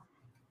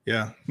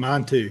 yeah,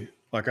 mine too.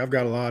 Like I've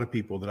got a lot of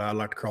people that I'd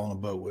like to crawl on a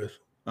boat with.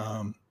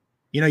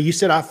 You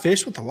said I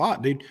fish with a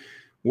lot, dude.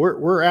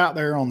 We're out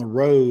there on the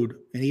road,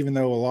 and even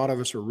though a lot of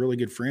us are really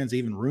good friends,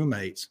 even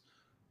roommates,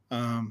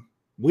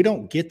 we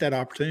don't get that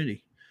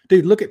opportunity.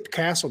 Dude, look at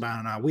Castledine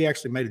and I. We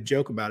actually made a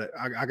joke about it.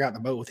 I got in the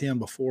boat with him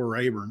before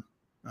Rayburn,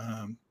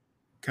 kind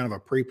of a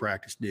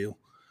pre-practice deal.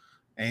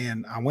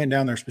 And I went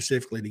down there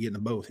specifically to get in the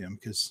boat with him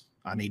because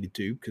I needed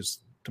to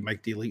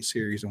make the Elite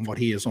Series and what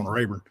he is on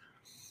Rayburn.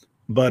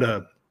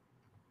 But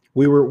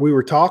we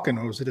were talking.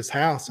 I was at his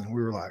house, and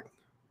we were like,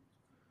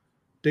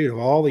 dude, of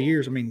all the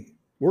years, I mean,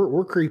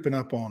 we're creeping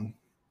up on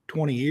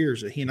 20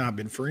 years that he and I have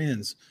been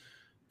friends,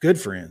 good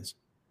friends.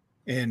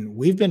 And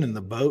we've been in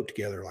the boat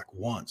together like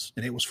once,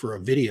 and it was for a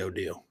video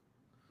deal.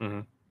 Mm-hmm.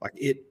 Like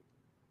it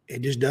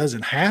just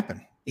doesn't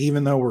happen,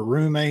 even though we're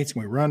roommates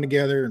and we run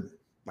together.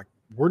 Like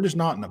we're just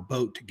not in a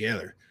boat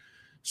together.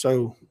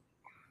 So,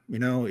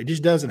 it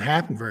just doesn't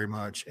happen very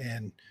much.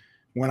 And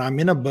when I'm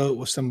in a boat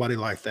with somebody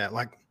like that,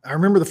 like I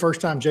remember the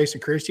first time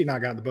Jason Christie and I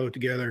got in the boat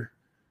together,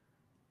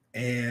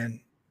 and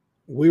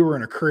we were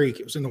in a creek.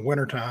 It was in the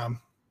wintertime,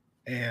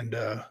 and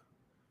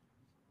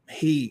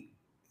he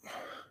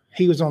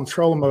was on the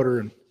trolling motor,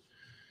 and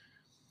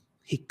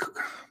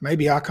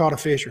maybe I caught a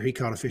fish or he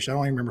caught a fish. I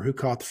don't even remember who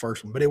caught the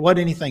first one, but it wasn't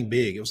anything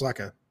big. It was like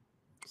a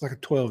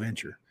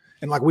 12-incher.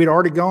 And like we'd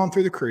already gone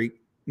through the creek.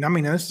 And I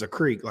mean, this is a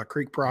creek, like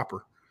creek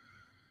proper,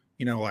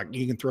 like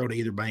you can throw to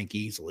either bank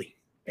easily.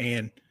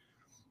 And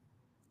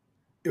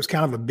it was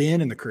kind of a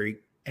bend in the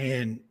creek,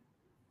 and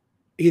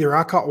either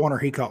I caught one or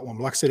he caught one.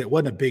 But like I said, it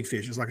wasn't a big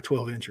fish. It was like a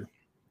 12-incher.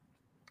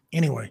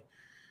 Anyway,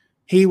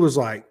 he was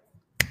like,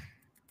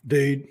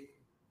 dude,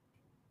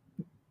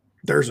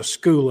 there's a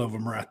school of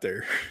them right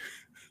there.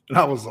 And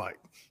I was like,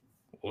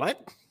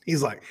 what?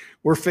 He's like,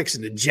 we're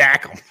fixing to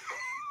jack them.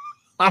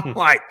 I'm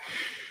like,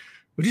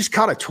 we just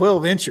caught a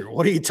 12-incher.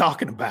 What are you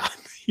talking about?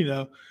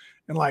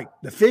 And like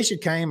the fish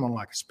had came on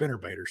like a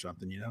spinnerbait or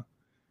something,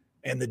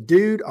 and the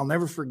dude, I'll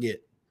never forget,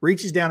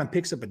 reaches down and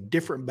picks up a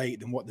different bait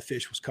than what the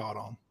fish was caught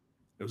on.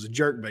 It was a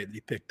jerk bait that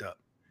he picked up,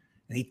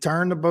 and he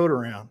turned the boat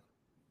around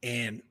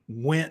and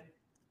went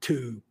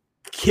to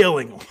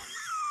killing them.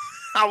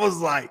 I was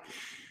like,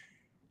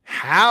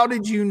 how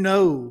did you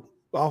know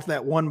off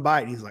that one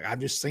bite? He's like, I've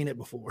just seen it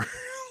before.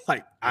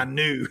 Like I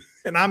knew.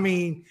 And I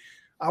mean,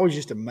 I was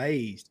just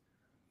amazed.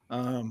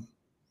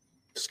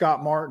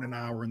 Scott Martin and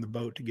I were in the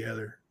boat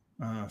together,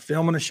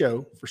 filming a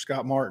show for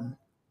Scott Martin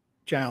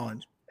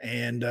Challenge.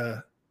 And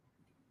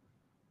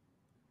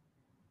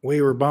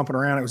we were bumping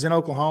around. It was in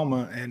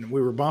Oklahoma, and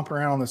we were bumping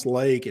around on this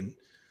lake. And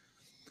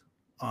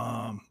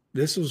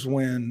this was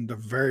when the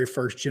very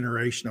first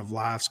generation of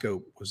Live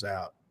Scope was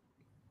out.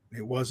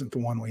 It wasn't the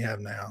one we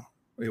have now.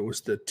 It was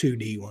the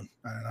 2D one,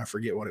 and I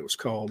forget what it was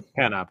called.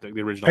 Panoptic,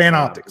 the original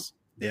Panoptics.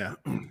 Yeah.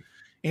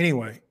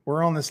 Anyway,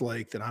 we're on this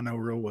lake that I know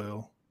real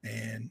well,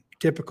 and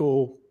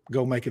typical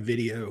go make a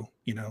video,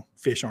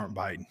 fish aren't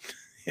biting.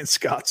 And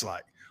Scott's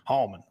like,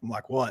 Hallman. I'm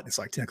like, what? It's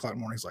like 10 o'clock in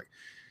the morning. He's like,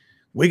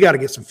 we got to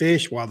get some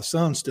fish while the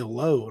sun's still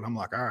low. And I'm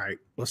like, all right,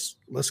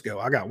 let's go.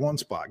 I got one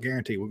spot.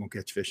 Guarantee we're going to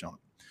catch fish on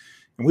it.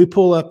 And we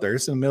pull up there.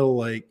 It's in the middle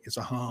of the lake. It's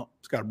a hump.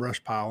 It's got a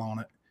brush pile on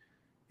it.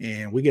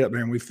 And we get up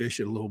there and we fish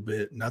it a little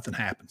bit. Nothing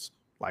happens.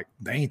 Like,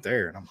 they ain't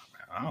there. And I'm like,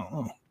 I don't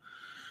know.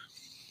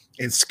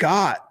 And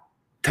Scott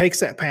takes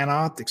that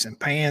Panoptics and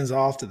pans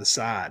off to the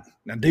side.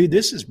 Now, dude,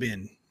 this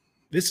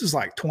is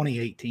like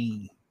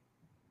 2018,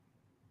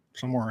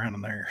 somewhere around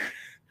in there.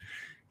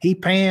 He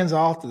pans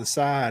off to the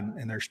side,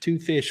 and there's two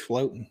fish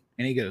floating.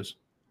 And he goes,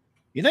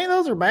 you think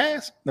those are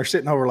bass? They're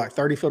sitting over like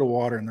 30 foot of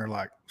water, and they're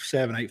like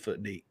 7-8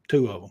 foot deep,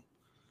 two of them.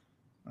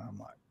 I'm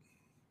like,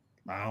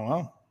 I don't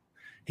know.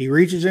 He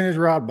reaches in his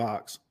rod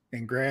box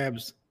and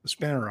grabs the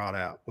spinner rod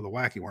out with a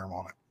wacky worm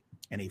on it.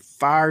 And he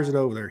fires it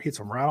over there, hits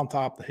him right on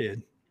top of the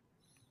head.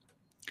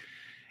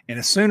 And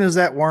as soon as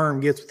that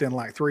worm gets within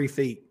like 3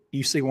 feet,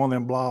 you see one of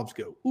them blobs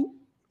go, ooh,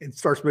 and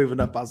starts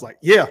moving up. I was like,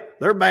 yeah,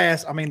 they're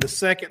bass. I mean, the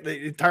second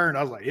that it turned,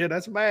 I was like, yeah,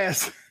 that's a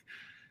bass.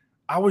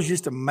 I was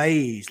just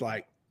amazed.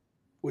 Like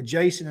with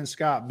Jason and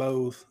Scott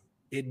both,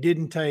 it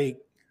didn't take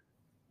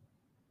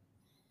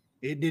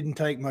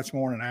much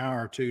more than an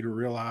hour or two to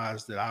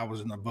realize that I was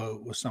in the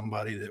boat with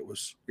somebody that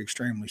was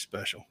extremely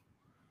special,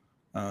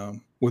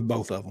 with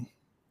both of them.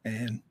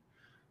 And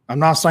I'm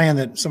not saying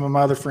that some of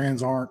my other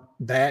friends aren't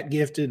that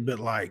gifted, but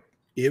like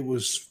it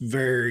was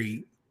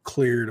very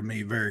clear to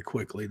me very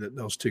quickly that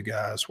those two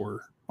guys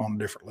were on a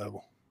different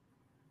level.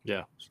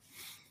 Yeah.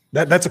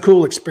 That's a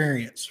cool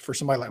experience for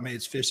somebody like me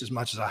that's fished as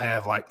much as I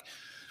have. Like,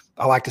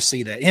 I like to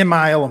see that in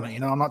my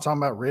element. I'm not talking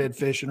about red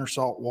fishing or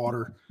salt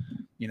water,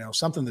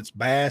 something that's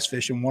bass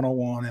fishing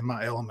 101 in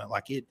my element.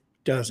 Like, it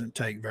doesn't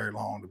take very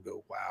long to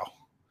go, wow,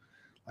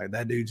 like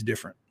that dude's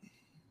different.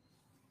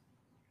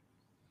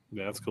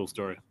 Yeah, that's a cool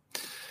story.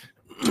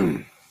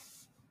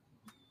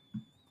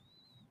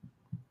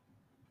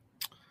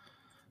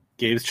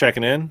 Gabe's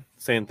checking in,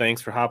 saying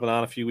thanks for hopping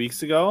on a few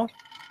weeks ago.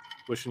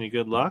 Wishing you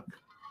good luck.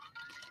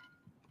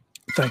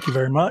 Thank you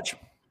very much.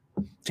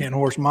 10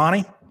 horse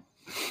Monty.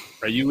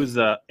 Are you as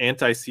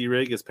anti-sea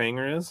rig as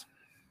Panger is?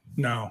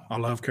 No, I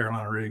love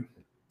Carolina rig.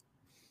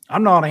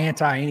 I'm not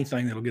anti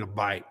anything that'll get a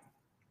bite.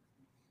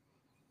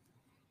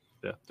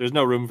 Yeah, there's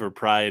no room for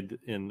pride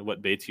in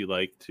what baits you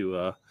like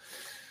to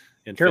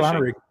in Carolina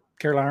fishing.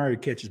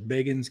 rig catches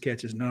biggins,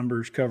 catches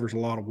numbers, covers a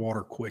lot of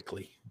water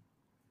quickly.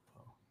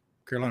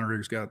 Carolina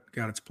rig's got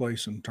its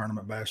place in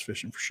tournament bass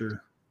fishing for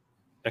sure.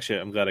 Actually,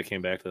 I'm glad I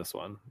came back to this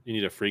one. You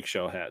need a freak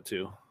show hat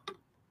too.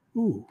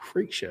 Ooh,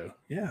 freak show.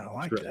 Yeah, I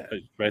like that.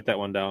 Write that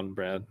one down,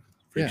 Brad.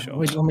 Freak show.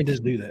 Let me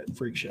just do that.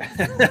 Freak show.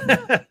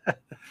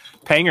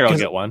 Panger will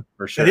get one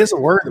for sure. It is a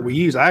word that we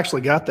use. I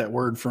actually got that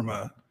word from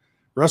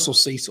Russell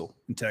Cecil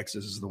in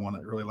Texas is the one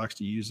that really likes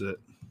to use it.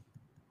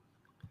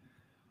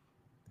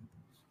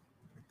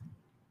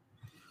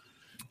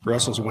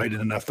 Russell's weighed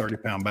in enough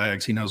 30-pound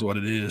bags. He knows what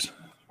it is.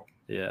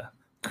 Yeah.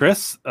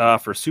 Chris,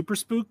 for Super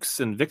Spooks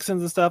and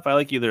Vixens and stuff, I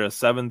like either a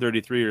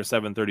 733 or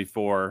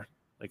 734,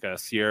 like a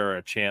Sierra or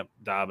a Champ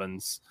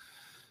Dobbins.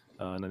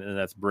 And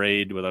that's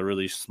braid with a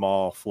really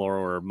small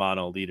fluoro or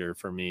mono leader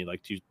for me,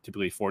 like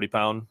typically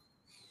 40-pound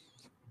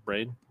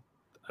braid.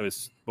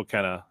 What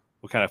kind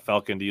of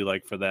Falcon do you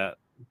like for that?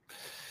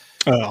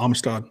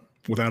 Amistad,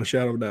 without a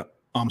shadow of a doubt.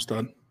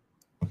 Amistad.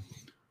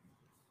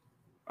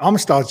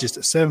 Amistad's just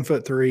a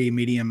 7'3"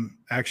 medium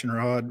action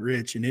rod,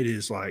 Rich, and it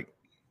is like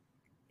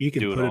you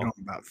can put it on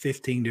about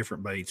 15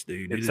 different baits,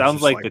 dude. It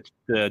sounds like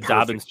the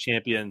Dobbins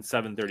Champion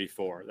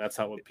 734. That's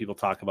what people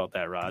talk about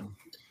that rod.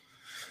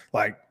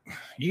 Like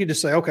you can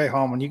just say, okay,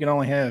 Holman, you can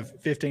only have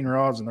 15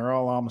 rods and they're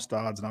all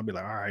Amistads, and I'll be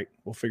like, all right,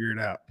 we'll figure it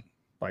out.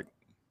 Like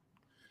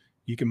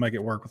you can make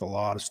it work with a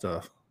lot of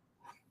stuff.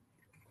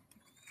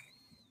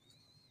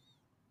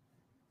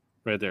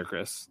 Right there,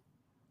 Chris.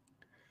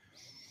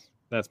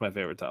 That's my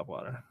favorite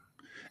topwater.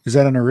 Is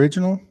that an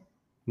original?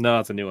 No,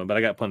 it's a new one, but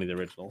I got plenty of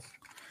the originals.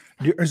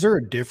 Is there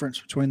a difference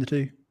between the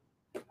two?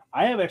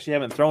 I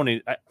haven't thrown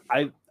it.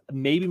 I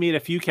maybe made a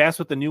few casts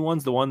with the new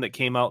ones, the one that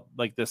came out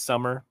like this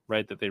summer,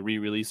 right? That they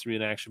re-released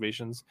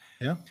reactivations.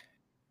 Yeah.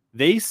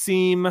 They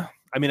seem,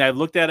 I mean, I've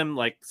looked at them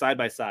like side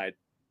by side,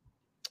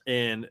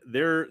 and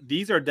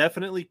these are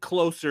definitely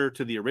closer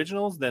to the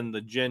originals than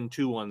the Gen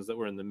 2 ones that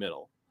were in the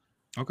middle.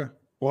 Okay.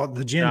 Well,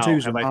 the Gen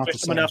 2s are not the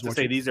same. Enough to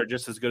say these are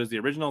just as good as the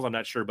originals. I'm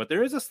not sure, but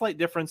there is a slight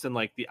difference in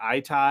like the eye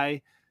tie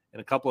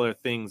and a couple other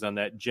things on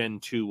that Gen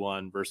 2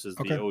 one versus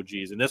the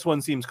OGs, and this one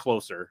seems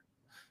closer.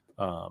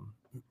 What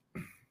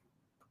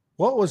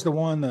was the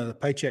one the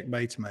Paycheck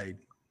Baits made?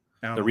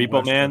 The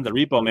Repo Man. The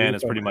Repo Man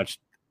is pretty much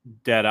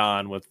dead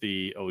on with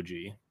the OG.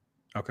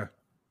 Okay.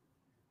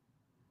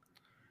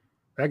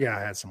 That guy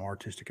had some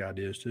artistic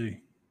ideas too.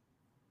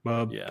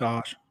 Bub,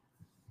 gosh.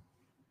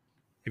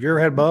 Have you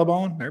ever had Bub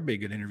on? That'd be a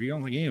good interview. I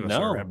don't think any of us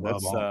ever had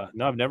Bub on.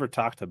 No, I've never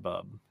talked to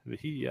Bub.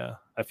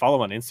 I follow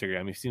him on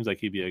Instagram. He seems like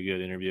he'd be a good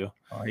interview.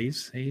 Oh,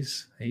 he's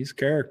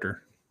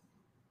character.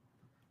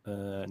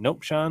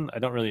 Nope, Sean. I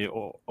don't really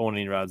own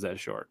any rods that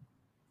short.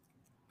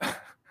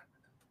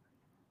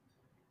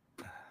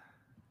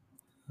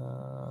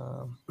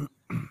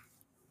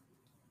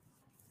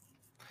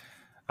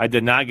 I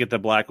did not get the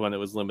black one that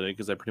was limited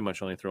because I pretty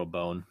much only throw a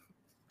bone.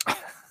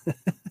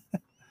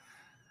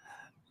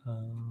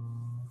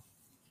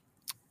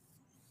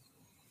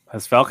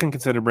 Has Falcon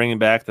considered bringing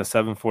back the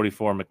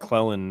 744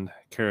 McClellan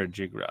Carrot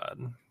jig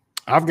rod?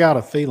 I've got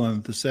a feeling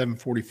that the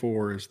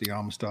 744 is the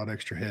Amistad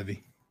Extra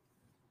Heavy.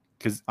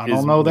 Because I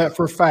don't know that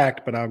for a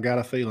fact, but I've got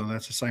a feeling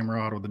that's the same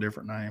rod with a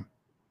different name.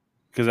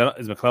 Because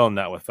is McClellan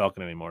not with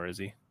Falcon anymore? Is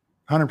he?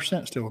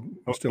 100% still.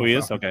 Oh, he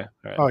is? Okay.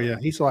 All right. Oh yeah,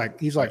 he's like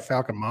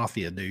Falcon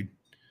Mafia, dude.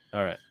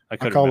 All right. I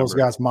call those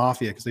guys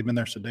Mafia because they've been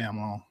there so damn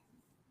long.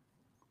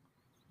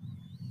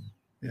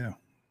 Yeah.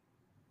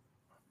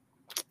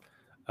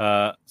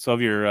 So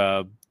of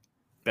your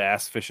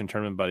bass fishing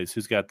tournament buddies,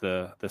 who's got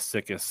the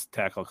sickest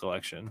tackle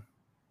collection?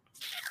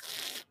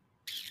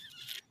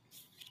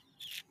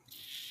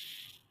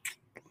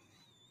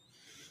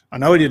 I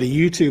know he did a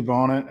YouTube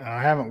on it. And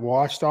I haven't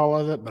watched all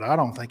of it, but I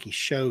don't think he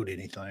showed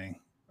anything.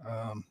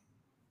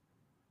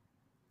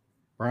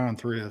 Brian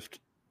Thrift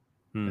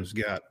has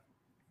got.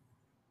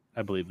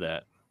 I believe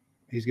that.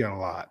 He's got a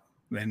lot.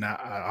 And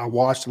I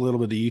watched a little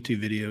bit of the YouTube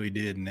video he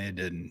did, and it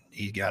didn't.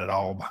 He got it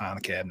all behind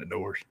the cabinet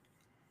doors.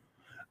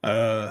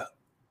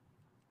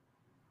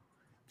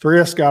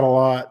 Thrift's got a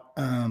lot.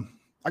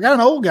 I got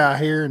an old guy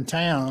here in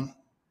town.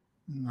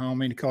 I don't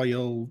mean to call you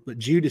old, but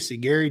Judicey,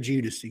 Gary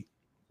Judicey.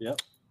 Yep.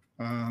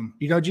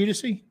 You know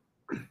Judicey?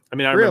 I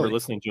mean, I remember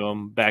listening to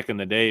him back in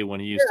the day when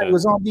he used to. It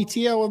was on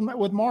BTL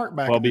with Mark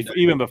back. Well,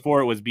 even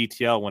before it was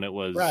BTL, when it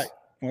was when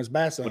it was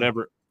Bass Zone.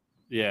 Whatever.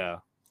 Yeah,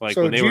 like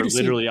so when they were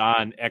literally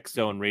on X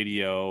Zone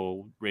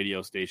radio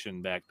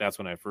station back. That's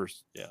when I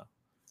first. Yeah.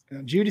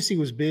 Judicey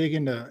was big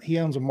into. He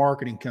owns a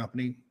marketing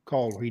company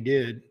called. He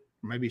did.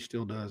 Maybe he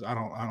still does. I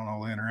don't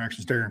know the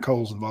interactions. Darren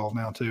Cole's involved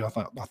now too. I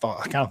kind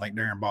of think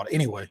Darren bought it.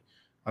 Anyway,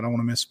 I don't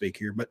want to misspeak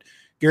here, but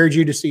Gary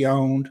Judicey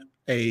owned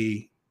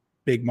a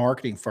big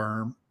marketing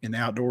firm in the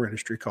outdoor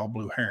industry called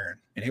Blue Heron,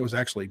 and it was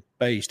actually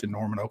based in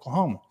Norman,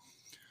 Oklahoma.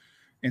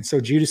 And so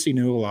Judicey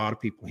knew a lot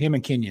of people. Him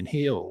and Kenyon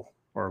Hill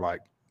are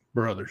like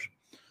brothers,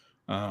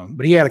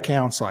 but he had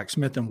accounts like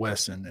Smith and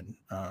Wesson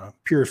and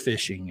Pure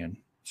Fishing, and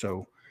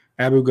so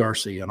Abu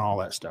Garcia and all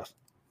that stuff.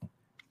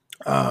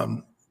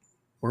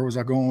 Where was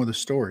I going with the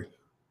story?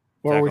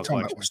 What were we Tackle talking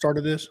about? collection. What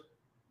started this?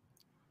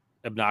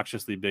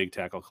 Obnoxiously big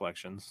tackle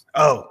collections.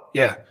 Oh,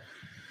 yeah.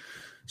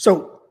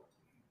 So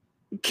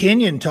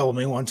Kenyon told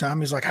me one time,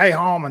 he's like, hey,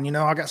 Hallman,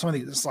 I got some of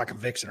these. It's like a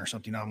Vixen or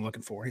something I'm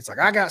looking for. He's like,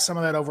 I got some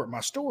of that over at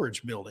my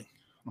storage building.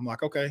 I'm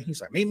like, okay.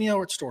 He's like, meet me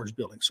over at the storage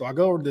building. So I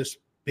go over to this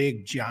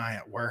big,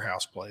 giant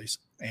warehouse place,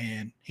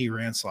 and he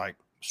rents like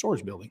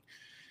storage building.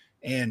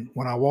 And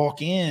when I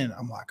walk in,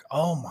 I'm like,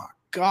 oh my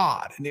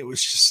God. And it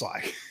was just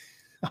like,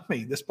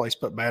 this place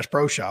put Bass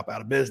Pro Shop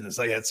out of business.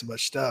 They had so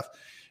much stuff.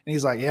 And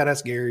he's like, yeah,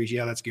 that's Gary's.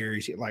 Yeah, that's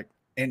Gary's. Like,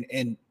 and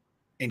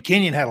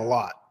Kenyon had a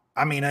lot.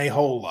 A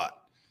whole lot.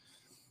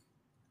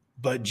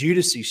 But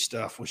Judice's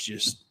stuff was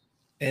just,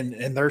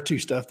 and their two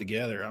stuff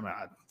together.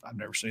 I've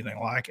never seen anything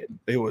like it.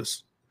 It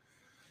was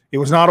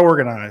not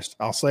organized.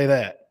 I'll say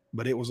that,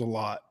 but it was a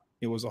lot.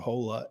 It was a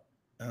whole lot.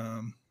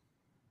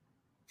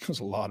 It was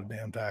a lot of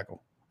damn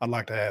tackle. I'd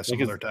like to have some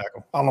of their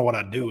tackle. I don't know what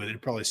I'd do with it.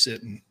 It'd probably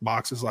sit in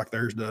boxes like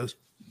theirs does.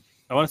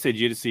 I want to say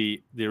Judice,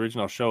 the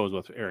original show was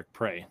with Eric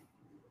Prey,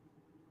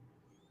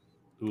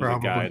 who was a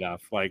guide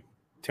off like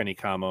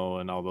Tenicamo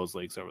and all those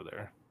lakes over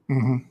there.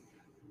 Mm-hmm.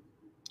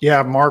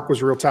 Yeah, Mark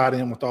was real tied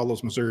in with all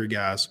those Missouri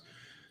guys,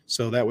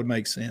 so that would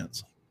make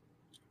sense.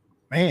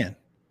 Man,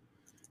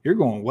 you're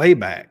going way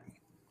back.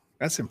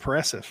 That's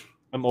impressive.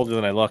 I'm older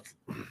than I look.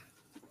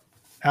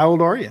 How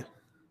old are you?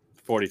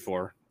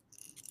 44.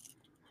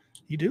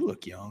 You do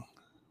look young.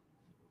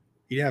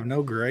 You have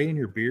no gray in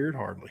your beard,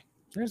 hardly.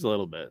 There's a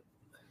little bit.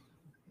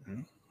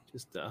 Mm-hmm.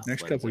 Just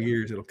next couple of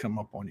years, it'll come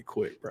up on you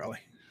quick, probably.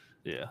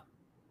 Yeah.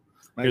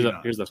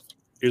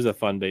 Here's a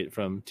fun date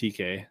from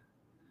TK.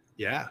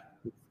 Yeah.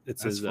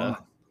 It's his the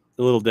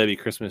Little Debbie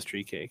Christmas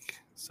tree cake.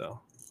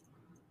 So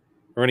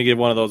we're gonna give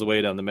one of those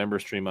away down the member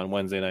stream on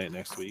Wednesday night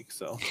next week.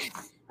 So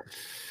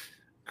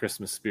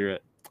Christmas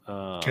spirit.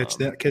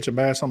 Catch a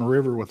bass on the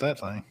river with that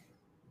thing.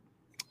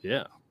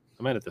 Yeah,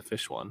 I might have to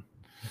fish one.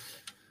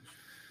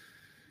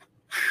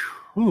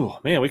 Whew,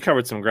 man, we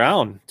covered some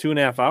ground.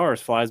 2.5 hours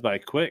flies by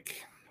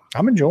quick.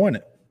 I'm enjoying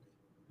it.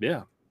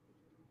 Yeah,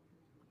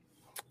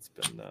 it's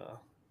been.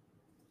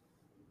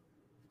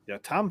 Yeah,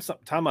 Tom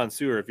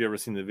Mansour, if you ever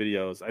seen the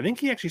videos, I think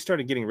he actually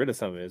started getting rid of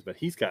some of his, but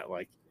he's got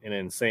like an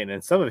insane,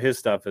 and some of his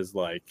stuff is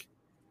like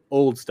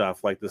old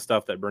stuff, like the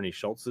stuff that Bernie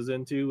Schultz is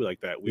into, like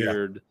that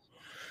weird. Yeah.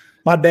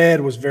 My dad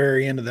was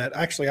very into that.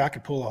 Actually, I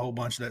could pull a whole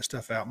bunch of that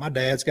stuff out. My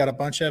dad's got a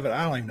bunch of it.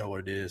 I don't even know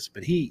what it is,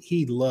 but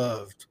he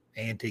loved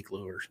antique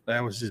lures.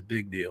 That was his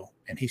big deal,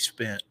 and he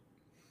spent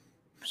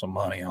some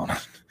money on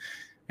it.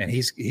 And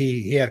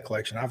he had a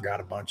collection. I've got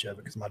a bunch of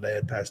it because my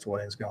dad passed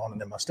away and is gone. And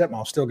then my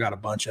stepmom still got a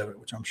bunch of it,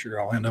 which I'm sure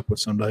I'll end up with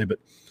someday, but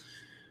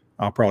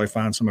I'll probably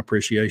find some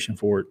appreciation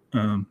for it.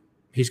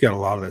 He's got a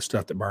lot of that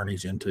stuff that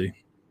Bernie's into,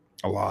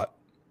 a lot.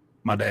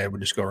 My dad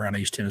would just go around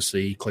East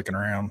Tennessee, clicking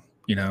around,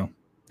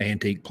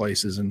 antique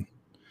places and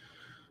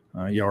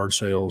yard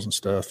sales and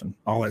stuff, and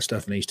all that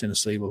stuff in East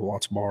Tennessee with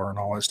Watts Bar and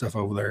all that stuff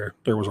over there.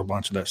 There was a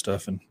bunch of that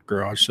stuff in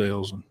garage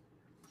sales and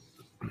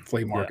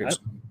flea markets.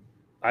 Yeah,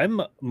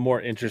 I'm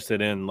more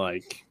interested in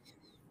like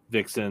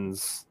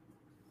Vixens.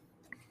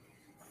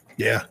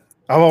 Yeah.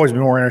 I've always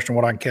been more interested in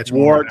what I can catch.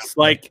 Warts,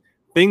 like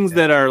things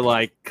that are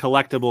like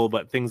collectible,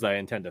 but things I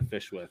intend to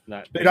fish with.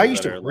 Dude, I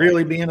used to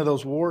really be into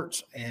those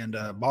warts and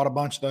bought a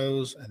bunch of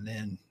those. And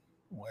then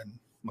when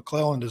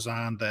McClellan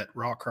designed that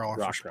rock crawler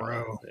for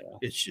Spro,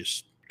 it's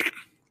just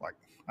like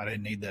I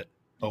didn't need that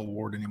old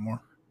wart anymore.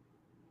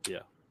 Yeah.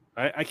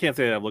 I can't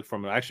say that I've looked for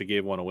them. I actually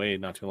gave one away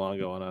not too long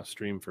ago on a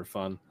stream for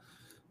fun,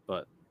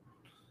 but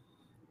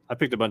I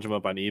picked a bunch of them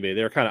up on eBay.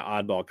 They were kind of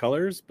oddball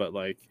colors, but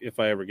like if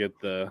I ever get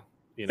the,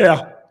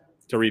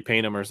 to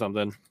repaint them or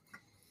something.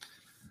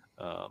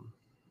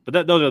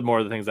 But those are more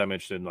of the things I'm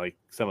interested in, like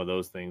some of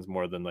those things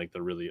more than like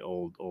the really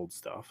old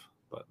stuff.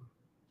 But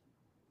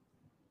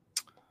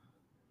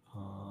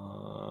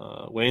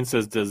Wayne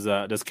says, does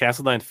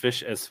Castledine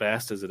fish as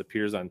fast as it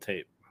appears on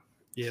tape?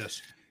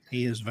 Yes,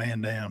 he is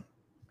Van Dam.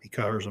 He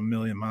covers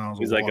 1,000,000 miles.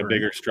 He's like a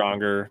bigger,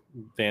 stronger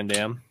Van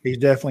Dam. He's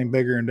definitely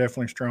bigger and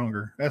definitely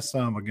stronger. That's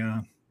son of a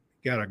gun.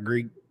 Got a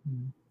Greek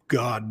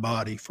god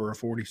body for a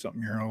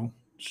 40-something-year-old.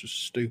 It's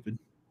just stupid.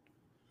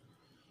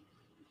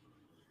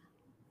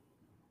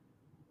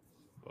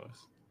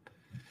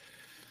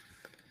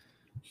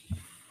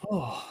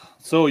 Oh,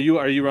 so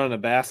are you running a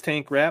bass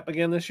tank wrap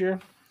again this year?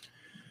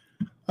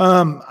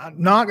 I've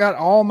not got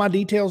all my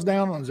details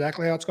down on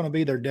exactly how it's going to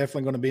be. They're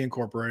definitely going to be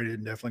incorporated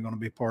and definitely going to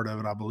be part of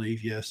it, I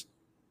believe. Yes.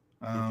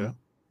 Okay.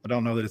 I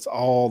don't know that it's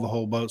all the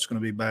whole boat's going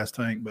to be bass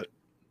tank, but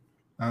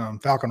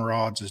Falcon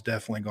Rods is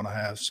definitely going to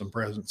have some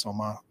presence on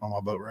my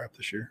boat wrap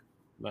this year.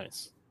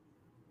 Nice.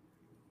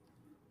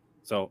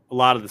 So a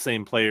lot of the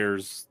same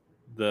players,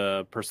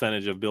 the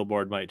percentage of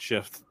billboard might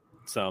shift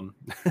some.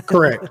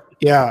 Correct.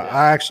 Yeah.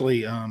 I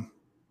actually,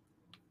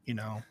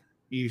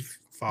 you've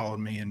followed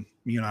me and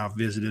you and I have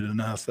visited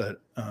enough that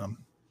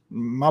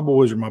my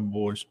boys are my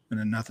boys and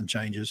then nothing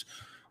changes.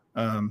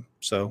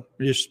 So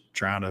we're just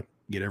trying to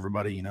get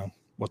everybody,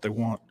 what they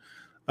want.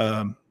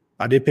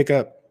 I did pick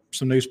up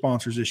some new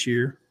sponsors this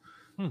year.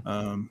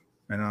 And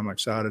and I'm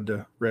excited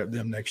to rep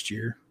them next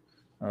year.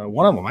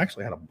 One of them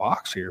actually had a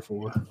box here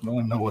for. I don't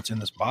even know what's in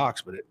this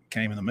box, but it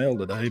came in the mail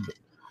today. But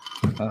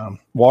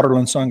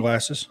Waterland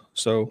sunglasses.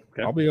 So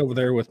I'll be over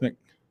there with Mick.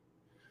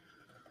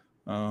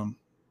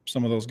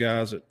 Some of those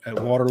guys at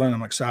Waterland.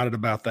 I'm excited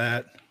about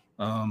that.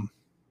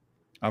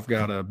 I've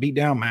got a Beat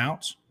Down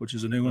Mounts, which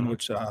is a new one,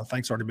 which I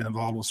think's already been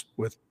involved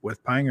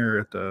with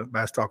Panger at the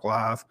Bass Talk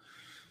Live.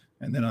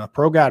 And then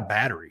Pro Guide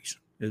Batteries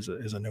is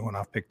a new one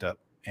I've picked up.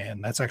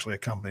 And that's actually a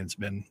company that's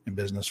been in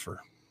business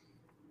for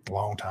a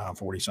long time,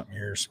 40-something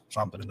years,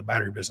 something in the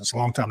battery business, a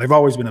long time. They've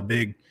always been a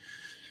big,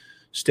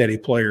 steady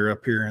player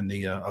up here in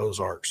the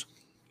Ozarks.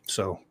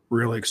 So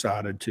really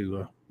excited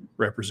to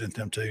represent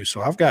them too.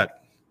 So I've got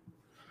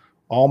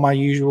all my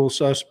usual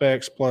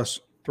suspects plus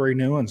 3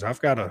 new ones.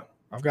 I've got a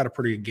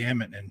pretty good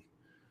gamut. And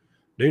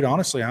dude,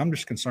 honestly, I'm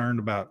just concerned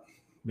about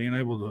being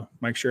able to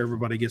make sure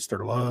everybody gets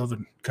their love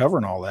and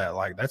covering all that.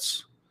 Like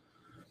that's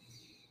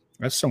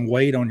some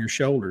weight on your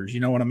shoulders.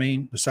 You know what I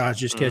mean? Besides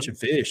just catching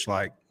fish,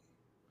 like,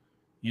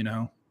 you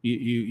know,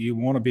 you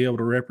want to be able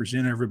to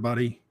represent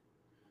everybody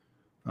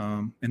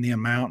in the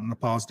amount and the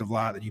positive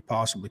light that you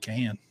possibly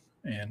can.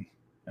 And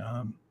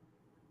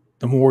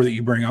the more that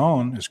you bring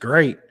on is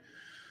great.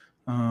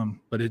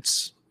 But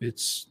it's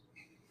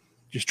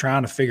just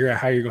trying to figure out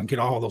how you're going to get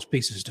all those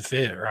pieces to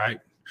fit, right?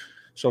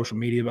 Social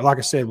media. But like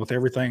I said, with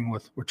everything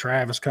with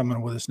Travis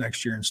coming with us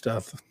next year and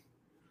stuff,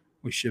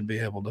 we should be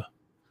able to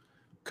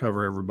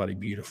cover everybody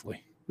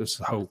beautifully. This is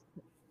the hope.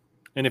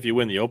 And if you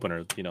win the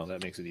opener, you know,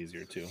 that makes it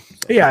easier too.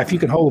 So. Yeah, if you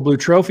can hold a blue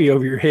trophy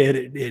over your head,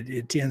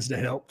 it tends to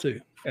help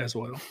too as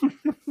well.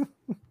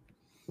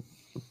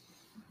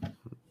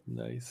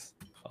 Nice.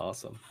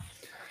 Awesome.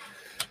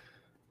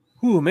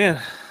 Ooh,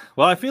 man.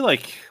 Well, I feel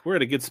like we're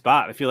at a good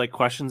spot. I feel like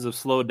questions have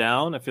slowed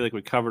down. I feel like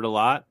we covered a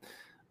lot.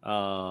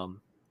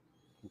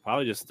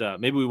 Probably just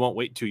maybe we won't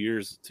wait 2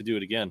 years to do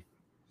it again.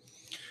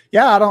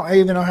 Yeah, I don't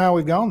even know how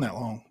we've gone that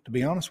long, to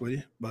be honest with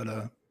you. But,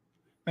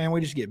 man,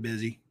 we just get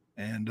busy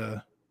and,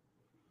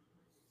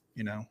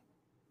 you know,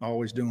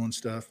 always doing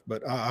stuff.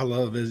 But I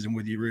love visiting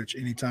with you, Rich,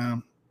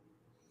 anytime.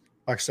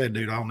 Like I said,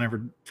 dude, I'll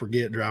never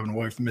forget driving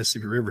away from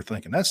Mississippi River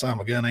thinking that son of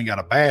a gun ain't got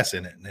a bass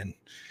in it. And then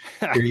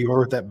here you were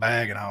with that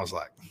bag, and I was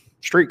like,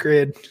 street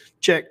cred,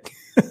 check.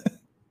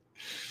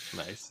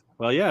 Nice.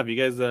 Well, yeah, if you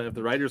guys, if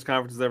the writers'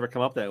 conferences ever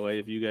come up that way,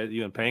 if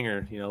you and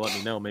Panger, you know, let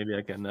me know. Maybe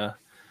I can,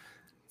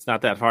 it's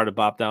not that far to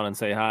bop down and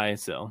say hi.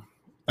 So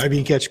maybe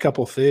you can catch a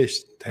couple of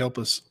fish to help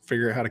us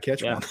figure out how to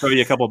catch one. Throw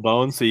you a couple of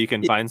bones so you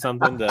can find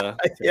something to.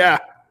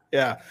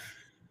 Yeah,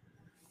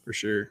 for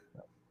sure.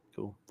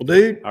 Cool. Well,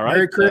 dude, all right,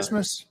 Merry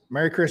Christmas.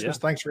 Merry Christmas. Yeah.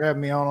 Thanks for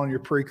having me on your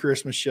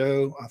pre-Christmas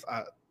show.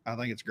 I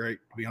think it's great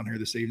to be on here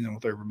this evening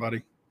with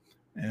everybody.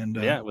 And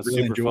it was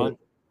really super fun.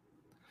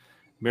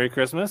 Merry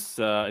Christmas.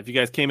 If you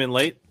guys came in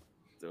late,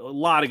 a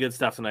lot of good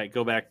stuff tonight.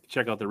 Go back,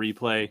 check out the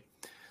replay.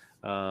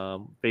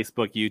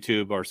 Facebook,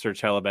 YouTube, or search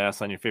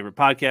Hellabass on your favorite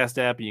podcast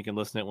app. And you can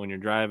listen to it when you're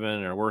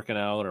driving or working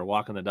out or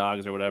walking the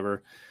dogs or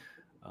whatever.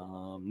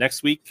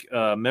 Next week,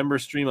 member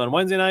stream on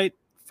Wednesday night.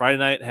 Friday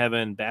night,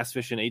 having Bass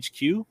Fishing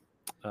HQ,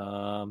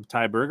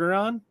 Ty Berger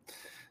on.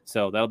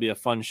 So that'll be a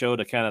fun show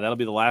to that'll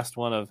be the last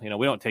one of, we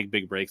don't take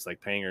big breaks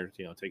like Panger,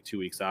 take 2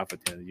 weeks off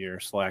at the end of the year,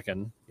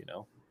 slacking,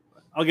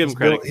 I'll give him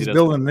credit. He's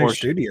building a new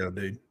studio,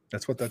 dude.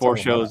 That's what that's 4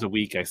 shows a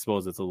week. I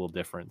suppose it's a little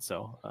different.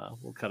 So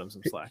we'll cut him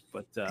some slack,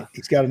 but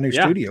he's got a new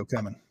studio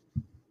coming.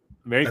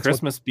 Merry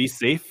Christmas. Be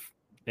safe.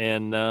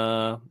 And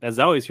as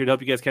always, here to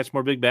help you guys catch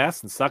more big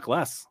bass and suck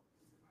less.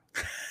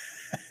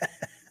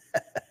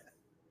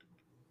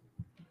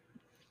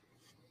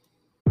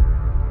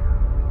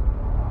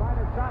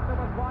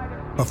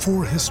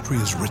 Before history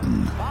is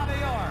written,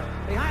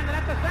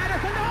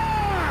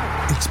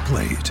 it's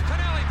played.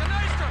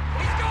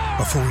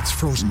 Before it's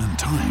frozen in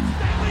time,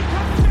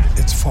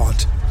 it's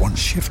fought one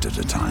shift at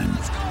a time.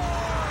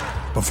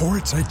 Before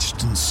it's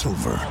etched in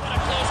silver,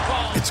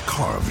 it's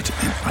carved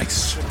in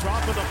ice.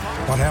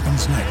 What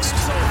happens next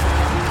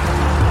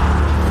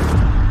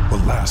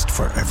will last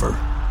forever.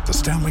 The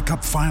Stanley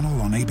Cup Final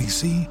on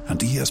ABC and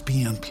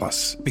ESPN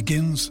Plus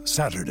begins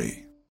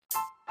Saturday.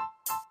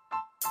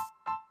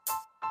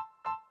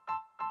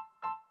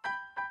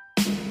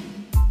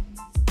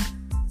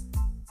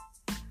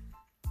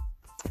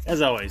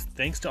 As always,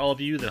 thanks to all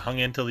of you that hung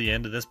in till the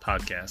end of this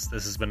podcast.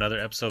 This has been another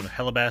episode of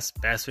Hellabass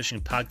Bass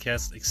Fishing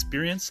Podcast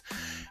Experience.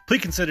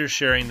 Please consider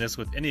sharing this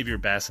with any of your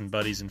bassin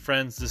buddies and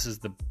friends. This is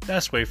the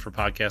best way for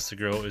podcasts to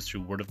grow is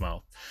through word of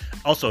mouth.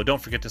 Also,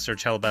 don't forget to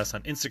search Hellabass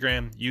on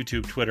Instagram,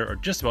 YouTube, Twitter, or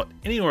just about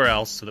anywhere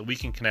else so that we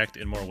can connect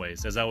in more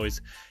ways. As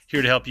always,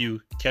 here to help you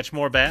catch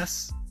more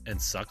bass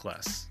and suck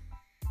less.